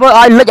ហើយនឹងធ្វើ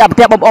ឲ្យលិចប្រ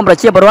ទេសបងប្អូនប្រ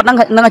ជាពលរដ្ឋ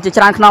នឹងជា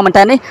ច្រើនខ្នងមែន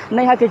តើនេះ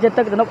ហើយគឺជា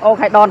ទឹកទំនប់អូ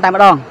ខៃដនតែ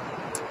ម្ដង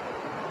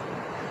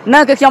នៅ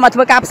គឺខ្ញុំមកធ្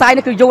វើការផ្សាយ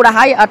នេះគឺយូរដែរ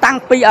ហើយតាំង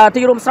ពី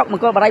ទីរួមស្រុកម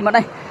ង្គលបារីមក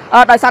នេះ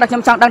ដោយសារតែខ្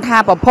ញុំចង់ដឹងថា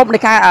ប្រភពនៃ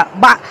ការ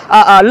បាក់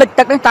លិច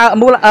ទឹកនេះតើ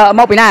មូល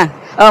មកពីណា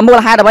មូល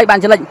ហេតុអ្វីបាន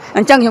ចលិចអ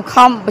ញ្ចឹងខ្ញុំ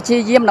ខំព្យា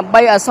យាមដើម្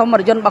បីសុំ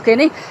រថយន្តរបស់គេ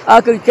នេះ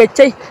គឺគេ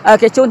ជិះ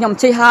គេជូនខ្ញុំ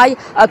ជិះហើយ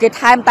គេ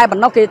ថែមតែប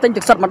ណ្ណោះគេទិញ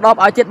ទឹកសុទ្ធមកដប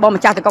ឲ្យទៀតបង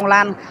ម្ចាស់តកង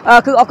ឡាន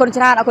គឺអរគុណ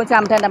ច្រើន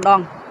មែនទែនតែម្ដ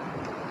ង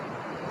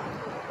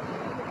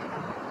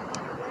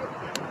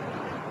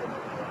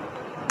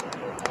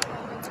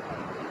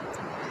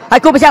ហើ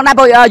យគូប្រចាំដែរ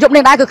យប់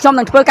នេះដែរគឺខ្ញុំ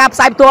នឹងធ្វើការផ្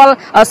សាយផ្ទាល់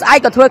ស្អែក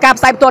ក៏ធ្វើការ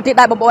ផ្សាយផ្ទាល់ទៀត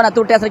ដែរបងប្អូន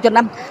ទូរទស្សនិកជនហ្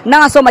នឹ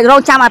ងសូមឲ្យរ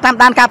ងចាំតាម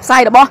ដានការផ្សា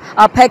យរបស់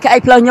PKA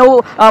Plus New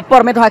ព័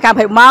ត៌មានរហ័សការ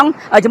20ម៉ោង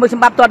ជាមួយខ្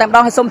ញុំបាទផ្ទាល់តែម្ដ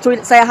ងហើយសូមជួយ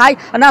share ហើយ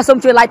ណាសូម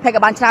ជួយ like page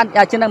ឲ្យបានច្រើន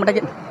ជាងនឹងបន្តិច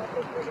ទៀត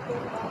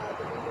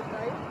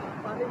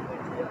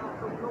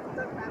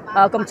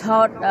កុំឆោ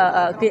ត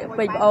គៀក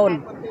ពេកបងអូន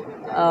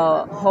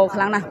ហូរខ្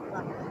លាំងណាស់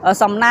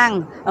សំណាង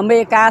មេ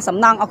ការសំ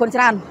ណងអរគុណច្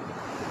រើន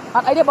អ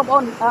ត់អីទេបងប្អូ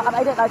នអត់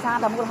អីទេដោយសារ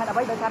តែមូលហេតុអ្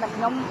វីដោយសារតែ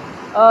ខ្ញុំ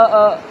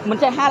មិន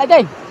ចេះហាលអីទេ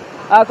ក៏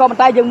ប៉ុន្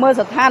តែយើងមើល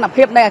ស្ថាន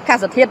ភាពនៃអាកា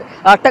សធាតុ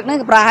ទឹកនេះ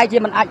ប្រហែលជា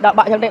មិនអាចដក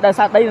បាក់យ៉ាងទេដោយ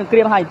សារដីនឹងក្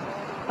រៀមហើយ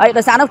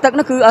ដោយសារនោះទឹក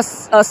នោះគឺ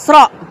ស្រ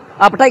ក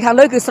ប្រទេសខាង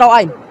លើគឺស្រក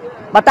អី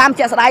បើតាម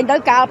ជាក់ស្ដែងទៅ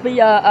កាលពី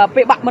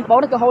ពេលបាក់មិនដបង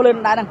នេះគឺហូរលឿន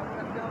ដែរហ្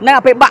នឹង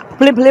ពេលបាក់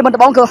ភ្លាមមិនដ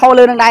បងគឺហូរ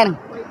លឿននឹងដែរហ្នឹង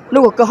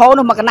នោះគឺហូរ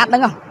នោះមកកណាត់ហ្នឹ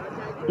ង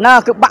ណា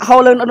គឺបាក់ហូរ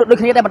លឿនដូច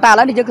គ្នាតែប៉ុន្តែឥ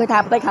ឡូវនេះយើងឃើញថា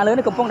ប្រទេសខាងលើ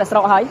នេះកំពុងតែស្រ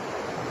កហើយ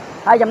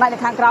ចំណែកនៅ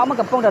ខាងក្រៅមក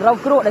កំពុងតែរង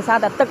គ្រោះដោយសារ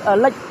តែទឹក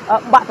លិច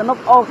បាក់ទំនប់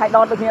អូខៃដ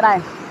នដូចគ្នាដែរ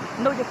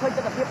នោះយើងឃើញទ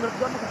ស្សនវិជ្ជារថ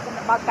យន្តកំពុង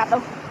តែបើកកាត់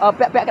នោះ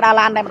ពាក់កណ្ដាល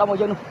ឡានតែម្ដងមក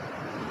យើង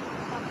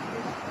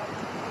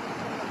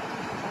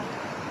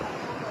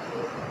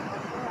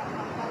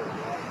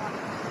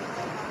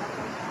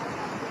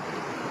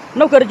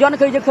នោះគឺរថយន្ត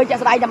គឺយើងឃើញចា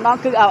ក់ស្ដាយតែម្ដង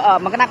គឺ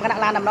មកកណាត់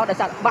ឡានតែម្ដងដោយ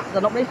សារបាក់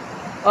ទំនប់នេះ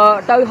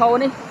ទៅហូរ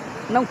នេះ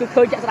នោះគឺ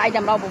ឃើញចាក់ស្ដាយតែ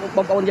ម្ដងប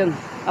ងប្អូនយើង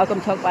កុំ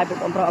ឈើបាយបង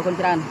ប្អូនអរគុណ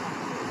ច្រើន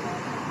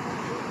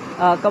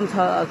កុំ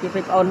ឈើគី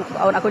ពេកបង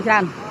អូនអរគុណច្រើ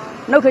ន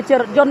នោះគឺជា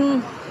រថយន្ត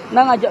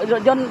នឹងរ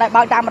ថយន្តដែល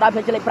បើកតាមបណ្ដោយផ្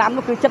លូវជាតិលេខ5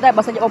នោះគឺចិត្តដែរ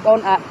បើសិនជាបងប្អូន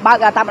បើក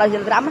តាមបណ្ដោយផ្លូវជា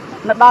តិលេខ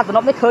5នៅដល់ទំន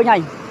ប់នេះឃើញហើយ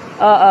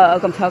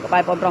កុំឈើក្បែ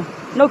របងប្រុស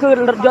នោះគឺ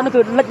រថយន្តគឺ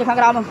លិចនៅខាង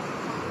ក្រោមនោះ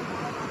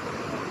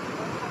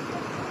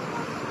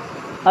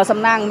សំ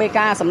ណាងមេ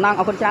ការសំណាង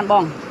អរគុណច្រើនប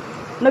ង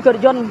នោះគឺរថ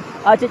យន្ត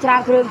ជាច្រើន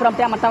គ្រឿងព្រម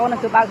ទាំងម៉ូតូនោះ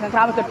គឺបើកខាងក្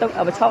រោមគឺទឹក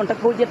ប្រឈមទឹក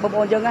គូចទៀតបងប្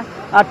អូនយើង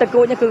ទឹក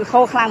គូចនេះគឺហូ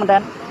រខ្លាំងមែនតើ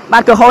បា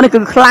ទគឺហូរនេះគឺ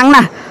ខ្លាំង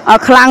ណាស់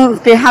ខ្លាំង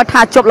គេហៅ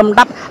ថាជប់លំ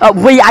ដាប់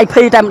VIP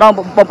តែម្ដងប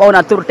ងប្អូន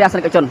ទូរទស្ស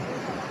និកជន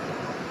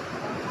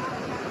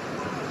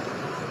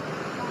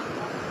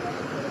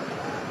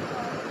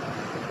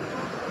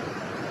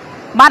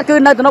បាទគឺ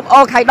នៅទំនប់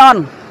អូខៃដន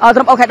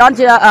ទំនប់អូខៃដន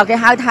ជាគេ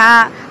ហៅថា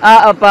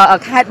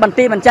ខេត្តបន្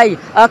ទាយមានជ័យ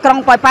ក្រុង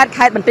ប៉ោយប៉ែត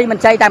ខេត្តបន្ទាយមាន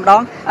ជ័យតែម្ដ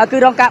ងគឺ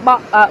រងការ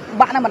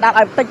បាក់នឹងបណ្ដាល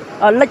ឲ្យតិច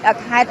លិច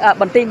ខេត្ត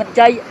បន្ទាយមាន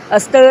ជ័យ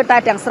ស្ទើរតែ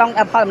ទាំងស្រុង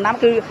ផលដំណាំ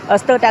គឺ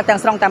ស្ទើរតែទាំង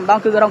ស្រុងតែម្ដង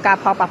គឺរងការ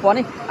ផលប៉ះពាល់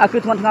នេះគឺ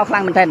ធ្ងន់ធ្ងរខ្លាំ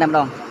ងមែនទែនតែម្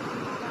ដង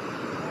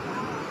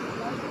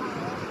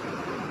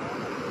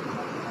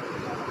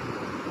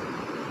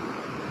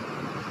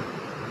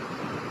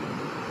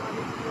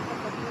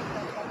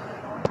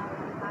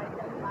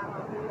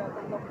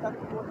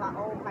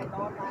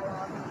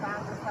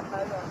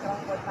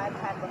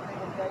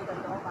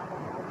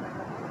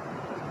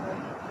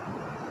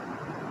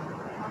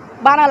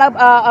បាទឥឡូវ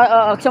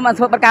ខ្ញុំបាន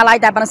ធ្វើបទការ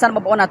live តែប៉ុណ្ណឹងសិនប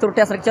ងប្អូនទូរទ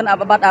ស្សនិកជន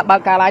បើ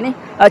កការ live នេះ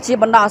ជា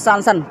បណ្ដោះអាស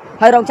ន្នសិន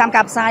ហើយរងចាំ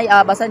ការផ្សាយ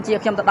បើសិនជា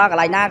ខ្ញុំទៅដល់កន្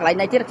លែងណាកន្លែង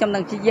ណីទៀតខ្ញុំនឹ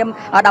ងព្យាយាម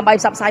ដើម្បី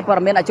ផ្សព្វផ្សាយព័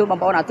ត៌មានឲ្យជូនបង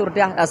ប្អូនទូរទ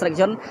ស្សនិក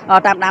ជន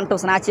តាមដានទ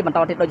ស្សនាជាបន្ត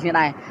ទៀតដូចគ្នា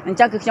ដែរអញ្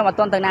ចឹងគឺខ្ញុំអត់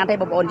ទាន់ទៅណាទេ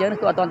បងប្អូនយើង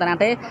គឺអត់ទាន់ទៅណា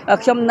ទេ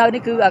ខ្ញុំនៅ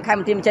នេះគឺខេត្ត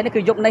បន្ទាយមានជ័យនេះ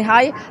គឺយប់នេះហើ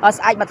យ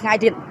ស្អែកមួយថ្ងៃ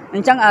ទៀតអ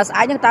ញ្ចឹងស្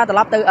អែកនេះតើត្រ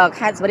ឡប់ទៅ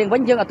ខេត្តស្វាយរៀងវិ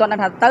ញយើងអត់ទាន់ដឹង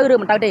ថាទៅឬ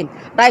មិនទៅទេ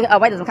តែ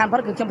អ្វីដែលសំខាន់បំផុ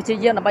តគឺខ្ញុំព្យា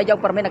យាមដើម្បីយក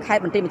ព័ត៌មាននៅខេត្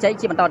តបន្ទាយមានជ័យ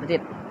ជាបន្តទៀ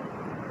ត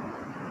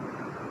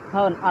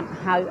ហើយអត់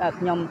ហៅ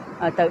ខ្ញុំ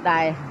ទៅដែ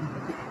រ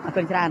អរ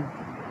គុណច្រើន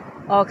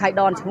ខៃ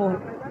ដនឈ្មោះ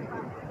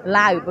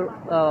ឡាវ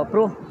ព្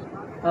រោះ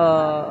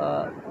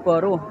ព្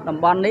រោះតំ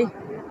បន់នេះ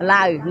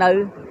ឡាវនៅ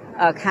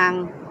ខាង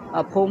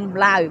ភូមិ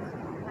ឡាវ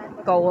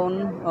កូន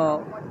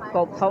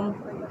កោបធំ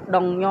ដ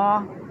ងញ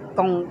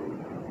កង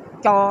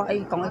ចអី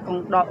កង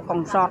ដកក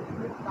ងសត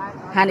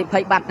ហានិភ័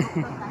យបាត់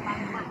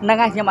ហ្នឹង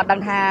ហើយខ្ញុំអត់ដឹ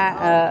ងថា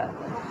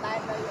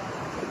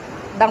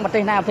ដឹងប្រទេ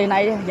សណាប្រទេសណី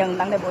យើង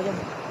ដឹងទេបង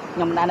ខ្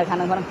ញុំមិនដែរនៅខាង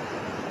ហ្នឹងផង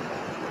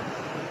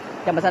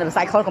ចាំបើសិនវិ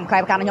ស័យខលកុំខ្លាយ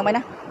ប្រកាន់ខ្ញុំអី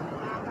ណា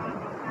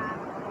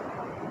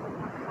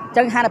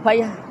ចឹងហានិភ័យ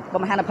បើ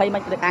មហានិភ័យមិ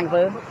នដូចអង្គធ្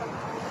វើ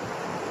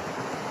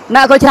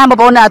ណាក៏ឆ្នាំបង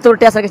ប្អូនទូរ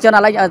ទស្សនិកជនឥ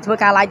ឡូវធ្វើ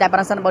ការ live តែប៉ុ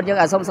ណ្ណឹងសិនបងយើង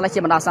សូមស្លេះ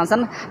ជាបណ្ដោះអាសន្នសិន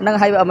នឹង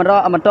ឲ្យ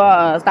មិន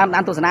តាមដា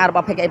នទស្សនារប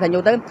ស់ PKA Plus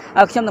New ទៅ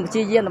ខ្ញុំនឹងព្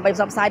យាយាមដើម្បីផ្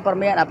សព្វផ្សាយព័ត៌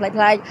មានផ្លែ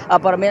ក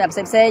ព័ត៌មានផ្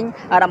សេង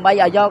ដើម្បី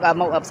ឲ្យយក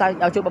មកផ្សាយ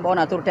ឲ្យជួយបងប្អូ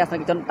នទូរទស្សនិ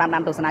កជនតាមដា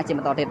នទស្សនាជាប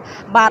ន្តទៀត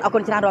បាទអរគុ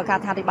ណច្រើនរាល់ការ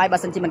ថាទីបាយបើ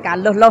សិនជាមានការ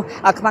លើស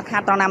ខ្វះខា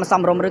តត្រង់ណាមិនស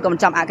មរម្យឬក៏មិន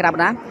ចំអាក្រាប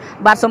ណា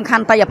បាទសូមខ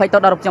ន្តីអភ័យទោស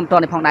ដល់ខ្ញុំត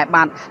នេះផងដែរ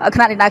បាទខ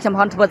ណៈនេះដែរខ្ញុំ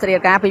ហនធ្វើសេរី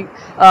ការពី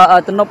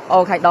ទំនប់អូ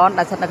ខៃដន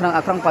ដែលស្ថិតនៅក្នុង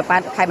ក្រុងប៉ោយប៉ែ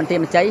តខេត្តបន្ទាយ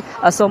មានជ័យ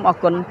សូមអរ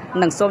គុណ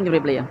និងសូមជម្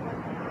រាបលា